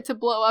message for it to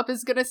blow up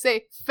is gonna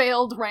say,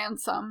 failed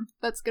ransom.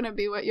 That's gonna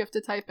be what you have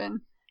to type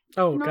in.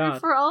 Oh In order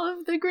God. for all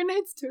of the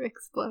grenades to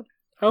explode.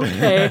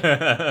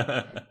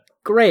 Okay.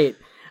 Great.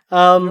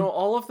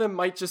 All of them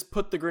might just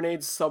put the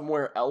grenades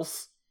somewhere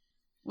else.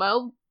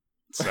 Well,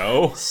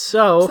 So?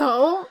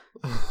 So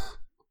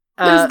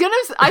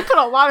I put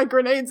a lot of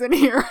grenades in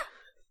here.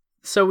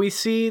 So we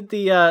see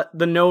the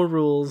no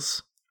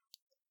rules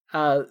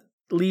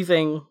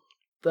leaving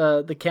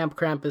the Camp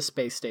Krampus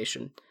space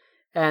station.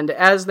 And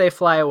as they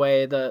fly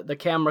away, the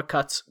camera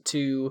cuts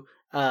to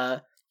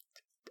a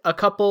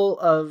couple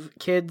of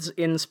kids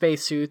in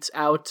spacesuits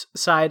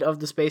outside of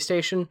the space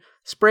station,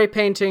 spray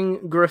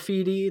painting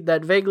graffiti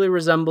that vaguely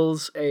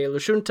resembles a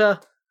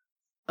Lashunta,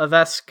 a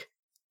Vesk,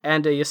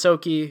 and a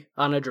Yosoki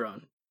on a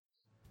drone.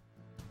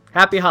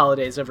 Happy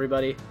holidays,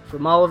 everybody,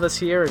 from all of us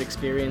here at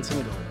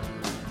Experiencing Gold.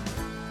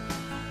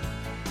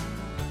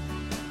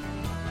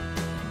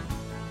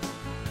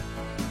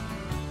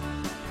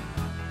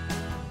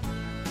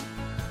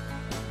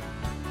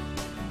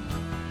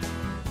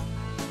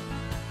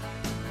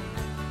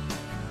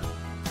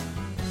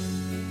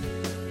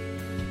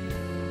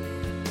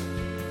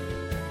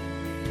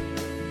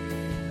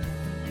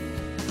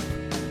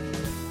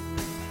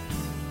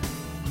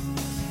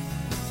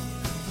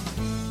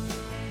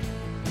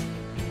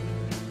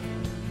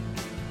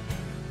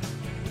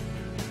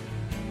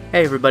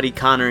 Hey everybody,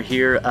 Connor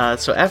here.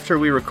 So after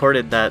we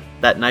recorded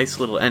that nice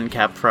little end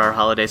cap for our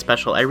holiday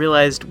special, I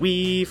realized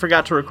we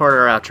forgot to record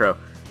our outro.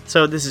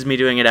 So this is me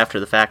doing it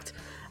after the fact.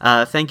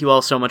 Thank you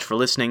all so much for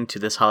listening to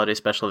this holiday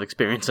special of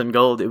Experience in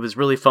Gold. It was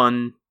really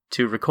fun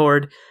to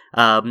record.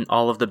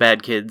 All of the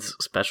Bad Kids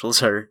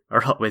specials are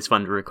always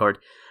fun to record.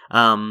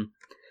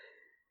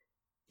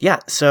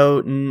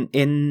 So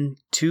in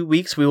 2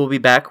 weeks we will be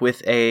back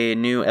with a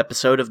new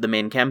episode of the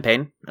main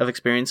campaign of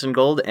Experience in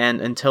Gold,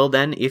 and until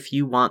then, if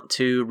you want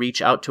to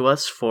reach out to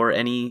us for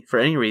any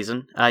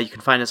reason, you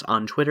can find us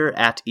on Twitter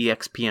at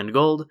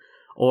expndgold,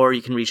 or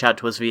you can reach out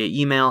to us via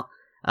email,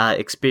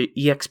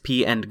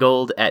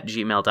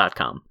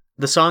 expendgold@gmail.com.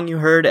 The song you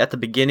heard at the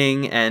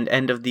beginning and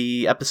end of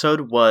the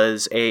episode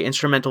was a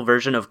instrumental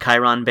version of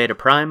Chiron Beta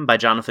Prime by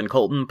Jonathan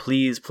Colton.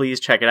 Please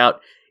check it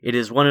out. It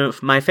is one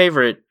of my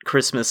favorite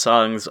Christmas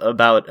songs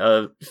about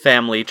a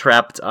family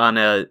trapped on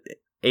a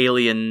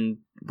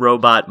alien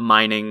robot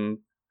mining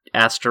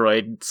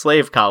asteroid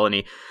slave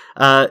colony.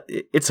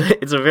 It's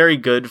a very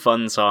good,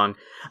 fun song.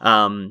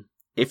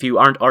 If you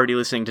aren't already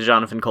listening to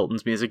Jonathan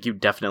Colton's music, you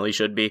definitely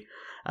should be.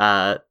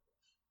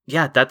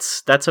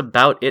 That's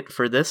about it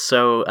for this.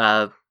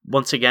 So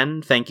once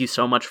again, thank you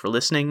so much for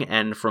listening,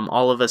 and from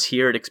all of us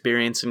here at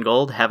Experience in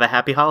Gold, have a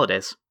happy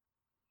holidays.